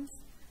happens?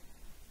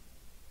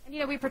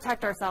 And we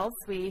protect ourselves.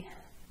 We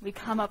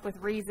come up with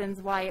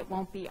reasons why it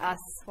won't be us,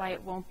 why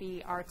it won't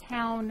be our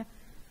town,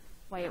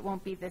 why it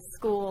won't be this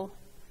school.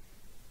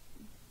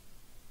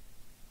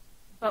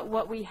 But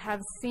what we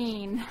have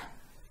seen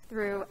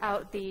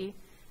throughout the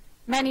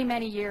many,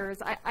 many years,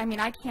 I mean,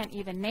 I can't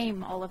even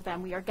name all of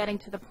them. We are getting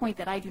to the point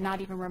that I do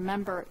not even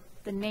remember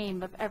the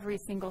name of every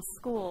single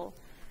school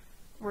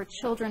where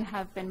children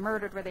have been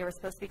murdered where they were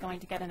supposed to be going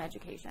to get an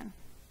education.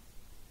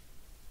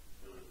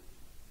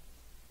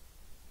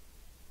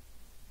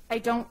 I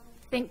don't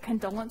think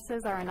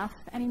condolences are enough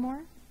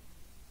anymore.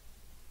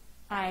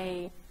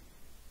 I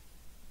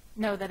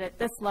know that at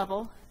this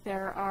level,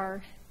 there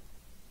are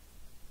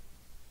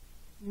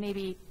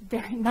maybe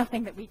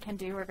nothing that we can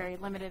do, or very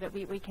limited that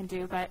we can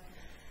do, but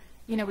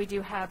we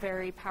do have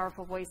very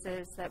powerful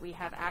voices that we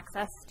have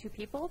access to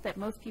people that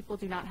most people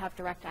do not have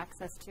direct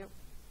access to.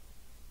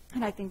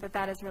 And I think that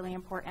that is really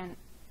important.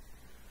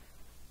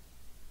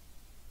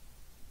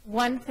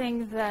 One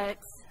thing that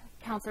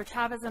Councilor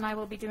Chavez and I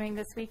will be doing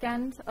this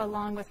weekend,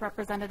 along with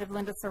Representative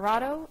Linda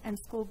Serrato and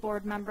School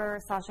Board Member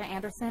Sasha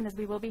Anderson, is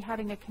we will be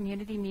having a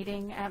community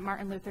meeting at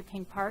Martin Luther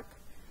King Park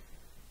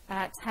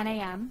at 10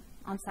 a.m.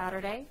 on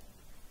Saturday.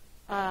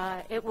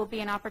 It will be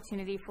an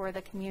opportunity for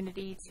the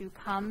community to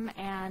come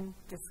and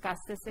discuss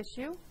this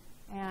issue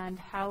and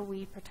how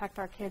we protect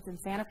our kids in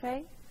Santa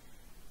Fe,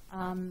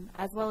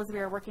 as well as we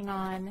are working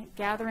on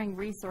gathering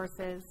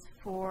resources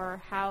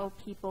for how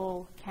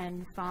people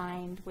can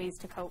find ways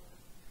to cope.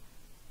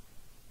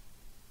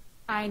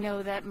 I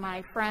know that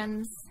my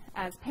friends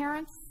as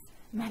parents,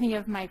 many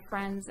of my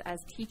friends as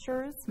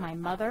teachers, my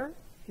mother,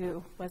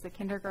 who was a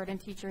kindergarten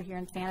teacher here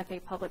in Santa Fe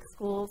Public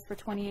Schools for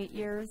 28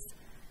 years.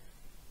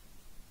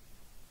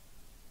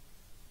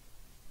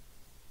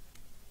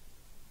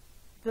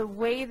 The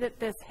way that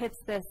this hits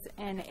this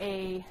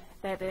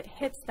that it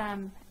hits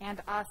them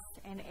and us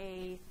in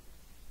a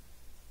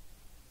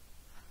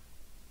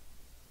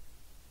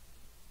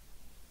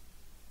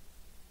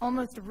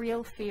almost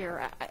real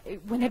fear,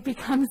 when it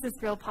becomes this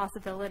real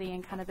possibility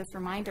and kind of this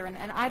reminder.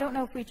 And I don't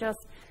know if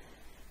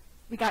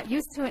we got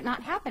used to it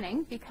not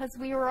happening because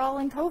we were all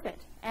in COVID.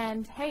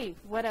 And hey,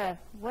 what a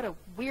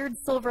weird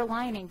silver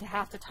lining to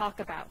have to talk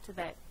about,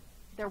 that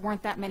there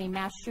weren't that many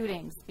mass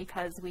shootings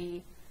because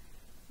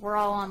we're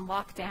all on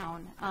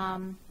lockdown.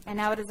 And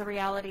now it is a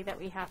reality that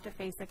we have to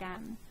face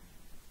again.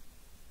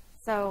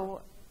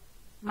 So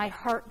my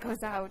heart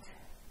goes out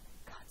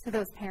to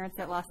those parents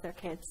that lost their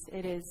kids.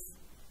 It is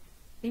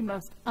the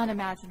most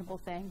unimaginable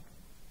thing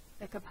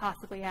that could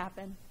possibly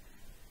happen.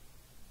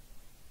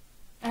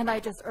 And I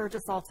just urge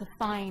us all to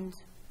find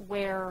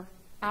where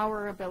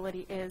our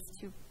ability is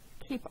to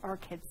keep our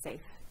kids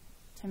safe,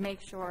 to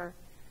make sure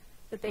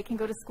that they can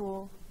go to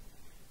school,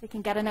 they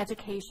can get an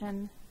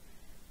education,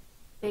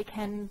 they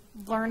can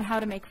learn how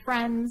to make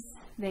friends,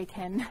 they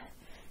can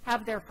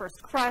have their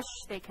first crush,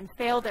 they can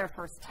fail their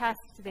first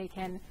test, they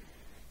can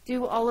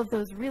do all of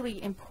those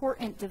really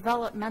important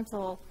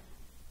developmental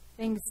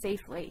things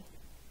safely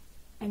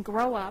and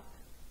grow up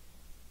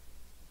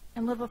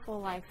and live a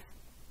full life.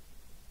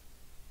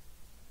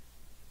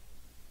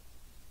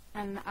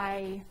 And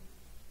my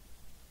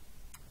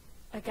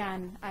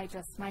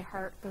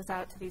heart goes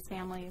out to these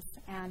families,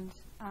 and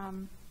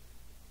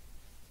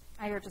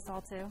I urge us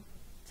all to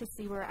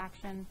see where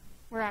action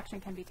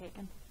can be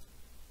taken.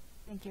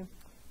 Thank you.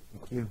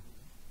 Thank you.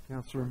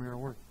 Councilor Mayor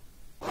Ward.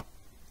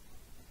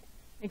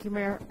 Thank you,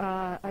 Mayor.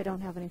 I don't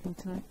have anything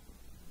tonight.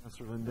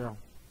 Councilor Lindell.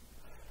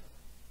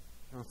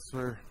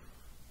 Councilor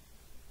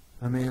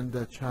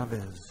Amanda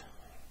Chavez.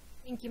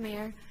 Thank you,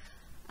 Mayor.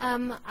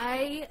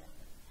 I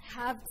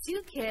have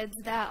two kids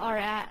that are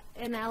at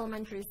an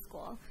elementary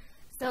school.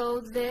 So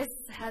this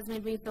has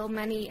made me feel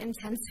many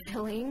intense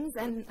feelings,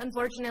 and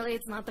unfortunately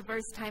it's not the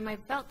first time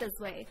I've felt this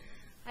way.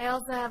 I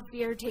also have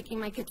fear taking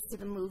my kids to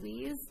the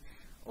movies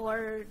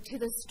or to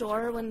the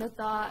store when the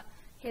thought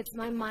hits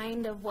my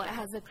mind of what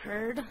has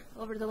occurred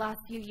over the last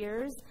few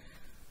years.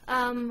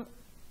 My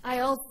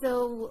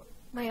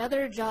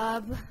other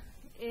job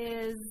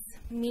is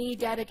me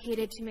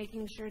dedicated to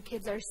making sure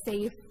kids are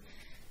safe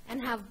and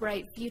have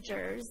bright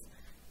futures.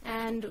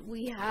 And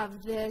we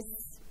have this,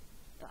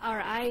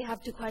 or I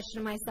have to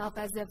question myself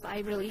as if I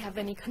really have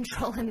any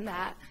control in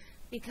that,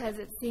 because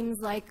it seems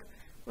like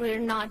we're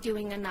not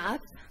doing enough.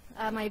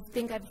 I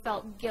think I've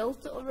felt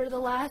guilt over the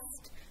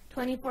last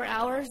 24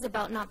 hours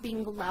about not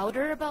being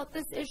louder about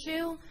this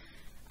issue,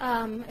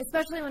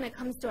 especially when it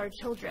comes to our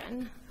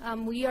children.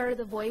 We are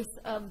the voice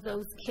of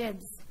those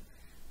kids.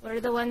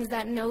 We're the ones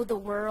that know the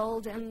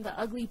world and the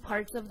ugly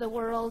parts of the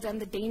world and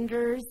the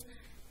dangers.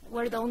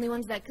 We're the only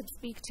ones that could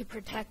speak to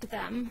protect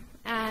them.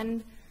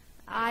 And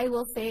I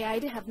will say I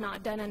have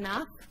not done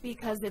enough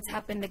because it's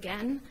happened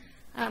again.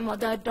 While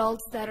the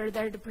adults that are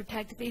there to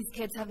protect these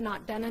kids have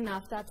not done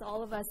enough. That's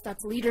all of us.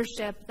 That's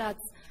leadership.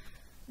 That's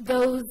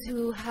those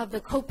who have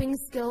the coping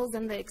skills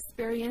and the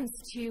experience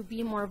to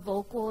be more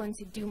vocal and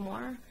to do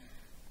more.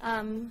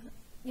 I'm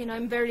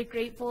very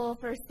grateful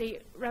for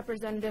State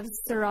Representatives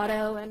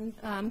Serrato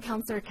and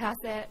Councilor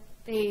Cassett.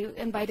 They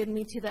invited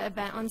me to the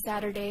event on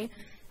Saturday,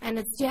 and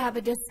it's to have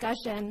a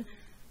discussion.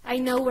 I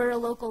know we're a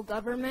local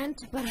government,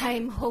 but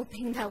I'm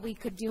hoping that we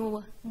could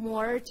do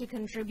more to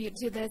contribute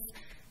to this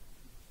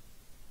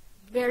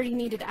very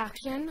needed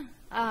action.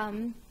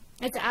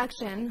 It's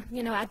action,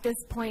 at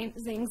this point,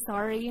 saying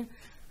sorry,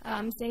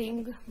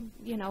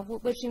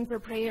 wishing for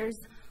prayers,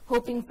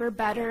 hoping for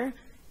better.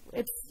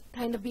 It's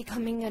kind of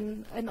becoming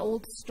an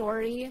old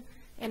story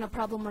and a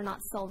problem we're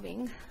not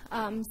solving.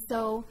 I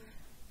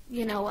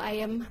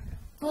am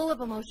full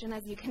of emotion,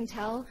 as you can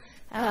tell,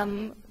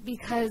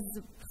 because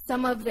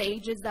some of the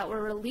ages that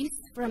were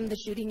released from the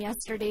shooting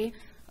yesterday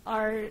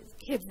are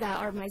kids that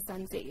are my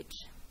son's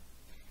age.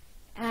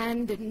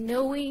 And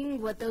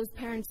knowing what those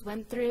parents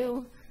went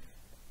through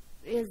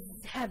is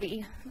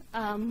heavy.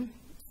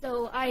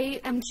 So I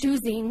am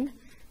choosing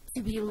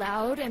to be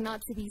loud and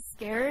not to be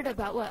scared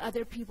about what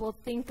other people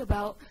think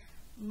about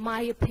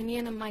my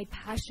opinion and my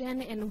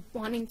passion in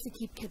wanting to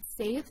keep kids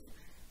safe,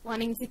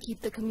 wanting to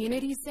keep the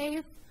community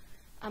safe.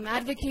 I'm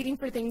advocating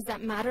for things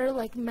that matter,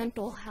 like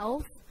mental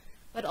health,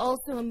 but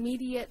also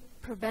immediate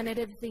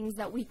preventative things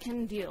that we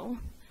can do.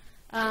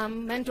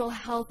 Mental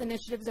health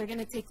initiatives are going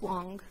to take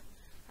long.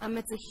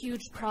 It's a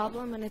huge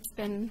problem, and it's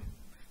been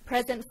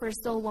present for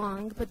so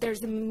long, but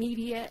there's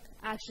immediate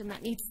action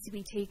that needs to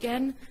be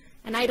taken.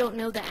 And I don't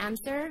know the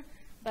answer,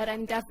 but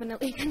I'm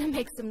definitely going to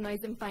make some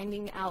noise in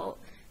finding out.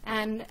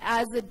 And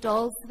as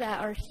adults that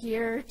are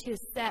here to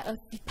set a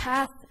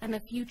path and a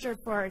future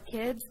for our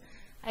kids,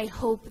 I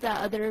hope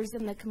that others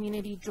in the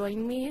community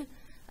join me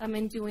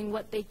in doing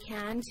what they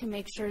can to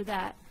make sure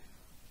that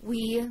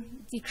we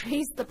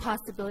decrease the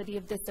possibility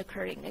of this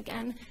occurring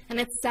again. And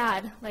it's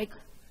sad.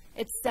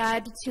 it's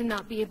sad to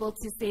not be able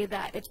to say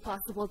that it's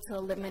possible to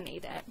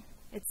eliminate it.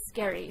 It's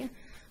scary.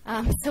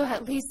 So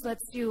at least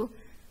let's do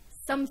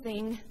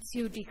something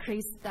to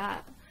decrease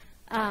that.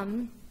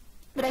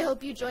 But I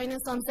hope you join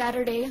us on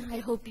Saturday. I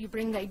hope you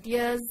bring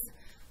ideas.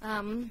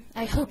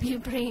 I hope you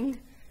bring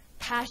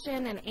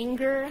passion and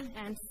anger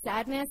and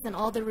sadness and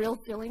all the real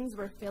feelings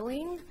we're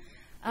feeling,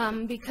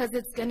 because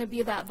it's going to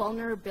be that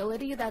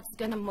vulnerability that's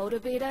going to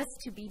motivate us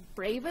to be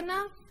brave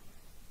enough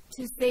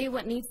to say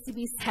what needs to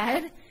be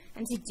said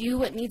and to do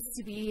what needs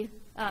to be,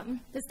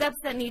 the steps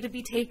that need to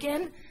be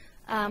taken.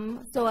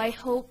 So I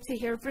hope to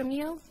hear from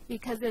you,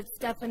 because it's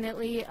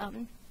definitely,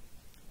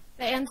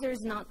 the answer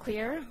is not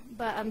clear,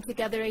 but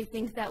together I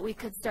think that we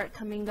could start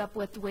coming up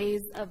with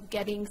ways of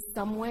getting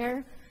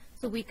somewhere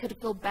so we could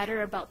feel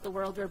better about the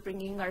world we're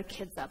bringing our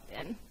kids up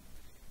in.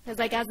 Because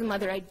like as a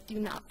mother, I do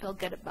not feel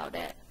good about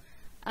it.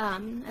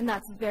 And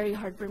that's very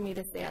hard for me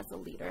to say as a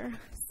leader.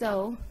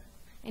 So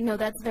I know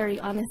that's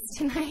very honest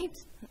tonight.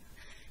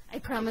 I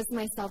promised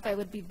myself I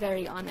would be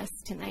very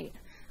honest tonight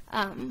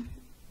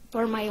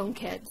for my own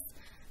kids.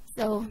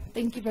 So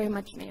thank you very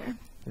much, Mayor.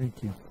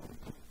 Thank you.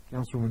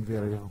 Councilwoman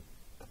Villarreal.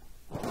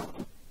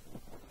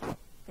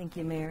 Thank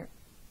you, Mayor.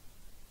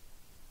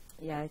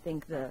 Yeah, I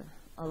think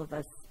all of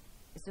us,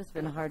 it's just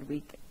been a hard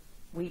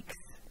weeks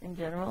in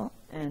general,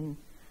 and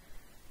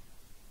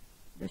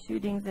the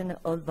shootings in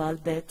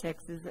Uvalde,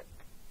 Texas,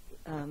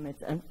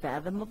 it's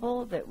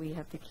unfathomable that we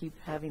have to keep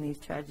having these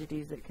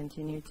tragedies that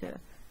continue to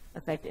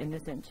affect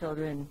innocent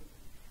children,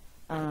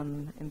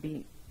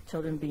 and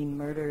children being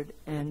murdered.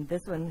 And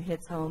this one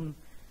hits home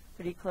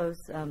pretty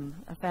close.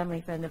 A family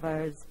friend of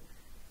ours,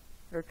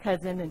 her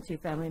cousin and 2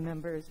 family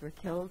members were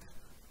killed.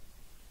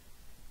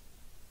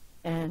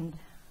 And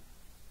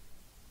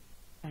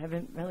I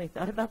haven't really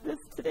thought about this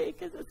today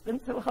because it's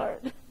been so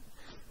hard.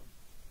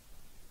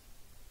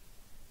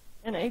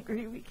 And I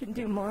agree we can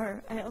do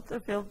more. I also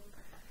feel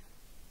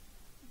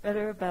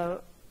better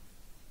about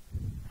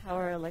how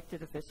our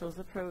elected officials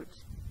approach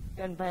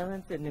gun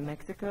violence in New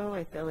Mexico.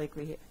 I feel like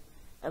we,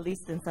 at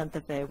least in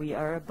Santa Fe, we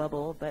are a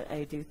bubble, but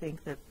I do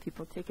think that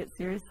people take it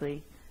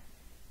seriously.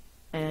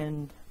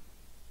 And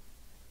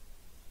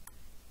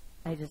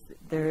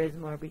there is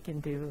more we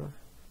can do.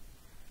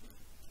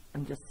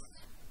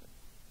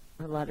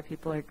 A lot of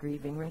people are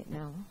grieving right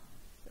now.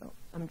 So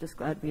I'm just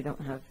glad we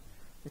don't have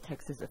the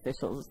Texas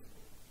officials,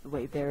 the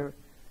way they're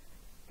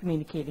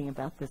communicating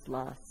about this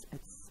loss.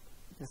 It's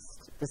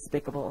just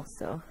despicable.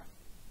 So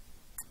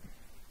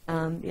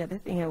the other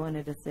thing I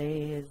wanted to say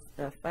is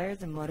the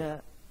fires in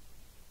Mora,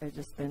 I've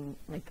just been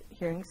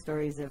hearing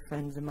stories of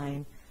friends of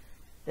mine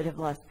that have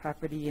lost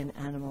property and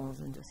animals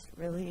in just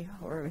really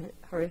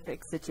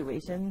horrific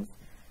situations.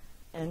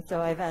 And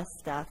so I've asked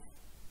staff,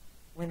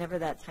 whenever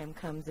that time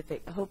comes,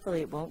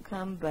 hopefully it won't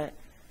come, but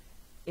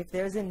if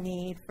there's a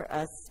need for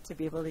us to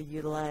be able to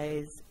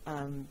utilize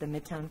the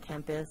Midtown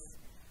campus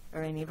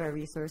or any of our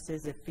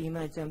resources, if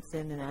FEMA jumps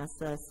in and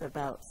asks us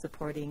about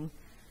supporting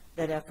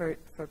that effort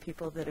for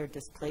people that are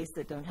displaced,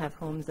 that don't have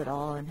homes at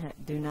all and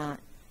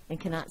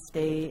cannot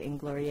stay in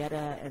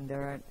Glorieta, and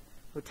there aren't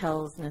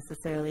hotels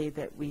necessarily,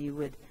 that we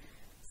would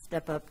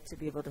step up to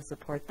be able to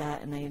support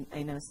that. And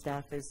I know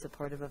staff is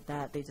supportive of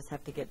that. They just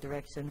have to get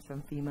direction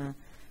from FEMA.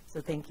 So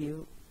thank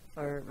you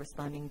for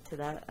responding to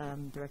that,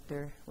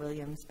 Director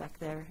Williams back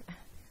there.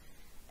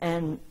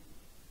 And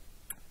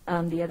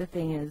the other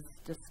thing is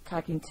just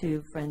talking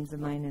to friends of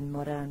mine in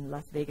Mora and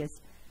Las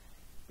Vegas.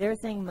 They're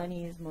saying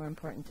money is more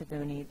important to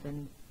donate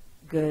than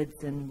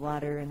goods and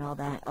water and all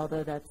that,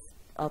 although that's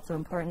also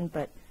important.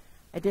 But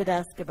I did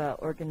ask about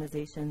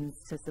organizations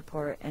to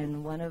support,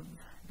 and one of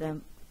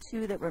them,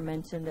 2 that were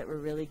mentioned that were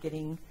really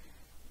getting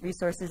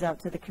resources out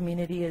to the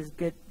community is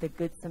the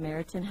Good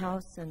Samaritan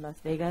House in Las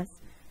Vegas,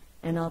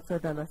 and also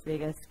the Las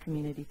Vegas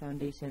Community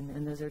Foundation.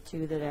 And those are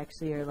 2 that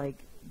actually are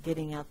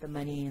getting out the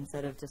money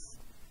instead of just,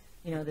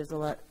 there's a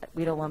lot,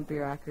 we don't want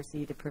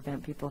bureaucracy to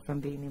prevent people from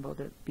being able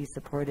to be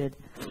supported.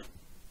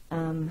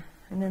 And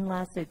then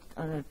last,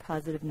 on a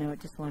positive note,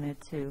 just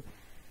wanted to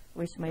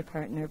wish my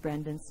partner,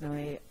 Brandon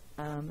Snoy,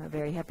 a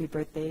very happy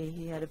birthday.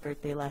 He had a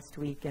birthday last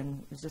week,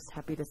 and was just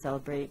happy to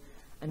celebrate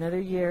another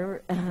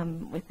year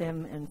with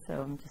him, and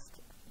so I'm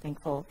just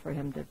thankful for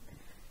him to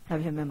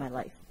have him in my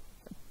life.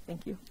 So,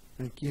 thank you.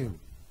 Thank you.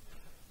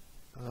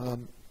 Let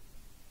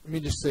me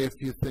just say a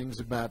few things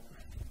about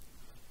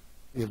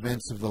the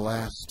events of the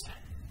last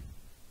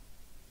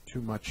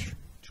too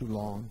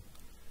long.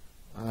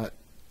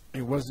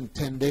 It wasn't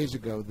 10 days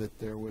ago that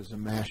there was a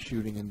mass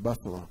shooting in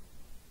Buffalo.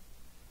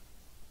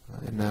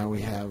 And now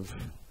we have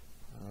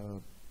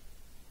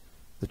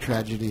the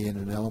tragedy in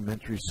an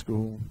elementary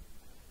school.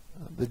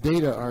 The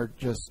data are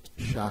just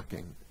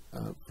shocking.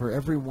 For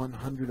every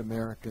 100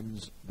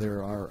 Americans,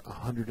 there are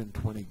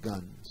 120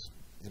 guns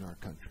in our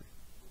country.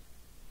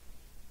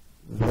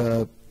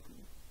 The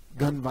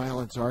Gun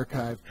Violence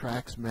Archive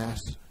tracks mass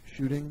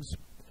shootings,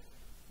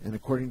 and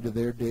according to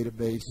their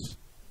database,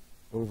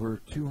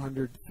 over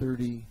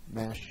 230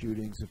 mass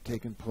shootings have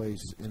taken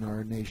place in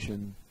our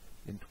nation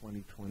in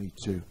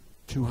 2022.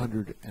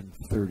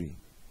 230.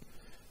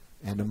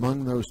 And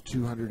among those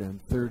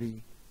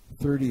 230,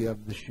 30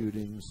 of the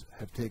shootings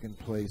have taken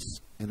place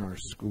in our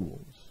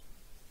schools.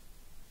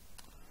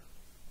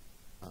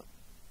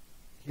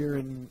 Here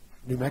in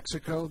New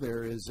Mexico,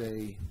 there is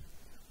a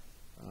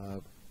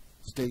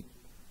state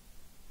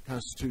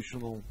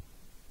constitutional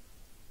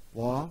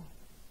law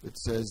that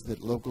says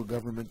that local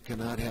government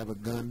cannot have a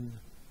gun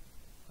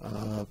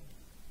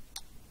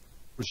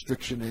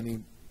restriction any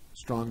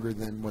stronger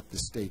than what the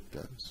state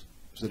does.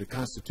 Is it a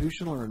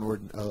constitutional or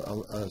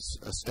a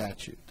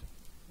statute?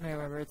 Mayor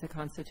Weber, it's a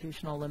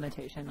constitutional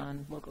limitation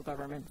on local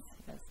governments,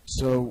 yes.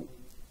 So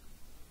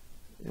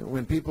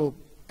when people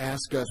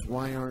ask us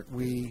why aren't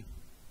we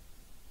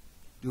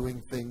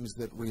doing things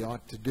that we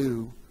ought to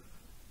do,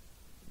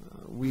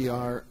 we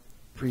are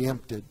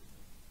preempted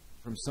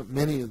from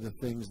many of the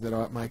things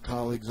that my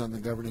colleagues on the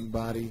governing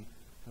body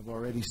have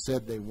already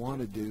said they want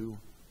to do,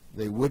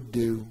 they would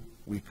do,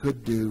 we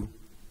could do,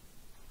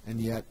 and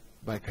yet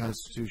by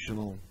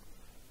constitutional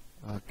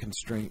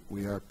constraint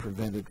we are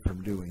prevented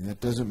from doing. That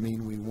doesn't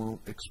mean we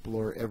won't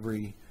explore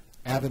every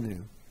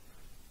avenue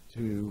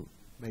to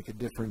make a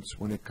difference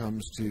when it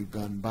comes to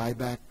gun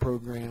buyback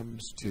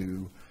programs,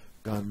 to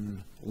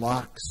gun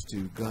locks,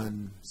 to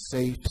gun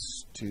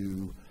safes,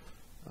 to,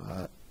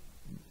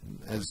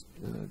 as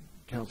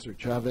Councilor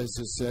Chavez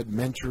has said,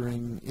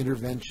 mentoring,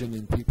 intervention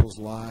in people's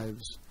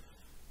lives,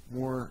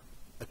 more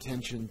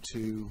attention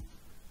to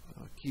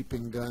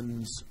keeping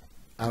guns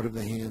out of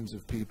the hands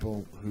of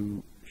people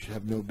who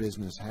have no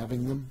business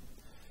having them,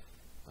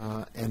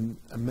 and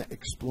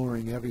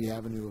exploring every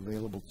avenue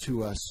available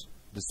to us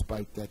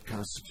despite that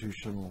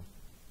constitutional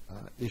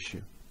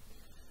issue.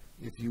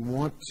 If you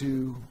want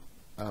to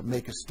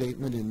make a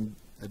statement in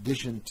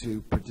addition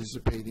to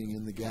participating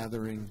in the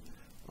gathering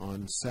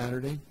on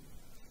Saturday,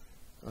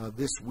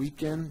 this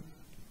weekend,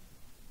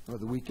 or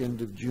the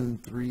weekend of June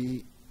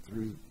 3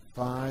 through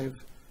 5,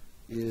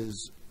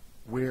 is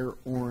Wear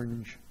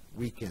Orange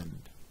Weekend.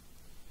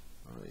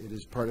 It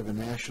is part of a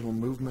national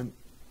movement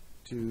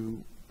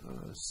to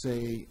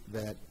say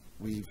that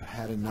we've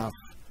had enough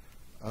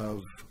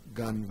of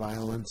gun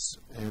violence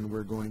and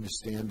we're going to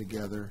stand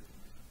together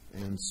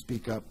and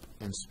speak up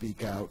and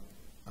speak out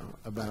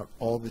about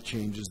all the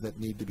changes that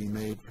need to be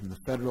made from the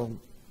federal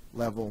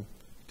level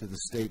to the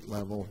state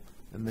level,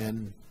 and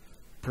then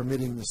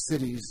permitting the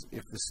cities,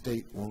 if the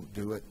state won't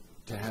do it,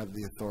 to have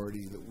the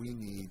authority that we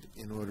need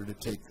in order to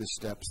take the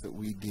steps that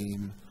we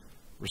deem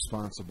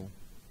responsible.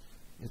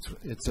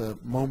 It's a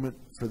moment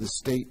for the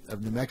state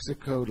of New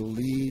Mexico to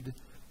lead,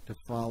 to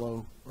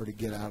follow, or to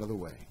get out of the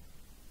way.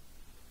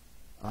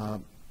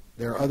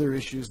 There are other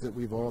issues that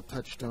we've all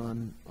touched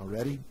on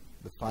already.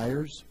 The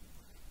fires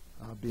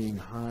being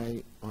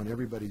high on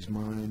everybody's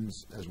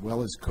minds, as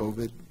well as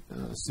COVID.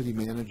 City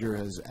manager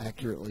has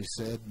accurately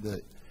said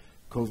that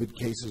COVID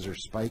cases are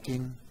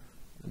spiking.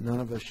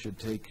 None of us should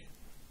take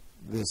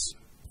this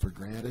for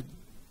granted.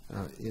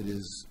 It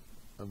is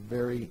a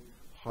very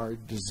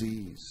hard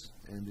disease,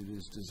 and it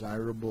is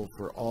desirable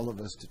for all of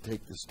us to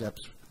take the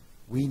steps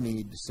we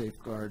need to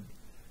safeguard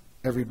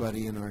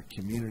everybody in our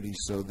community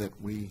so that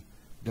we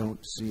don't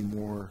see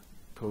more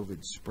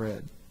COVID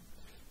spread,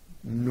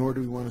 nor do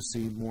we want to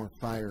see more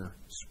fire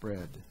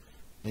spread.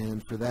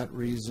 And for that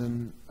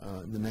reason,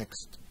 in the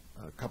next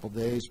couple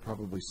days,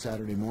 probably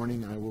Saturday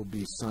morning, I will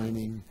be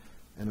signing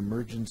an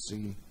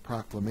emergency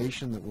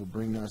proclamation that will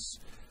bring us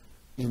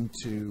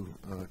into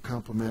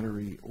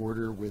complementary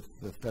order with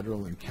the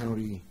federal and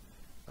county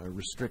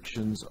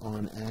restrictions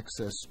on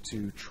access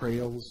to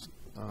trails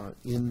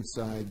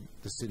inside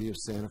the city of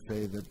Santa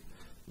Fe that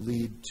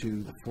lead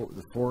to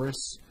the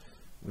forests.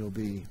 We'll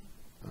be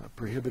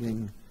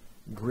prohibiting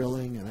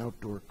grilling and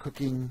outdoor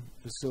cooking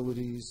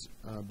facilities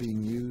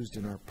being used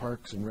in our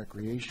parks and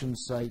recreation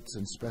sites,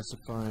 and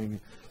specifying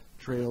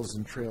trails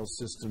and trail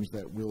systems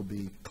that will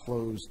be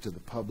closed to the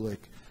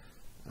public.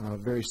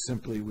 Very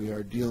simply, we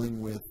are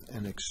dealing with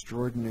an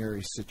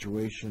extraordinary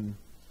situation.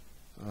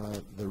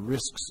 The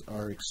risks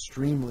are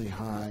extremely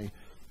high,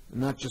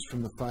 not just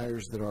from the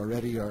fires that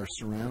already are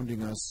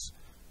surrounding us,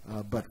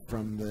 but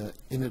from the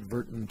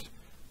inadvertent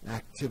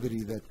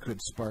activity that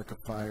could spark a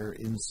fire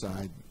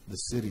inside the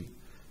city.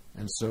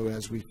 And so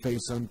as we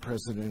face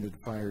unprecedented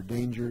fire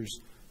dangers,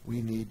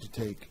 we need to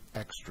take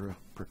extra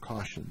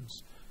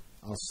precautions.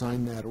 I'll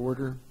sign that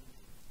order,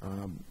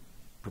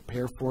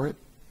 prepare for it,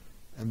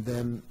 and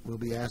then we'll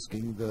be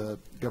asking the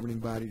governing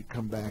body to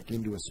come back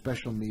into a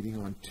special meeting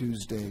on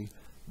Tuesday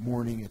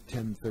morning at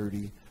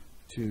 10:30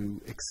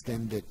 to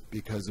extend it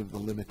because of the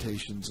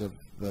limitations of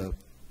the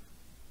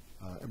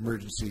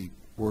emergency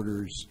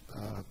orders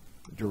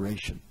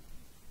duration.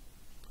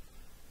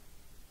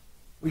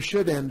 We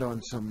should end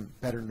on some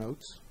better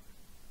notes.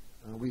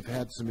 We've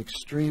had some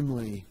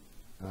extremely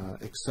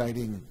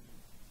exciting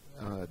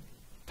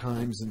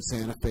times in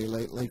Santa Fe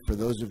lately. For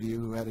those of you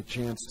who had a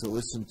chance to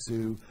listen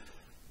to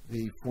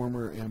the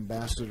former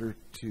ambassador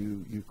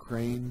to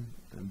Ukraine,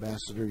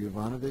 Ambassador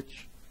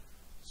Yovanovitch,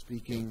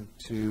 speaking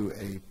to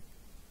a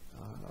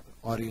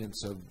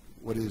audience of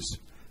what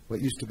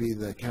used to be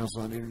the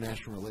Council on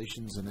International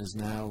Relations and is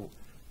now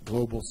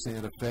Global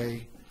Santa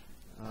Fe,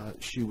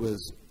 She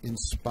was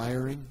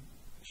inspiring.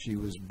 She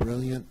was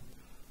brilliant.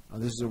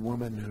 This is a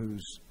woman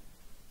whose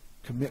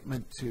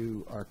commitment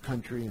to our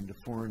country and to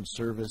foreign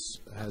service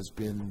has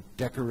been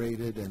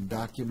decorated and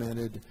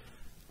documented,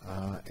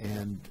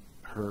 and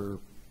her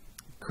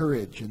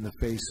courage in the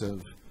face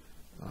of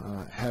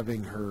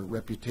having her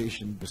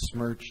reputation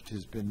besmirched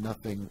has been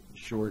nothing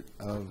short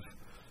of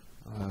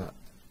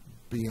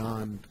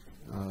beyond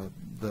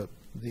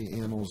the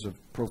annals of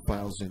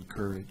profiles in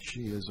courage.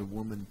 She is a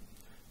woman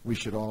we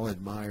should all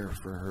admire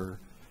for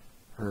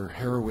her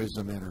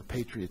heroism and her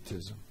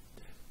patriotism.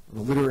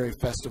 The Literary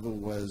Festival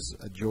was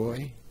a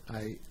joy.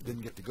 I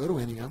didn't get to go to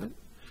any of it,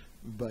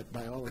 but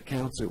by all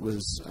accounts it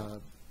was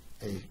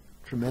a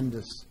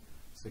tremendous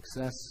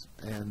success,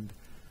 and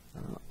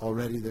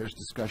already there's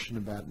discussion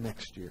about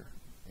next year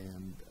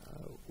and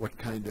what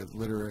kind of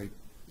literary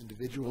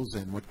individuals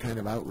and what kind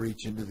of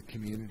outreach into the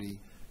community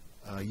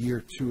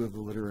year 2 of the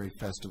Literary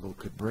Festival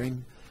could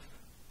bring.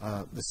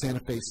 The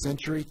Santa Fe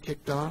Century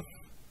kicked off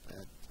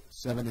at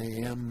 7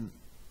 a.m.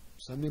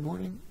 Sunday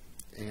morning,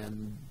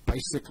 and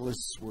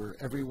bicyclists were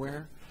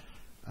everywhere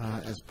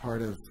as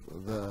part of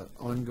the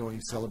ongoing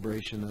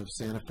celebration of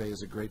Santa Fe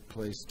as a great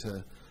place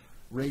to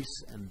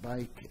race and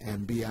bike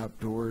and be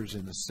outdoors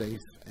in a safe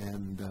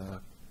and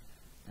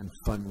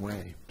fun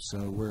way.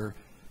 So we're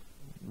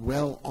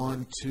well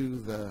on to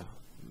the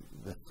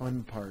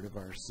fun part of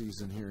our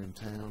season here in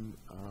town.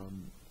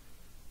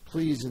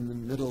 Please, in the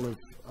middle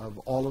of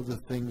all of the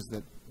things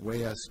that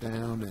weigh us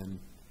down and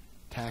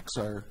tax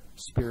our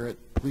spirit,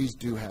 please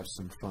do have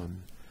some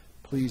fun.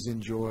 Please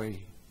enjoy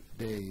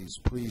days.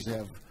 Please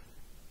have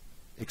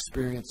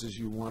experiences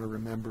you want to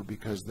remember,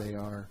 because they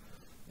are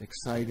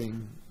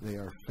exciting, they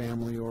are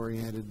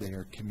family-oriented, they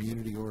are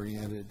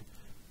community-oriented,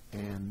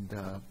 and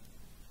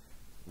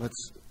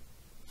let's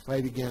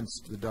fight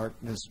against the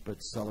darkness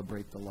but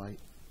celebrate the light.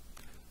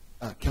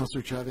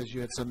 Councilor Chavez,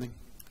 you had something?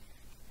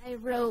 I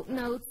wrote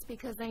notes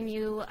because I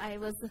knew I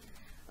was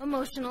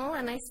emotional,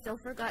 and I still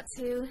forgot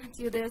to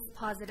do this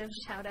positive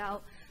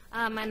shout-out.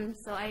 And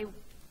so I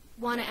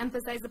want to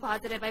emphasize the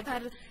positive. I've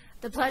had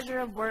the pleasure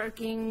of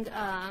working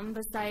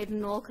beside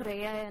Noel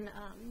Correa in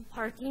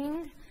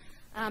parking,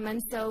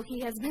 and so he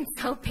has been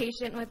so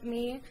patient with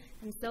me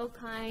and so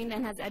kind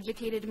and has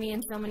educated me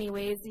in so many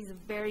ways. He's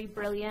very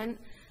brilliant,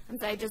 and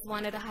so I just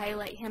wanted to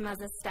highlight him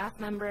as a staff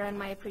member and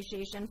my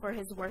appreciation for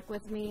his work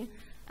with me.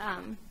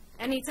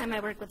 Anytime I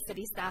work with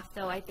city staff,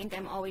 though, I think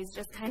I'm always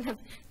just kind of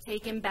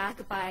taken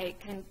back by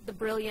kind of the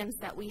brilliance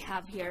that we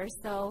have here.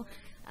 So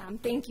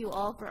thank you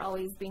all for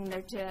always being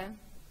there to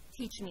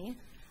teach me.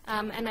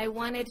 And I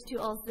wanted to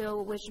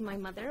also wish my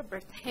mother a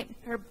birthday,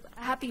 her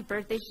happy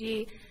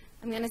birthday.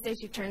 I'm going to say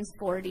she turns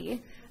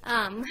 40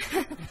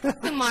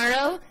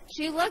 tomorrow.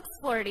 She looks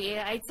 40.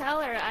 I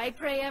tell her, I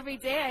pray every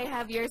day I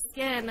have your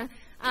skin.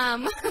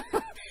 Have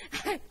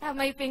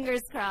my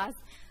fingers crossed.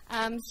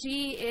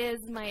 She is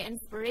my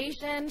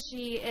inspiration.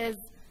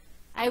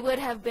 I would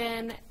have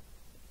been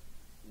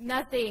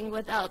nothing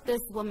without this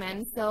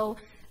woman. So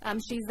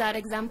she's that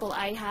example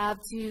I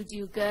have to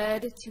do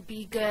good, to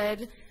be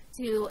good,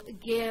 to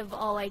give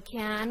all I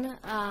can.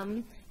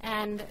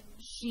 And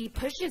she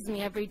pushes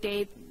me every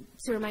day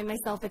to remind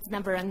myself it's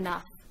never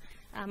enough.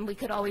 We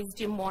could always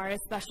do more,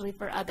 especially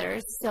for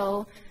others.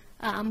 So,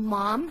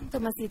 Mom,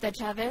 Tomasita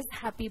Chavez,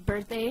 happy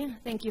birthday.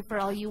 Thank you for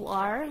all you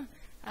are.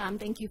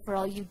 Thank you for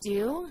all you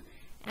do.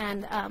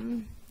 And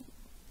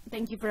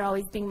thank you for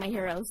always being my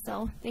hero.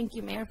 So thank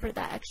you, Mayor, for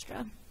that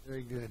extra.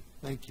 Very good.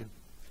 Thank you.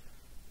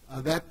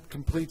 That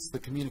completes the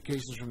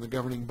communications from the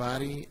governing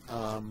body.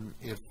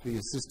 If the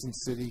Assistant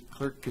City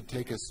Clerk could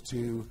take us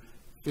to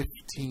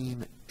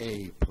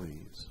 15A,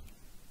 please.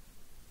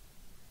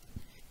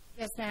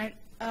 Yes, Mayor.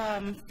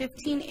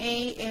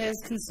 15A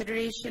is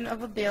consideration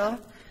of a bill.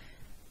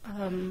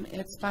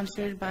 It's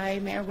sponsored by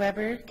Mayor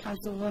Weber,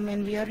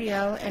 Councilwoman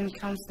Villarreal, and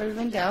Councilor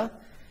Lindell.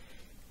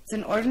 It's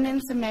an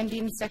ordinance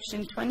amending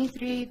Section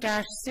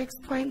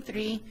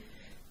 23-6.3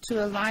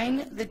 to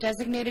align the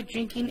designated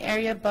drinking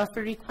area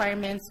buffer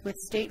requirements with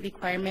state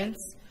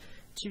requirements,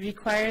 to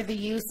require the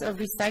use of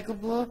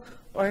recyclable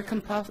or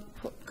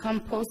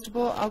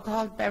compostable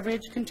alcoholic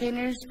beverage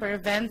containers for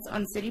events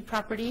on city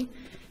property,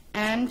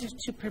 and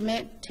to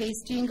permit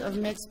tasting of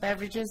mixed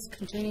beverages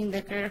containing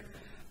liquor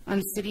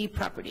on city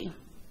property.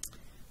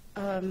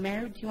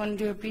 Mayor, do you want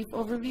to do a brief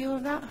overview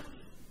of that?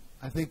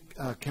 I think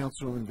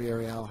Councilwoman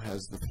Villarreal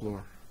has the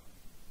floor.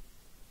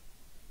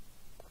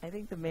 I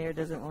think the mayor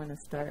doesn't want to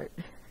start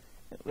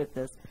with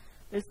this.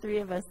 There's 3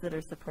 of us that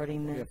are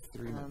supporting this.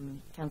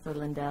 Councilor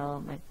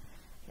Lindell,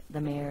 the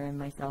mayor, and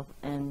myself.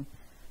 And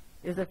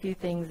there's a few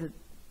things that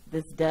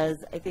this does.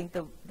 I think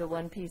the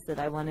one piece that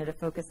I wanted to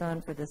focus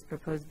on for this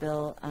proposed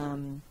bill,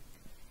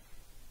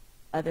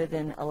 other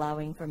than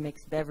allowing for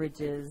mixed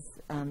beverages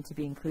to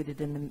be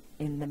included in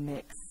the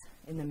mix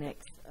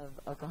of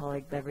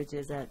alcoholic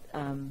beverages at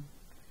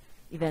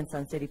events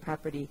on city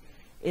property,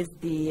 is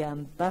the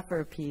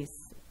buffer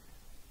piece.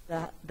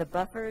 The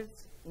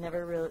buffers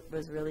never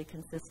was really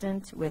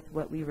consistent with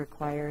what we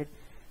required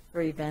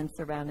for events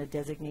around a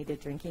designated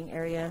drinking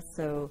area.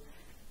 So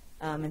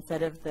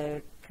Instead of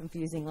the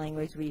confusing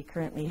language we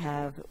currently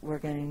have, we're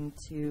going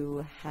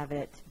to have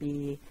it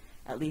be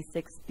at least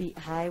 6 feet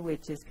high,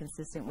 which is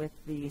consistent with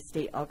the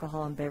state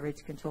alcohol and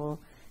beverage control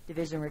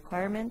division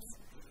requirements.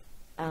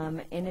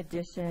 In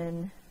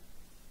addition,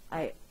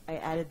 I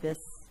added this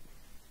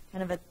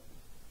kind of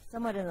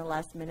somewhat in the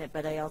last minute,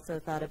 but I also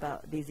thought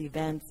about these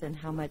events and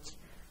how much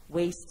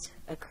waste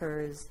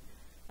occurs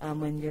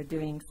when you're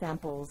doing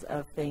samples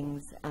of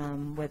things,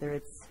 whether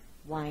it's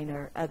wine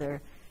or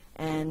other.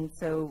 And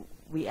so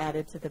we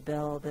added to the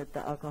bill that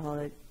the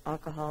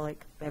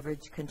alcoholic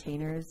beverage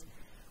containers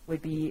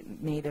would be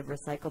made of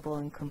recyclable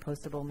and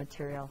compostable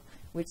material,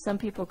 which some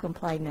people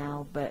comply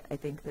now, but I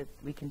think that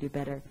we can do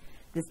better.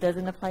 This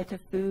doesn't apply to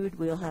food.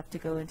 We'll have to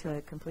go into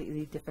a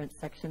completely different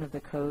section of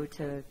the code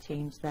to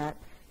change that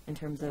in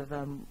terms of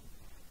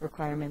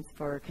requirements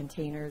for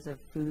containers of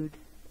food.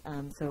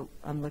 So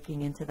I'm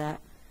looking into that.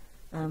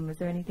 Is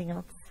there anything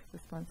else the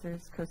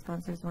sponsors,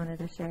 co-sponsors wanted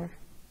to share?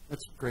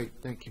 That's great.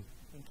 Thank you.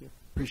 Thank you.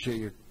 Appreciate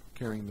you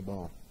carrying the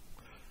ball.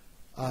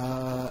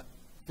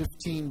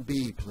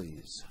 15B,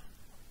 please.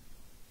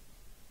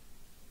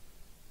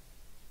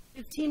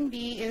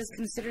 15B is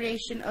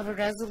consideration of a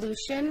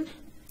resolution.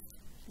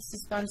 This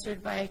is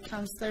sponsored by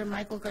Councilor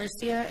Michael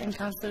Garcia and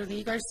Councilor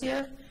Lee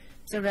Garcia.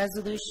 It's a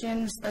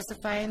resolution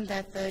specifying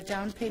that the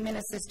down payment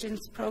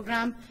assistance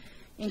program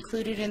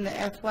included in the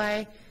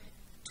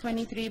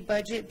FY23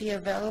 budget be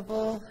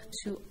available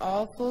to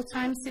all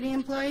full-time city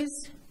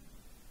employees.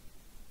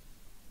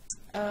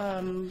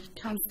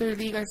 Councilor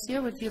Lee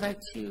Garcia, would you like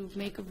to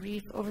make a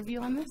brief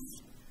overview on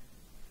this?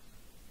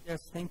 Yes,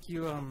 thank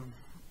you,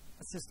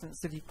 Assistant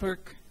City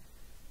Clerk.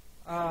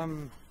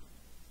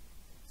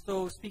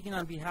 So speaking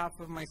on behalf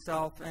of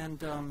myself and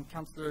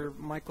Councilor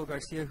Michael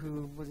Garcia,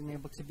 who wasn't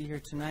able to be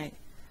here tonight,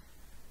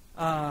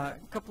 a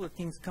couple of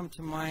things come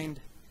to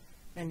mind.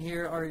 And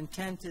here our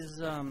intent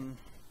is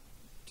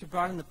to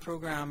broaden the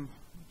program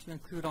to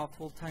include all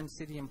full-time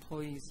city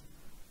employees.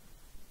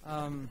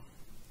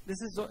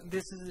 This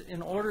is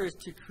in order is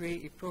to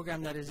create a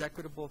program that is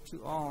equitable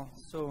to all.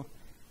 So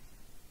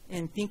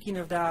in thinking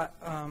of that,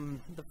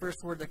 the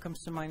first word that comes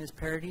to mind is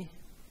parity,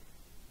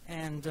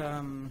 and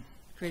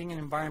creating an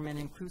environment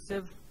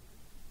inclusive.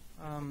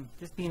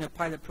 This being a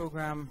pilot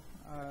program,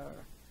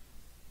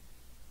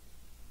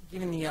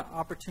 giving the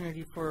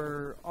opportunity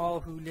for all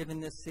who live in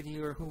this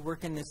city or who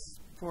work in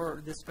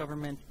for this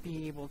government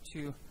be able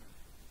to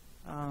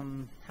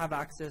have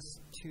access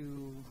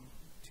to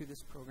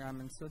this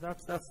program. And so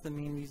that's the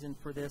main reason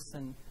for this,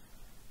 and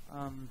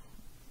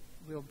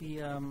we'll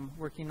be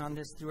working on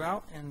this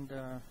throughout, and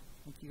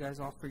thank you guys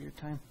all for your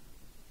time.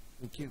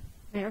 Thank you.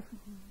 Mayor?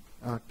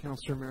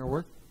 Councilor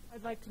Merriworth?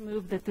 I'd like to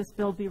move that this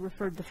bill be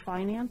referred to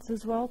finance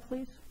as well,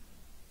 please.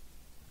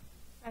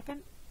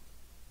 Second.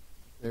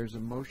 There's a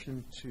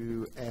motion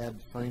to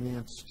add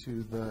finance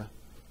to the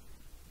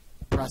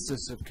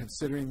process of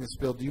considering this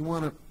bill. Do you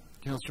want to,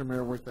 Councilor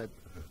Merriworth,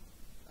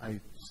 I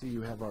see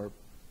you have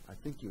I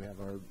think you have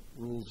our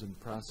rules and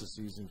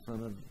processes in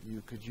front of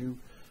you. Could you,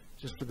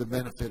 just for the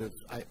benefit of,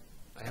 I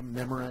haven't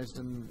memorized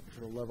them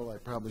for the level I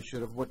probably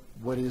should have.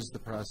 What is the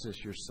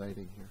process you're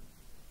citing here?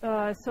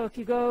 So if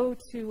you go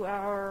to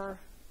our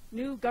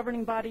new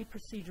governing body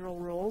procedural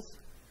rules,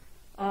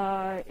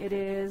 it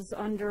is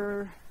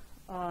under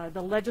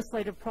the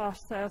legislative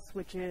process,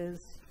 which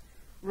is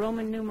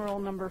Roman numeral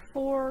number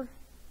 4.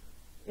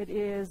 It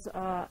is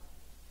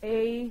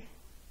A4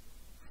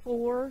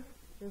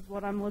 is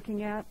what I'm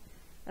looking at.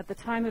 At the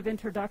time of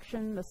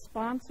introduction, the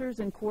sponsors,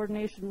 in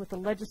coordination with the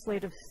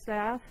legislative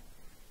staff,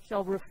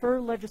 shall refer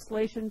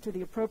legislation to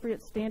the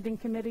appropriate standing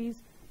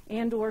committees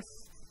and/or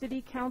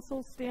city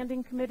council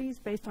standing committees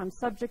based on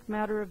subject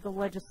matter of the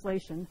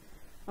legislation.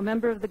 A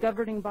member of the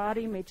governing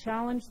body may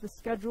challenge the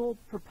schedule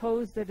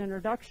proposed at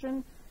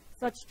introduction.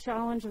 Such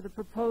challenge of the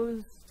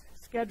proposed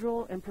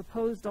schedule and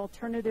proposed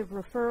alternative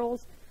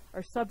referrals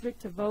are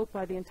subject to vote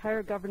by the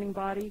entire governing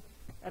body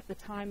at the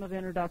time of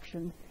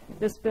introduction.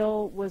 This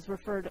bill was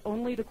referred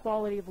only to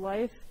quality of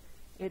life.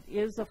 It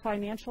is a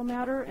financial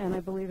matter, and I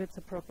believe it's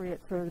appropriate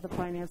for the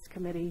Finance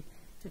Committee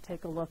to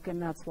take a look,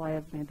 and that's why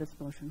I've made this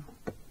motion.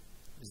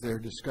 Is there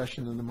a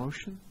discussion on the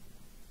motion?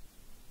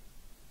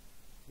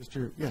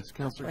 Yes,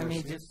 Councilor Garcia.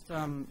 I may just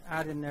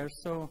add in there.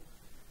 So,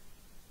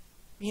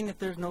 being that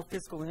there's no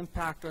fiscal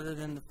impact other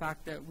than the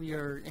fact that we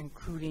are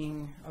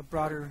including a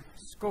broader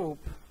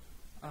scope,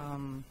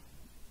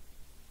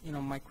 you know,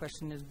 my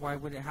question is, why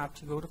would it have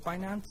to go to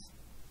finance?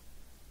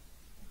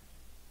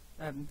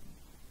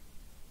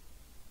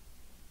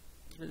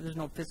 There's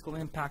no fiscal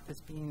impact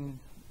that's being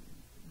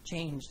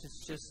changed.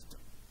 It's just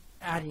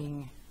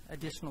adding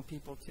additional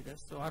people to this.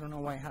 So I don't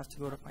know why it has to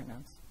go to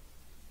finance.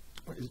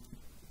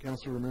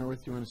 Councilor Romero,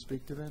 do you want to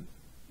speak to that?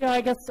 Yeah,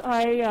 I guess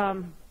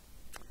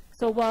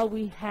so while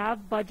we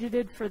have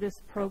budgeted for this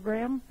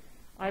program,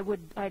 I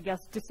would, I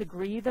guess,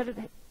 disagree that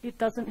it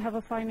doesn't have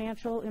a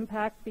financial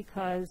impact,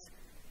 because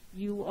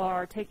you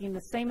are taking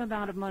the same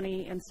amount of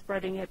money and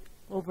spreading it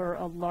over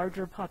a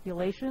larger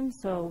population.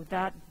 So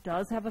that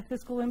does have a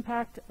fiscal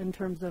impact in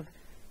terms of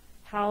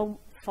how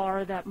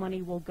far that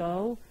money will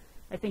go.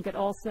 I think it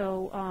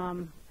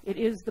also, it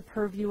is the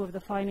purview of the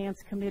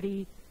Finance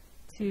Committee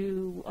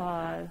to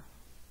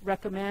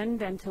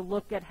recommend and to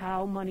look at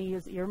how money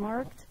is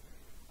earmarked.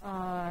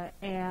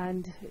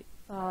 And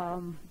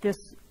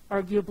this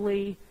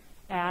arguably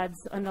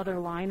adds another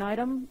line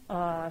item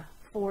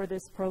for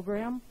this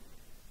program.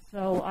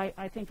 So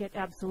I think it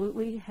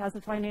absolutely has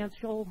a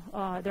financial,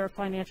 there are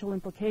financial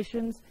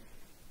implications.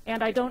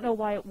 And I don't know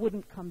why it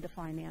wouldn't come to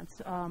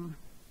finance.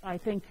 I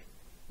think,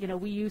 you know,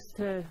 we used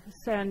to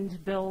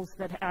send bills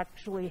that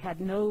actually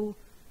had no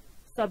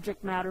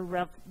subject matter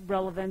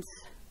relevance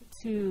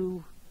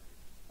to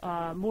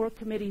more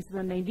committees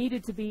than they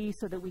needed to be,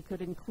 so that we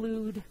could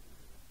include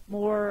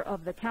more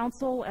of the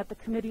council at the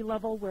committee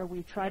level where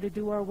we try to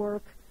do our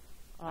work.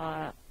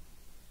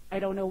 I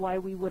don't know why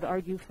we would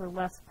argue for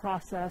less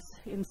process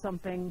in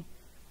something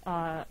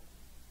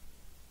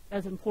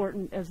as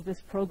important as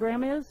this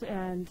program is,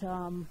 and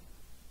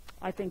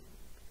I think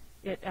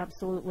it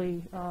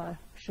absolutely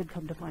should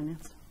come to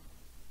finance.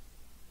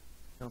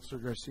 Councilor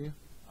Garcia?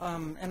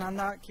 And on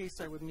that case,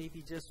 I would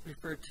maybe just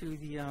refer to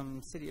the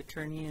city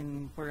attorney,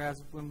 and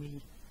whereas when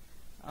we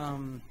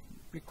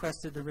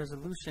requested the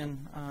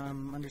resolution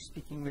under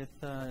speaking with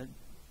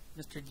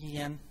Mr.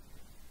 Guillen,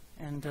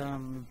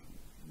 and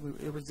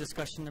it was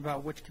discussion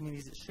about which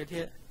committees it should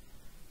hit.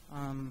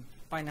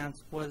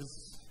 Finance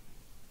was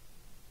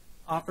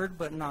offered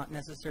but not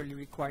necessarily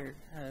required.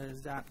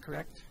 Is that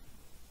correct?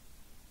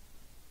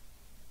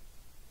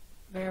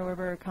 Mayor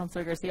Weber,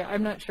 Councilor Garcia,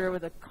 I'm not sure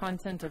with the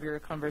content of your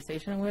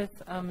conversation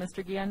with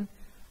Mr. Guillen.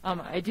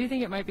 I do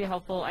think it might be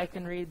helpful. I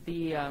can read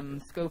the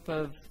scope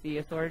of the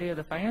authority of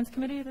the Finance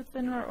Committee that's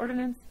in our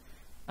ordinance.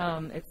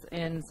 It's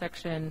in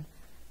section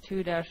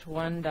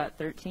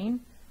 2-1.13.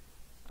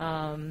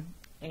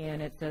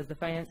 And it says the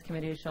Finance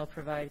Committee shall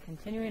provide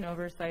continuing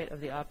oversight of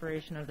the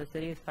operation of the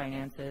city's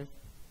finances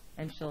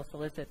and shall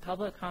solicit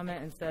public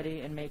comment and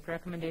study and make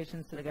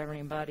recommendations to the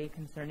governing body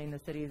concerning the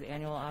city's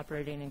annual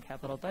operating and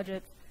capital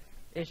budgets,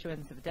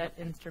 issuance of debt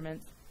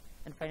instruments,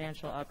 and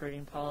financial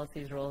operating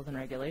policies, rules, and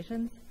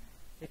regulations.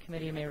 The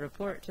committee may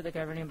report to the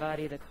governing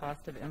body the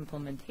cost of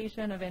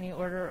implementation of any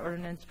order,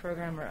 ordinance,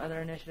 program, or other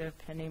initiative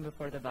pending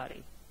before the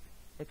body.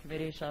 The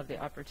committee shall have the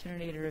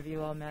opportunity to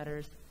review all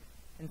matters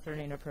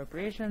concerning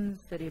appropriations,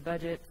 city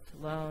budgets,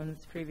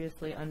 loans,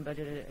 previously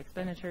unbudgeted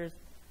expenditures,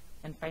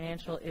 and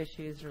financial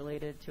issues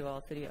related to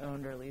all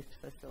city-owned or leased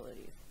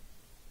facilities.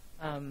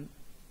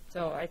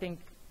 So I think,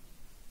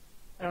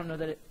 I don't know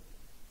that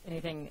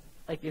anything,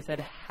 like you said,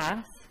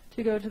 has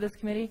to go to this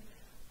committee.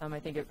 I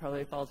think it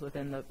probably falls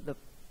within the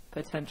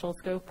potential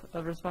scope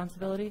of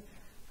responsibility.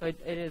 So it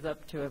is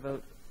up to a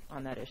vote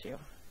on that issue.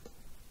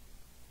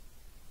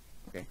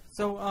 Okay.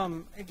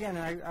 So again,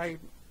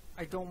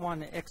 I don't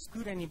want to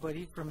exclude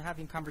anybody from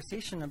having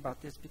conversation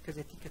about this, because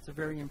I think it's a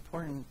very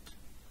important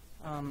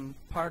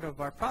part of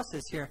our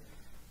process here.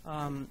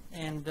 You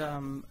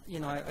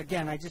know,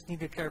 again, I just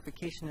need a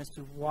clarification as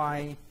to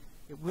why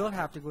it will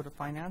have to go to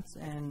finance.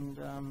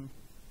 And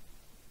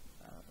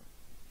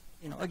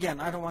you know, again,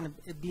 I don't want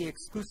to be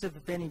exclusive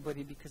of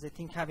anybody, because I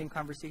think having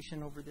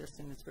conversation over this,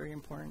 and it's very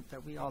important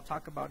that we all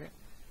talk about it,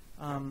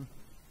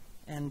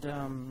 and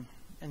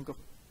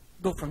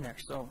go from there.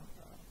 So,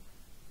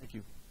 thank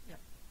you. Yeah.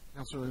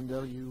 Councilor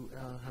Lindell, you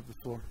have the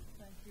floor.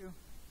 Thank you.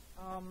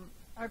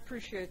 I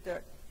appreciate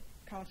that,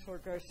 Councilor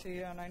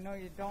Garcia, and I know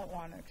you don't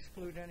want to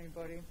exclude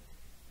anybody.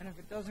 And if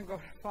it doesn't go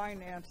to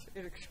finance,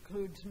 it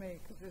excludes me,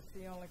 because it's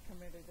the only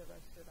committee that I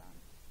sit on.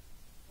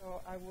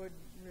 So I would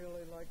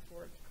really like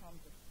for it to come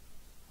to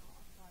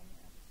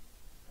finance.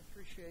 I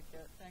appreciate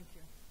that. Thank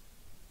you.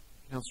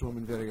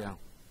 Councilwoman Villarreal.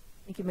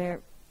 Thank you,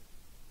 Mayor.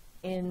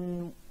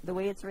 In the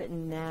way it's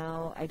written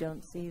now, I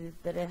don't see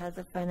that it has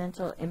a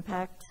financial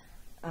impact.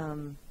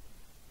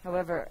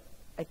 However,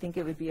 I think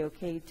it would be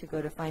okay to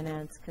go to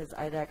finance, because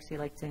I'd actually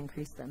like to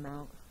increase the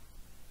amount.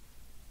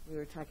 We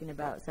were talking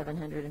about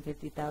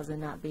 $750,000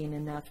 not being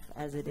enough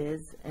as it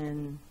is,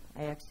 and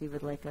I actually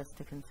would like us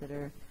to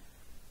consider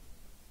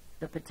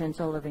the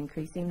potential of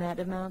increasing that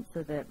amount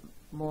so that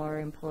more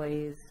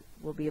employees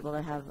will be able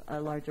to have a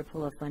larger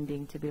pool of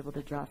funding to be able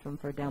to draw from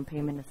for down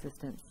payment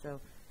assistance. So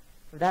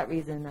for that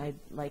reason, I'd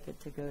like it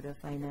to go to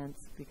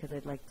finance, because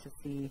I'd like to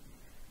see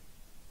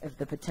if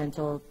the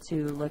potential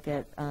to look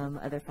at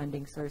other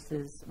funding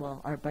sources,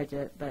 well, our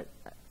budget, but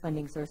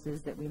funding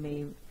sources that we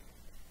may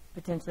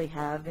potentially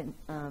have,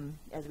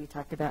 as we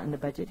talked about in the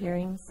budget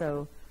hearing.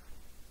 So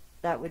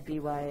that would be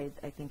why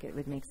I think it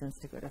would make sense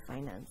to go to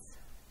finance.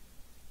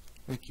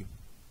 Thank you.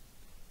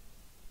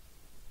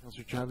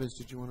 Councilor Chavez,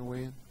 did you want to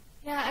weigh in?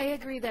 Yeah, I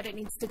agree that it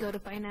needs to go to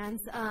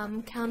finance.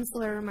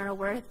 Councilor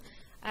Romero-Worth,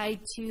 I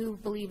too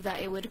believe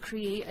that it would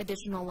create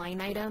additional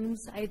line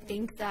items. I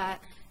think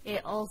that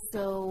it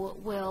also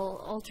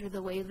will alter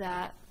the way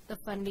that the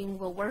funding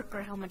will work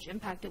or how much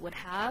impact it would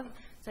have.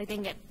 So I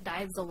think it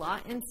dives a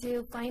lot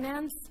into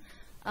finance.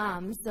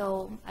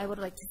 So I would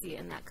like to see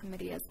it in that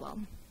committee as well.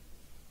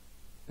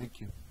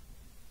 Thank you.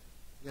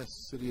 Yes,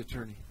 City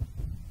Attorney.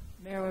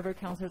 Mayor Weber,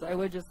 councilors, I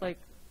would just like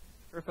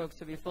for folks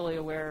to be fully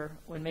aware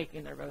when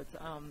making their votes.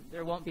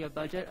 There won't be a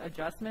budget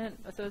adjustment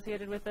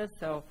associated with this,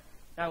 so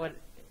that would,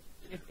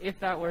 if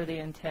that were the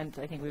intent,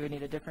 I think we would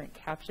need a different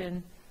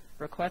caption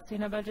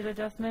requesting a budget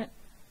adjustment.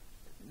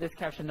 This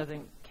caption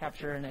doesn't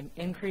capture an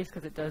increase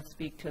because it does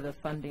speak to the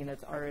funding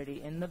that's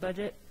already in the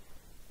budget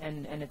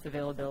and its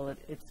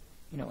availability, its,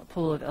 you know, a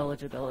pool of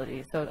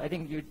eligibility. So I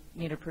think you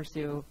need to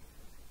pursue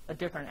a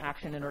different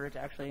action in order to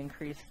actually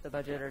increase the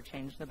budget or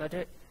change the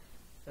budget.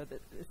 So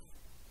that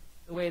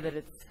the way that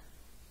it's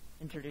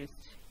introduced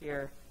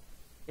here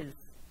is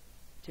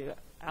to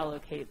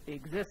allocate the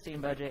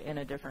existing budget in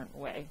a different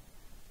way,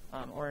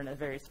 or in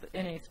a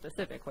in a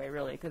specific way,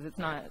 really, because it's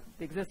not,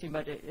 the existing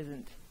budget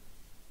isn't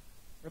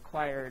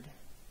required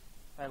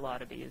by law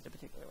to be used a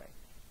particular way.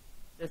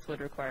 This would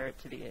require it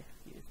to be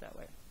used that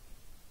way.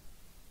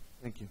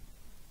 Thank you.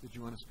 Did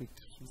you want to speak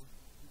to some more?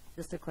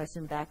 Just a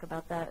question back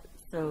about that.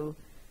 So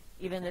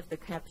even if the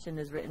caption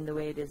is written the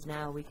way it is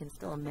now, we can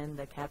still amend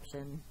the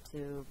caption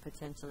to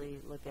potentially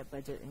look at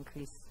budget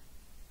increase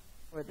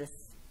for this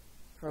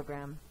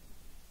program.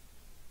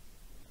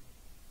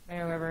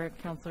 Mayor Weber,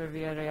 Councilor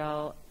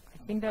Villarreal,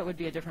 I think that would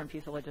be a different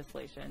piece of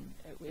legislation.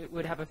 It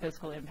would have a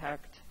fiscal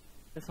impact.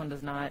 This one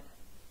does not.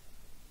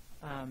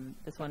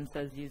 This one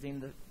says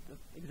using the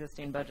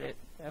existing budget,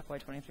 the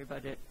FY23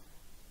 budget.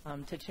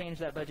 To change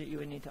that budget, you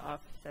would need to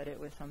offset it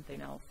with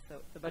something else. So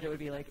the budget would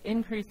be like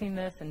increasing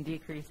this and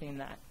decreasing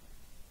that,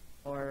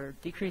 or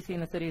decreasing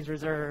the city's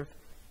reserve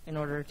in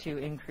order to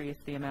increase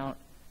the amount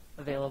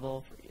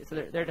available.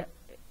 So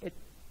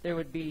there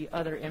would be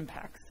other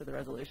impacts to the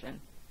resolution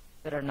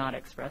that are not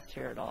expressed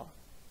here at all.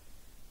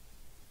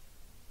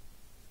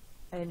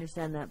 I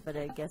understand that, but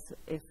I guess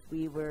if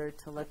we were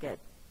to look at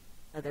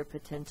other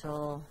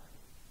potential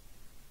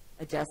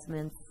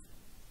adjustments,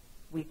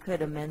 we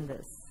could amend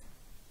this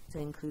to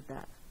include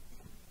that,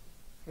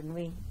 couldn't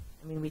we?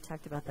 I mean, we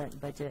talked about that in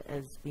budget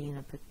as being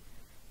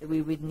that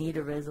we would need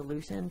a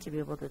resolution to be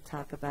able to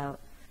talk about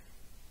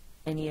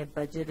any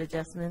budget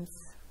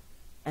adjustments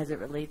as it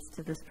relates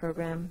to this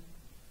program,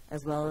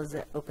 as well as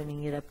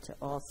opening it up to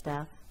all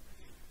staff.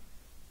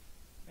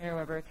 Mayor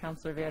Weber,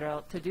 Councilor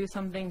Villarreal, to do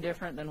something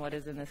different than what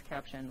is in this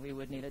caption, we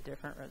would need a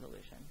different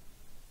resolution.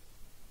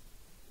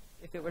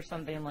 If it were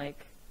something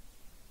like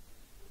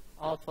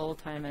all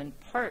full-time and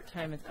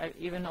part-time,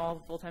 even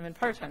all full-time and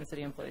part-time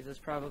city employees is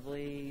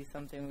probably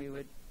something we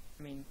would,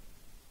 I mean,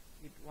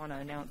 you'd want to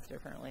announce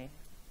differently.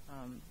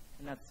 And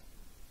that's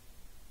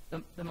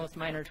the most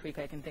minor tweak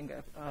I can think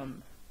of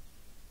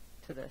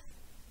to this.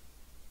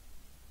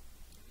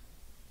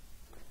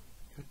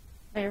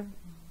 Mayor?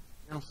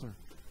 Councilor.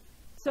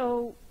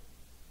 So,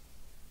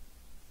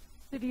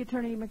 City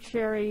Attorney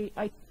McSherry,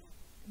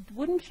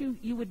 wouldn't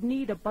you would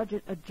need a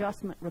budget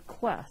adjustment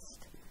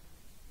request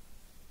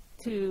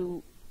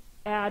to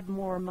add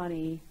more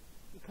money,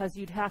 because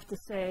you'd have to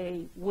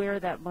say where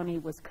that money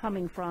was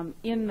coming from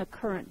in the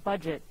current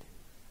budget,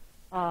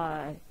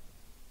 to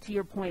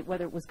your point,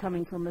 whether it was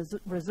coming from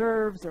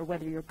reserves or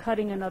whether you're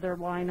cutting another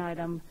line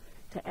item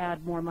to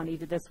add more money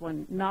to this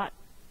one, not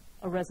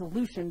a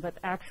resolution, but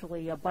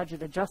actually a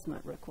budget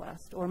adjustment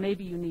request. Or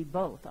maybe you need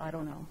both, I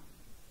don't know.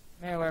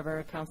 Mayor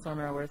Weber, Councilor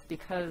Merworth,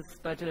 because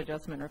budget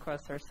adjustment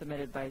requests are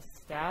submitted by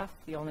staff,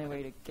 the only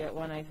way to get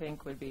one, I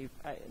think, would be,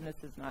 and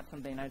this is not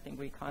something I think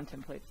we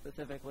contemplate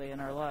specifically in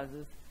our laws,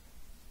 is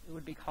it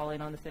would be calling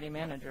on the city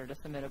manager to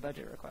submit a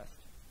budget request.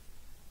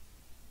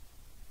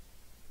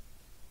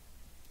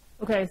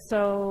 Okay,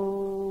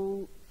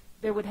 so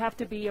there would have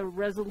to be a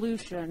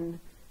resolution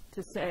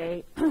to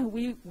say,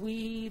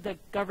 we, the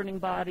governing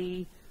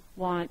body,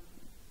 want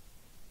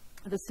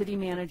the city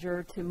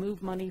manager to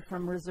move money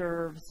from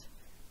reserves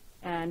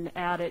and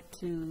add it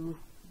to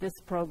this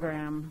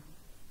program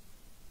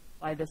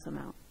by this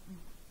amount.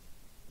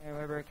 Mayor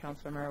Weber,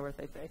 Councilor Merworth,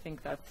 I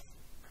think that's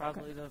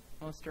probably the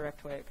most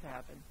direct way it could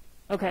happen.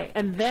 Okay,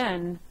 and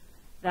then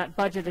that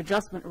budget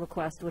adjustment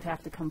request would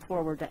have to come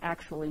forward to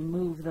actually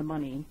move the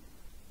money.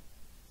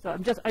 So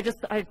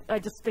I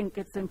just think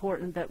it's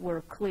important that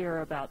we're clear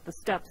about the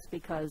steps,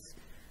 because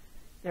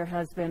there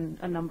has been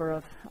a number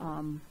of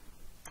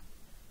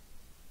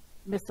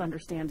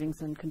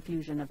misunderstandings and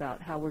confusion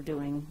about how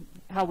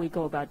we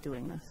go about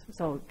doing this.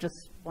 So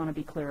just want to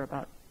be clear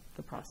about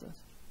the process.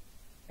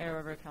 Mayor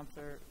Weber,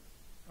 Councilor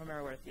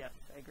Merworth, yes,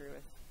 I agree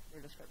with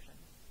your description.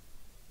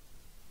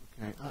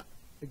 Okay,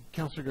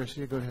 Councilor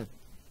Garcia, go ahead.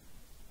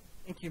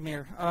 Thank you,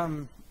 Mayor.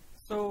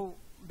 So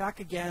back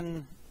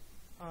again.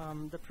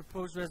 The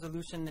proposed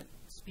resolution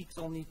speaks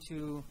only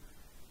to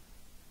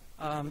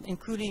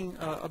including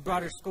a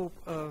broader scope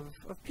of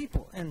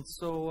people. And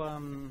so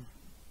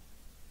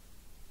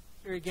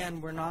here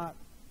again, we're not,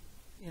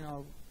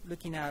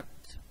 looking at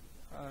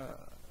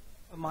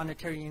a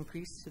monetary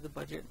increase to the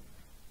budget.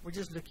 We're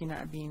just looking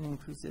at being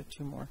inclusive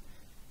to more.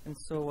 And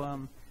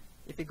so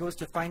if it goes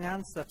to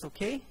finance, that's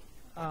okay.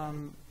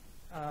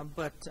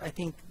 But I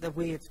think the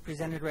way it's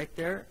presented right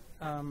there,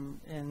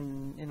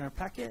 in our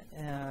packet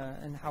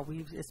and how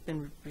it's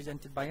been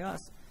presented by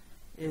us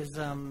is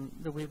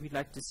the way we'd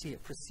like to see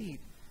it proceed.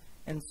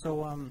 And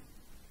so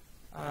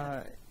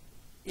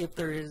if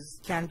there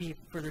can be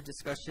further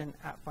discussion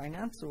at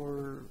finance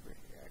or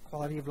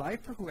quality of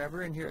life or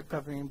whoever in here at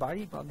governing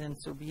body, well, then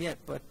so be it.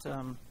 But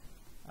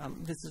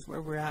this is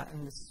where we're at,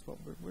 and this is what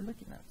we're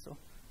looking at. So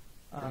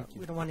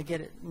we don't want to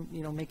get it,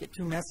 make it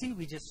too messy.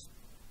 We just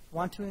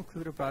want to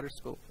include a broader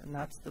scope, and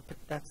that's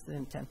the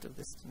intent of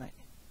this tonight.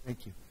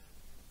 Thank you.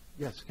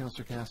 Yes,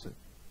 Councillor Cassett.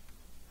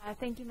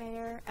 Thank you,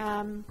 Mayor.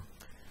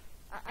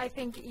 I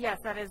think, yes,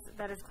 that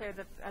is clear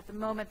that at the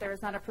moment there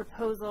is not a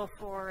proposal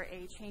for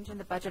a change in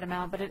the budget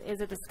amount, but it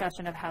is a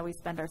discussion of how we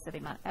spend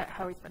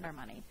our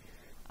money.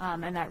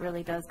 And that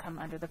really does come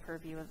under the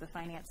purview of the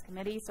Finance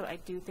Committee. So I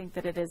do think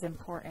that it is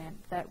important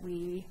that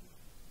we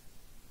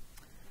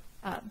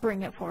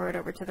bring it forward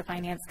over to the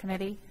Finance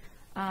Committee,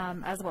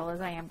 as well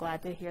as I am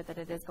glad to hear that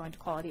it is going to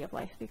quality of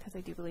life, because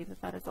I do believe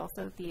that that is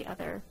also the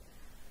other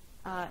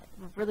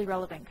really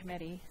relevant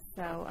committee.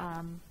 So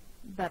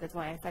that is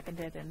why I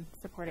seconded and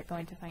supported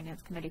going to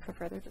Finance Committee for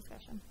further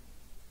discussion.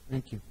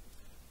 Thank you.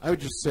 I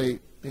would just say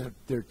there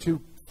are two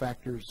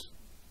factors.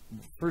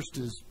 First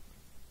is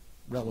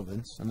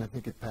relevance, and I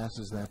think it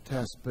passes that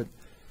test. But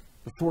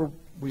before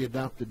we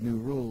adopted new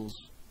rules,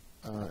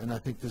 and I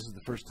think this is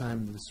the first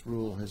time this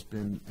rule has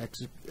been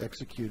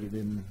executed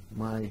in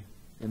my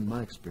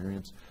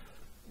experience,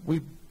 we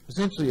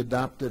essentially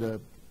adopted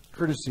a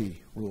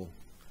courtesy rule,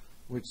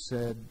 which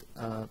said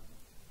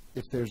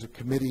if there's a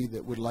committee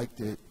that would like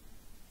to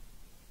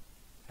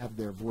have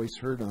their voice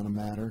heard on a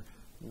matter,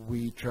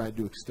 we tried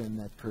to extend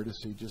that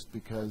courtesy just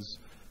because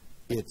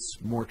it's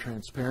more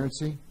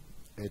transparency,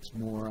 it's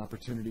more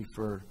opportunity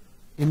for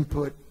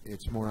input,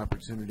 it's more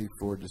opportunity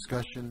for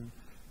discussion.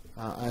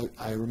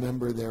 I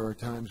remember there were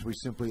times we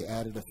simply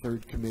added a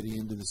third committee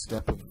into the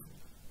step of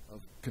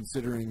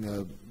considering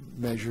a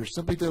measure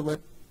simply to let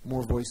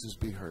more voices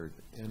be heard,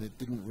 and it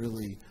didn't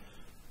really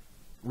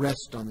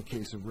rest on the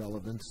case of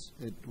relevance.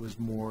 It was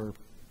more,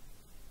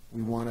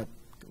 we want to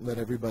let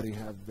everybody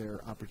have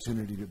their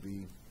opportunity to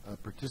be a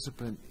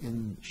participant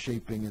in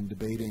shaping and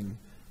debating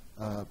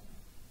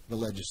the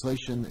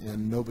legislation,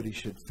 and nobody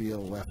should feel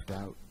left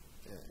out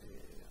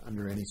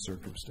under any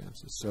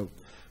circumstances. So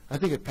I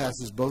think it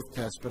passes both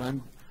tests, but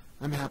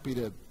I'm happy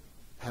to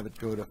have it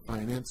go to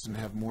finance and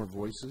have more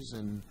voices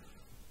and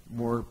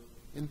more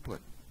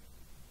input.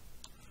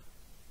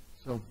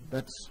 So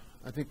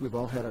I think we've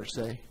all had our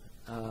say.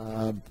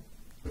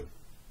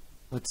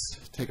 Let's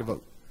take a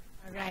vote.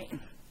 All right.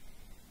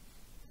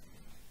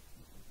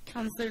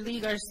 Councillor Lee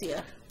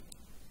Garcia.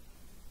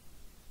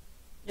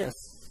 Yes.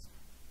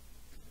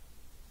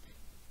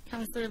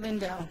 Councillor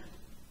Lindell.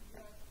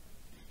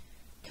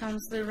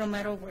 Councillor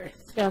Romero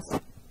Worth. Yes.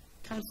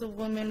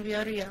 Councilwoman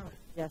Villarreal.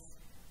 Yes.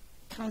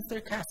 Councillor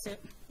Cassett.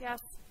 Yes.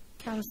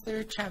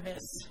 Councillor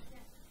Chavez.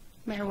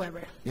 Mayor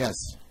Weber. Yes.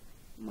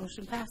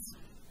 Motion passed.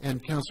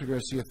 And Councillor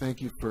Garcia,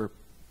 thank you for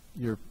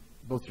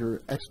both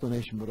your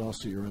explanation but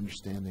also your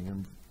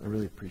understanding. I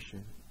really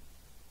appreciate it.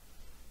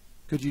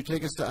 Could you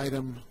take us to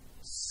item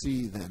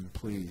C then,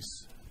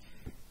 please?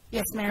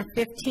 Yes, Mayor.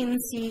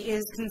 15C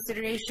is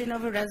consideration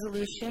of a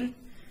resolution.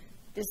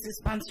 This is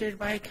sponsored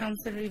by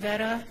Councilor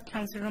Rivera,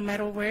 Councilor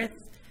Romero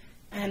Worth,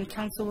 and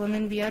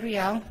Councilwoman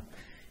Villarreal.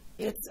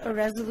 It's a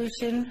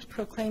resolution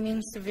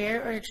proclaiming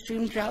severe or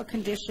extreme drought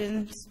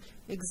conditions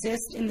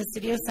exist in the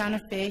city of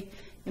Santa Fe,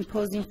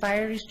 imposing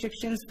fire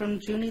restrictions from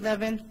June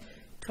 11th,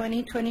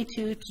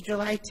 2022 to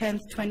July 10th,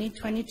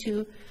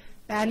 2022,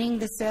 banning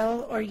the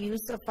sale or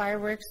use of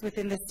fireworks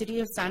within the city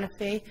of Santa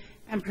Fe,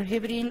 and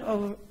prohibiting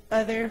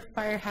other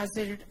fire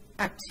hazard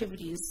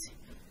activities.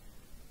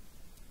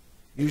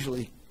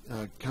 Usually,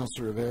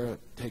 Councilor Rivera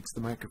takes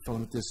the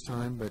microphone at this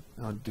time,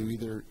 but do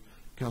either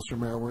Councilor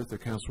Merriworth or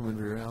Councilwoman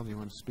Villarreal, do you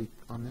want to speak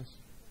on this?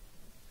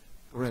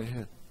 Go right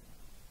ahead.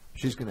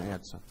 She's going to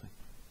add something.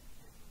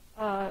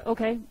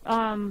 Okay.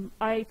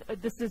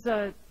 This is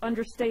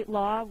under state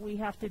law. We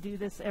have to do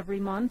this every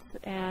month,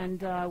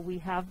 and we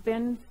have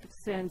been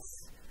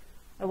since,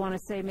 I want to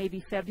say, maybe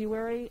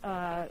February.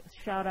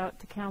 Shout out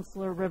to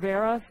Councilor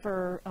Rivera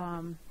for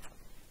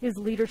his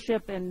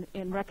leadership in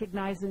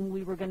recognizing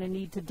we were going to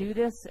need to do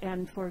this,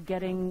 and for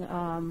getting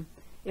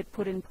it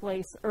put in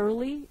place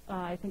early.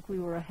 I think we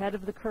were ahead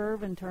of the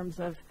curve in terms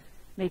of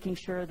making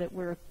sure that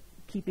we're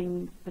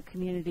keeping the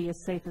community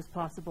as safe as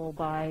possible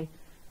by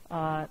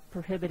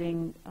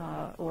prohibiting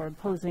or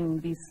imposing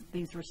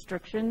these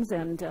restrictions,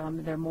 and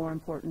they're more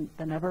important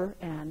than ever,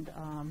 and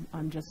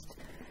I'm just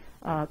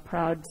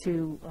proud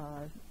to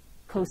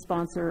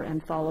co-sponsor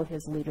and follow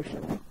his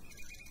leadership.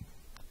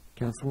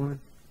 Councilwoman?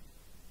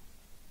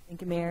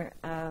 Thank you, Mayor.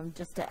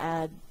 Just to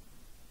add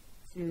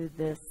to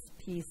this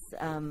piece,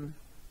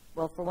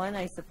 well, for one,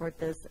 I support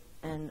this,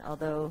 and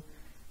although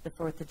the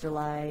 4th of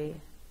July,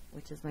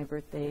 which is my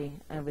birthday,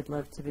 I would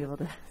love to be able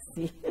to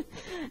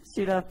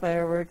shoot off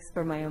fireworks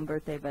for my own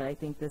birthday, but I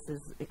think this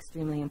is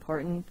extremely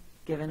important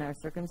given our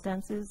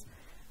circumstances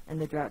and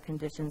the drought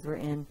conditions we're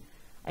in.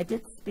 I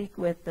did speak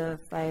with the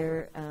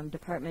fire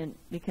department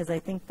because I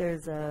think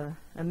there's a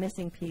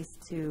missing piece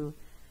to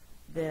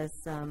this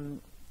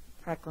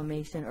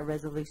proclamation or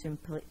resolution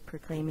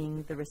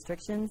proclaiming the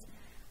restrictions.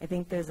 I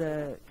think there's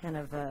a kind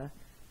of a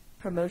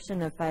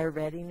promotion of fire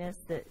readiness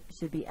that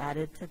should be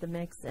added to the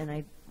mix, and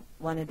I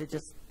wanted to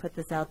just put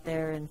this out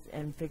there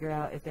and figure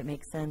out if it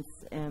makes sense,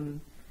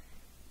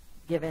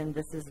 given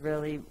this is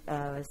really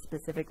a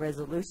specific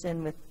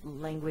resolution with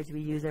language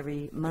we use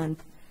every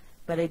month.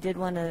 But I did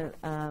want to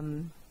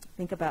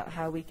think about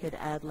how we could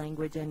add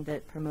language in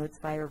that promotes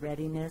fire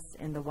readiness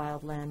in the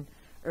wildland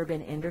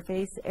urban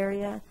interface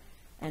area,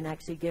 and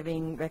actually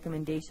giving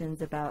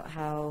recommendations about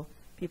how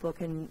people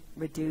can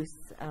reduce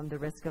the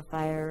risk of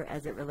fire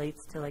as it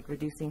relates to like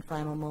reducing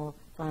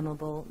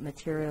flammable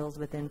materials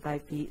within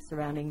 5 feet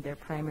surrounding their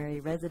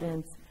primary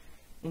residence,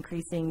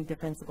 increasing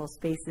defensible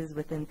spaces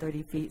within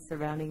 30 feet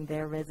surrounding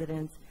their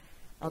residence,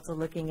 also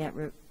looking at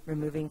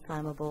removing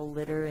flammable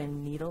litter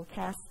and needle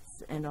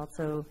casts, and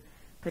also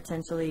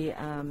potentially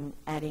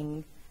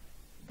adding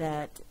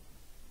that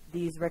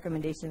these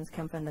recommendations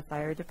come from the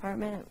fire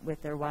department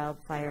with their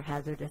wildfire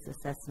hazardous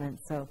assessment.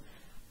 So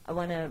I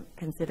want to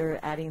consider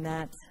adding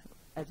that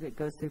as it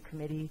goes through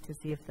committee to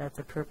see if that's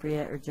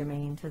appropriate or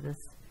germane to this.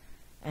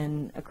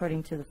 And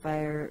according to the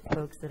fire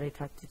folks that I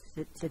talked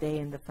to today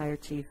and the fire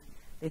chief,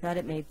 they thought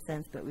it made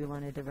sense, but we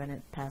wanted to run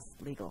it past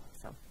legal.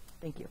 So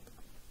thank you.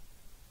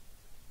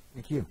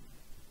 Thank you.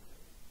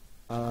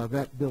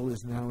 That bill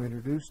is now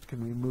introduced.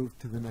 Can we move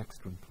to the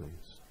next one,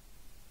 please?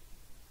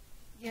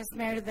 Yes,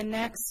 Mayor, the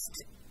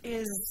next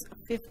is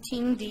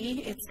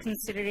 15D. It's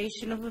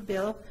consideration of a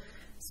bill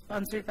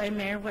sponsored by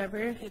Mayor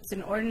Weber. It's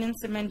an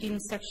ordinance amending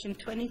Section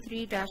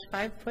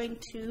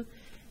 23-5.2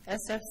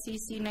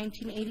 SFCC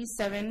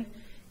 1987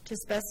 to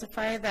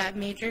specify that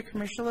major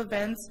commercial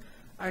events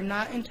are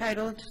not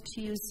entitled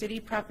to use city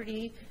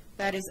property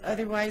that is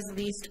otherwise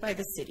leased by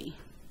the city.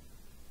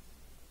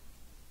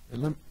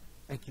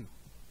 Thank you.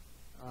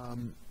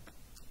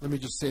 Let me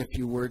just say a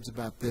few words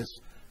about this.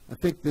 I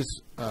think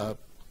this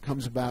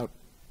comes about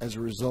as a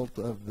result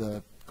of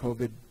the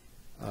COVID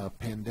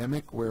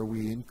pandemic, where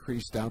we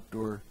increased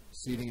outdoor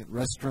seating at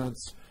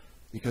restaurants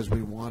because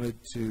we wanted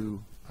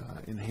to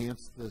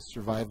enhance the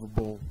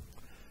survivable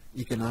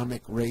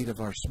economic rate of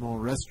our small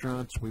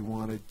restaurants. We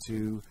wanted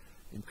to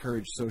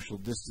encourage social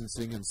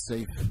distancing and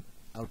safe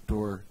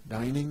outdoor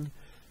dining.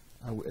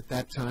 At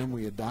that time,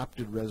 we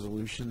adopted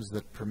resolutions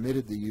that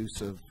permitted the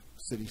use of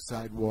city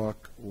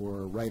sidewalk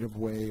or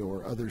right-of-way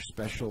or other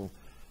special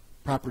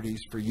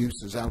properties for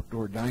use as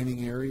outdoor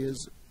dining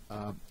areas.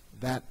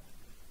 That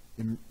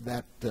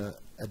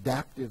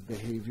adaptive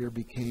behavior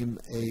became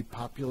a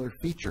popular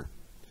feature.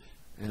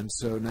 And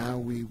so now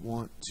we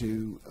want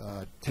to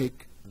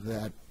take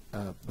that,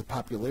 the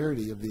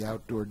popularity of the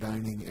outdoor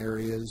dining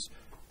areas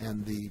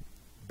and the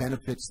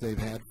benefits they've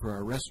had for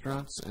our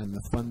restaurants and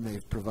the fun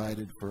they've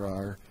provided for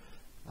our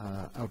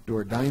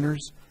outdoor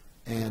diners,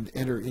 and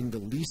enter into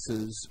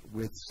leases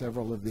with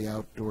several of the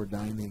outdoor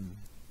dining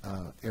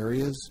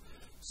areas.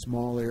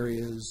 Small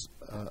areas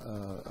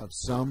of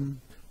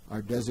some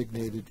are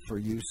designated for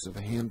use of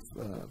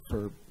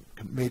for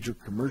major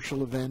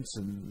commercial events,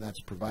 and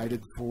that's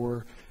provided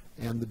for,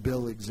 and the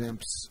bill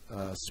exempts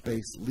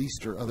space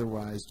leased or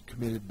otherwise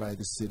committed by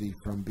the city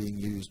from being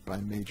used by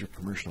major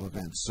commercial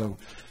events. So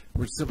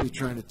we're simply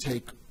trying to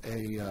take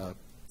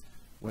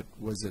what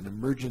was an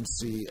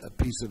emergency, a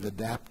piece of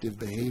adaptive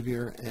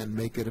behavior, and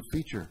make it a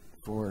feature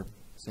for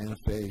Santa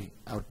Fe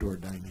outdoor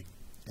dining.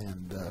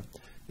 And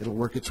it'll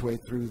work its way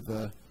through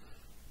the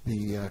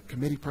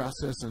committee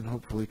process and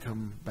hopefully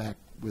come back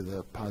with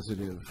a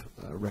positive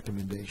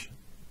recommendation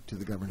to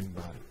the governing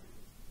body.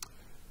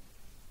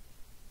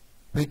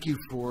 Thank you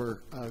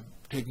for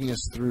taking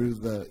us through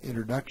the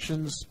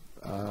introductions.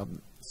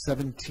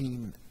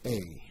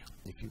 17A,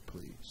 if you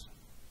please.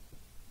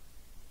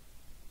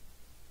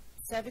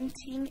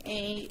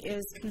 17A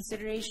is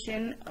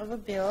consideration of a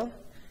bill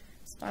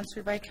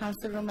sponsored by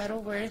Councilor Romero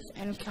Worth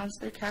and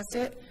Councilor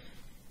Cassett.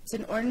 It's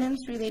an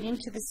ordinance relating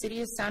to the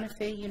City of Santa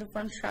Fe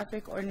Uniform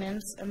Traffic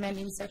Ordinance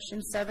amending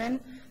Section 7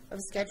 of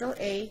Schedule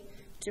A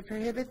to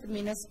prohibit the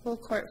municipal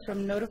court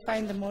from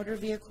notifying the Motor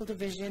Vehicle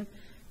Division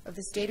of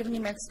the State of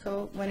New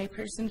Mexico when a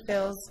person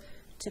fails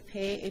to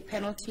pay a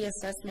penalty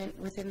assessment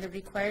within the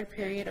required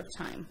period of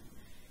time.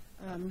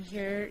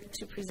 Here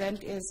to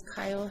present is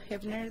Kyle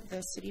Hibner,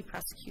 the city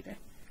prosecutor.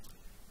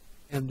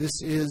 And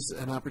this is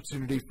an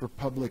opportunity for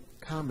public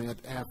comment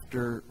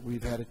after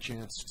we've had a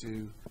chance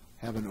to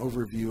have an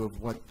overview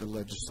of what the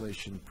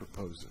legislation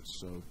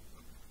proposes. So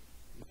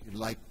if you'd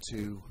like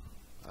to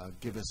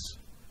give us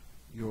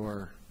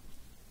your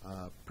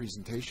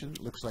presentation,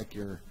 it looks like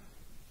you're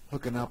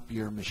hooking up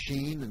your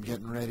machine and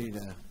getting ready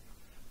to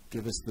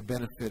give us the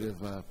benefit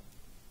of a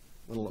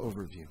little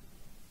overview.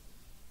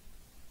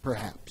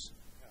 Perhaps.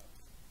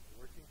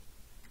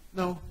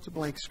 No, it's a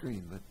blank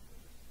screen, but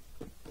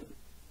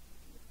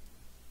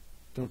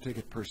don't take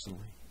it personally.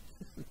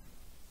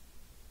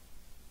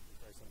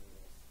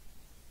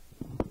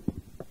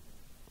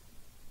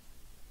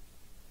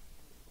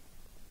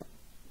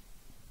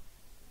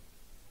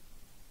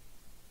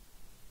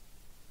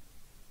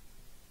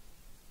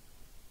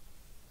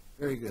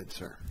 Very good,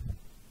 sir.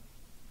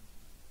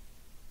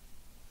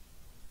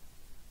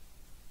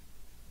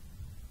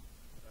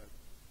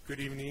 Good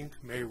evening,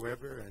 Mayor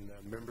Weber and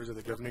members of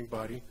the governing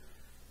body.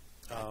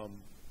 So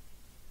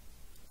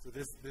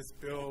this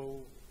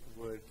bill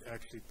would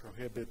actually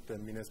prohibit the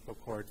municipal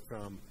court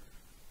from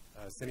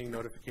sending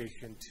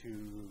notification to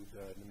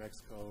the New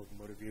Mexico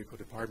Motor Vehicle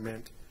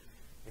Department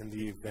in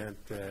the event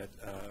that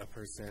a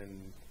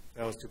person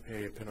fails to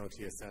pay a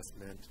penalty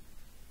assessment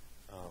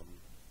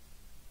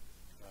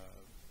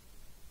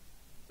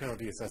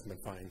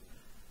fine.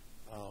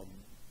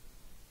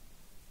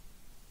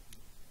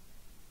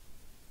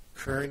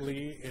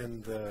 Currently,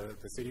 in the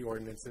city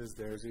ordinances,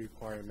 there's a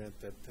requirement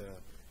that the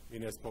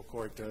municipal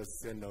court does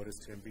send notice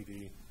to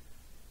MVD.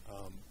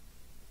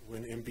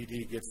 When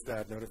MVD gets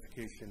that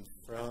notification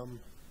from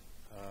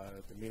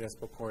the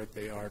municipal court,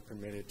 they are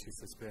permitted to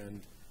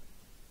suspend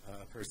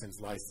a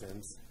person's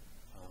license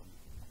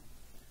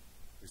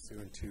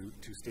pursuant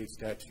to state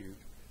statute.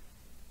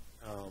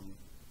 So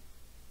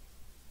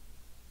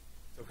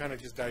kind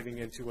of just diving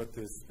into what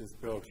this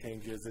bill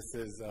changes, this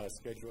is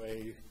Schedule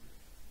A,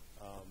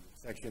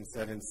 Section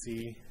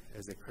 7C,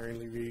 as it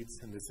currently reads,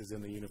 and this is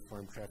in the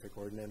Uniform Traffic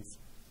Ordinance.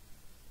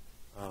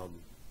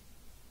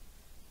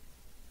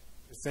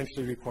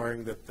 Essentially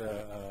requiring that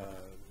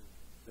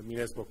the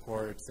municipal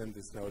court send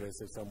this notice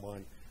if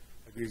someone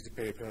agrees to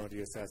pay a penalty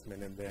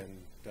assessment and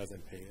then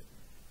doesn't pay it.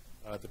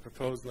 The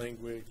proposed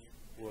language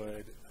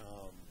would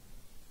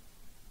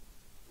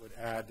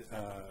add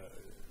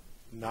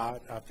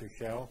not after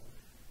shall,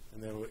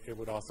 and then it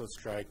would also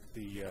strike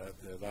the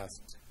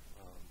last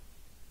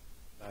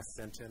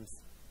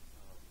sentence.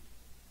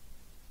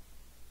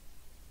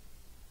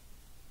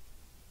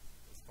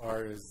 As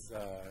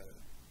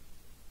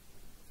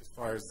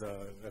far as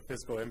the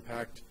fiscal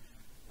impact,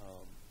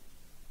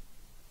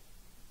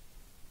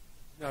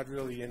 not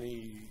really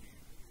any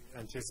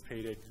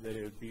anticipated that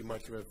it would be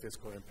much of a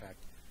fiscal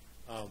impact.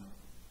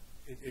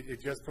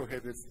 It just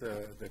prohibits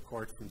the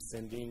court from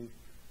sending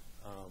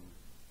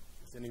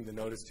the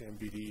notice to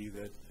MVD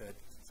that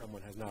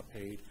someone has not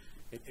paid.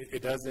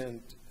 It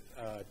doesn't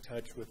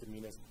touch with the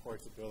municipal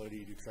court's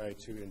ability to try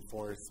to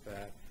enforce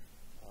that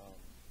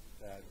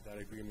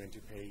agreement to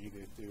pay,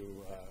 either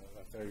through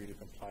a failure to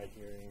comply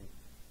hearing,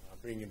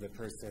 bringing the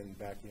person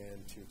back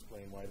in to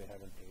explain why they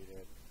haven't paid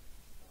it,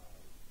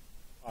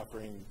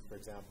 offering, for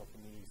example,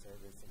 community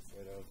service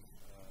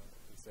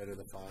instead of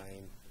the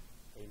fine,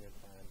 payment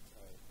plan,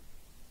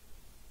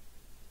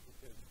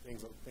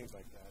 things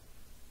like that.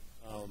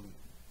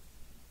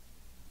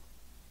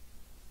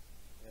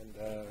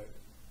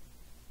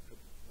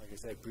 Like I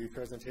said, brief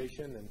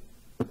presentation and.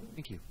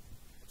 Thank you.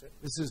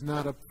 This is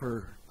not up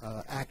for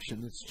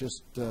action. It's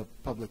just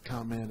public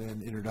comment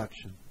and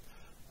introduction.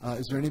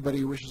 Is there anybody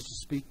who wishes to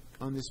speak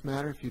on this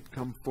matter? If you'd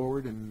come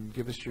forward and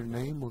give us your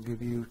name, we'll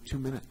give you 2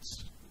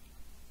 minutes.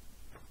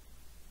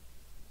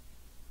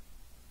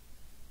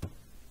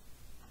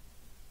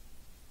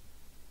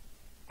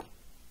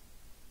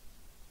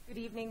 Good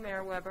evening,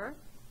 Mayor Weber,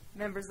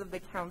 members of the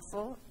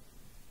council,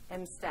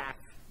 and staff.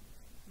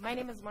 My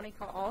name is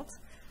Monica Alt.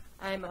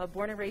 I'm a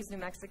born and raised New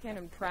Mexican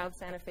and proud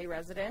Santa Fe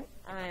resident.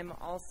 I'm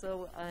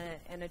also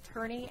an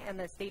attorney and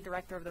the state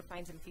director of the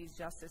Fines and Fees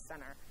Justice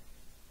Center.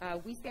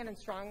 We stand in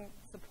strong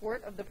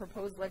support of the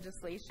proposed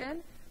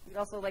legislation. We'd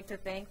also like to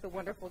thank the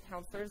wonderful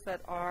counselors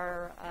that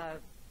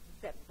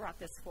brought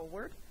this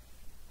forward.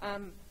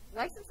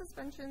 License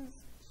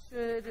suspensions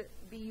should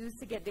be used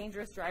to get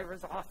dangerous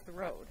drivers off the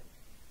road.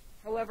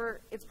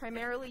 However, it's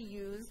primarily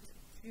used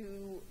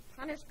to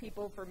punish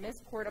people for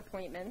missed court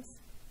appointments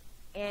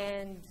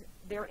and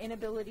their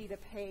inability to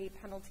pay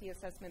penalty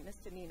assessment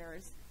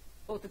misdemeanors,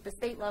 both at the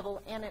state level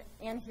and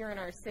here in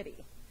our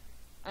city.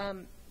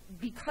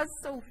 Because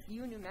so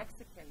few New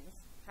Mexicans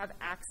have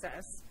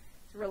access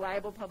to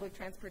reliable public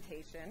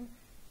transportation,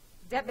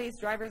 debt-based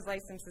driver's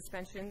license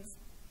suspensions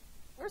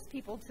force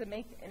people to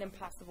make an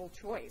impossible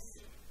choice.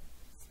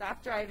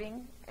 Stop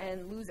driving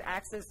and lose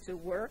access to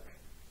work,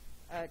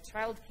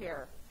 child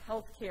care,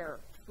 health care,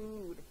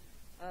 food,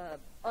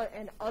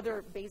 and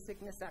other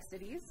basic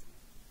necessities,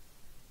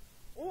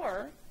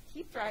 or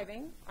keep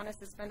driving on a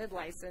suspended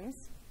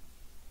license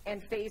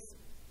and face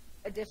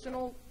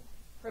additional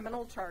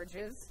criminal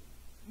charges,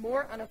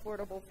 more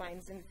unaffordable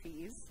fines and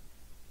fees,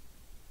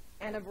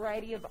 and a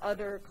variety of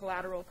other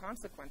collateral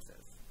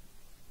consequences.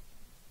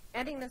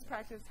 Ending this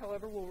practice,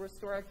 however, will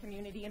restore our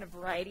community in a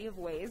variety of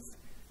ways.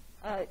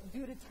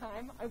 Due to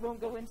time, I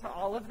won't go into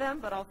all of them,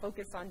 but I'll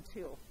focus on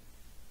 2.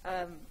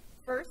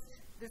 First,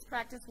 this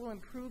practice will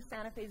improve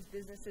Santa Fe's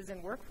businesses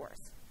and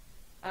workforce.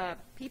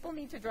 People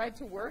need to drive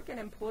to work, and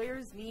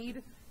employers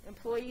need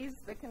employees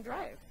that can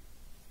drive.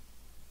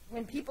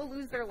 When people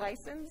lose their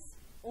license,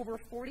 over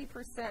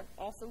 40%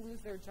 also lose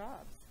their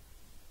jobs.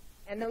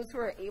 And those who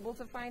are able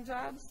to find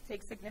jobs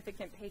take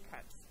significant pay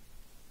cuts.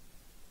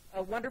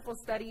 A wonderful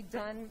study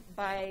done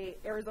by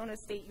Arizona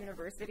State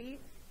University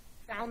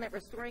found that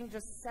restoring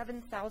just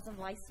 7,000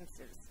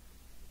 licenses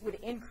would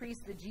increase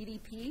the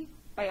GDP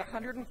by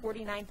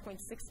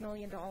 $149.6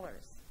 million.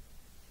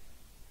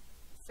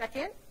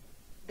 Second,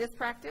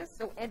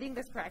 ending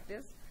this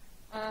practice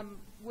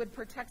would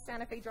protect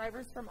Santa Fe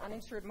drivers from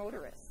uninsured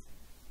motorists.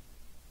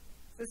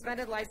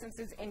 Suspended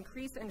licenses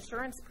increase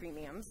insurance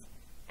premiums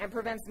and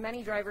prevents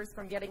many drivers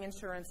from getting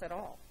insurance at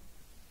all.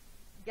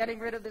 Getting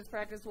rid of this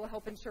practice will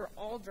help ensure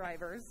all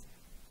drivers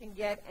can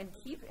get and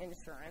keep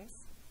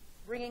insurance,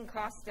 bringing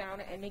costs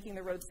down and making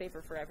the road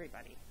safer for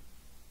everybody.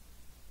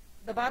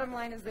 The bottom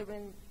line is that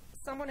when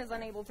someone is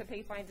unable to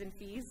pay fines and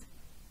fees,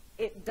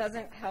 it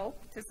doesn't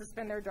help to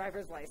suspend their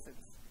driver's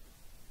license.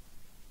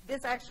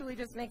 This actually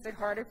just makes it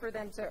harder for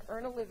them to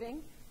earn a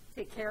living,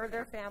 take care of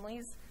their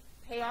families,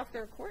 pay off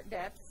their court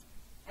debts,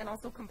 and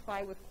also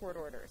comply with court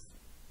orders.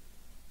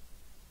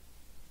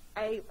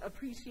 I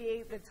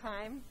appreciate the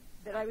time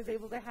that I was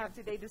able to have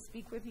today to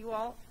speak with you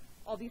all.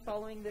 I'll be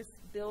following this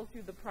bill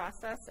through the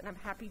process, and I'm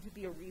happy to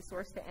be a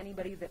resource to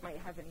anybody that might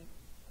have any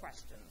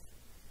questions.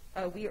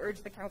 We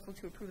urge the council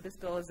to approve this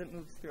bill as it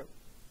moves through.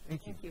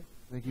 Thank you. Thank you.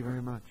 Thank you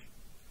very much.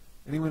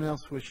 Anyone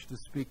else wish to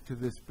speak to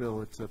this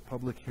bill? It's a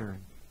public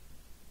hearing.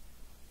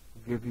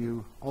 We'll give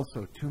you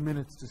also 2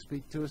 minutes to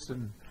speak to us,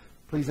 and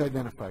please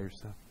identify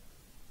yourself.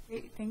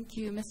 Great. Thank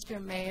you,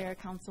 Mr. Mayor,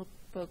 council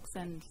folks,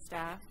 and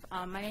staff.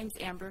 My name is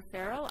Amber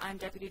Farrell. I'm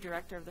Deputy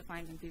Director of the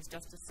Fines and Fees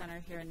Justice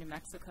Center here in New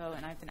Mexico,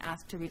 and I've been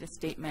asked to read a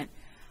statement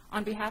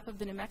on behalf of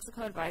the New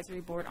Mexico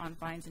Advisory Board on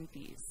Fines and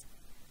Fees.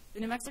 The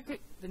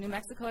New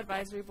Mexico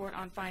Advisory Board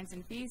on Fines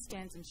and Fees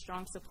stands in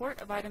strong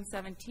support of Item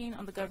 17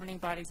 on the governing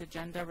body's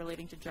agenda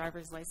relating to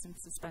driver's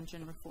license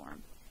suspension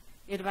reform.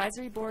 The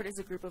Advisory Board is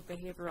a group of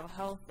behavioral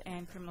health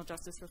and criminal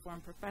justice reform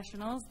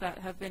professionals that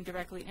have been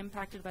directly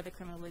impacted by the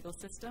criminal legal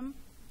system.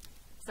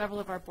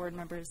 Several of our board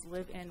members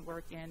live in,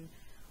 work in,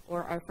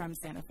 or are from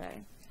Santa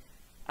Fe.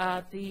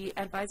 The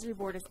Advisory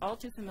Board is all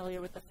too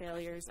familiar with the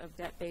failures of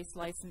the debt-based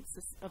license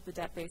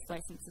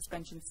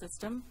suspension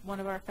system. One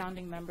of our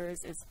founding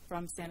members is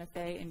from Santa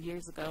Fe, and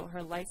years ago,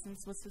 her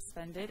license was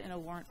suspended and a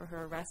warrant for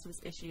her arrest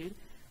was issued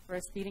for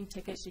a speeding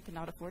ticket she could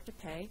not afford to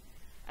pay.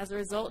 As a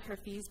result, her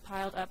fees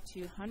piled up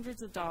to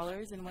hundreds of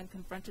dollars, and when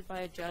confronted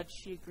by a judge,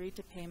 she agreed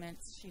to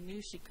payments she knew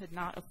she could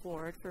not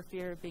afford for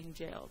fear of being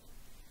jailed.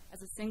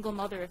 As a single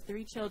mother of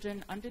 3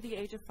 children under the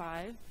age of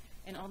 5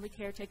 and only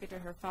caretaker to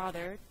her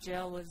father,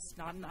 jail was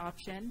not an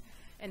option,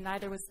 and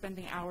neither was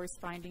spending hours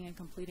finding and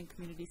completing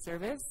community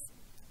service,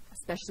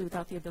 especially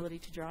without the ability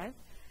to drive.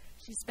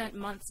 She spent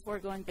months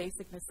foregoing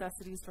basic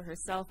necessities for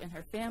herself and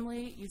her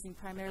family, using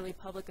primarily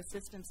public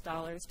assistance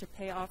dollars to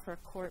pay off her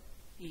court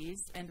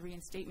fees and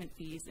reinstatement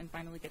fees and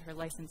finally get her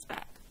license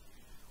back.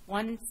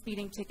 One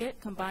speeding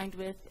ticket, combined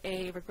with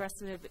a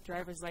regressive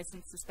driver's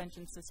license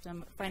suspension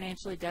system,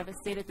 financially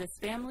devastated this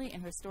family,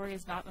 and her story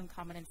is not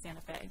uncommon in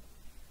Santa Fe.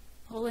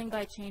 Polling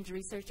by Change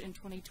Research in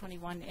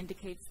 2021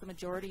 indicates the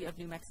majority of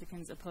New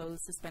Mexicans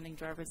oppose suspending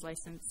driver's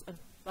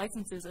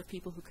licenses of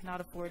people who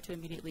cannot afford to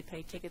immediately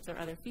pay tickets or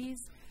other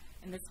fees,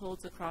 and this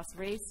holds across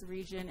race,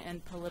 region,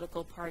 and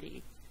political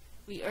party.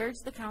 We urge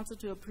the council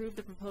to approve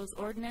the proposed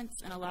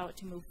ordinance and allow it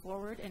to move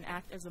forward and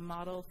act as a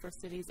model for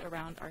cities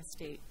around our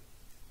state.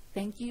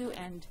 Thank you,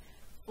 and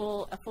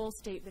a full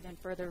statement and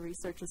further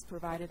research is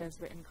provided as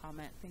written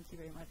comment. Thank you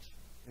very much.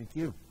 Thank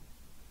you.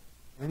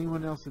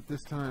 Anyone else at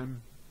this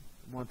time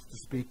wants to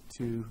speak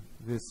to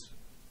this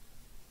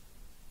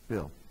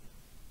bill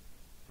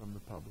from the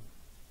public?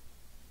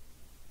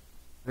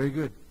 Very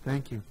good.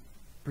 Thank you.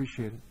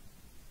 Appreciate it.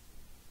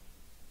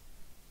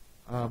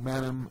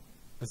 Madam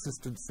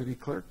Assistant City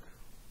Clerk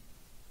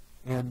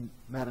and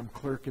Madam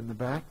Clerk in the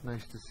back,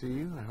 nice to see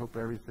you. I hope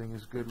everything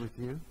is good with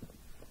you.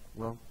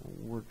 Well,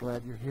 we're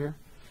glad you're here.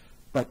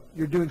 But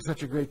you're doing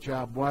such a great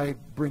job. Why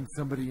bring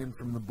somebody in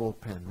from the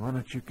bullpen? Why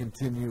don't you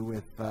continue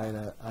with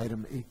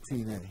item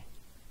 18A?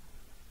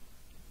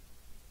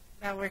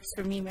 That works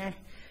for me, Mayor.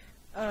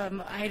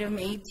 Item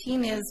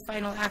 18 is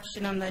final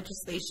action on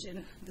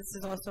legislation. This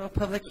is also a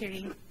public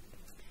hearing.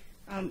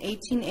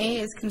 18A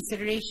is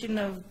consideration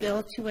of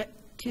Bill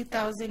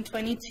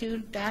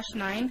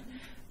 2022-9,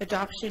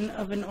 adoption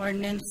of an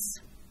ordinance.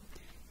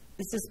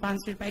 This is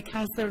sponsored by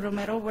Councilor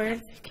Romero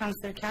Worth,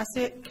 Councilor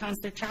Cassett,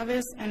 Councilor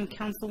Chavez, and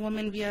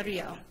Councilwoman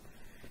Villarreal.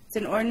 It's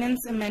an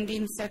ordinance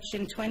amending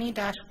Section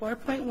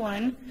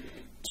 20-4.1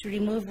 to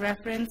remove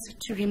reference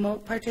to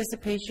remote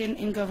participation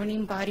in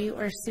governing body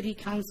or city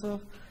council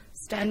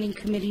standing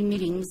committee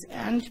meetings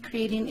and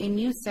creating a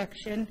new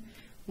Section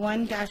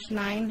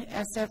 1-9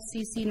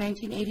 SFCC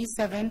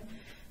 1987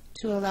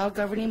 to allow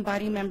governing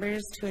body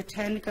members to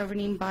attend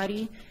governing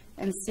body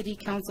and city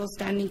council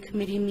standing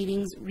committee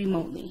meetings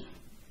remotely.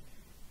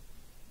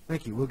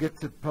 Thank you. We'll get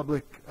to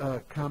public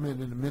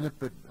comment in a minute,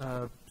 but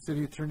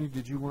City Attorney,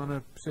 did you want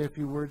to say a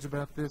few words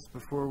about this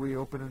before we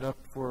open it up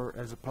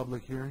as a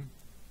public hearing?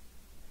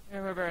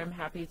 However, I'm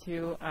happy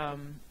to.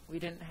 We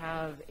didn't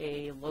have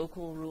a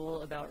local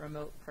rule about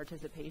remote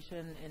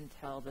participation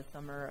until the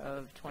summer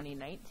of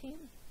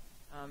 2019,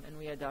 and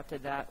we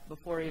adopted that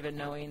before even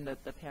knowing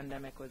that the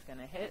pandemic was going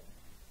to hit.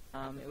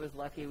 It was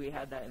lucky we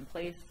had that in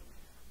place.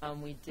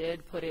 We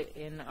did put it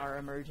in our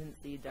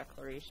emergency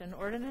declaration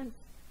ordinance,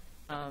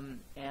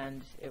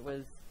 and it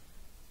was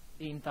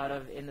being thought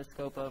of in the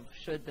scope of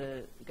should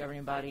the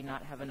governing body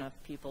not have enough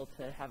people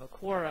to have a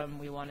quorum,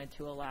 we wanted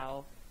to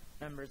allow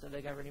members of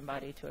the governing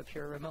body to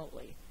appear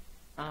remotely.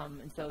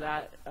 And so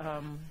that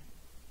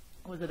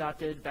was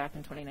adopted back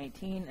in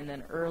 2019, and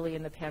then early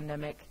in the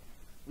pandemic,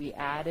 we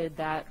added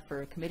that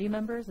for committee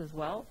members as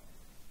well,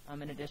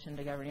 in addition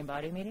to governing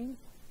body meetings.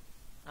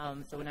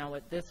 So now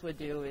what this would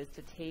do is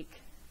to take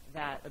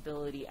that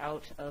ability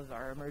out of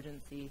our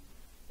emergency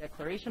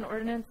declaration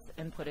ordinance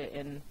and put it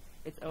in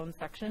its own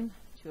section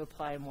to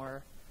apply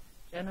more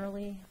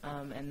generally.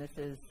 And this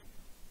is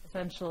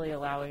essentially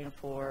allowing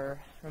for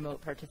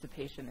remote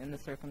participation in the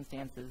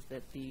circumstances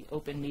that the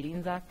Open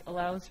Meetings Act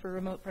allows for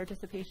remote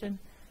participation,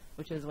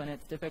 which is when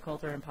it's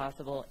difficult or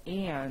impossible,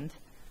 and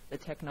the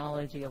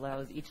technology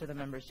allows each of the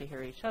members to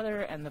hear each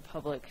other and the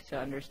public to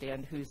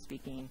understand who's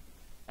speaking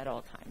at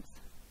all times.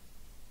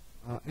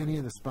 Any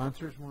of the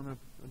sponsors want to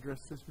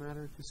address this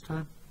matter at this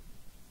time?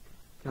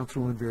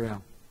 Councilwoman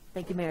Viral.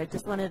 Thank you, Mayor.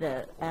 Just wanted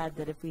to add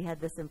that if we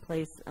had this in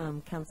place,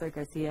 Councilor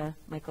Garcia,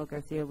 Michael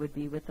Garcia, would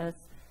be with us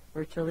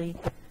virtually,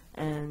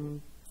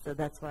 and so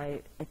that's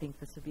why I think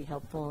this would be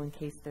helpful in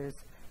case there's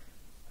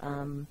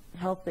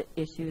health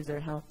issues or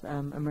health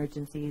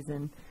emergencies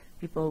and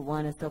people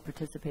want to still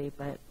participate,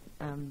 but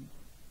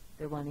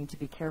they're wanting to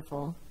be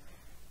careful,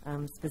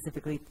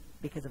 specifically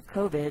because of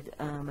COVID.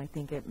 I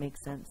think it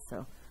makes sense.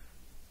 So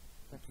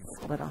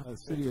that's what I'll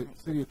say.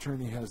 City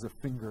Attorney has a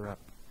finger up.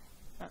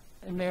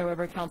 And Mayor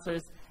Weber,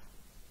 councilors,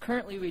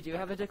 currently we do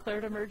have a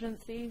declared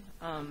emergency,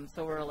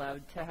 so we're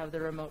allowed to have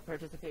the remote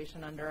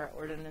participation under our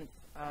ordinance.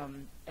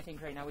 I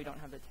think right now we don't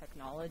have the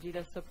technology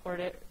to support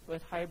it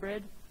with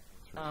hybrid,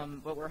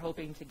 but we're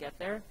hoping to get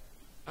there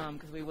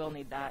because we will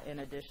need that in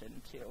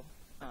addition to,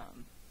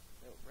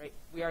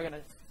 we are going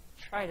to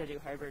try to do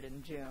hybrid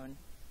in June.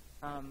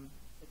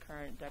 The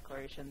current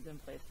declaration's in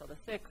place till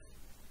the 6th,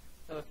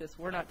 so if this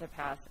were not to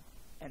pass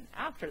and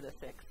after the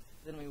 6th,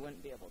 then we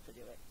wouldn't be able to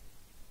do it.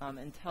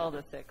 Until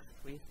the 6th,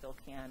 we still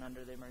can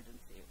under the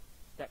emergency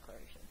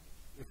declaration.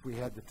 If we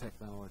had the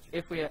technology.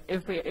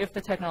 If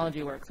the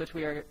technology works, which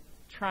we are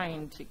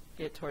trying to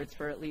get towards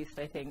for at least,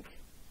 I think,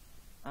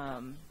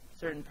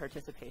 certain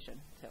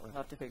participation. So we'll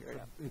have to figure it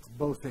out. It's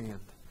both and.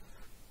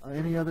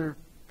 Any other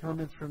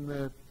comments from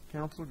the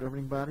council,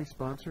 governing body,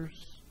 sponsors?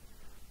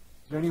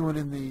 Is there anyone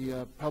in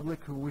the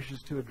public who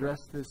wishes to address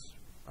this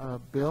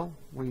bill?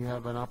 We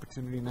have an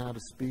opportunity now to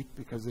speak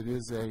because it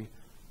is a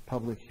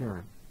public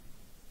hearing.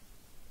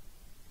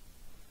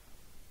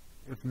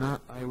 If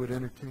not, I would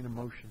entertain a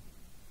motion.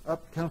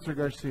 Councilor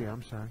Garcia,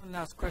 I'm sorry. One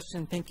last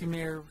question. Thank you,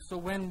 Mayor. So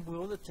when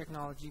will the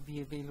technology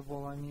be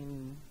available? I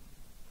mean,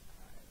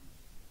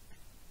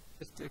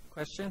 just a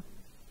question.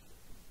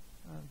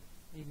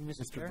 Maybe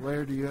Mr.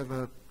 Blair, do you have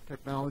a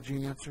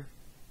technology answer?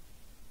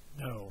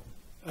 No.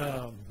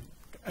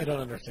 I don't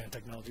understand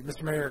technology.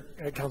 Mr. Mayor,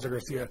 Councilor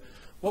Garcia,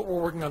 what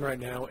we're working on right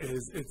now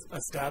is it's a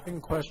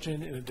staffing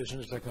question in addition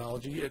to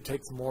technology. It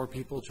takes more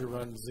people to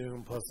run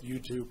Zoom plus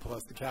YouTube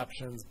plus the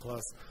captions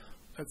plus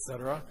et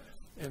cetera.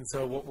 And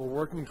so what we're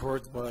working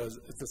towards was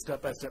it's a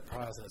step-by-step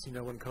process. You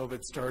know, when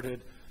COVID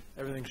started,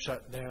 everything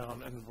shut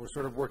down, and we're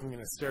sort of working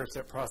in a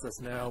stair-step process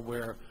now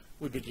where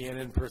we began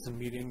in-person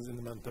meetings in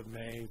the month of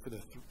May,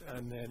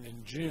 and then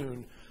in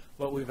June,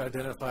 what we've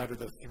identified are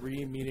the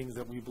 3 meetings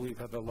that we believe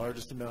have the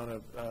largest amount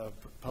of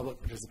public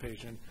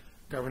participation: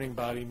 governing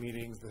body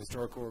meetings, the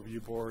Historical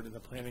Review Board, and the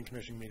Planning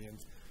Commission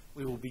meetings.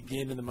 We will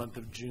begin in the month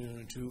of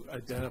June to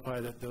identify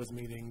that those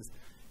meetings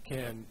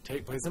can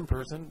take place in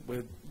person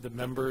with the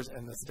members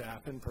and the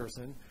staff in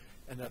person,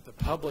 and that the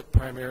public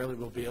primarily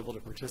will be able to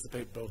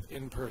participate both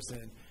in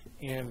person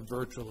and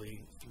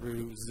virtually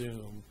through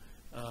Zoom,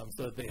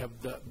 so that they have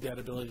that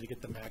ability to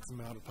get the maximum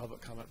amount of public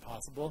comment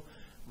possible.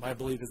 My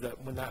belief is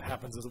that when that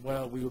happens as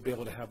well, we will be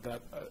able to have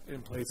that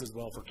in place as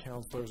well for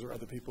counselors or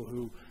other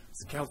people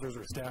counselors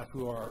or staff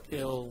who are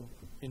ill,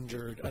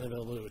 injured,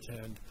 unavailable to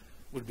attend,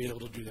 would be able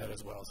to do that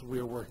as well. So we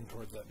are working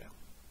towards that now.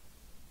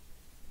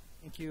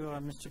 Thank you,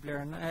 Mr. Blair,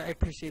 and I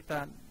appreciate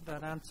that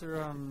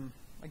answer.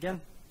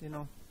 Again, you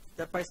know,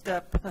 step by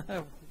step,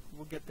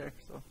 we'll get there.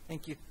 So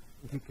thank you.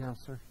 Thank you,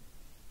 Councilor.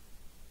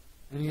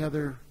 Any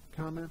other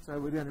comments? I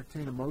would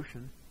entertain a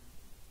motion.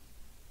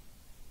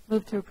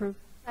 Move to approve.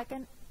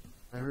 Second.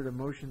 I heard a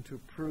motion to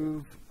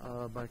approve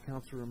by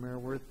Councilor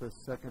Romero-Worth, a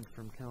second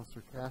from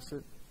Councilor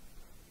Cassett.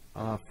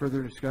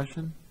 Further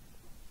discussion?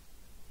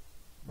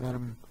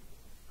 Madam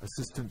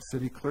Assistant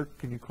City Clerk,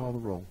 can you call the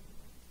roll?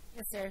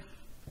 Yes, sir.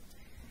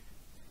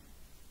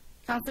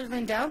 Councilor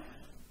Lindell?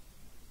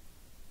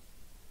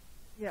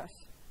 Yes.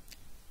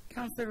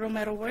 Councilor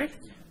Romero-Worth?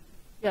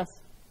 Yes.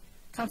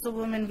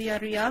 Councilwoman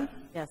Villarreal?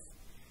 Yes.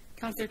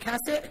 Councilor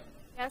Cassett?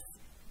 Yes.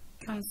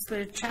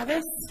 Councilor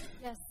Chavez?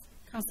 Yes.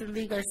 Councilor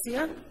Lee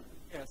Garcia?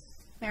 Yes.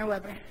 Mayor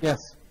Weber? Yes.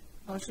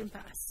 Motion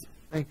passed.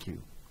 Thank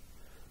you.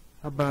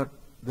 How about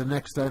the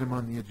next item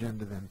on the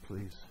agenda then,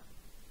 please?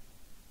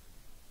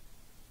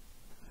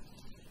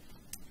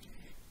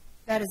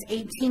 That is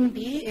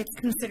 18B. It's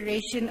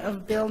consideration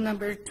of bill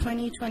number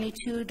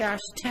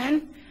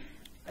 2022-10,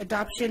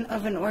 adoption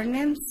of an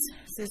ordinance.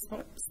 This is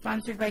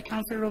sponsored by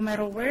Councilor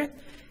Romero-Worth,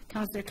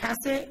 Councilor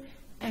Cassett,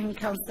 and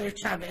Councilor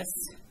Chavez.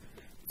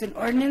 It's an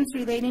ordinance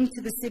relating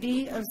to the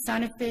City of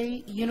Santa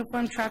Fe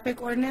Uniform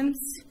Traffic Ordinance,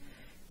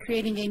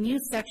 creating a new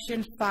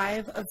Section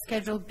 5 of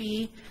Schedule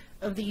B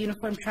of the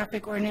Uniform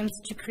Traffic Ordinance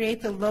to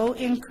create the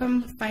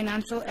Low-Income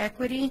Financial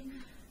Equity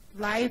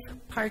Live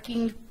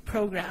Parking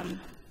Program.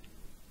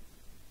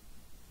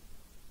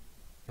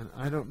 And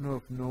I don't know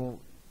if Noel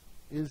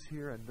is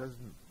here. It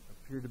doesn't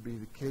appear to be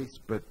the case,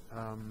 but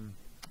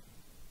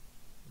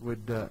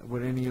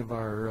would any of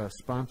our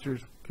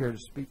sponsors care to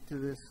speak to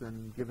this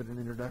and give it an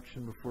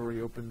introduction before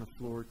we open the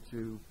floor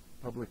to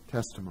public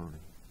testimony?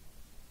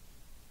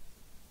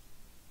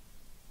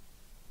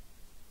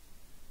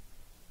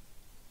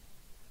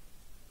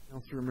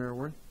 Councilor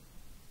Maraworth?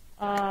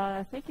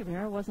 Thank you,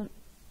 Mayor. I wasn't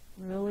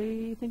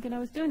really thinking I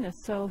was doing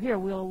this. So here,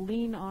 we'll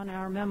lean on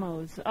our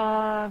memos.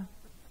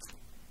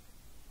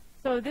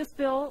 So this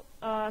bill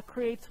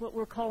creates what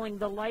we're calling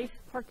the LIFE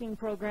Parking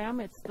Program.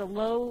 It's the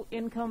Low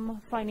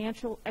Income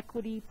Financial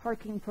Equity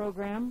Parking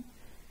Program.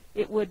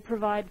 It would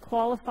provide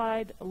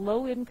qualified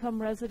low-income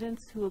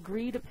residents who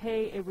agree to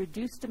pay a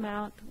reduced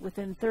amount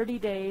within 30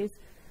 days,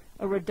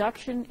 a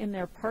reduction in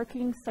their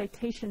parking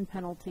citation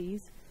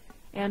penalties,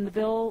 and the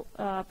bill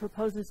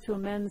proposes to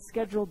amend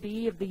Schedule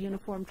B of the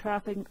Uniform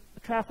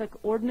Traffic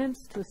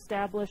Ordinance to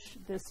establish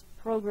this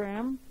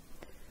program.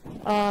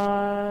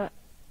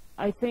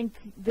 I think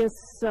this,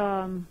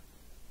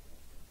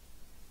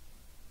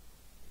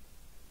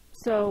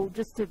 so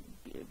just to,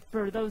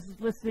 for those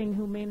listening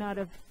who may not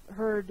have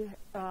heard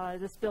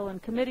this bill in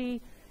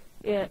committee,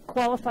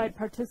 qualified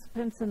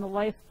participants in the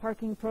LIFE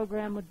parking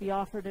program would be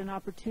offered an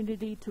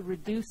opportunity to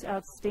reduce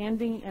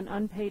outstanding and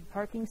unpaid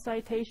parking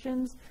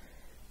citations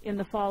in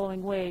the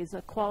following ways.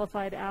 A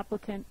qualified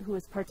applicant who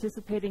is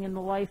participating in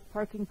the LIFE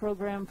parking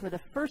program for the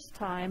first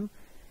time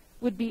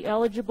would be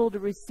eligible to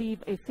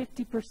receive a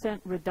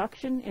 50%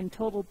 reduction in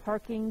total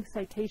parking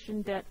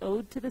citation debt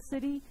owed to the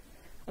city.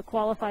 A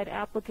qualified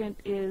applicant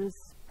is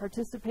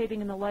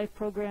participating in the LIFE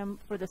program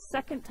for the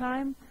second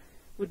time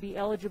would be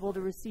eligible to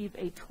receive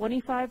a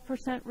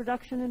 25%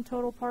 reduction in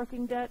total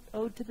parking debt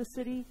owed to the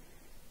city,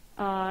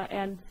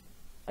 and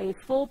a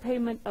full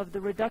payment of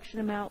the reduction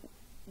amount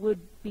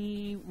would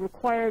be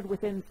required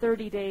within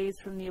 30 days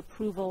from the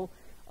approval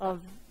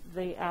of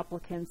the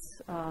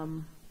applicant's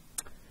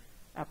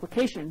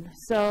application.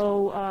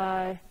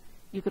 So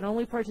you can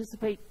only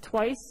participate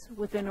twice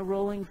within a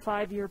rolling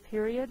 5-year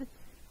period,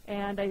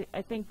 and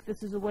I think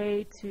this is a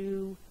way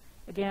to,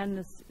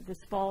 again,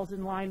 this falls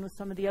in line with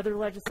some of the other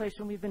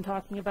legislation we've been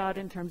talking about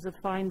in terms of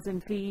fines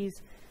and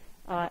fees,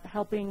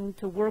 helping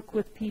to work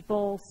with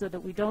people so that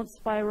we don't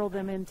spiral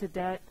them into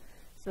debt,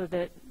 so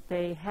that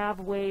they have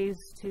ways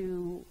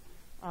to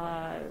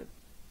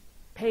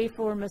pay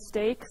for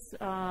mistakes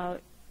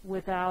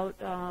without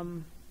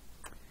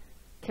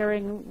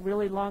carrying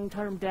really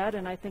long-term debt.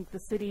 And I think the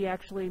city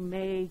actually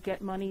may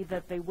get money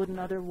that they wouldn't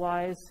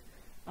otherwise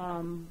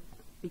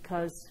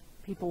because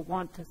people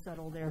want to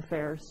settle their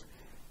fares.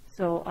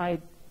 So I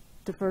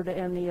defer to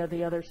any of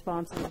the other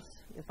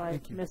sponsors if I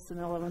missed some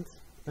elements.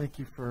 Thank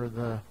you for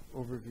the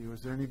overview.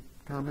 Is there any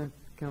comment,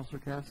 Councilor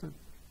Cassidy?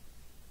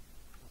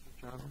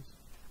 Councilor Chavez?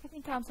 I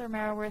think Councilor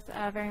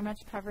Maraworth very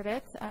much covered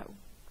it.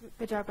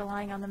 Good job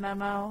relying on the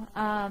memo.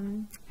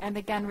 And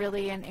again,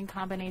 really in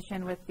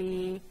combination with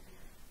the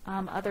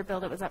other bill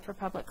that was up for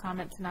public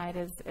comment tonight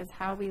is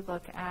how we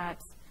look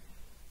at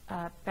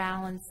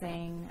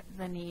balancing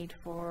the need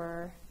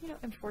for,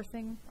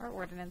 enforcing our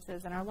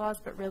ordinances and our laws,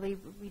 but really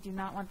we do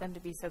not want them to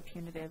be so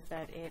punitive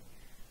that it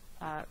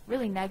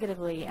really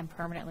negatively and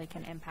permanently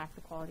can impact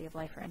the quality of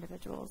life for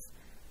individuals.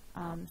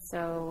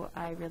 So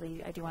I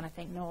do want to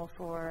thank Noel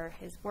for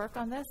his work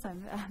on this.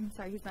 I'm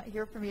sorry he's not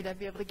here for me to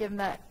be able to give him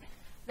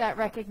that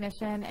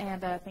recognition,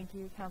 and thank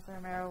you, Councilor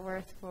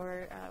Maraworth,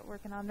 for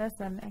working on this,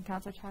 and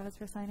Councilor Chavez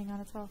for signing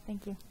on as well.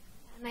 Thank you.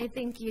 And I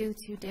think you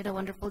two did a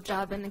wonderful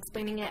job in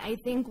explaining it. I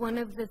think one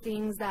of the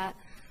things that,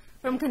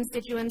 from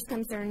constituents'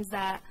 concerns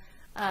that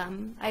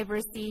I've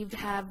received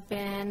have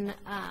been,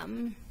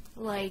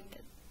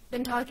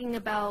 been talking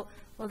about,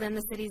 well, then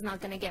the city's not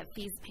going to get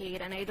fees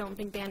paid, and I don't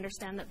think they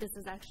understand that this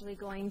is actually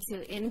going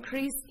to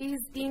increase fees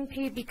being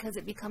paid because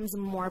it becomes a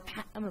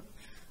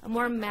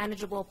more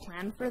manageable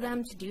plan for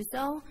them to do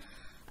so.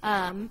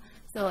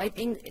 So I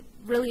think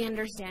really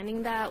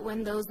understanding that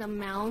when those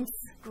amounts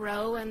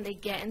grow and they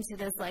get into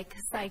this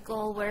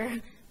cycle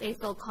where they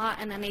feel caught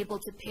and unable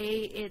to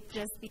pay, it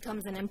just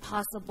becomes an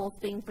impossible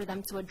thing for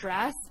them to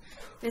address.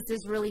 This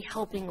is really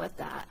helping with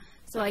that.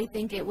 So I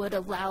think it would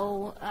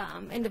allow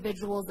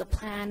individuals a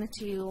plan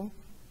to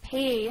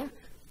pay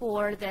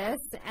for this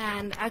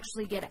and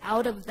actually get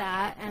out of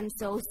that, and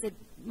so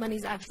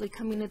money's actually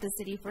coming to the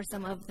city for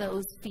some of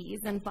those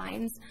fees and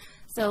fines.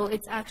 So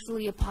it's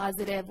actually a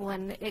positive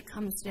when it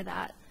comes to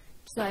that.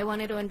 So I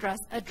wanted to address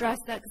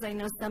that because I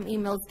know some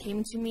emails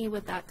came to me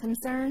with that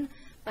concern,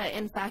 but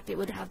in fact it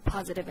would have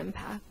positive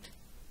impact.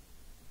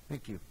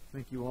 Thank you.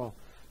 Thank you all.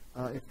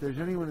 If there's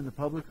anyone in the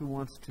public who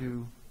wants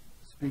to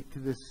speak to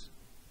this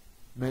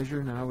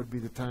measure, now would be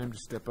the time to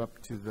step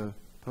up to the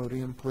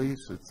podium, please.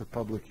 It's a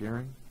public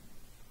hearing.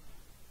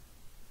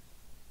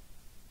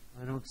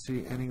 I don't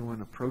see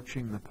anyone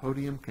approaching the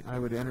podium. I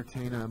would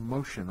entertain a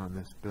motion on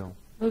this bill.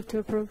 Move to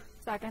approve.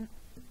 Second.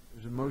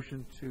 There's a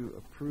motion to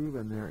approve,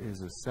 and there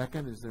is a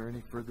second. Is there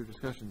any further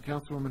discussion?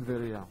 Councilwoman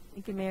Villarreal.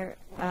 Thank you, Mayor.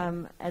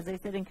 As I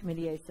said in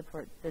committee, I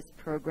support this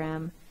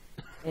program.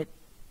 It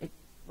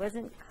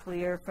wasn't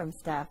clear from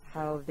staff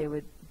how they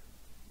would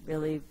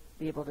really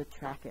be able to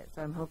track it.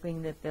 So I'm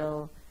hoping that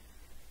they'll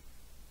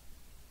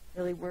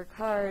really work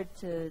hard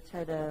to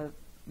try to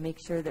make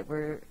sure that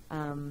we're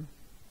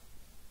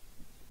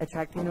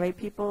attracting the right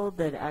people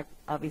that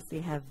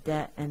obviously have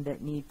debt and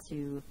that need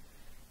to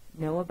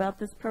know about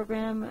this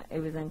program. It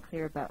was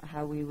unclear about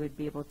how we would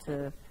be able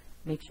to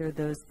make sure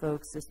those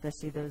folks,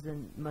 especially those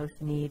in most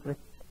need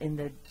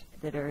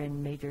that are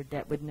in major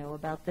debt, would know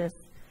about this.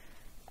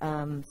 So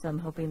I'm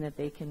hoping that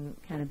they can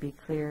kind of be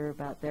clear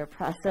about their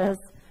process.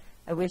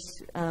 I wish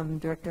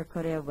Director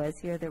Correa was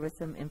here. There was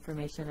some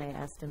information I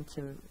asked him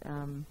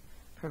to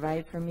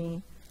provide for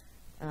me,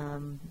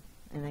 and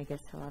I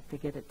guess he'll have to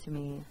get it to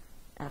me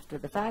after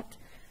the fact.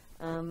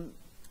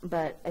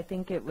 But I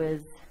think it was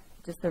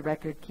just the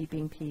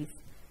record-keeping piece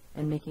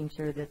and making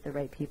sure that the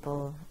right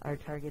people are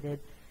targeted,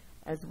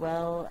 as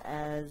well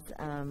as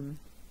I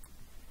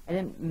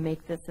didn't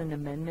make this an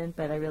amendment,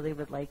 but I really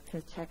would like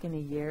to check in a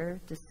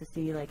year just to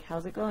see, like,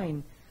 how's it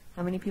going?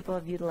 How many people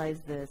have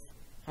utilized this?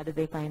 How did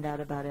they find out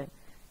about it?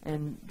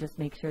 And just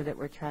make sure that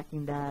we're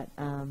tracking that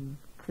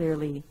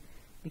clearly,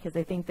 because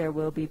I think there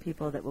will be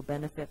people that will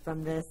benefit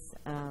from this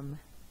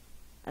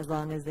as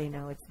long as they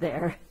know it's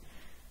there.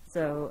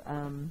 So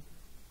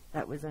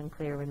that was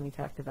unclear when we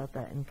talked about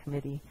that in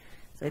committee.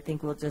 So I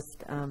think we'll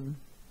just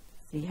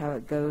see how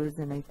it goes,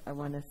 and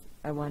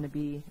I'm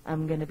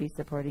going to be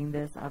supporting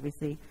this,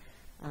 obviously,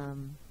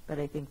 but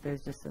I think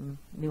there's just some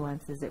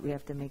nuances that we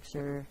have to make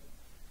sure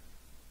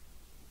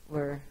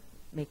we're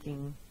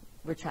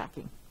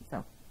tracking.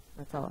 So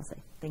that's all I'll say.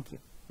 Thank you.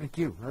 Thank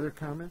you. Other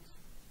comments,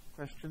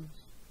 questions?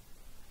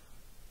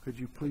 Could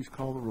you please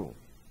call the roll?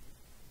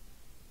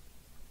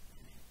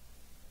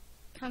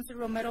 Council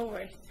Romero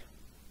Worth.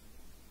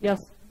 Yes.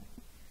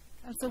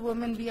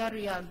 Councilwoman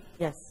Villarreal.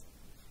 Yes.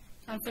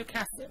 Councilor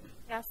Cassett.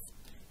 Yes.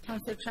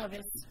 Councilor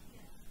Chavez.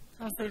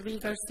 Councilor V.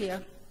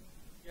 Garcia.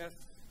 Yes.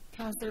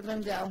 Councilor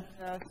Lindell.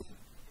 Yes.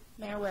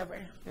 Mayor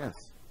Weber. Yes.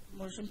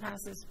 Motion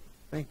passes.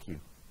 Thank you.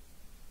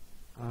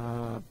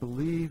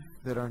 Believe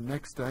that our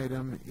next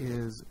item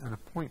is an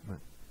appointment.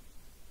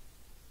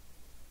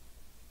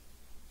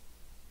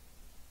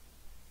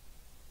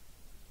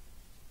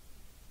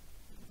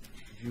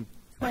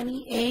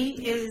 20A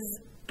is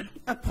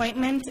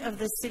appointment of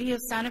the City of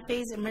Santa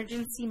Fe's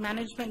Emergency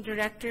Management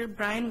Director,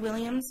 Brian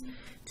Williams,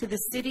 to the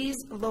city's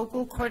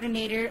local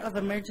coordinator of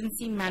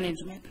emergency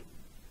management.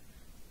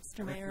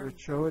 Mr. Mayor.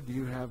 Director Ochoa, do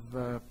you have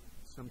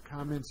some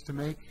comments to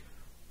make?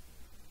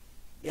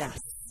 Yes.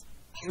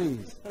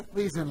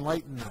 Please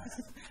enlighten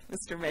us.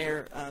 Mr.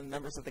 Mayor,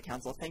 members of the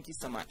council, thank you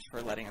so much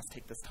for letting us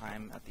take this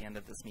time at the end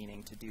of this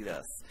meeting to do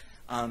this.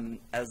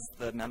 As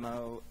the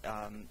memo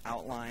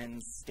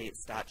outlines, state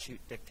statute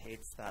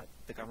dictates that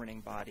the governing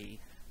body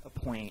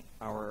appoint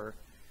our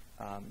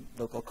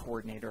local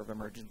coordinator of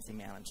emergency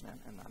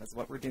management, and that is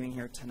what we're doing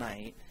here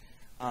tonight.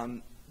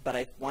 But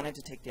I wanted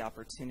to take the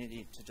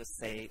opportunity to just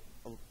say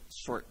a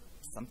short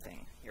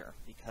something here,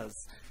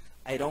 because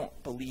I don't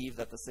believe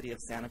that the city of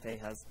Santa Fe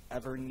has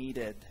ever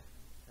needed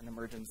an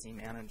emergency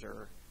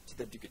manager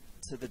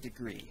to the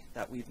degree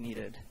that we've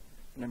needed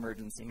an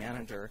emergency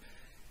manager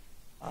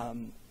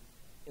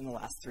in the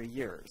last 3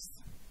 years.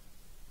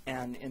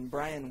 And in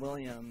Brian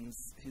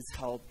Williams, who's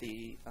held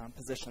the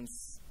position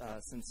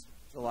since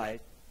July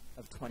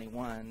of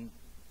 21,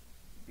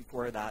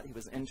 before that he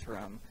was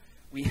interim,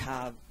 we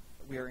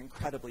are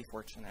incredibly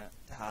fortunate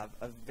to have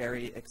a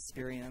very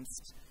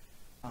experienced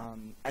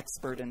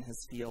expert in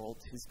his field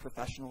whose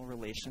professional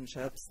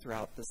relationships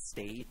throughout the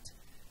state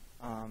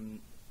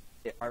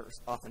are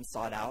often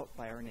sought out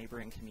by our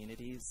neighboring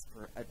communities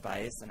for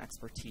advice and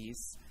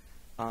expertise.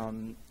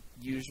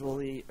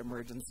 Usually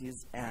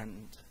emergencies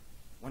end.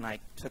 When I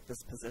took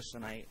this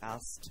position, I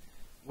asked,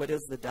 what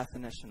is the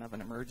definition of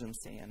an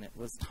emergency? And it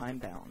was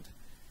time-bound.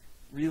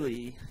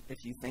 Really,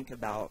 if you think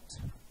about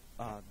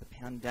the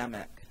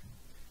pandemic,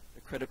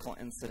 the critical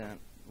incident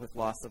with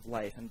loss of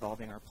life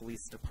involving our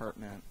police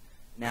department,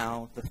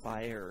 now the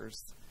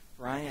fires,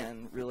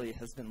 Brian really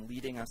has been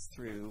leading us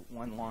through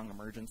one long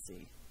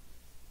emergency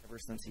ever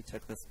since he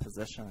took this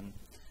position.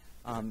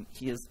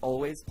 He is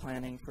always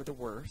planning for the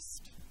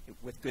worst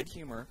with good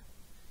humor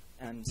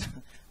and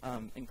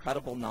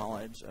incredible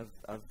knowledge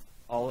of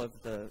all of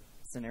the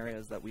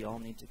scenarios that we all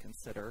need to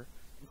consider,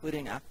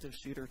 including active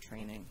shooter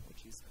training,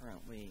 which he's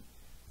currently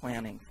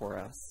planning for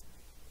us,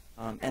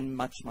 and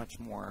much, much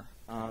more.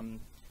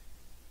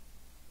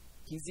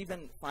 He's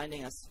even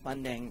finding us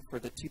funding for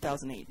the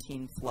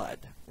 2018 flood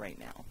right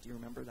now. Do you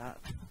remember that?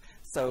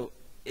 So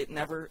it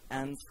never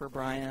ends for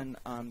Brian.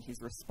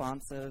 He's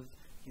responsive,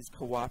 he's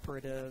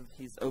cooperative,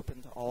 he's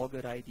open to all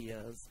good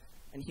ideas,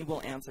 and he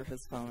will answer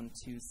his phone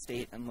to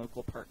state and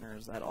local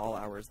partners at all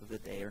hours of the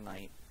day or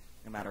night,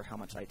 no matter how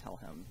much I tell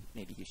him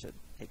maybe he should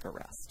take a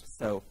rest.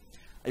 So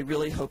I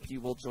really hope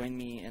you will join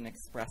me in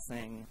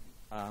expressing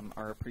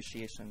our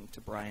appreciation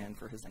to Brian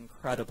for his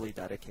incredibly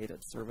dedicated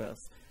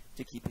service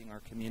to keeping our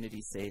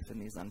community safe in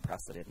these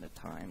unprecedented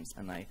times.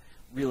 And I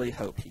really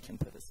hope he can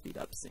put his feet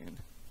up soon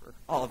for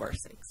all of our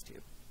sakes,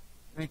 too.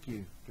 Thank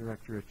you,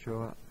 Director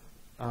Ochoa.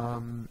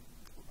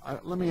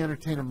 Let me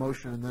entertain a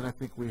motion, and then I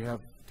think we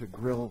have to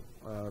grill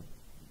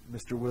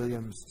Mr.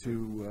 Williams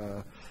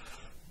to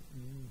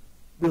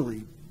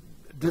really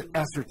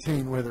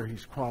ascertain whether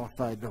he's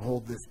qualified to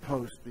hold this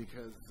post,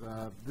 because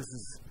this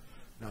is,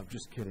 no, I'm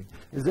just kidding.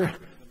 Is there?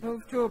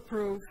 Move to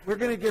approve. We're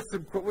going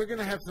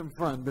to have some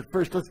fun, but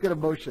first let's get a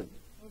motion.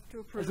 Move to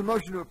approve. There's a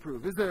motion to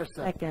approve. Is there a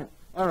second? Second.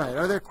 All right.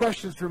 Are there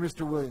questions for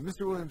Mr. Williams?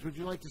 Mr. Williams, would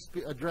you like to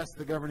address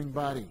the governing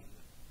body?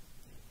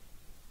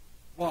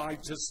 Well, I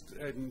just,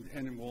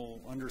 and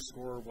will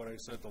underscore what I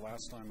said the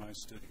last time I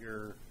stood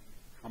here,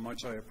 how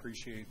much I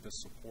appreciate the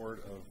support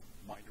of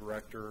my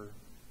director,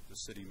 the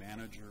city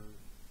manager,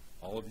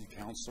 all of you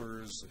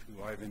counselors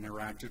who I've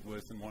interacted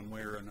with in one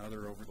way or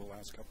another over the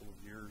last couple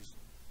of years.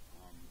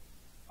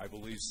 I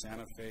believe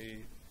Santa Fe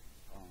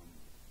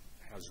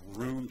has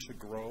room to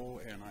grow,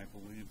 and I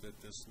believe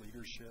that this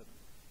leadership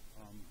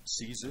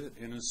sees it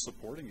and is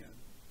supporting it.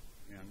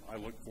 And I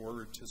look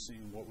forward to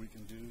seeing what we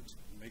can do to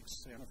make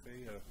Santa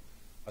Fe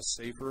a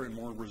safer and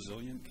more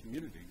resilient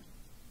community.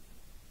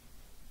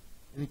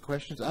 Any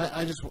questions?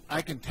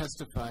 I can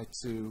testify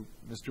to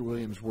Mr.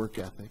 Williams' work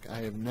ethic. I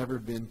have never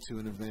been to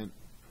an event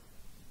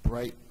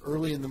bright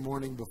early in the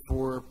morning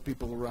before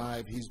people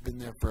arrive. He's been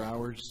there for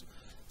hours,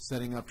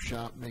 setting up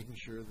shop, making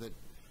sure that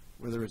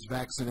whether it's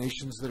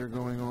vaccinations that are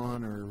going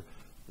on or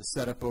the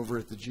setup over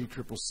at the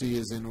GCCC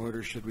is in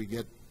order should we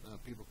get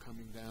people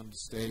coming down to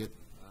stay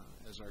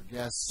as our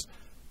guests,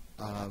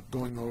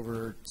 going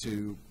over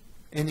to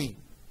any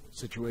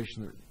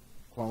situation that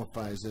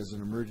qualifies as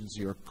an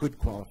emergency or could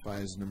qualify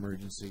as an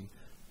emergency.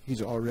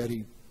 He's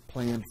already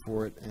planned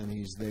for it, and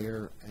he's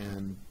there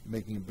and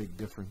making a big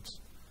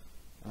difference.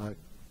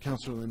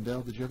 Councilor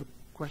Lindell, did you have a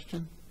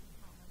question?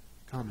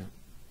 Comment?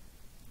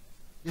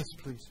 Yes,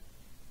 please.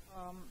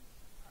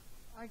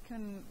 I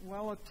can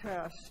well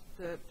attest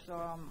that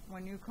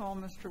when you call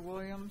Mr.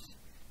 Williams,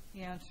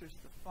 he answers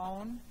the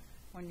phone.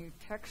 When you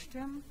text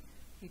him,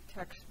 he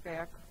texts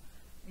back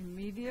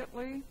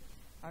immediately.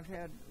 I've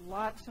had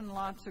lots and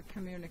lots of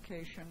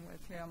communication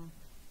with him,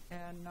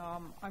 and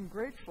I'm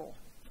grateful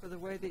for the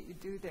way that you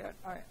do that.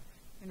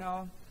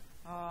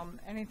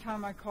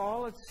 Anytime I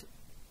call,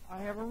 I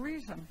have a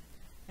reason,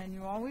 and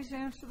you always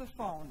answer the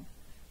phone.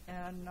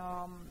 And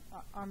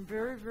I'm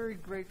very, very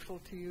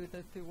grateful to you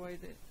that the way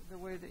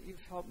that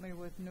you've helped me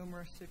with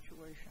numerous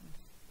situations.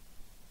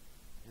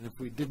 And if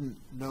we didn't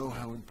know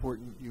how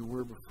important you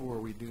were before,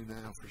 we do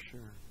now for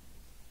sure.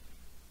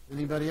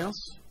 Anybody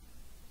else?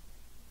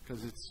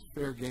 Because it's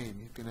fair game.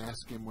 You can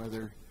ask him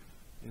whether,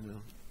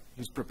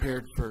 he's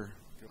prepared for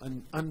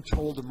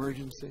untold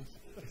emergencies.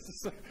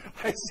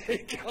 I say,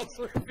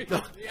 Councilor.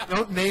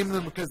 Don't name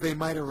them because they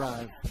might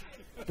arrive.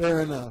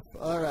 Fair enough.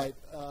 All right.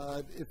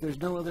 If there's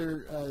no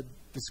other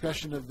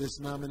discussion of this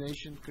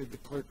nomination, could the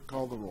clerk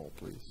call the roll,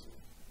 please?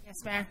 Yes,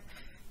 Mayor.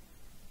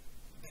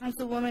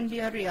 Councilwoman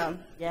Villarreal.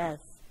 Yes.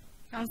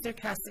 Councilor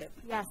Cassett.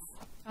 Yes.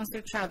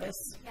 Councilor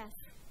Chavez. Yes.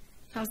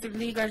 Councilor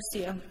Lee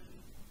Garcia.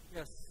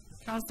 Yes.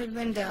 Councilor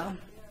Lindell.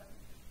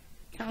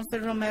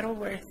 Councilor Romero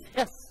Worth.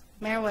 Yes.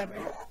 Mayor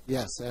Weber.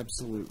 Yes,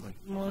 absolutely.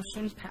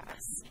 Motion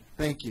passed.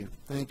 Thank you.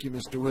 Thank you,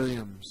 Mr.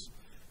 Williams.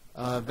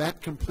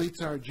 That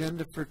completes our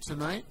agenda for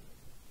tonight.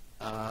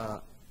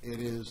 It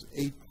is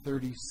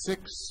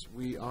 8:36.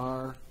 We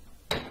are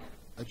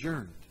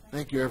adjourned.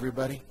 Thank you,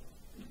 everybody.